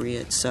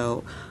appropriate.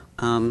 So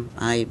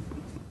I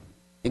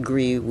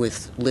agree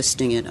with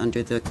listing it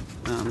under the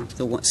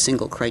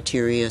single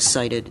criteria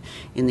cited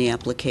in the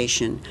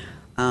application.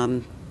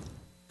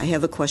 I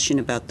have a question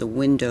about the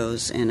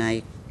windows, and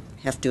I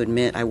have to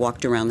admit I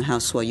walked around the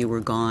house while you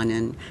were gone,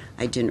 and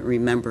I didn't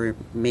remember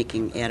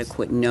making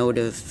adequate note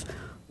of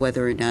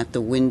whether or not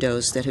the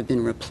windows that have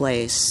been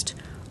replaced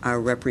are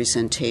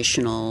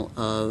representational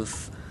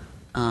of,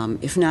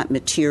 if not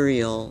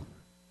material,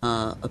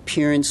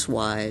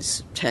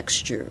 appearance-wise,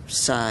 texture,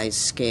 size,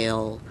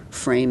 scale,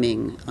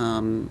 framing,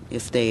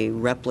 if they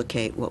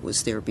replicate what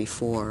was there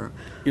before.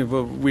 Yeah,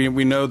 but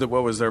we know that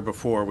what was there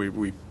before,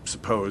 we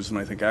suppose, and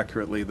I think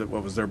accurately, that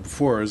what was there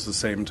before is the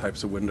same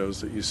types of windows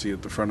that you see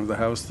at the front of the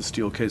house, the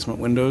steel casement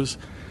windows.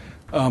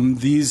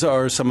 These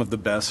are some of the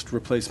best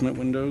replacement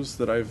windows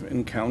that I've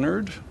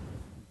encountered,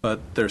 but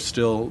there's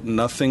still,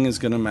 nothing is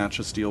going to match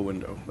a steel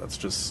window. That's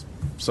just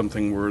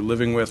something we're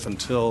living with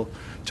until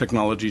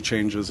technology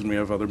changes and we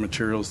have other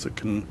materials that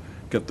can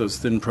get those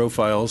thin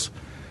profiles.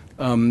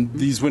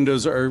 These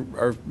windows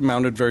are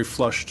mounted very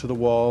flush to the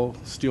wall.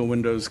 Steel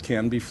windows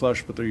can be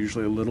flush, but they're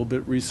usually a little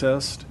bit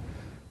recessed.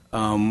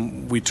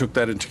 We took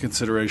that into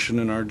consideration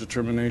in our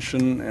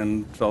determination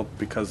and felt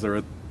because they're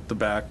at the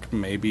back,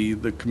 maybe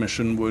the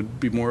commission would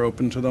be more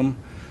open to them.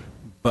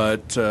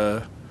 But,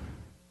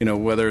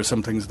 whether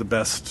something's the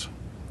best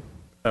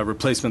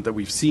replacement that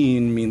we've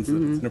seen means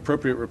that it's an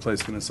appropriate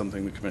replacement is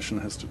something the commission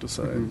has to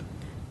decide.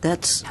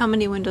 That's How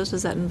many windows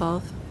does that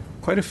involve?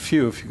 Quite a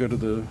few. If you go to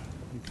the,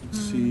 you can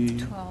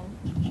see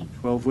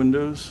 12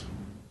 windows.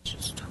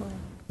 Just 12.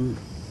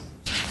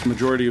 The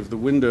majority of the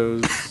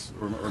windows,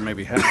 or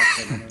maybe half,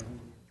 I don't know,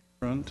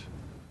 front.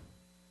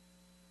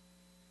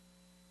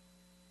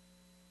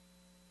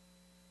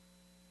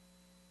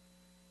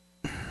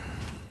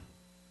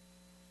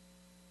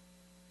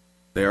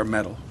 They are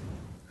metal.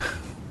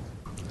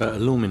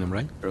 Aluminum,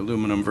 right? They're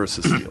aluminum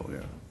versus steel, yeah.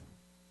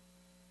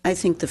 I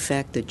think the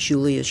fact that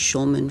Julia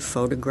Schulman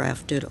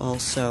photographed it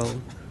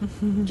also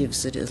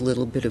gives it a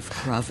little bit of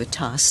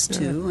gravitas,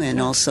 too, and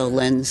also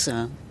lends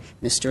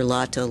Mr.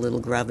 Lotta a little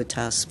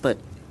gravitas, but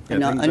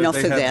enough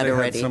of that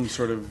already. They had some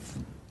sort of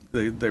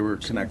They were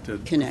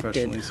connected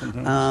professionally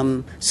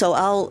somehow. So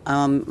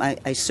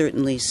I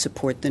certainly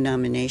support the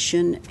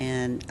nomination,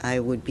 and I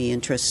would be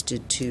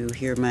interested to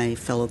hear my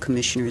fellow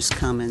commissioners'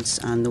 comments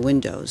on the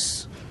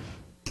windows.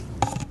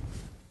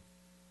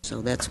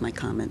 So that's my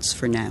comments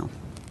for now.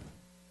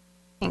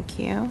 Thank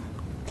you.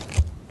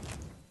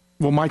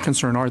 Well, my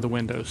concern are the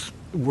windows.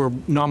 We're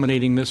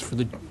nominating this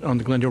on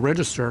the Glendale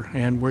Register,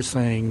 and we're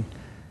saying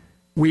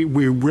we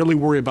really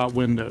worry about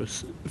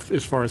windows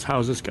as far as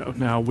houses go.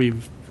 Now,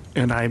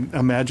 and I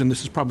imagine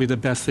this is probably the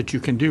best that you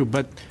can do,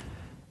 but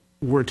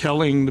we're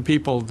telling the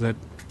people that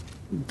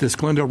this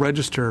Glendale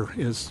Register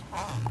is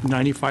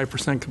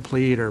 95%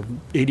 complete or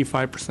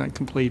 85%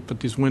 complete,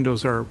 but these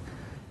windows are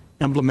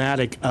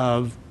emblematic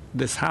of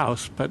this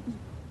house, but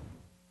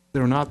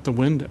they're not the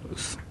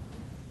windows.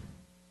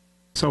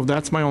 So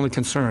that's my only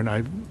concern.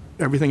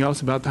 Everything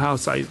else about the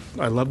house, I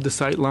love the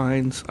sight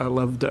lines. I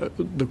love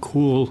the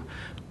cool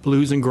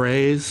blues and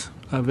grays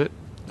of it.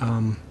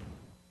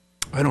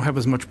 I don't have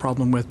as much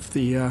problem with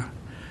the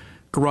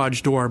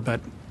garage door, but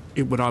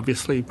it would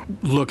obviously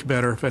look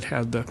better if it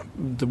had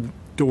the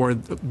door,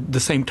 the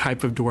same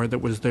type of door that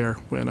was there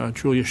when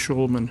Julia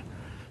Schulman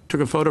took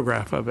a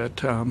photograph of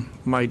it.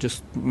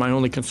 My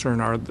only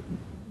concern are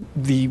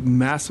the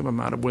massive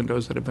amount of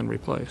windows that have been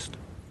replaced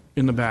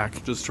in the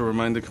back. Just to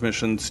remind the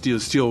Commission,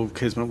 steel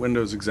casement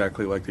windows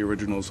exactly like the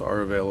originals are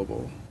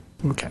available.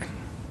 Okay.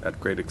 At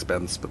great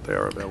expense, but they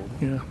are available.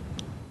 Yeah.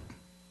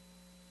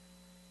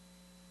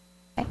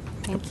 Okay,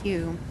 thank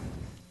you.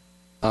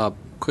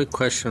 Quick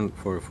question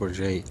for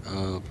Jay.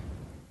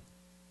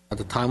 At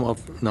the time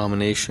of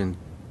nomination,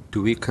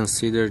 do we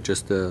consider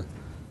just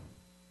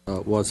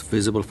what's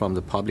visible from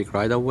the public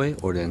right of way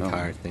or the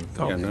entire thing?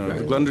 Yeah, no.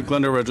 The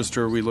Glendale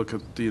Register, we look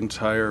at the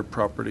entire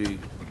property,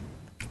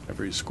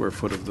 every square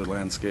foot of the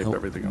landscape,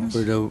 everything else.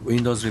 Were the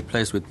windows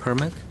replaced with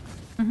permit?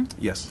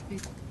 Yes.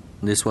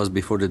 This was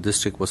before the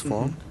district was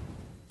formed?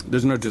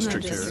 There's no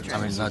district here.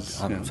 I mean,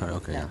 I'm sorry,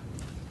 okay, yeah.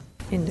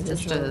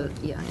 Individual,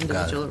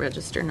 individual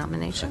register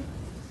nomination.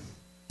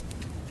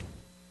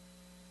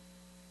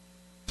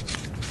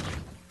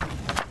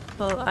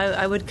 Well,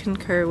 I would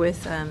concur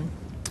with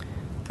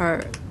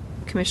our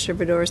Commissioner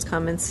Bedore's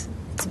comments.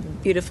 It's a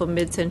beautiful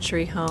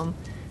mid-century home,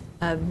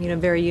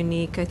 very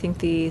unique. I think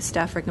the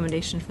staff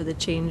recommendation for the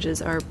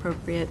changes are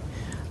appropriate.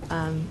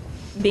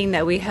 Being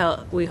that we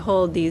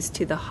hold these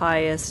to the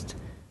highest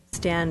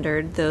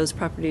standard, those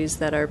properties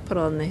that are put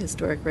on the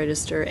historic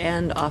register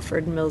and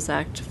offered Mills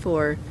Act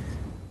for,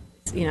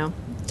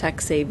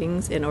 tax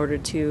savings in order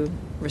to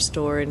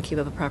restore and keep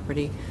up a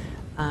property,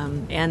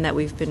 and that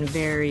we've been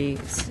very,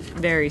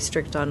 very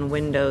strict on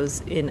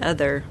windows in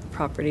other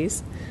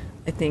properties,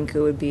 I think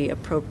it would be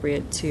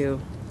appropriate to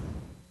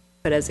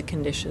put as a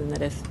condition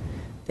that if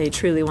they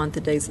truly want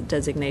the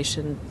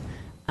designation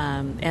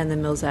and the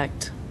Mills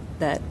Act,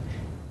 that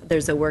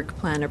there's a work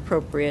plan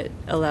appropriate,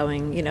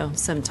 allowing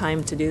some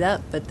time to do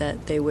that, but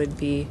that they would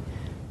be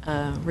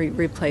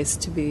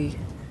replaced to be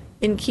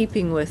in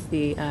keeping with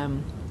the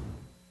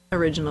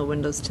original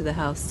windows to the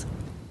house.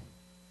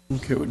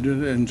 Okay,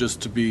 and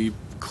just to be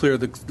clear,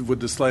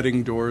 would the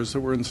sliding doors that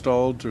were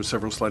installed, or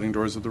several sliding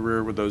doors at the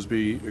rear, would those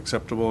be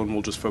acceptable, and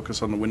we'll just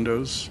focus on the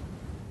windows?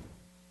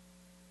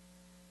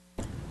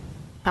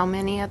 How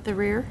many at the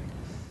rear?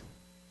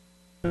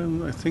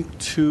 I think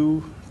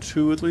two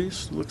at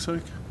least, looks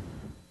like.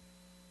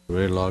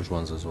 Very large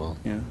ones as well.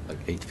 Yeah. Like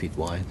 8 feet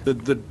wide.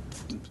 The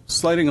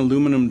sliding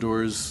aluminum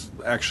doors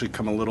actually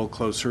come a little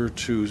closer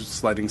to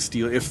sliding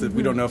steel.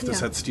 We don't know if this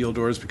had steel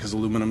doors because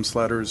aluminum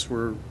sliders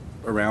were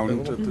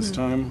around at this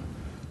time.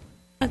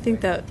 I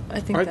think that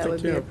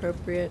would be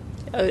appropriate.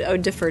 I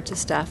would defer to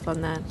staff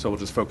on that. So we'll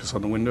just focus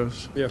on the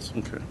windows? Yes.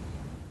 Okay.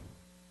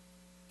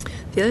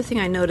 The other thing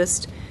I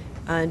noticed,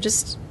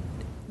 just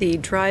the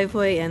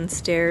driveway and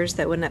stairs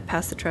that went up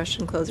past the trash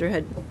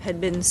enclosure had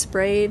been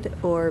sprayed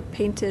or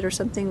painted or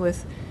something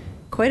with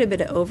quite a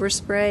bit of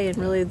overspray, and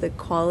really the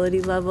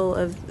quality level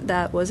of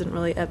that wasn't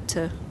really up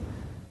to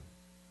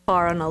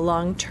par on a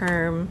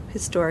long-term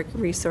historic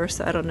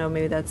resource. I don't know,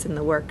 maybe that's in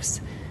the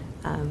works.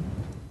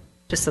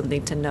 Just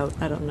something to note.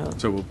 I don't know.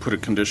 So we'll put a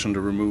condition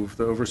to remove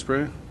the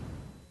overspray?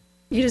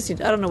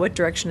 I don't know what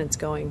direction it's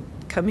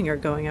coming or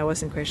going. I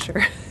wasn't quite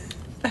sure.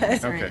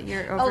 Sorry,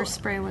 your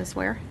overspray was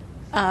where?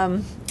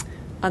 On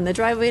the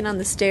driveway and on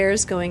the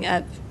stairs going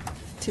up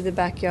to the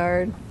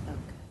backyard.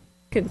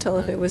 Couldn't tell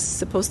if it was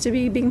supposed to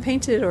be being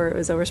painted or it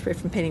was overspray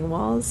from painting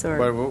walls. Or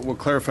Well, we'll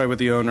clarify with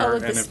the owner. all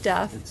of the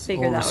staff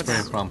figure that was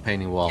Overspray from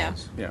painting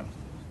walls. Yeah.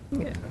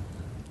 Yeah.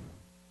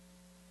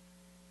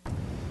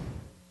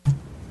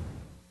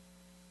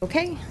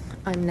 Okay,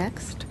 I'm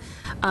next.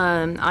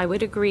 I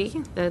would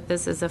agree that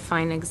this is a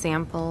fine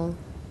example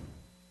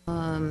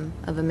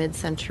of a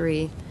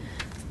mid-century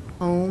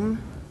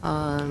home.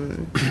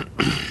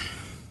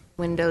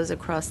 Windows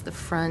across the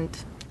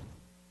front.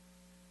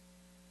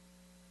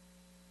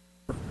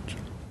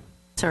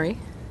 Sorry?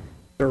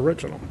 They're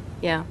original.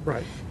 Yeah.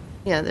 Right.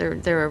 Yeah,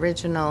 they're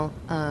original.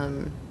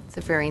 It's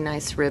a very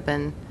nice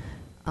ribbon.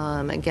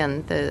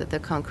 Again, the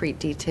concrete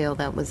detail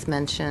that was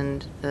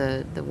mentioned,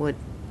 the wood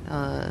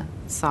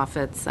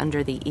soffits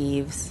under the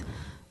eaves.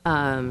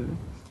 And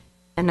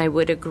I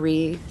would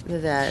agree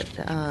that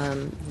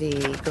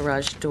the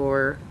garage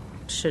door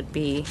should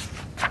be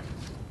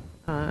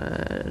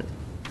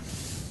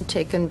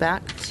taken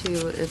back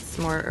to its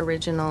more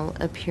original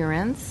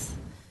appearance.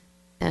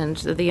 And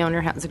the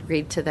owner has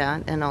agreed to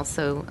that, and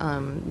also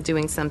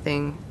doing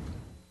something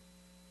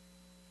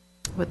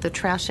with the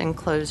trash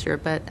enclosure.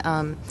 But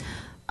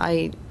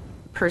I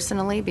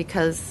personally,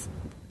 because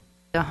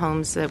the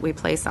homes that we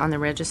place on the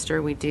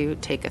register, we do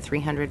take a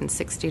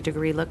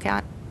 360-degree look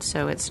at,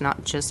 so it's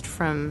not just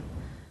from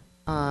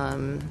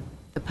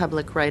the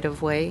public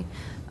right-of-way.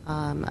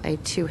 I,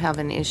 too, have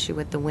an issue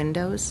with the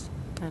windows,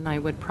 and I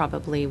would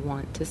probably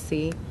want to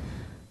see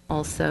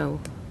also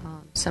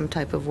some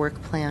type of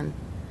work plan.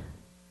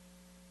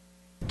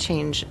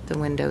 Change the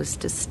windows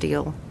to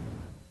steel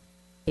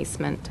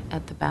casement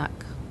at the back.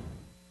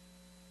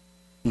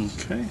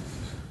 Okay.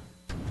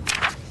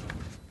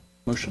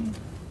 Motion?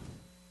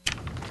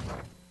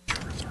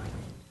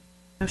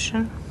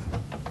 Motion?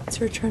 It's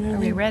your turn. Are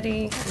we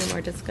ready? Any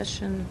more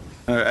discussion?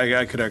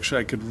 I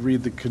could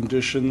read the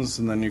conditions,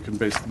 and then you can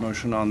base the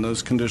motion on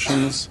those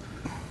conditions.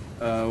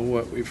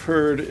 What we've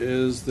heard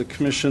is the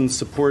commission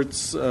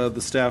supports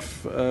the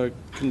staff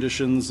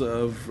conditions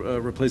of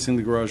replacing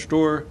the garage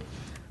door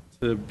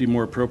to be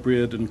more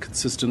appropriate and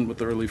consistent with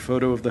the early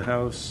photo of the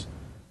house,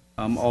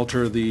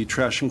 alter the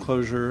trash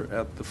enclosure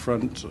at the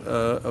front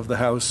of the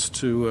house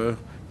to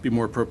be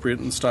more appropriate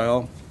in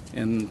style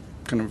and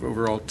kind of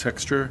overall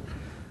texture,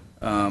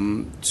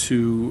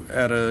 to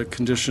add a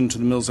condition to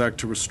the Mills Act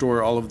to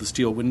restore all of the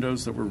steel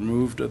windows that were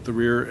removed at the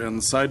rear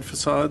and side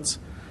facades,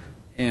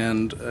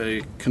 and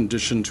a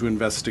condition to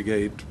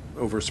investigate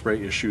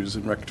overspray issues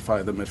and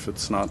rectify them if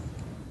it's not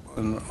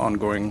an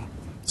ongoing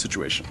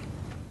situation.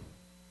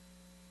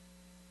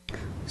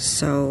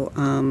 So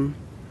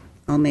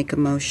I'll make a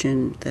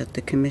motion that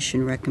the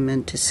commission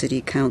recommend to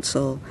City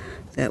Council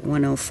that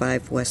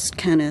 105 West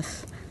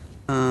Kenneth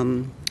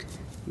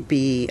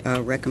be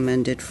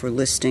recommended for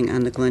listing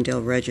on the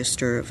Glendale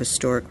Register of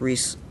Historic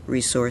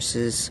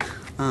Resources,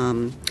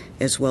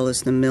 as well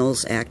as the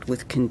Mills Act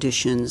with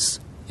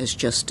conditions as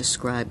just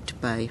described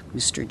by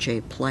Mr.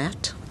 J.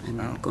 Platt. I'm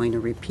not going to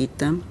repeat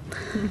them.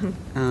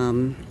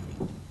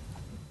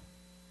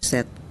 Is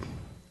that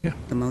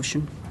the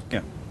motion?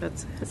 Yeah.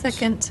 That's it.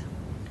 Second.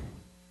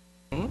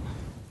 Okay.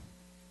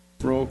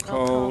 Roll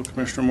call.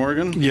 Commissioner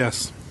Morgan?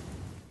 Yes.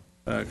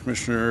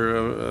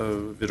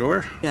 Commissioner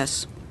Vidor?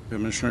 Yes.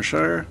 Commissioner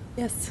Shire?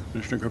 Yes.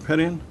 Commissioner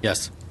Garpetian?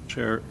 Yes.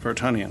 Chair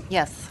Vartanian?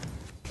 Yes.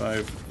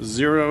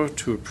 5-0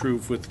 to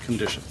approve with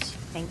conditions.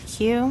 Thank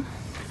you.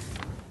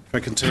 If I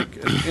can take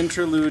an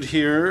interlude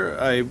here,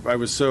 I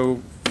was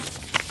so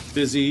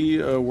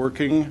busy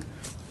working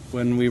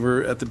when we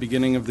were at the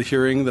beginning of the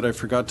hearing that I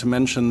forgot to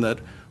mention that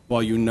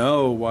while you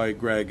know why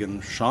Greg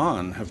and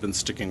Sean have been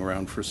sticking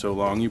around for so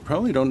long, you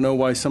probably don't know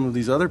why some of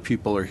these other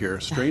people are here,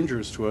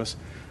 strangers to us.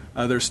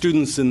 They're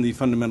students in the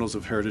Fundamentals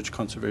of Heritage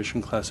Conservation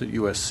class at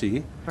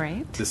USC.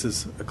 Right. This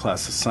is a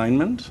class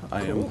assignment.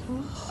 I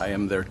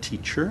am their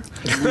teacher.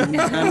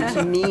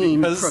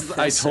 Mean Because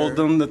professor. I told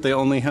them that they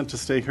only had to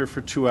stay here for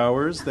 2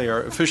 hours. They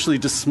are officially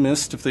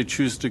dismissed if they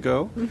choose to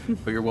go,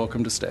 but you're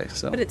welcome to stay.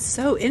 So. But it's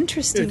so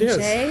interesting, It is.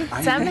 Jay.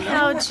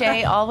 Somehow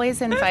Jay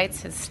always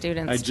invites his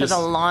students to the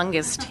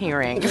longest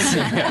hearings.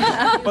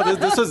 Well,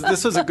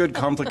 this was a good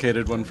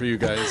complicated one for you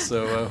guys,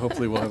 so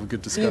hopefully we'll have a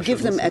good discussion. You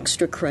give them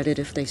extra credit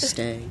if they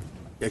stay.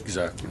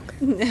 Exactly.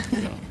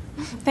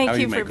 Thank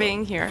you for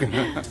being here.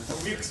 Are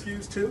we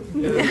excused too?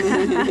 You're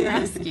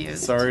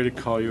excused. Sorry to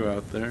call you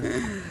out there.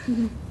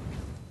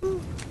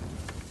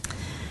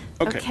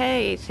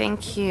 Okay,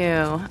 thank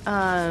you.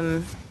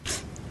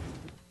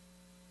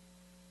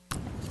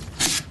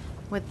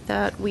 With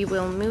that, we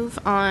will move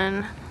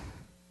on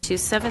to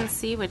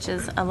 7C, which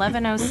is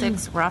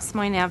 1106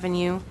 Rossmoyne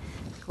Avenue,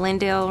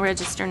 Glendale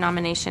Register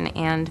Nomination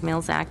and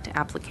Mills Act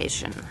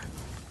application.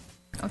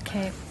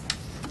 Okay.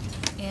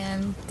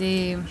 And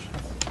the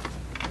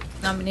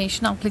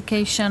nomination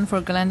application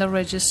for Glendale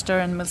Register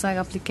and Mills Act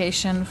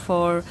application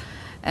for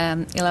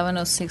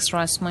 1106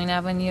 Rossmoyne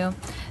Avenue.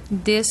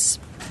 This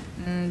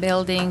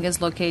building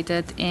is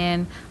located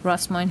in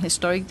Rossmoyne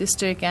Historic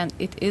District, and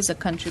it is a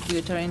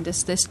contributor in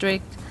this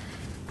district.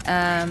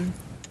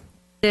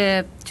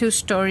 The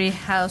two-story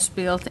house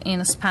built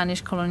in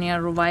Spanish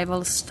colonial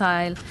revival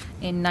style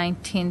in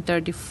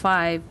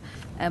 1935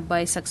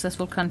 by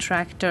successful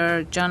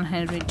contractor John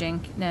Henry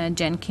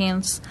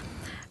Jenkins.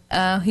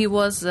 He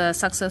was a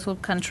successful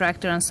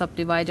contractor and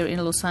subdivider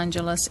in Los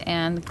Angeles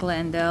and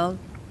Glendale.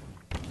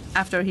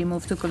 After he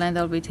moved to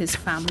Glendale with his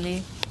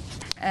family,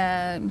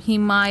 he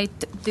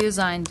might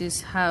design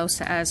this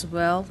house as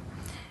well.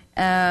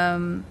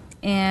 And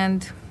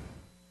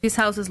this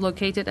house is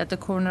located at the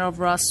corner of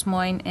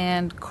Rossmoyne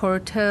and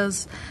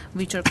Cortez,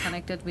 which are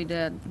connected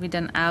with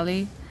an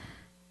alley.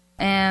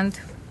 And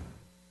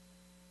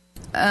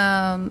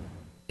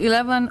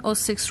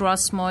 1106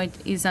 Rossmoyne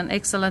is an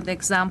excellent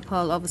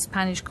example of a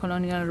Spanish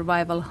colonial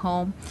revival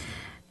home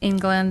in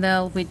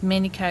Glendale with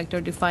many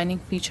character-defining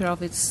features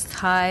of its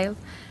style.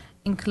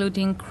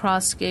 including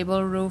cross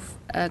gable roof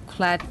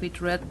clad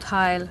with red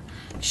tile,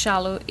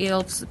 shallow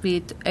eaves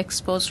with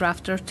exposed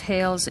rafter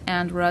tails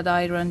and wrought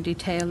iron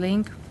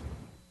detailing.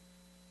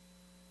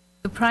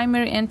 The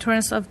primary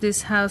entrance of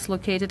this house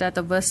located at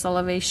the west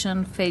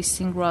elevation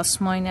facing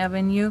Rossmoyne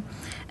Avenue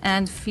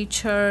and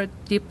featured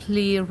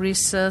deeply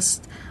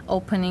recessed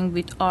opening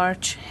with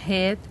arch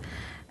head.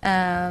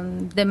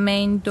 The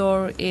main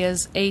door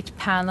is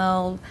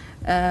 8-panel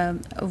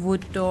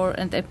wood door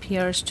and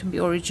appears to be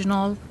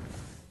original.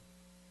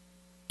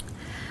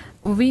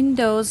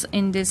 Windows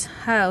in this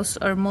house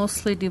are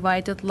mostly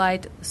divided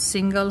light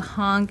single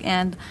hung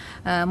and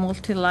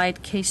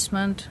multi-light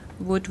casement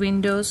wood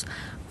windows,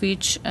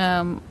 which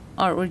are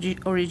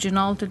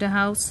original to the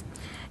house.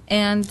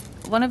 And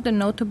one of the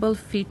notable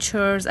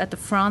features at the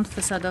front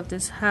facade of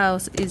this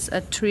house is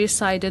a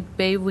three-sided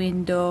bay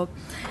window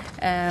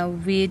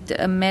with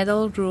a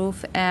metal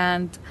roof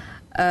and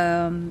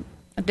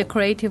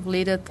decorative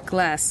leaded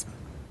glass.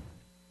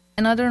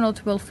 Another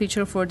notable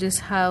feature for this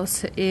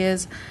house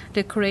is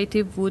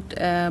decorative wood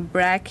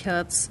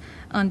brackets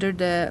under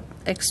the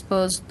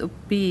exposed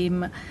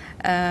beam,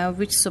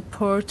 which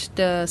support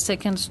the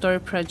second-story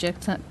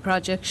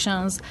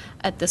projections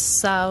at the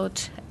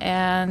south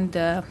and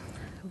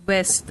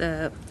west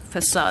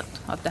facade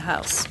of the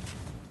house.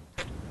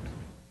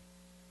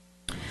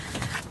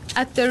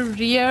 At the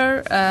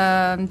rear,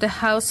 the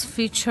house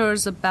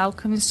features a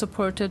balcony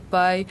supported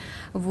by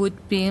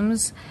wood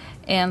beams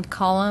and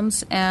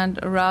columns and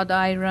wrought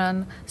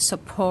iron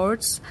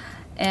supports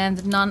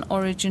and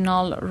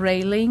non-original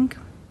railing.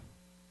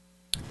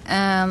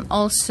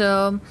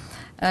 Also,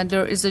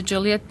 there is a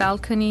Juliet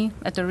balcony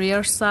at the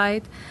rear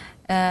side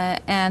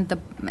and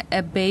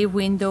a bay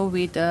window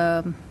with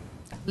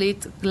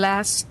lit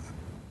glass.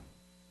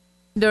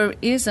 There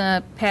is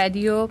a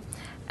patio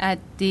at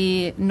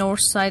the north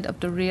side of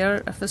the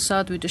rear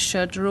facade with a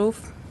shed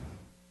roof.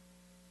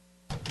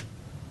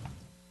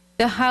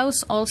 The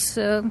house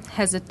also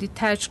has a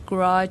detached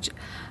garage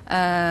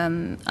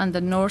on the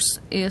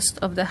northeast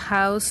of the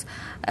house,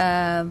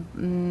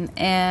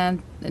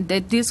 and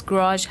this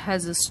garage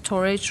has a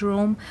storage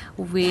room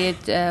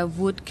with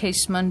wood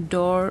casement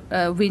door,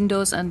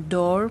 windows and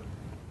door.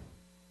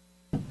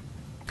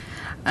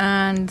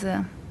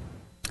 And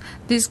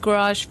this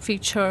garage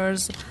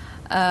features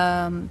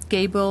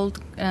gabled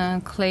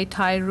clay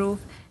tie roof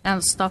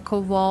and stucco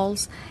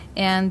walls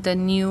and the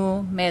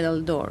new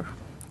metal door.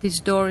 This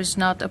door is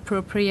not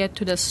appropriate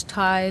to the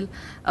style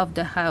of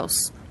the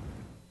house.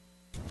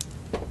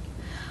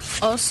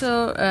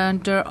 Also,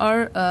 there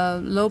are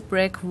low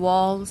brick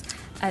walls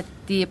at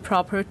the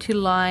property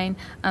line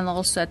and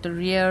also at the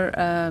rear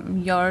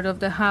yard of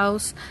the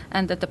house.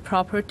 And at the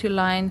property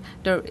line,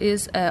 there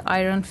is an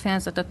iron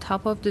fence at the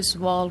top of this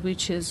wall,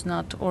 which is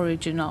not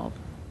original.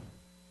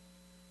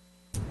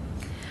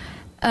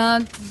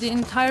 The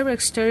entire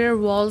exterior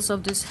walls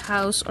of this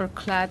house are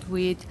clad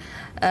with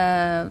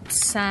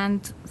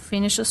sand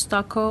finish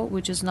stucco,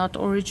 which is not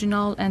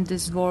original, and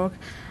this work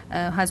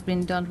has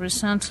been done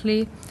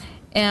recently.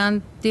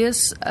 And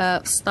this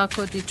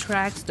stucco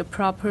detracts the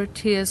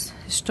property's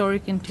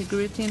historic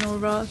integrity in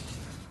overall.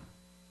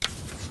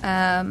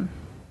 The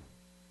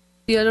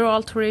other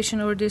alteration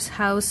over this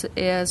house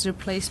is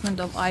replacement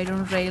of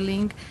iron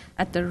railing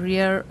at the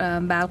rear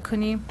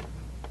balcony.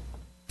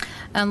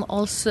 And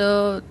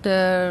also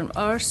there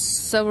are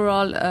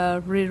several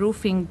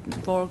re-roofing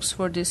works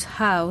for this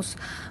house,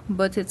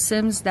 but it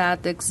seems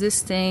that the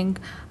existing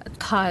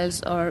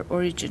tiles are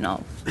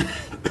original.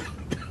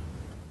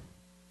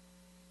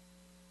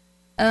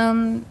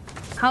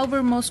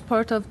 However, most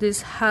part of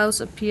this house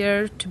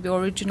appear to be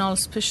original,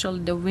 especially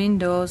the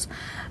windows,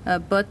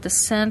 but the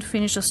sand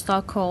finish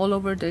stucco all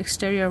over the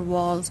exterior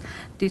walls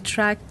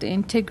detract the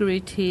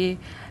integrity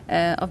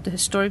of the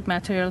historic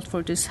material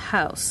for this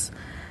house.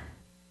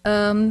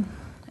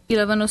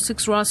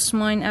 1106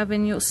 Rossmoyne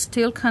Avenue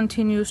still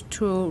continues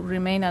to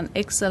remain an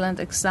excellent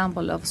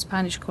example of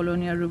Spanish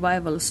colonial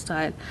revival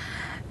style.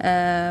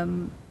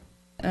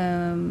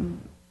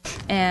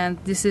 And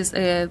this is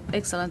an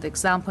excellent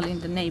example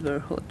in the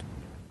neighborhood.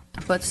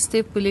 But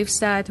Steve believes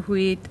that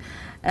with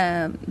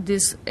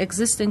this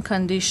existing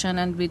condition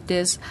and with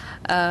this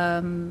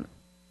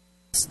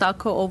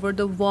stucco over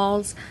the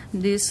walls,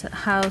 this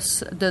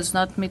house does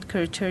not meet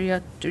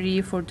criteria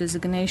 3 for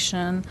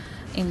designation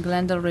in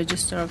Glendale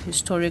Register of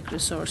Historic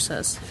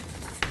Resources.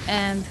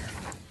 And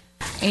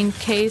in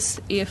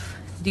case if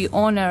the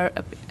owner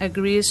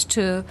agrees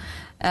to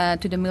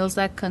the Mills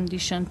Act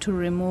condition to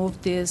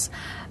remove this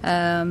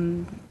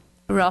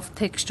rough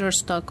texture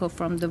stucco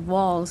from the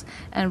walls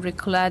and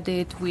reclad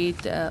it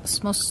with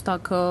smooth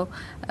stucco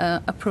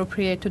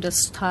appropriate to the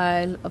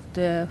style of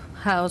the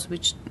house,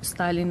 which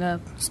style in a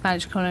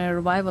Spanish colonial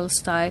revival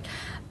style,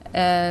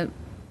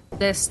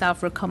 the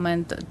staff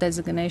recommend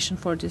designation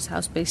for this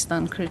house based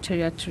on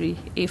criteria 3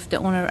 if the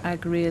owner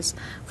agrees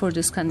for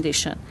this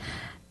condition.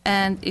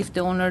 And if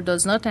the owner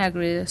does not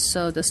agree,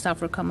 so the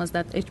staff recommends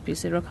that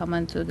HPC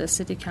recommend to the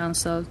City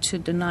Council to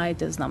deny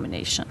this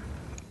nomination.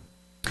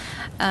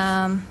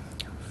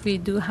 we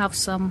do have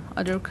some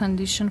other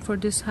condition for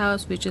this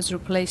house, which is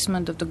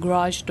replacement of the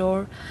garage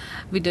door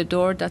with a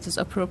door that is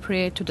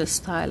appropriate to the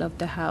style of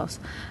the house,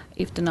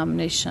 if the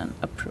nomination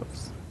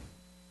approves.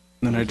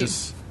 And I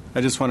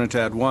just wanted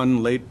to add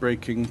one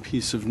late-breaking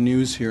piece of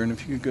news here, and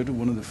if you could go to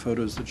one of the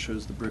photos that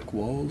shows the brick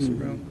walls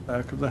around the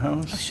back of the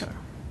house. Oh, sure.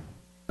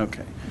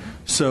 Okay.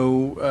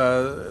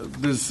 So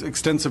there's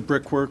extensive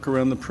brickwork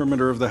around the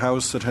perimeter of the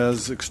house that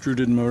has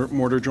extruded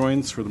mortar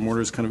joints where the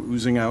mortar is kind of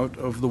oozing out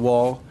of the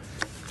wall.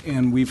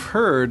 And we've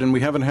heard, and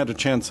we haven't had a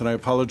chance, and I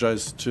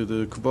apologize to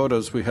the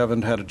Kubotas, we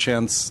haven't had a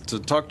chance to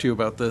talk to you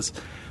about this,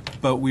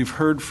 but we've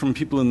heard from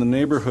people in the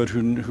neighborhood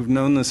who've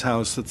known this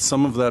house that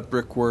some of that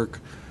brickwork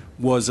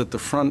was at the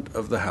front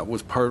of the house,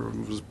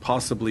 was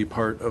possibly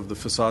part of the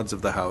facades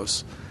of the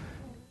house.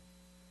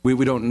 We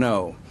don't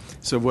know.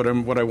 So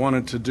what I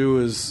wanted to do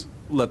is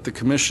let the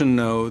commission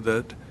know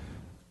that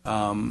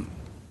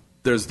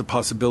there's the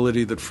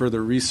possibility that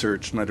further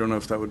research, and I don't know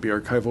if that would be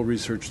archival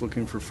research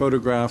looking for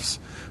photographs,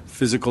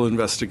 physical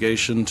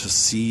investigation to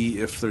see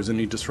if there's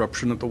any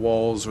disruption at the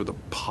walls or the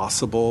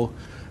possible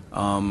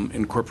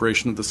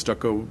incorporation of the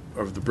stucco,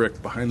 of the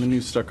brick behind the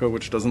new stucco,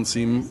 which doesn't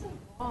seem...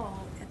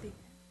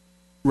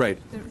 Right.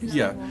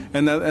 Yeah,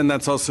 and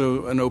that's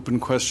also an open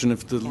question.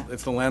 If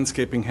the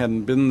landscaping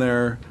hadn't been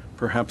there,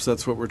 perhaps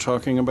that's what we're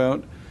talking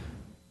about.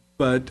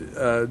 But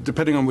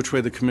depending on which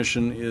way the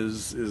commission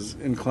is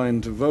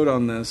inclined to vote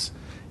on this,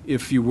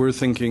 if you were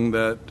thinking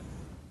that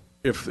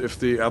if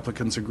the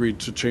applicants agreed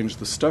to change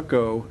the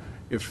stucco,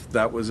 if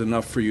that was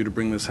enough for you to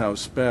bring this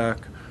house back,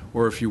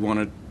 or if you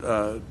wanted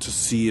to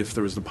see if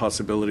there was the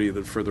possibility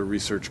that further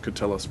research could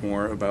tell us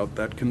more about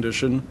that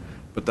condition.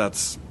 But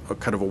that's a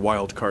kind of a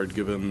wild card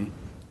given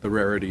the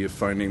rarity of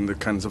finding the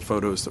kinds of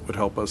photos that would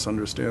help us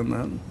understand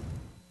that.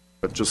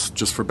 But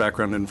just for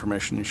background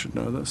information, you should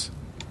know this.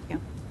 Yeah.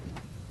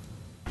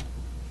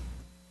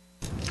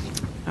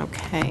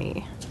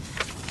 Okay.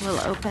 We'll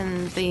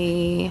open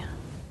the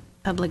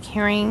public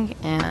hearing,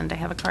 and I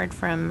have a card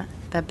from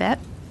Babette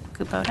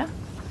Kubota.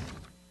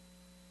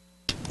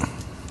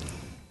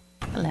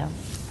 Hello.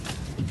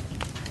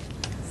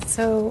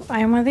 So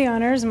I am one of the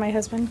owners, and my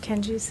husband,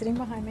 Kenji, is sitting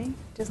behind me.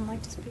 Doesn't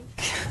like to speak.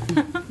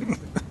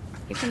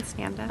 You can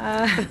stand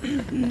up.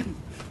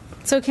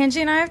 So Kenji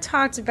and I have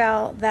talked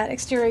about that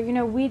exterior. You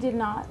know, we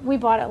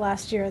bought it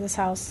last year, this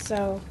house,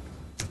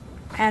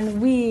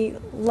 and we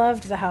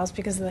loved the house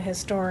because of the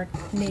historic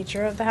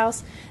nature of the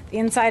house. The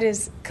inside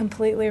is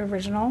completely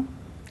original.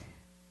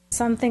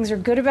 Some things are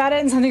good about it,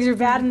 and some things are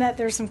bad in that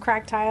there's some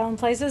cracked tile in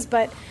places,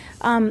 but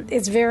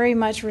it's very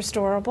much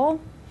restorable,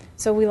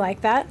 so we like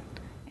that.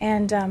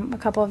 And a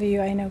couple of you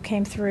I know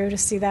came through to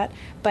see that.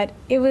 But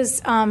it was,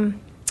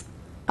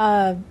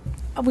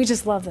 we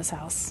just love this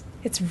house.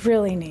 It's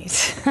really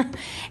neat.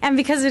 And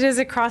because it is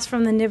across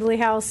from the Nibley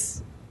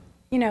house,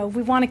 you know,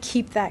 we want to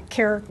keep that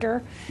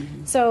character.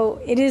 Mm-hmm.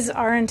 So it is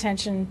our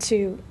intention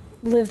to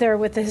live there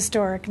with the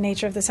historic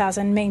nature of this house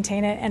and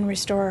maintain it and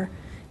restore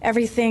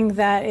everything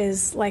that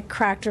is like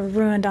cracked or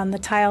ruined on the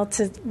tile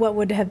to what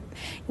would have.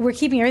 We're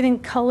keeping everything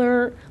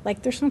color,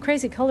 like there's some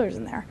crazy colors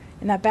in there,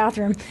 in that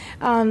bathroom,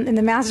 in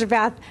the master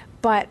bath,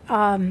 but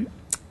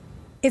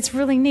it's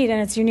really neat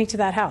and it's unique to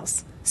that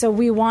house. So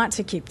we want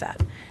to keep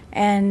that.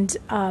 And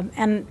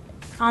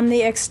on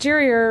the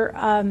exterior,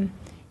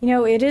 you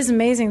know, it is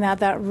amazing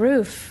that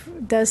roof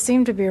does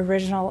seem to be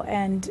original,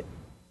 and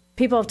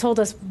people have told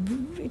us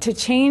to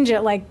change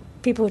it, like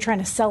people who are trying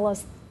to sell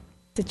us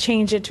to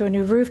change it to a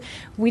new roof.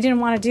 We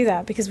didn't want to do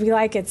that because we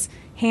like its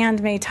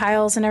handmade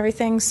tiles and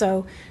everything.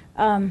 So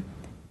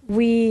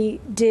we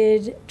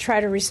did try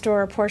to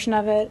restore a portion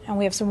of it, and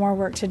we have some more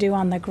work to do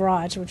on the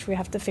garage, which we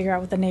have to figure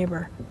out with the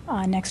neighbor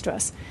next to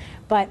us.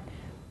 But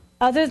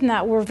other than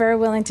that, we're very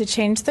willing to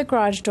change the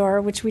garage door,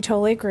 which we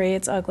totally agree,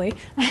 it's ugly.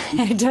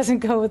 It doesn't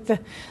go with the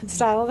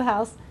style of the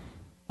house.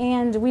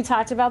 And we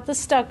talked about the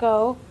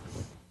stucco,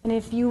 and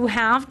if you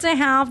have to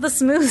have the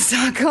smooth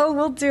stucco,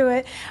 we'll do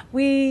it.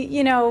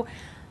 You know,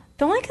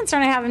 the only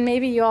concern I have, and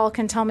maybe you all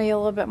can tell me a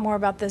little bit more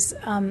about this,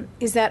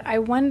 is that I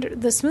wonder,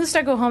 the smooth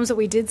stucco homes that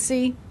we did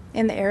see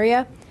in the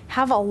area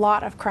have a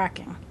lot of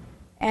cracking.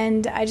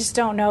 And I just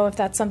don't know if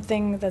that's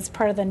something that's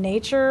part of the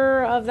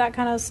nature of that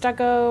kind of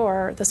stucco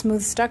or the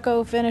smooth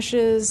stucco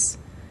finishes.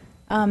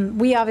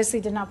 We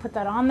obviously did not put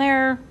that on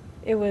there.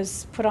 It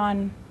was put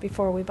on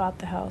before we bought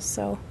the house.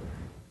 So,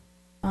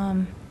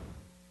 and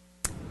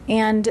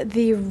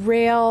the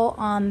rail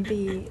on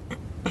the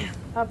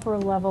upper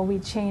level we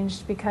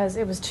changed because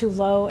it was too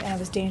low and it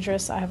was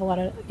dangerous. I have a lot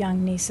of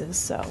young nieces,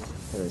 so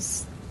it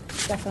was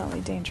definitely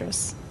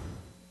dangerous.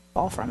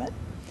 Fall from it.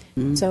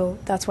 Mm-hmm. So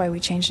that's why we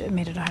changed it and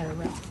made it a higher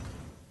rail.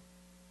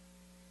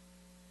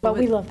 But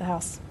we love the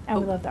house, and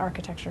we love the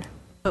architecture.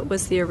 What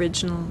was the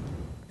original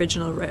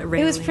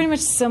railing? It was pretty much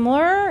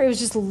similar. It was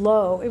just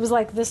low. It was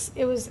like this.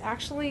 It was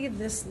actually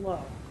this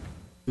low.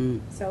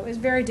 Mm. So it was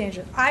very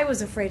dangerous. I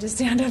was afraid to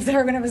stand up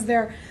there when it was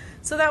there.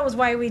 So that was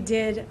why we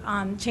did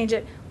change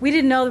it. We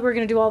didn't know that we were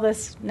going to do all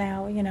this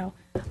now, you know.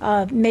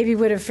 Maybe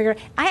would have figured.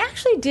 I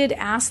actually did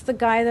ask the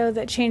guy, though,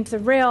 that changed the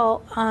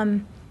rail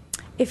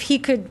if he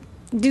could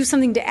do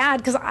something to add,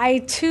 because I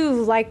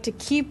too like to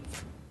keep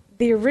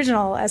the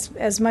original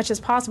as much as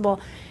possible.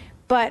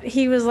 But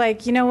he was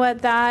like, you know what,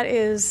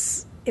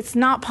 it's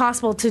not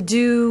possible to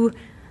do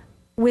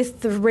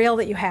with the rail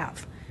that you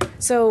have.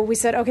 So we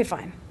said, okay,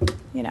 fine,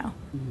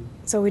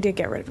 So we did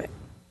get rid of it.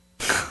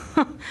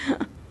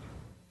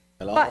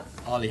 Well,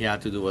 all he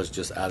had to do was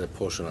just add a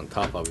portion on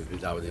top of it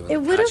without even.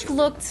 It would have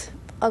looked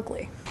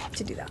ugly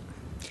to do that.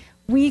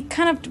 We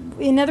kind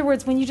of, in other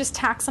words, when you just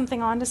tack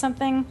something onto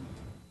something,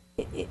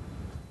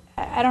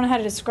 I don't know how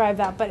to describe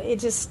that, but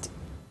it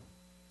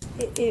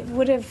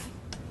would have.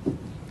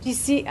 You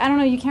see, I don't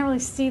know. You can't really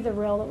see the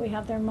rail that we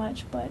have there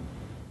much, but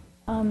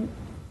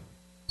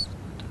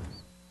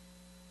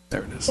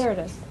there it is. There it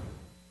is.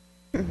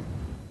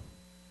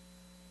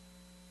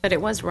 But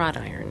it was wrought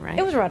iron, right?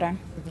 It was wrought iron.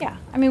 Yeah.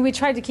 I mean, we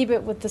tried to keep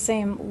it with the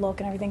same look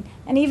and everything,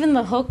 and even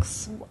the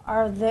hooks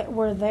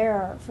were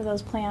there for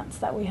those plants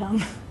that we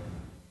hung.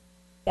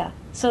 Yeah.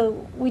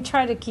 So we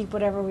tried to keep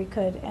whatever we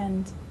could,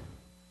 and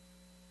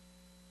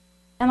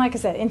like I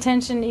said,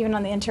 intention even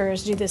on the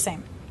interiors do the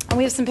same. And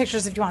we have some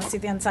pictures if you want to see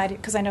the inside,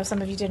 because I know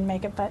some of you didn't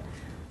make it, but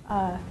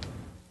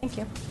thank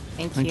you.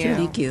 Thank you. you.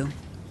 Thank you.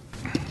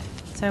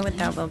 So with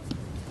that,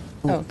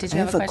 did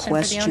you I have a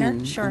question for the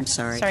owner? Sure. I'm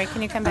sorry. Sorry,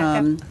 can you come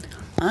back up?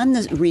 On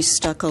the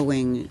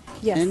restuccoing,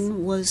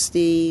 when was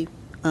the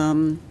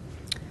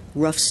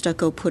rough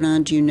stucco put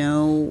on? Do you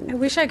know? I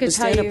wish I could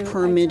tell you. Was that a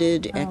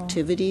permitted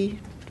activity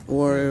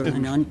or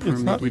an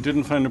unpermitted? We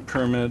didn't find a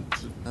permit.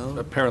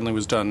 Apparently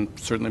was done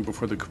certainly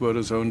before the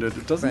Kubotas owned it.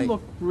 It doesn't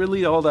look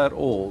really all that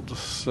old,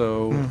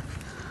 so.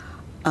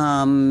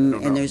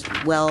 And there's,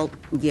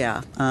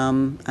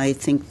 I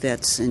think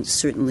that's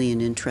certainly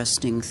an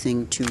interesting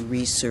thing to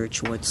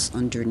research, what's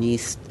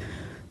underneath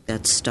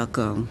that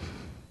stucco.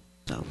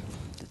 So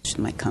that's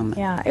my comment.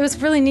 Yeah, it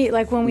was really neat.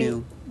 Like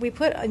when we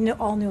put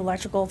all new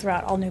electrical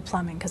throughout, all new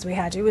plumbing, because we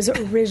had to. It was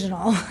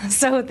original.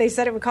 So they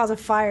said it would cause a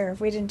fire if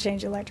we didn't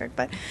change electric.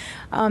 But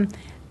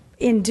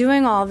in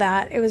doing all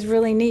that, it was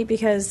really neat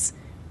because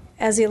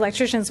as the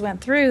electricians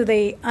went through,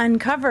 they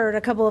uncovered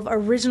a couple of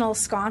original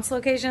sconce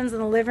locations in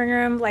the living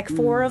room, like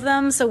 4 of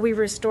them. So we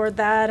restored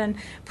that and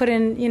put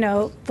in,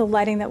 the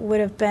lighting that would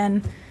have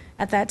been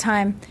at that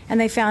time. And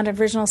they found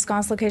original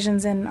sconce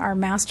locations in our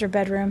master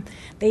bedroom.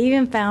 They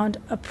even found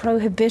a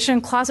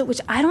prohibition closet, which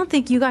I don't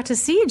think you got to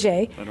see,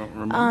 Jay. I don't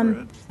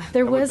remember it.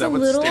 There was a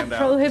little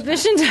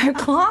prohibition type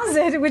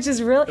closet, which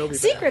is really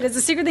secret. It's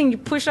a secret thing. You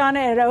push on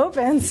it, it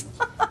opens.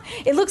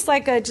 It looks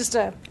like just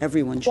a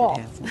Everyone should wall.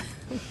 have one.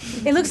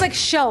 It looks like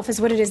shelf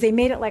is what it is. They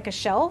made it like a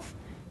shelf,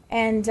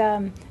 and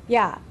and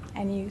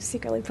you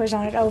secretly push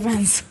on it,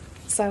 opens.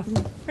 So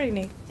pretty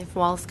neat. If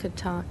walls could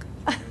talk.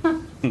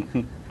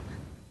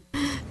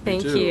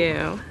 Thank do.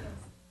 you.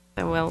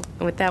 So,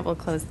 with that, we'll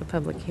close the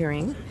public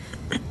hearing.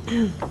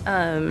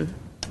 I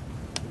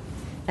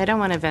don't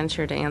want to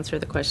venture to answer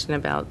the question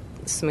about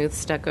smooth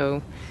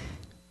stucco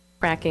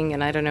cracking,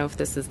 and I don't know if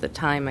this is the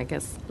time. I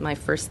guess my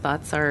first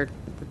thoughts are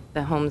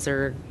the homes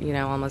are,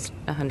 almost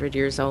 100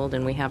 years old,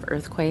 and we have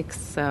earthquakes.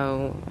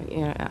 So,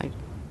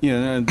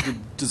 the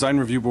Design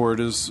Review Board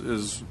is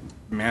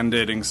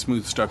mandating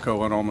smooth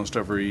stucco on almost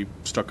every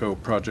stucco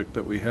project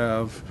that we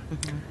have,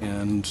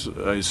 and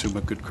I assume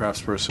a good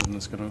craftsperson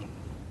is going to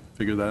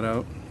figure that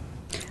out.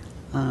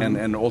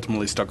 And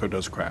ultimately, stucco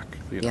does crack.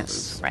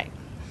 Yes. Right.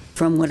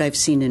 From what I've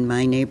seen in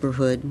my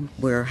neighborhood,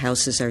 where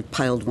houses are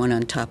piled one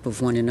on top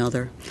of one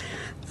another,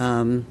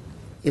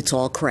 it's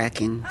all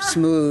cracking,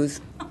 smooth,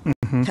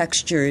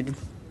 textured,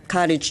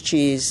 cottage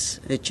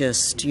cheese. It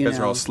just, You guys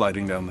are all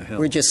sliding down the hill.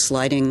 We're just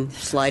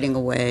sliding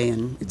away,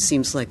 and it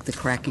seems like the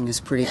cracking is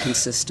pretty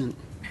consistent.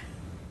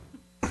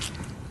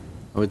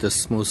 With the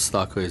smooth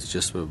stucco, it's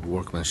just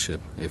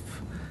workmanship. If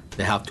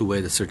they have to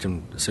wait a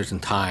certain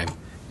time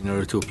in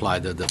order to apply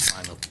the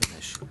final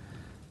finish, and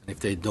if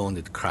they don't,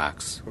 it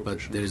cracks. But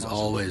there's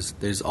always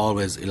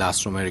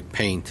elastomeric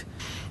paint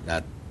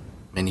that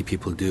many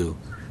people do,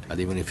 that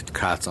even if it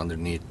cracks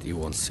underneath, you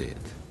won't see it.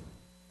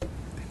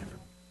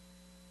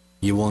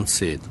 You won't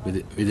see it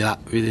with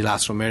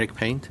elastomeric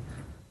paint.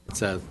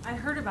 I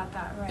heard about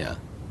that. Right. Yeah.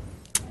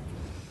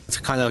 It's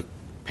a kind of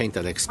paint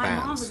that My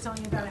expands. mom was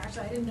telling me about it.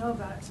 Actually, I didn't know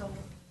about it until.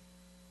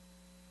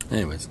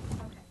 Anyways.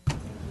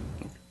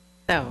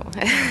 So,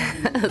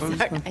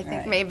 I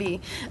think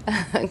maybe.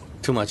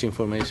 Too much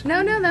information.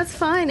 No, that's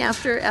fine.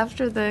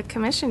 After the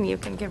commission, you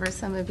can give her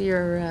some of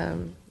your.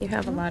 You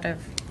have a lot of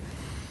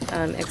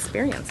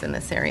experience in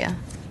this area,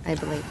 I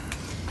believe.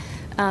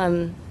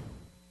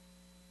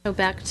 So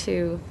back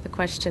to the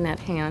question at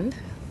hand,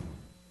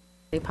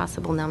 a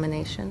possible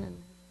nomination, and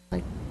I'd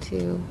like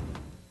to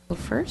go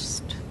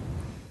first.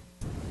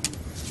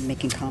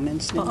 Making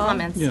comments now?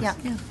 Comments, yeah.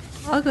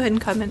 I'll go ahead and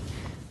comment.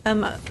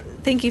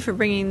 Thank you for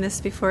bringing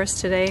this before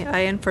us today. I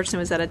unfortunately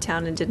was out of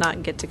town and did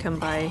not get to come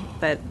by,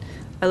 but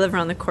I live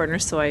around the corner,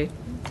 so I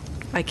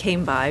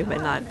came by,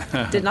 but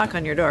did knock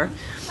on your door.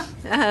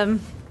 And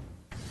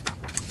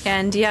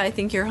I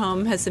think your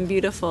home has some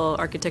beautiful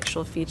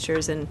architectural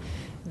features and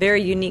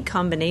very unique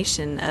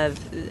combination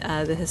of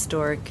the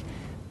historic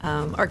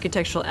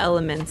architectural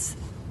elements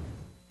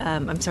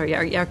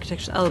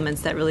architectural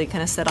elements that really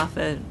kind of set off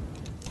a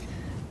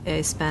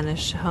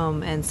Spanish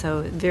home. And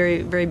so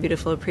very, very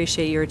beautiful.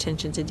 Appreciate your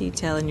attention to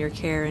detail and your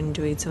care in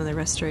doing some of the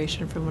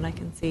restoration from what I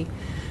can see.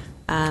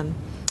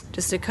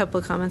 Just a couple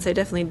of comments. I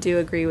definitely do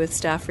agree with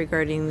staff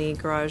regarding the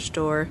garage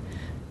door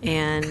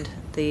and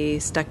the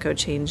stucco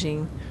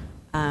changing.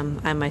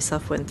 I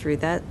myself went through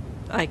that.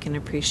 I can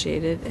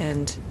appreciate it,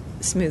 and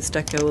smooth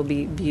stucco will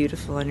be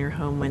beautiful on your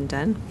home when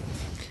done.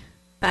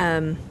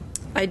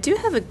 I do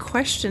have a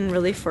question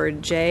really for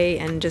Jay,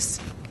 and just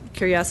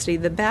curiosity.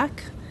 The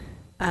back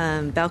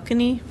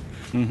balcony,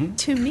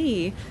 to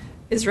me,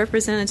 is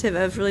representative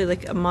of really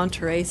like a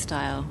Monterey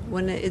style,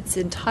 when it's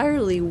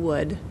entirely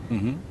wood,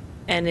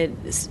 and it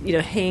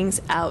hangs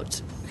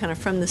out kind of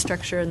from the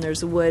structure, and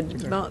there's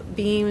wood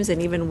beams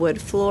and even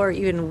wood floor,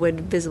 even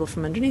wood visible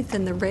from underneath,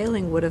 and the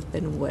railing would have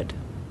been wood.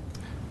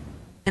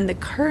 And the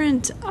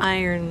current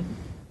iron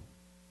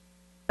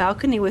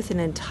balcony with an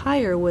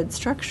entire wood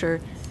structure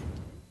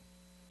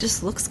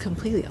just looks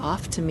completely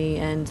off to me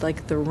and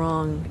like the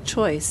wrong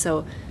choice.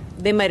 So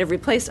they might have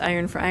replaced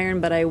iron for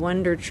iron, but I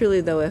wonder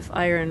truly though if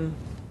iron,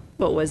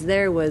 what was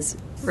there was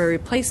a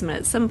replacement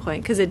at some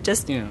point, because it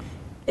just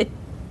it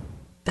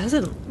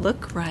doesn't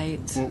look right.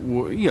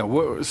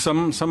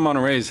 Some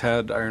Monterey's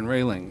had iron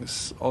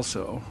railings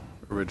also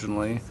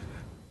originally,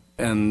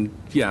 and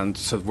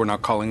so we're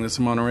not calling this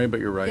a Monterey, but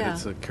you're right,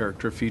 it's a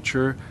character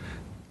feature.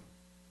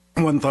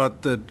 One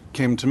thought that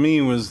came to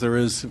me was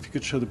if you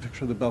could show the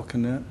picture of the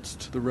balconette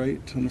to the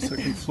right on the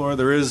second floor,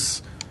 there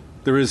is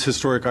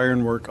historic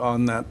ironwork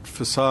on that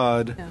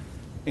facade,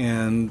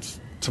 and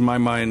to my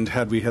mind,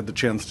 had we had the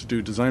chance to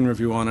do design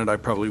review on it, I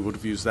probably would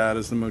have used that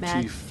as the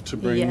motif to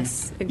bring.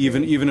 Yes,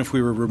 even if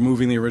we were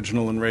removing the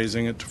original and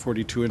raising it to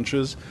 42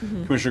 inches.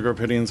 Commissioner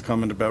Garpetian's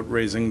comment about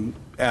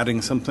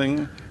adding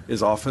something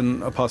is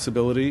often a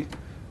possibility.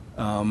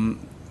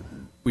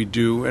 We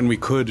do, and we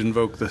could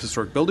invoke the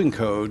historic building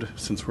code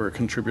since we're a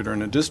contributor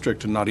in a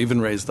district and not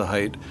even raise the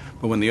height.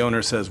 But when the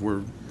owner says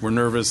we're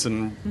nervous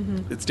and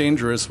it's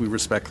dangerous, we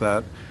respect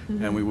that,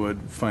 and we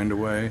would find a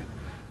way.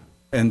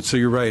 And so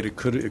you're right; it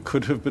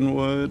could have been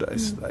wood.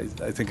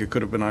 I think it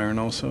could have been iron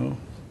also.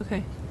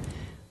 Okay.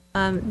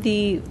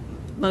 The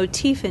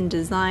motif and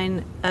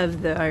design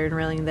of the iron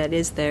railing that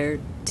is there,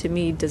 to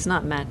me, does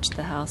not match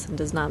the house and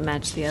does not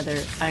match the other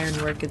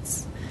ironwork.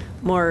 It's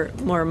more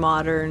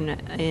modern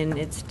in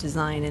its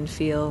design and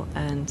feel,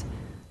 and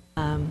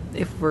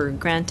if we're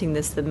granting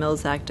this the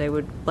Mills Act, I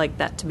would like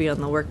that to be on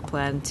the work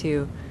plan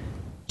to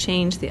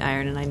change the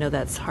iron, and I know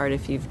that's hard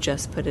if you've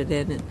just put it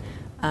in, and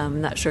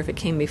I'm not sure if it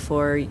came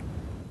before,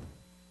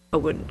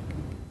 but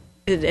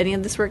did any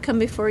of this work come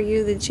before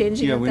you, the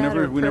changing of that,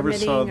 or we never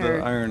saw the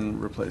or? iron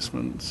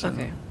replacements.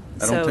 Okay.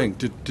 I don't think.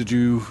 Did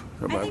you?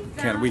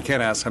 We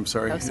can't ask. I'm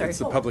sorry. Oh, sorry. It's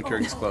the public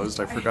hearing's closed.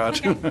 I forgot.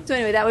 So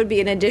anyway, that would be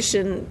an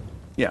addition.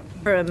 Yeah.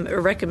 Or a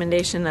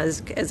recommendation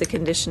as a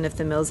condition if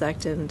the Mills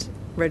Act and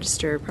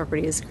register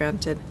property is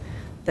granted,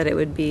 that it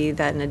would be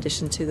that in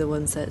addition to the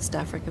ones that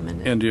staff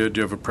recommended. And do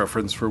you have a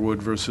preference for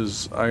wood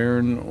versus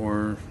iron,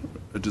 or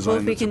a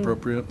design that's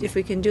appropriate? If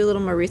we can do a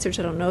little more research,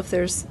 I don't know if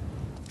there's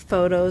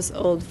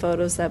old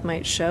photos that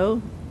might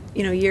show,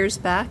 years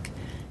back.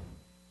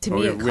 To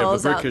me, it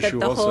calls out that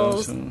the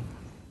whole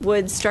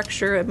wood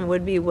structure,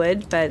 would be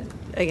wood, but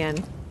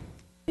again,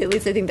 at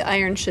least I think the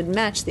iron should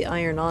match the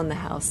iron on the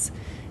house.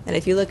 And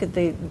if you look at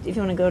if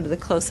you want to go to the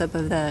close-up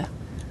of the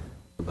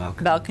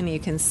balcony, you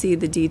can see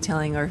the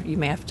detailing, or you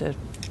may have to.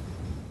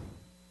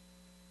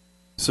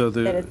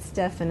 That it's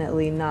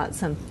definitely not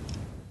some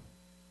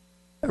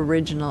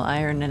original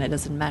iron, and it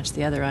doesn't match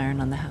the other iron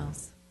on the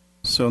house.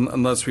 So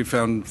unless we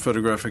found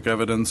photographic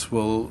evidence,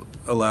 we'll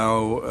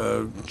allow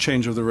a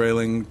change of the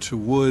railing to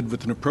wood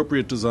with an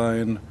appropriate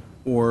design,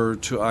 or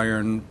to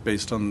iron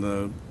based on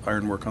the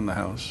ironwork on the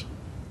house.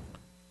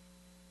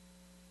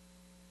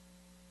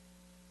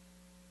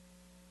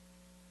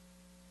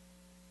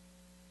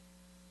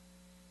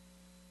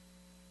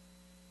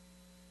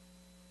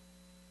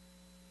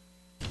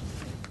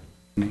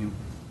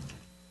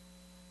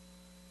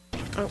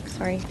 Oh,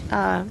 sorry.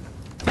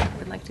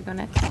 Would like to go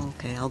next?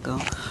 Okay, I'll go.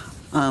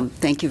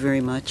 Thank you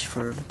very much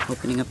for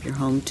opening up your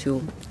home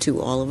to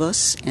all of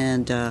us,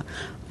 and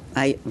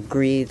I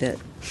agree that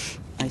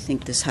I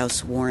think this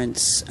house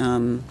warrants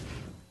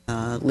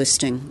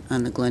listing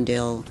on the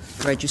Glendale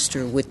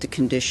Register with the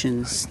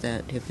conditions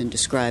that have been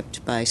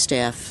described by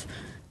staff,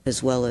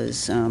 as well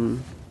as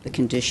the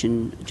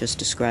condition just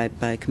described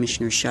by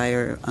Commissioner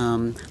Shire.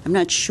 I'm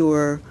not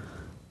sure.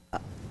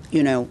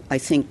 I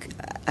think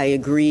I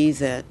agree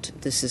that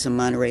this is a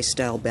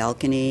Monterey-style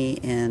balcony,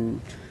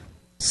 and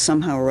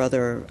somehow or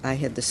other I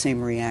had the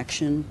same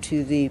reaction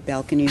to the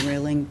balcony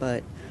railing,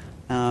 but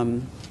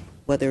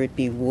whether it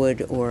be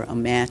wood or a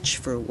match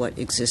for what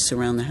exists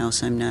around the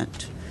house, I'm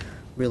not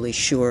really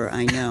sure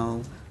I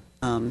know.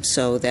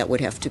 So that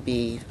would have to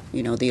be,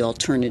 the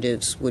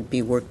alternatives would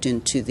be worked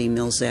into the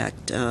Mills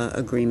Act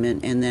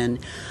agreement. And then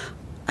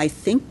I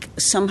think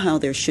somehow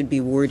there should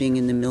be wording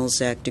in the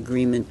Mills Act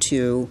agreement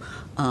to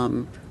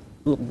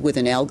with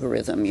an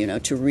algorithm,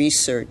 to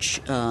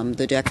research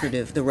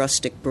the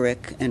rustic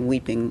brick and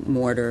weeping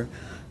mortar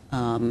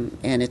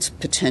and its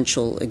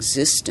potential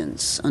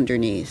existence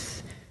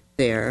underneath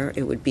there.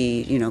 It would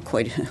be,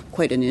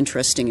 quite an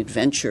interesting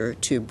adventure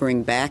to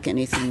bring back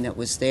anything that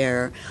was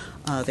there.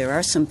 There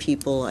are some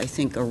people, I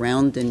think,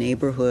 around the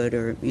neighborhood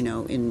or,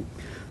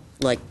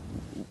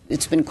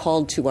 it's been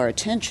called to our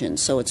attention,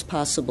 so it's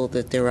possible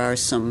that there are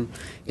some,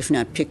 if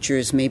not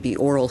pictures, maybe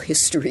oral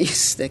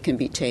histories that can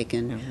be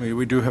taken. Yeah,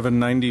 we do have a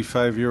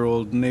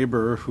 95-year-old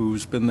neighbor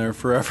who's been there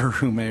forever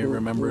who may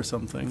remember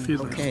something.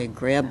 Okay,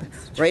 grab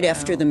right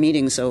after the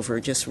meeting's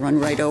over, just run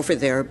right over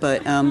there.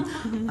 But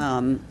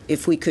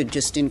if we could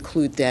just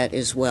include that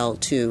as well,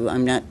 too.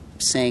 I'm not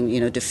saying,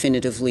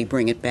 definitively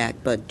bring it back,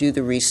 but do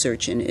the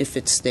research, and if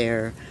it's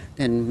there,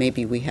 then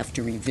maybe we have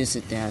to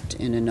revisit that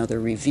in another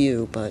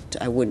review, but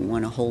I wouldn't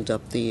want to hold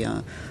up the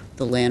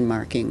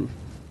landmarking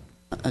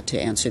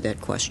to answer that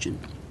question.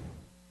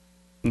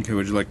 Okay,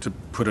 would you like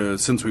to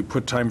since we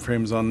put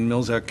timeframes on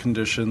Mills Act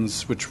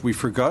conditions, which we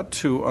forgot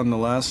to on the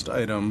last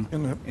item,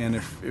 and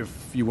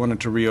if you wanted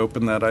to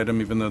reopen that item,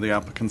 even though the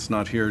applicant's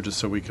not here, just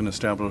so we can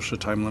establish a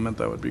time limit,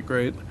 that would be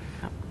great.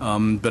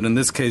 But in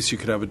this case, you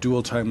could have a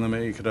dual time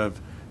limit. You could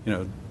have,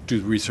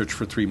 do research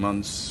for 3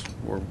 months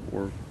or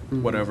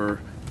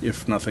whatever.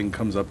 If nothing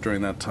comes up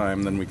during that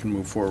time, then we can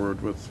move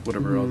forward with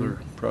whatever other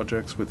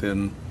projects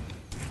within.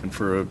 And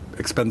for an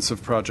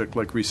expensive project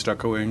like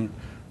restuccoing,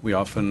 we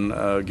often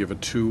give a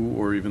 2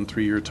 or even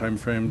 3 year time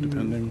frame,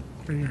 depending.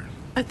 3 years.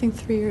 I think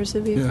 3 years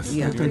would be. Yes,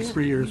 I think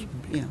 3 years.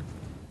 Yeah,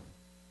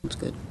 that's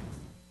good.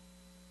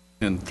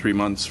 And 3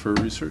 months for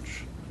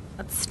research.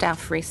 That's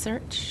staff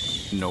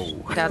research.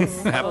 No,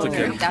 that's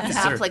applicant. That's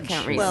research.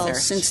 applicant research. Well,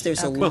 since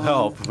there's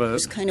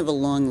there's kind of a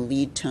long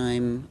lead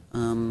time.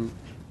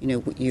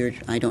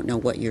 I don't know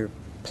what your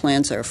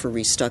plans are for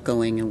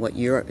restuccoing and what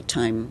your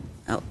time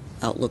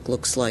outlook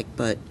looks like,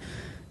 but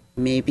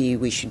maybe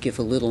we should give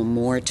a little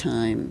more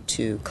time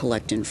to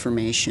collect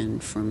information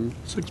from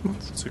 6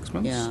 months. 6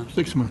 months? Yeah.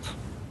 6 months.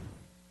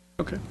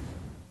 Okay.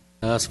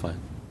 That's fine.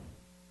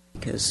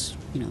 Because,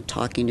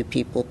 talking to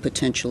people,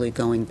 potentially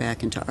going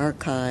back into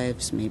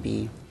archives,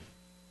 maybe.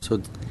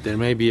 So there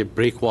may be a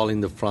brick wall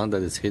in the front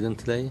that is hidden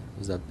today?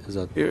 Is that?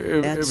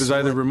 It was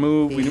either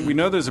removed. We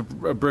know there's a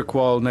brick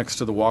wall next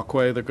to the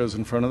walkway that goes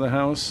in front of the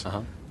house.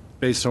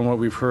 Based on what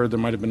we've heard, there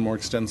might have been more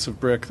extensive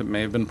brick that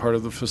may have been part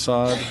of the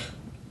facade.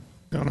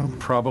 Don't know.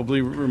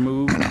 Probably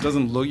removed. It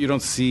doesn't look. You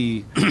don't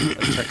see a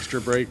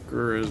texture break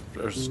or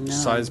a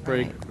size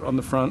break on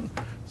the front,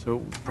 so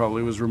it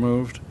probably was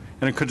removed.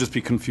 And it could just be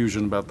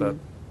confusion about that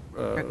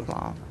brick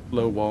wall.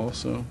 Low wall.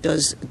 So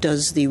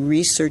does the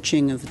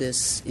researching of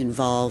this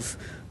involve,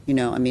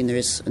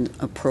 there's an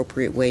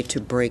appropriate way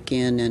to break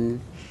in and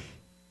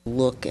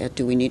look at,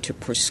 do we need to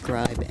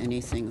prescribe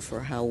anything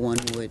for how one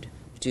would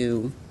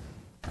do,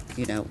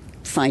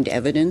 find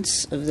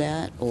evidence of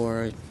that,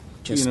 or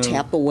just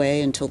tap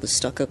away until the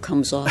stucco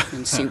comes off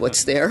and see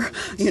what's there?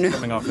 It's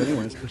coming off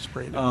anyways.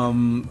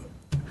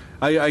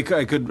 I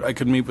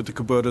could meet with the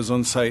Kubotas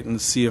on site and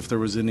see if there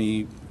was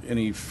any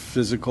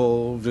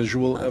physical,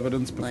 visual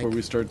evidence before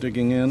we start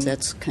digging in.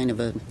 That's kind of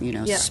a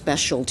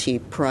specialty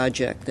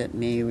project that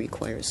may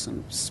require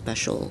some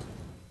special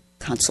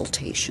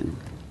consultation.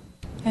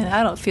 And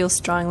I don't feel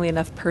strongly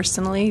enough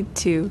personally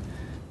to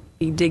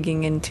be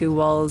digging into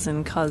walls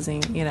and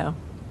causing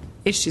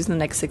issues in the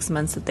next 6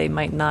 months that they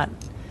might not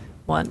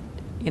want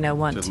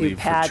to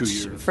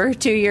patch for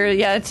 2 years.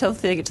 Yeah, until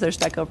they get to their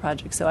stucco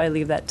project. So I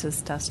leave that to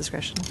staff's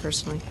discretion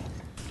personally.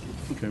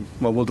 Okay.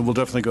 Well, we'll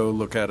definitely go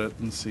look at it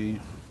and see.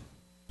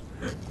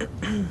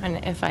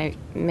 And if I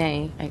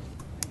may,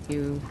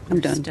 I'm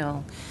done.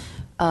 Still.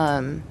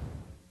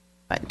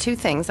 But 2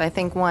 things. I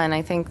think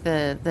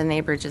the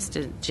neighbor just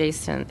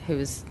adjacent,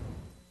 whose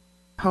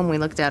home we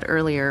looked at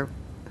earlier,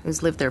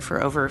 who's lived there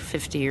for over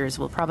 50 years,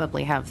 will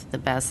probably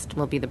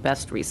be the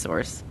best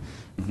resource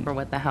for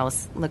what the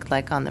house looked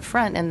like on the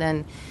front. And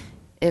then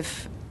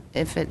if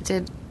it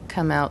did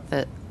come out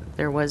that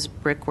there was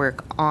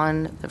brickwork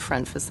on the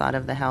front facade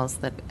of the house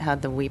that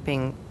had the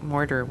weeping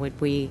mortar, would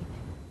we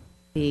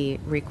be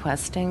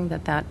requesting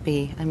that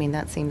be,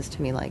 that seems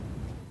to me like,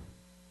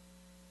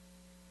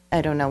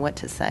 I don't know what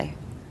to say.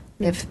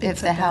 If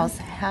the house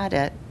had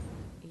it,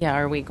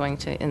 are we going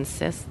to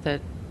insist that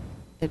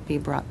it be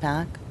brought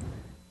back?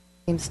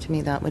 Seems to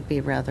me that would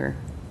be rather,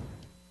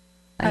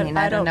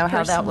 I don't know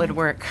how that would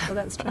work. Well,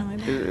 that's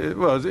strongly.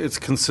 Well, it's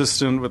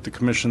consistent with the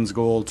Commission's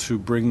goal to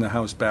bring the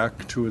house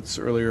back to its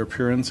earlier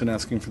appearance and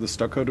asking for the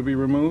stucco to be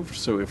removed.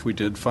 So if we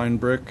did find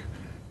brick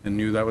and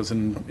knew that was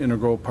an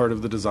integral part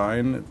of the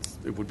design,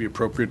 it would be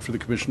appropriate for the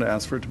Commission to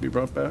ask for it to be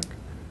brought back.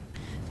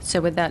 So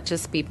would that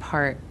just be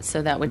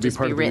that would just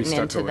be written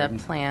into the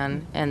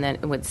plan, and then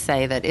it would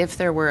say that if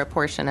there were a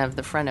portion of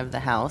the front of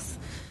the house,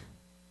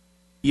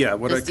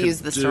 what just I could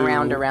use the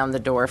surround around the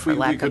door for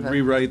lack of we could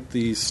rewrite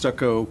the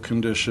stucco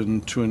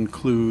condition to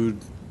include,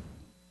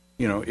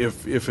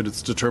 if it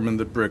is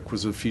determined that brick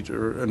was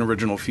an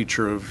original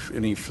feature of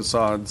any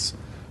facades,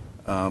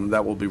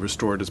 that will be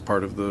restored as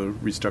part of the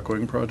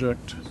restuccoing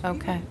project.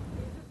 Okay.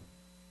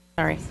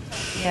 Sorry.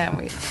 Yeah,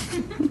 we.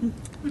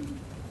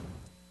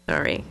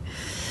 Sorry.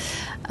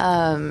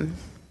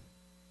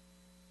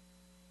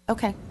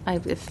 Okay,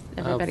 if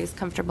everybody's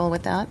comfortable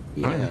with that.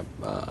 Yeah,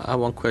 I have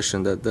one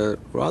question. The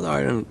wrought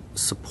iron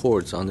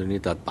supports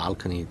underneath that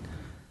balcony,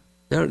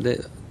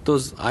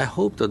 I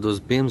hope that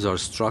those beams are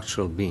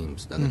structural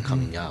beams that are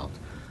coming out,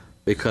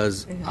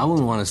 because I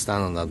wouldn't want to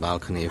stand on that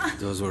balcony if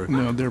those were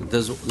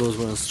those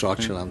weren't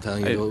structural. I'm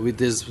telling you, with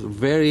these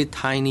very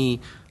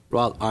tiny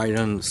wrought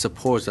iron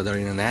supports that are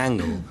in an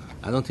angle,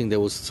 I don't think they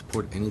will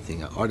support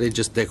anything. Are they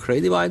just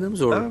decorative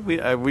items, or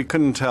we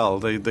couldn't tell.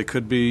 They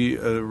could be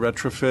a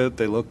retrofit.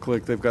 They look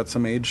like they've got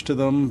some age to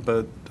them,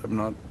 but I'm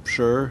not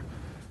sure.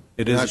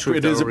 It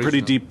is a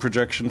pretty deep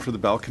projection for the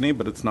balcony,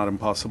 but it's not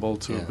impossible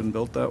to have been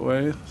built that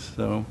way.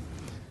 So,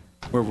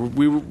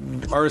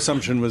 our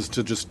assumption was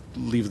to just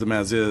leave them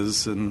as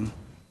is, and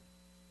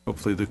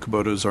hopefully the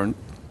Kubotas aren't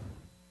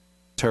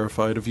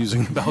terrified of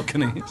using the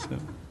balcony. So.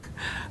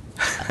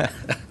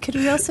 Could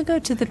we also go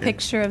to the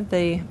picture of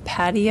the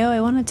patio?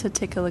 I wanted to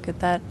take a look at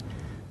that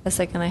a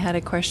second. I had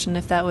a question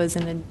if that was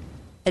an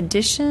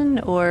addition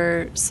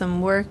or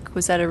some work.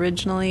 Was that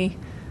originally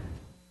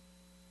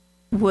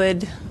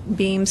wood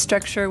beam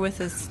structure with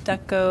a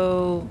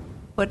stucco?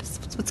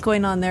 What's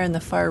going on there in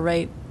the far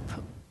right?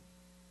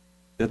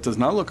 It does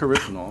not look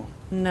original.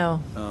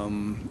 No.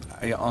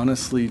 I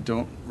honestly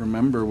don't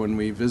remember when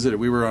we visited.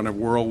 We were on a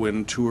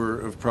whirlwind tour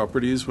of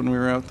properties when we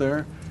were out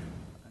there.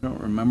 I don't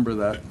remember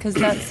that. Because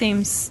that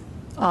seems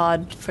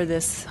odd for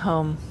this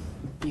home.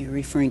 You're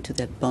referring to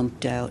that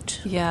bumped out.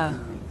 Yeah.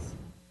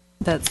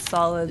 That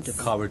solid. The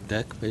covered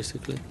deck,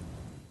 basically.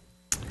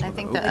 I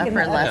think the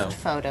upper left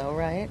photo,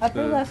 right?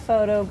 Upper left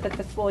photo, but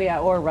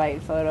or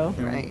right photo.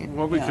 Right.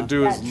 What we could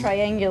do is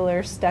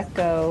triangular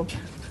stucco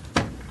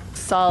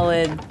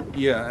solid.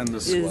 Yeah, and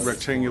this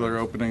rectangular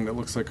opening that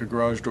looks like a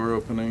garage door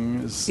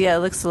opening is. Yeah, it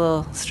looks a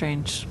little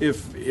strange.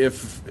 If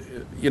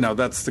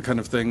that's the kind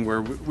of thing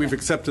where we've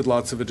accepted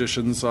lots of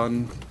additions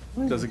on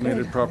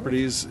designated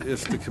properties.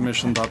 If the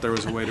commission thought there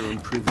was a way to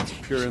improve its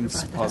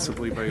appearance,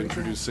 possibly by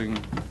introducing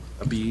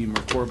a beam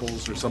or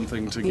corbels or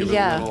something to give it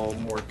a little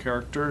more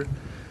character.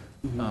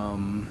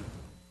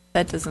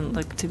 That doesn't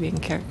look to be in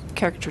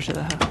character to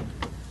the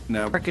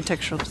house.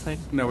 Architectural design.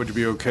 Now, would you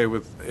be okay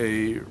with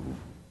a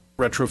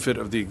retrofit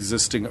of the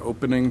existing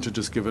opening to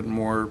just give it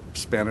more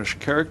Spanish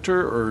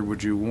character, or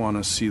would you want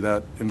to see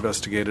that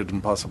investigated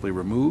and possibly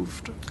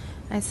removed?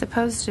 I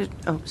suppose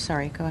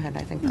sorry, go ahead.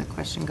 I think that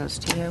question goes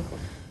to you.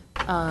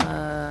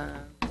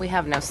 We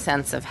have no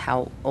sense of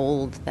how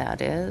old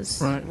that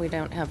is. Right. We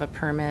don't have a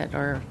permit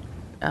or...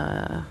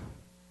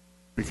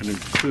 we can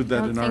include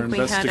that in our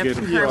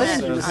investigative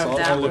process.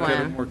 I'll look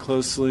at it more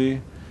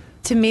closely.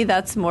 To me,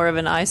 that's more of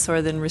an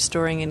eyesore than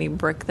restoring any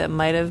brick that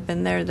might have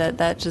been there.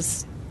 That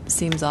just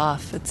seems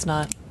off. It's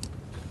not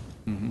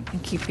in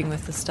keeping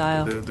with the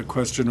style. The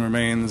question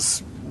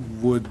remains,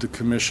 would the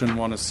commission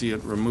want to see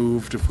it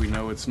removed if we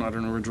know it's not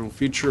an original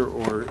feature,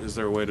 or is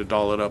there a way to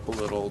doll it up a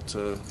little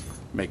to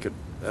make it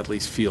at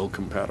least feel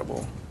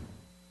compatible?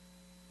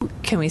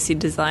 Can we see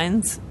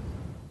designs?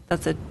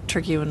 That's a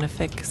tricky one to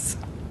fix.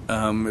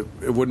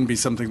 It wouldn't be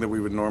something that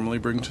we would normally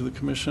bring to the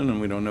commission, and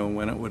we don't know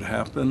when it would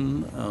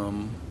happen.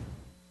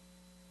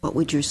 What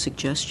would your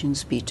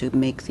suggestions be to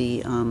make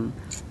the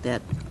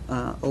that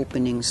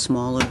opening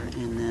smaller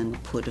and then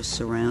put a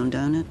surround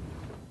on it?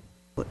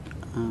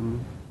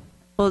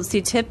 Well,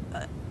 see,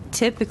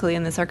 typically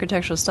in this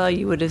architectural style,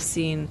 you would have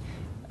seen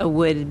a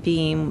wood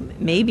beam,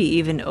 maybe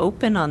even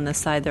open on the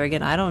side there.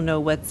 Again, I don't know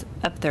what's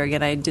up there.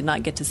 Again, I did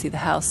not get to see the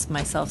house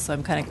myself, so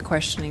I'm kind of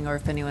questioning, or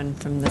if anyone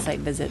from the site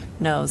visit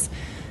knows.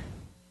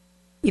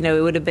 It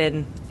would have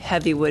been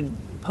heavy wood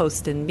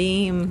post and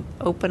beam,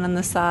 open on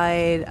the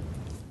side.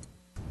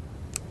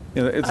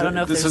 Yeah, I don't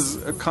know if this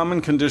is a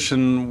common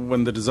condition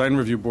when the design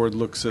review board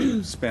looks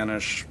at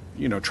Spanish,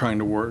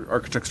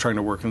 architects trying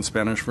to work in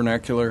Spanish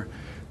vernacular.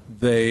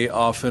 They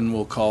often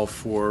will call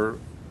for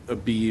a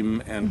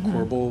beam and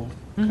corbel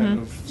kind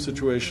of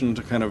situation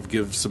to kind of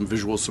give some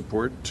visual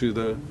support to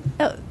the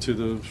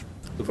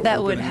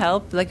that would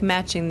help, like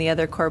matching the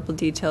other corbel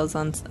details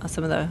on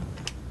some of the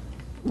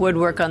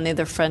woodwork on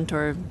either front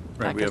or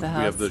back of the house.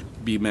 We have the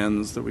beam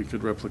ends that we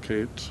could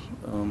replicate.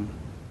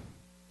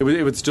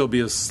 It would still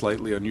be a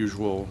slightly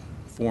unusual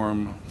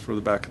form for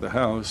the back of the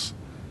house.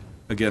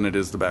 Again, it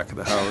is the back of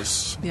the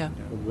house. Yeah.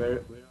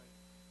 It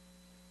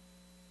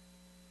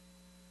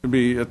would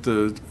be at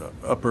the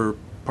upper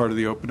part of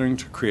the opening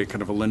to create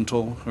kind of a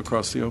lintel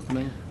across the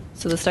opening.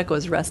 So the stucco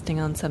is resting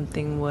on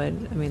something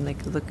wood. I mean,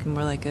 like looking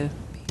more like a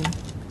beam.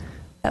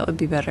 That would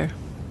be better.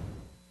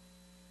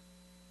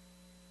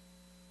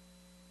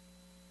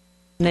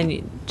 And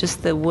then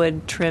just the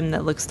wood trim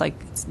that looks like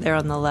it's there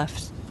on the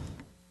left.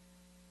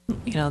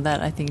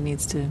 That I think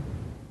needs to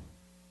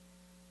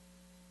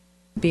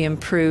be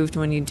improved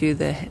when you do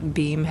the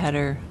beam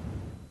header.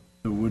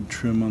 The wood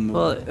trim on the...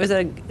 Well, it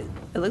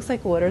looks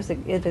like wood, or is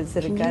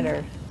it a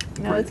gutter?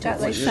 No, it's got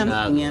like some...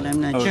 Yet,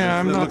 I'm not sure. Yeah,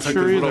 I'm not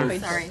sure either.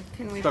 Sorry,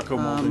 can we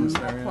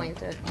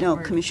point it? No,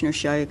 Commissioner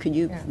Shire, could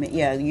you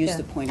use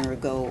the pointer or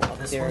go up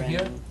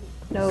there?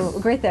 No,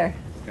 right there.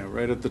 Yeah,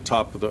 right at the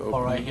top of the opening.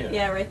 Oh, right here.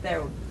 Yeah, right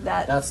there.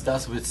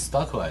 That's with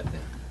stucco, I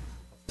think.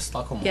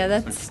 Stucco. Yeah,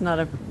 that's not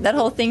a. That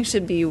whole thing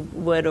should be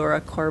wood or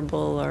a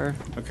corbel or.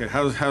 Okay,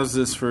 how's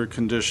this for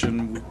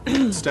condition?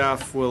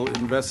 Staff will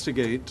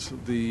investigate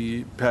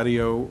the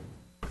patio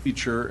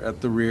feature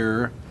at the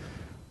rear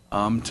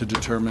to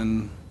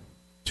determine,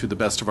 to the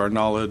best of our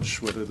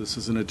knowledge, whether this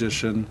is an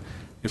addition.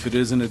 If it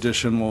is an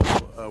addition,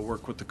 we'll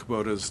work with the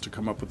Kubotas to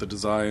come up with a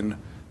design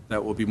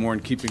that will be more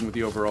in keeping with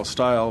the overall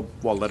style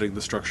while letting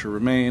the structure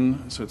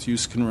remain, so its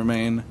use can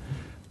remain.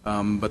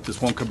 But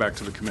this won't come back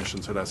to the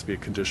commission, so it has to be a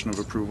condition of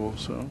approval.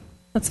 So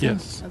that's fine.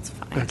 Yes. That's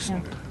fine.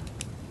 Excellent.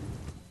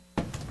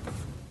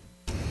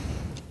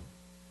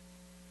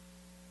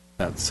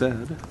 that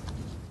said, Do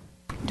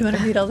you want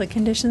to read all the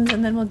conditions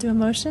and then we'll do a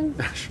motion?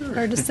 Sure.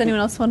 Or does anyone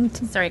else want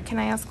to? Sorry, can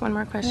I ask one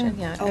more question?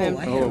 Yeah. I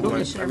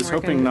was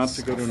hoping not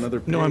to go to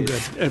another page. No, I'm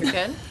good. You're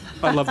good?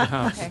 I love the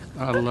house. Okay.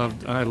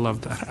 I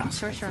love that house.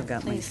 Sure.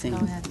 Forgot my Please, thing.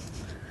 go ahead.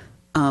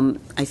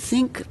 I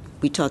think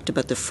we talked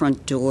about the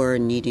front door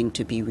needing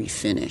to be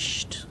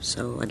refinished,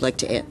 so I'd like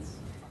to add.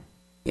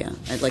 Yeah,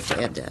 I'd like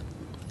to add that.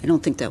 I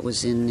don't think that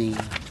was in the.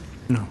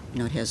 No.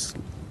 It has.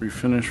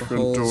 Refinish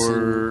front holes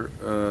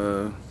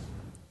door.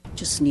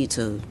 Just needs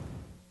a,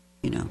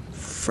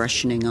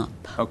 freshening up.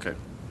 Okay.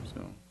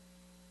 So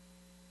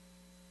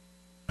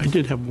I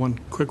did have one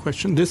quick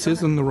question. This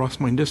is in the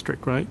Rossmine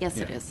district, right? Yes,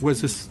 it is.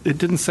 Was this? It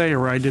didn't say,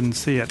 or I didn't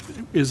see it.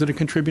 Is it a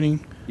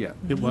contributing? yeah.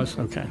 It was.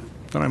 Okay.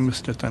 Then I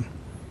missed it then.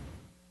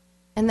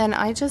 And then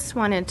I just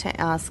wanted to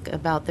ask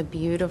about the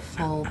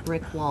beautiful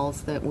brick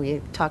walls that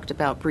we talked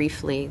about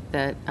briefly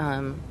that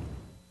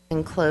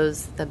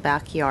enclose the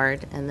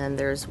backyard, and then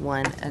there's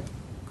one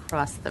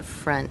across the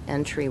front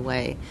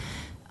entryway.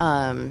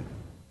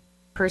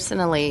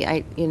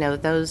 Personally,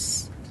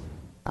 those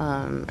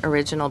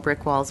original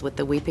brick walls with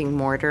the weeping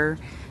mortar,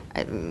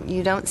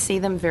 you don't see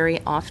them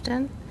very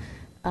often.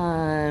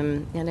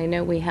 And I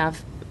know we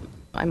have,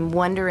 I'm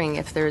wondering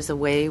if there's a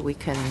way we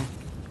can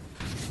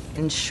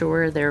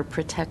ensure their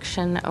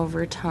protection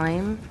over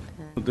time.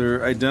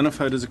 They're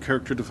identified as a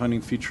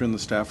character-defining feature in the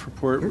staff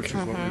report, which is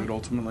what we would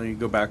ultimately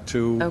go back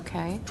to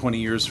 20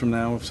 years from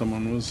now if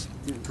someone was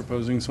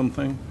proposing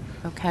something.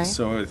 Okay.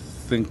 So I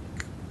think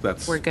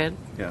that's... We're good?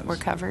 Yeah. We're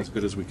covered? As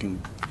good as we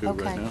can do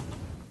right now.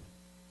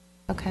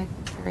 Okay,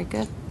 very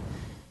good.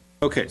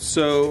 Okay,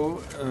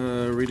 so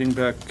reading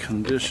back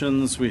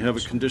conditions, we have a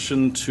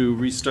condition to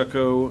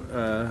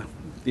restucco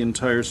the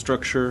entire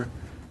structure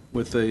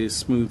with a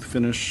smooth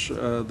finish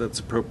that's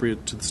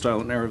appropriate to the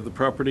style and area of the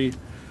property.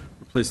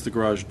 Replace the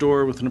garage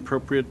door with an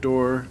appropriate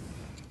door.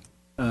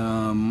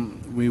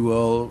 We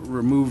will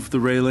remove the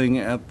railing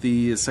at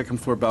the second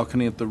floor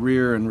balcony at the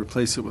rear and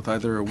replace it with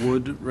either a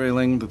wood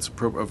railing that's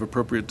of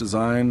appropriate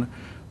design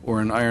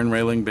or an iron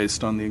railing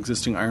based on the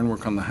existing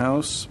ironwork on the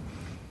house.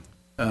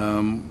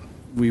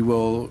 We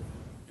will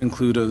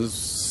include a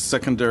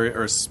secondary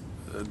or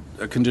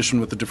a condition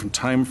with a different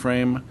time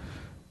frame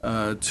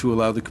to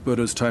allow the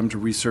Kubota's time to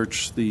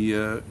research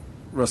the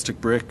rustic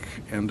brick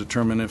and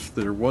determine if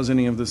there was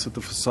any of this at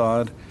the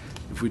facade.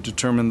 If we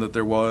determine that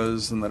there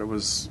was and that it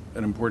was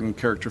an important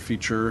character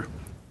feature,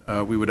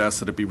 we would ask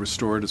that it be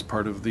restored as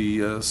part of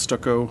the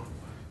stucco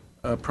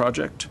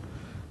project.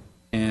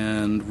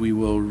 And we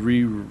will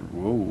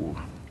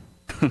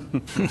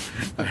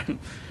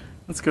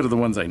let's go to the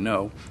ones I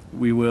know.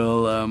 We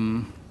will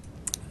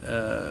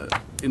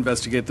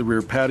investigate the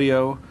rear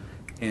patio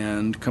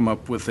and come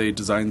up with a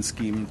design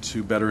scheme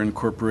to better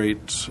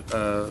incorporate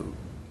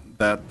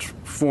that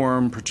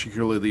form,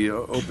 particularly the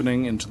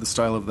opening, into the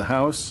style of the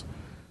house.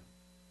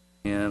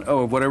 And,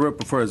 what I wrote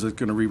before is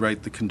going to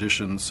rewrite the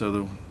conditions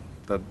so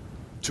that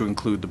to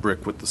include the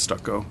brick with the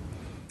stucco.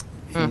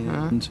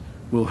 And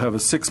we'll have a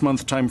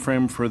 6-month time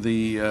frame for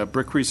the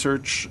brick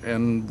research,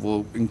 and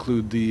we'll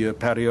include the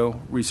patio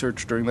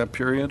research during that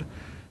period,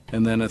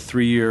 and then a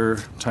 3-year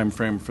time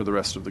frame for the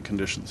rest of the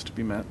conditions to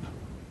be met.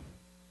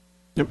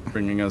 Yep.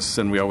 Bringing us,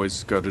 and we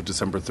always go to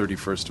December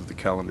 31st of the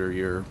calendar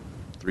year,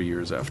 3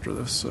 years after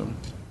this. So.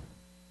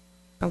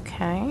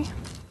 Okay.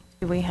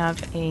 Do we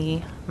have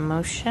a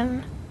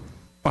motion?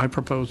 I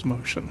propose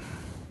motion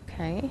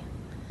Okay.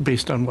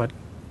 based on what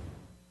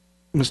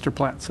Mr.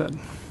 Platt said.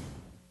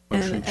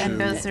 Motion And to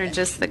those are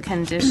just the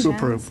conditions? To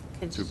approve.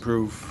 To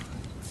approve.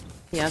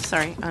 Yeah,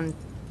 sorry, on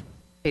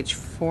page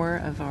 4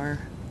 of our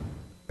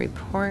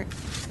report.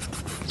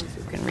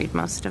 You can read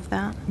most of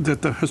that.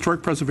 That the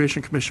Historic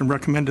Preservation Commission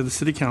recommended to the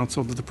City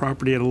Council that the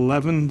property at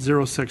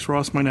 1106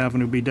 Rossmine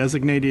Avenue be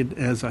designated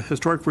as a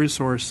historic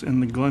resource in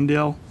the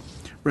Glendale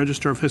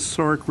Register of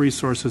Historic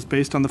Resources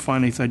based on the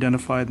findings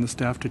identified in the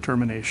staff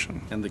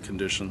determination. And the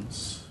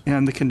conditions.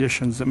 And the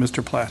conditions that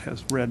Mr. Platt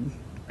has read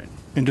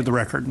into the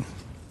record.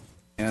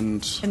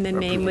 And the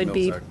name would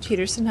be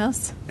Peterson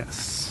House?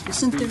 Yes.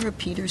 Isn't there a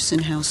Peterson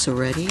House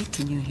already?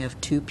 Can you have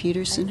 2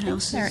 Peterson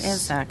houses? There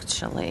is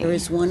actually. There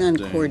is one on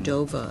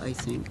Cordova, I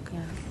think.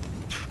 Yeah.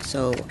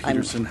 So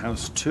Peterson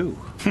House 2.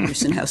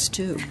 Peterson House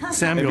 2.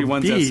 Samuel Maybe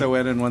one's B.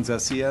 SON and one's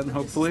SEN,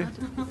 hopefully.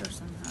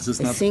 Is this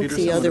I not think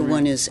Peterson? the other What do we-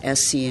 one is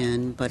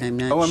SCN, but I'm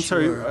not sure. Oh, I'm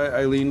sorry.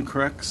 Eileen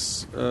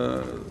corrects.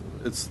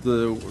 It's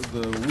the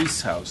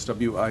Weiss House,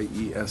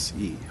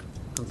 W-I-E-S-E.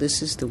 Oh,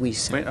 this is the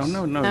Weiss House. Wait, oh,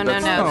 no. No,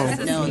 That's this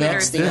is No,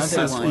 that's the Peterson.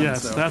 other one.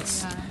 Yes, So-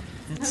 that's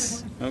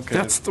Okay.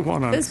 that's the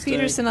one on. There's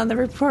Peterson on the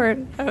report.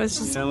 I was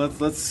just. Yeah,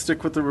 let's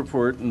stick with the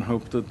report and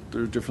hope that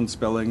there are different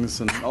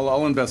spellings, and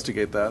I'll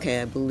investigate that.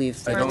 Okay, I believe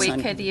I Or don't- we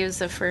could use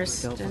a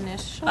first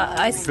initial.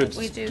 Could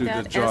we do the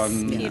that.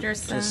 John S.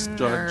 Peterson. just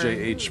or-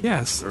 J.H.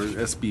 Yes. Or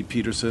S.B.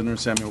 Peterson or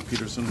Samuel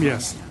Peterson.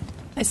 Yes.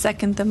 I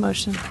second the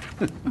motion.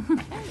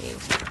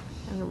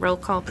 And roll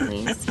call,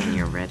 please, when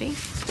you're ready.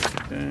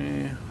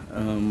 Okay.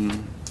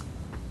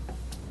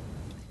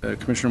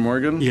 Commissioner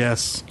Morgan?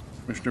 Yes.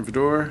 Commissioner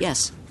Vidor?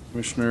 Yes.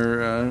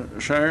 Commissioner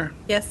Shire?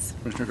 Yes.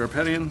 Commissioner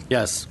Garpetian?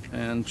 Yes.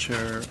 And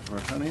Chair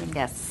Vartanian?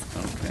 Yes.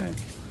 Okay.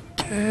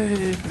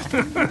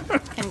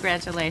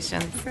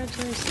 Congratulations.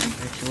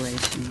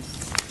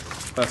 Congratulations.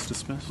 Class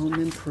dismissed. Home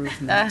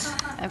improvement.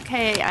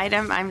 Okay,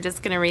 I'm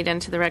just going to read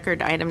into the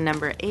record item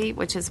number 8,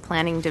 which is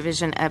Planning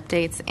Division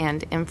updates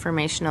and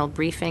informational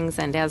briefings,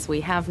 and as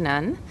we have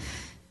none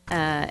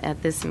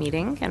at this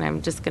meeting, and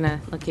I'm just going to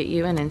look at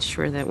you and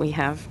ensure that we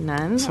have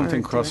none.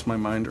 Something or crossed my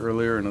mind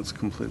earlier, and it's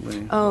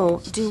completely.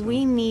 Oh, do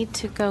we need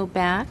to go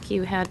back?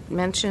 You had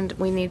mentioned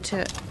we need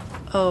to.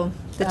 Oh,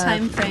 the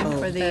time frame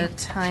for The the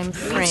time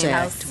Weiss frame.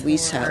 Act,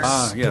 Weiss House.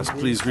 Ah, yes,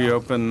 please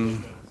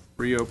reopen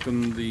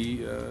the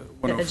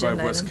 105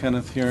 agenda West item.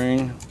 Kenneth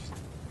hearing.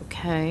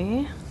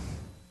 Okay.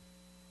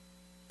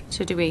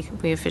 So do we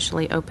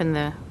officially open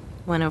the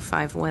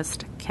 105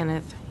 West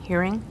Kenneth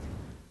hearing?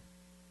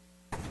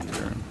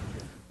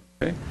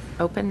 Okay.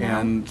 Open now?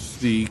 And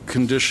the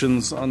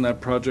conditions on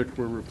that project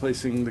were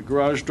replacing the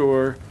garage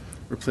door,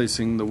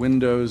 replacing the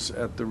windows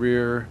at the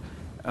rear,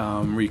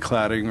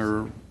 recladding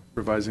or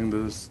revising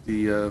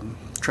the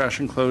trash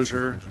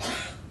enclosure,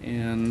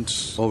 and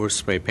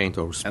Overspray, paint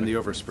overspray. and the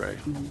overspray.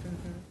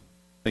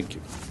 Thank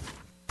you.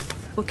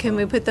 Well, can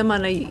we put them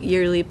on a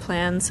yearly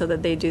plan so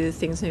that they do the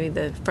things, maybe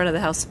the front of the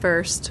house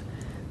first,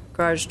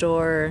 garage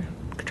door,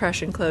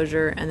 trash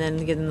enclosure, and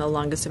then give them the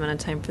longest amount of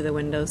time for the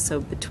windows, so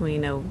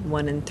between a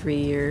 1 and 3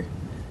 year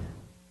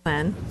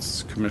plan?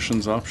 It's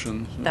commission's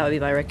option. That would be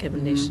my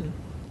recommendation.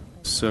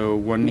 So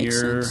 1 Makes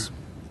year sense.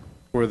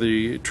 for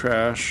the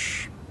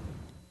trash,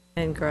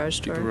 And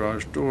garage the door.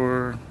 garage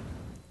door,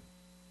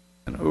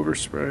 and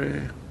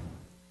overspray.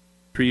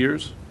 3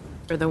 years?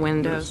 For the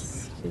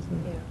windows?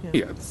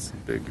 Yeah, it's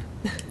big.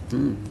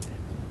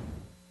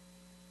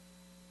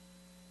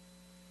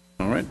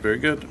 All right, very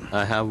good.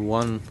 I have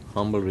one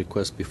humble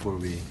request before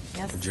we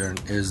Yes. adjourn.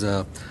 Is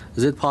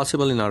it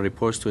possible in our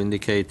reports to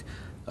indicate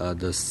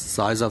the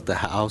size of the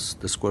house,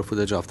 the square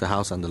footage of the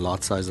house, and the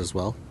lot size as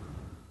well?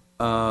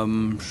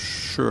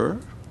 Sure.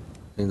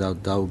 I think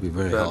that would be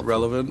very Is that helpful.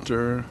 relevant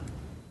or?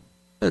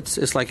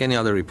 It's like any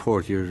other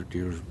report. You're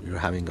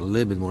having a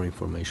little bit more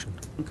information.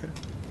 Okay.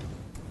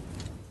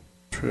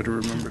 Try to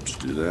remember to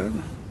do that.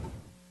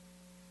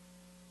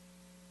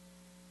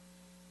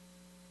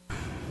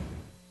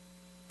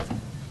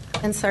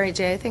 And sorry,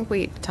 Jay, I think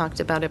we talked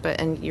about it,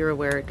 and you're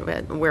aware,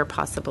 but where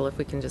possible, if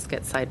we can just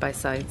get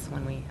side-by-sides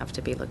when we have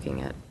to be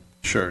looking at,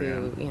 Sure,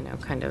 yeah. you know,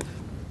 kind of,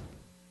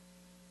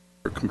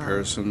 For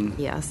comparison.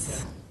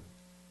 yes.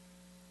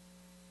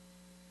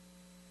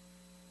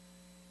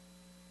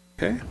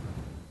 Okay.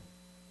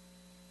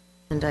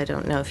 And I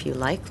don't know if you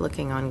like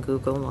looking on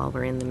Google while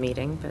we're in the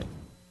meeting, but if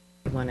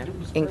you want to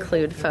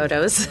include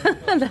photos,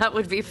 that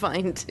would be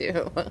fine,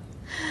 too.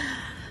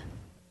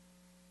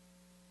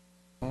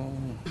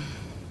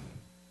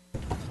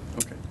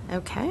 Okay.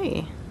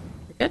 Okay.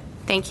 Good.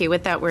 Thank you.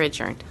 With that, we're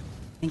adjourned.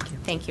 Thank you.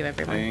 Thank you,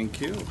 everyone.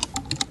 Thank you.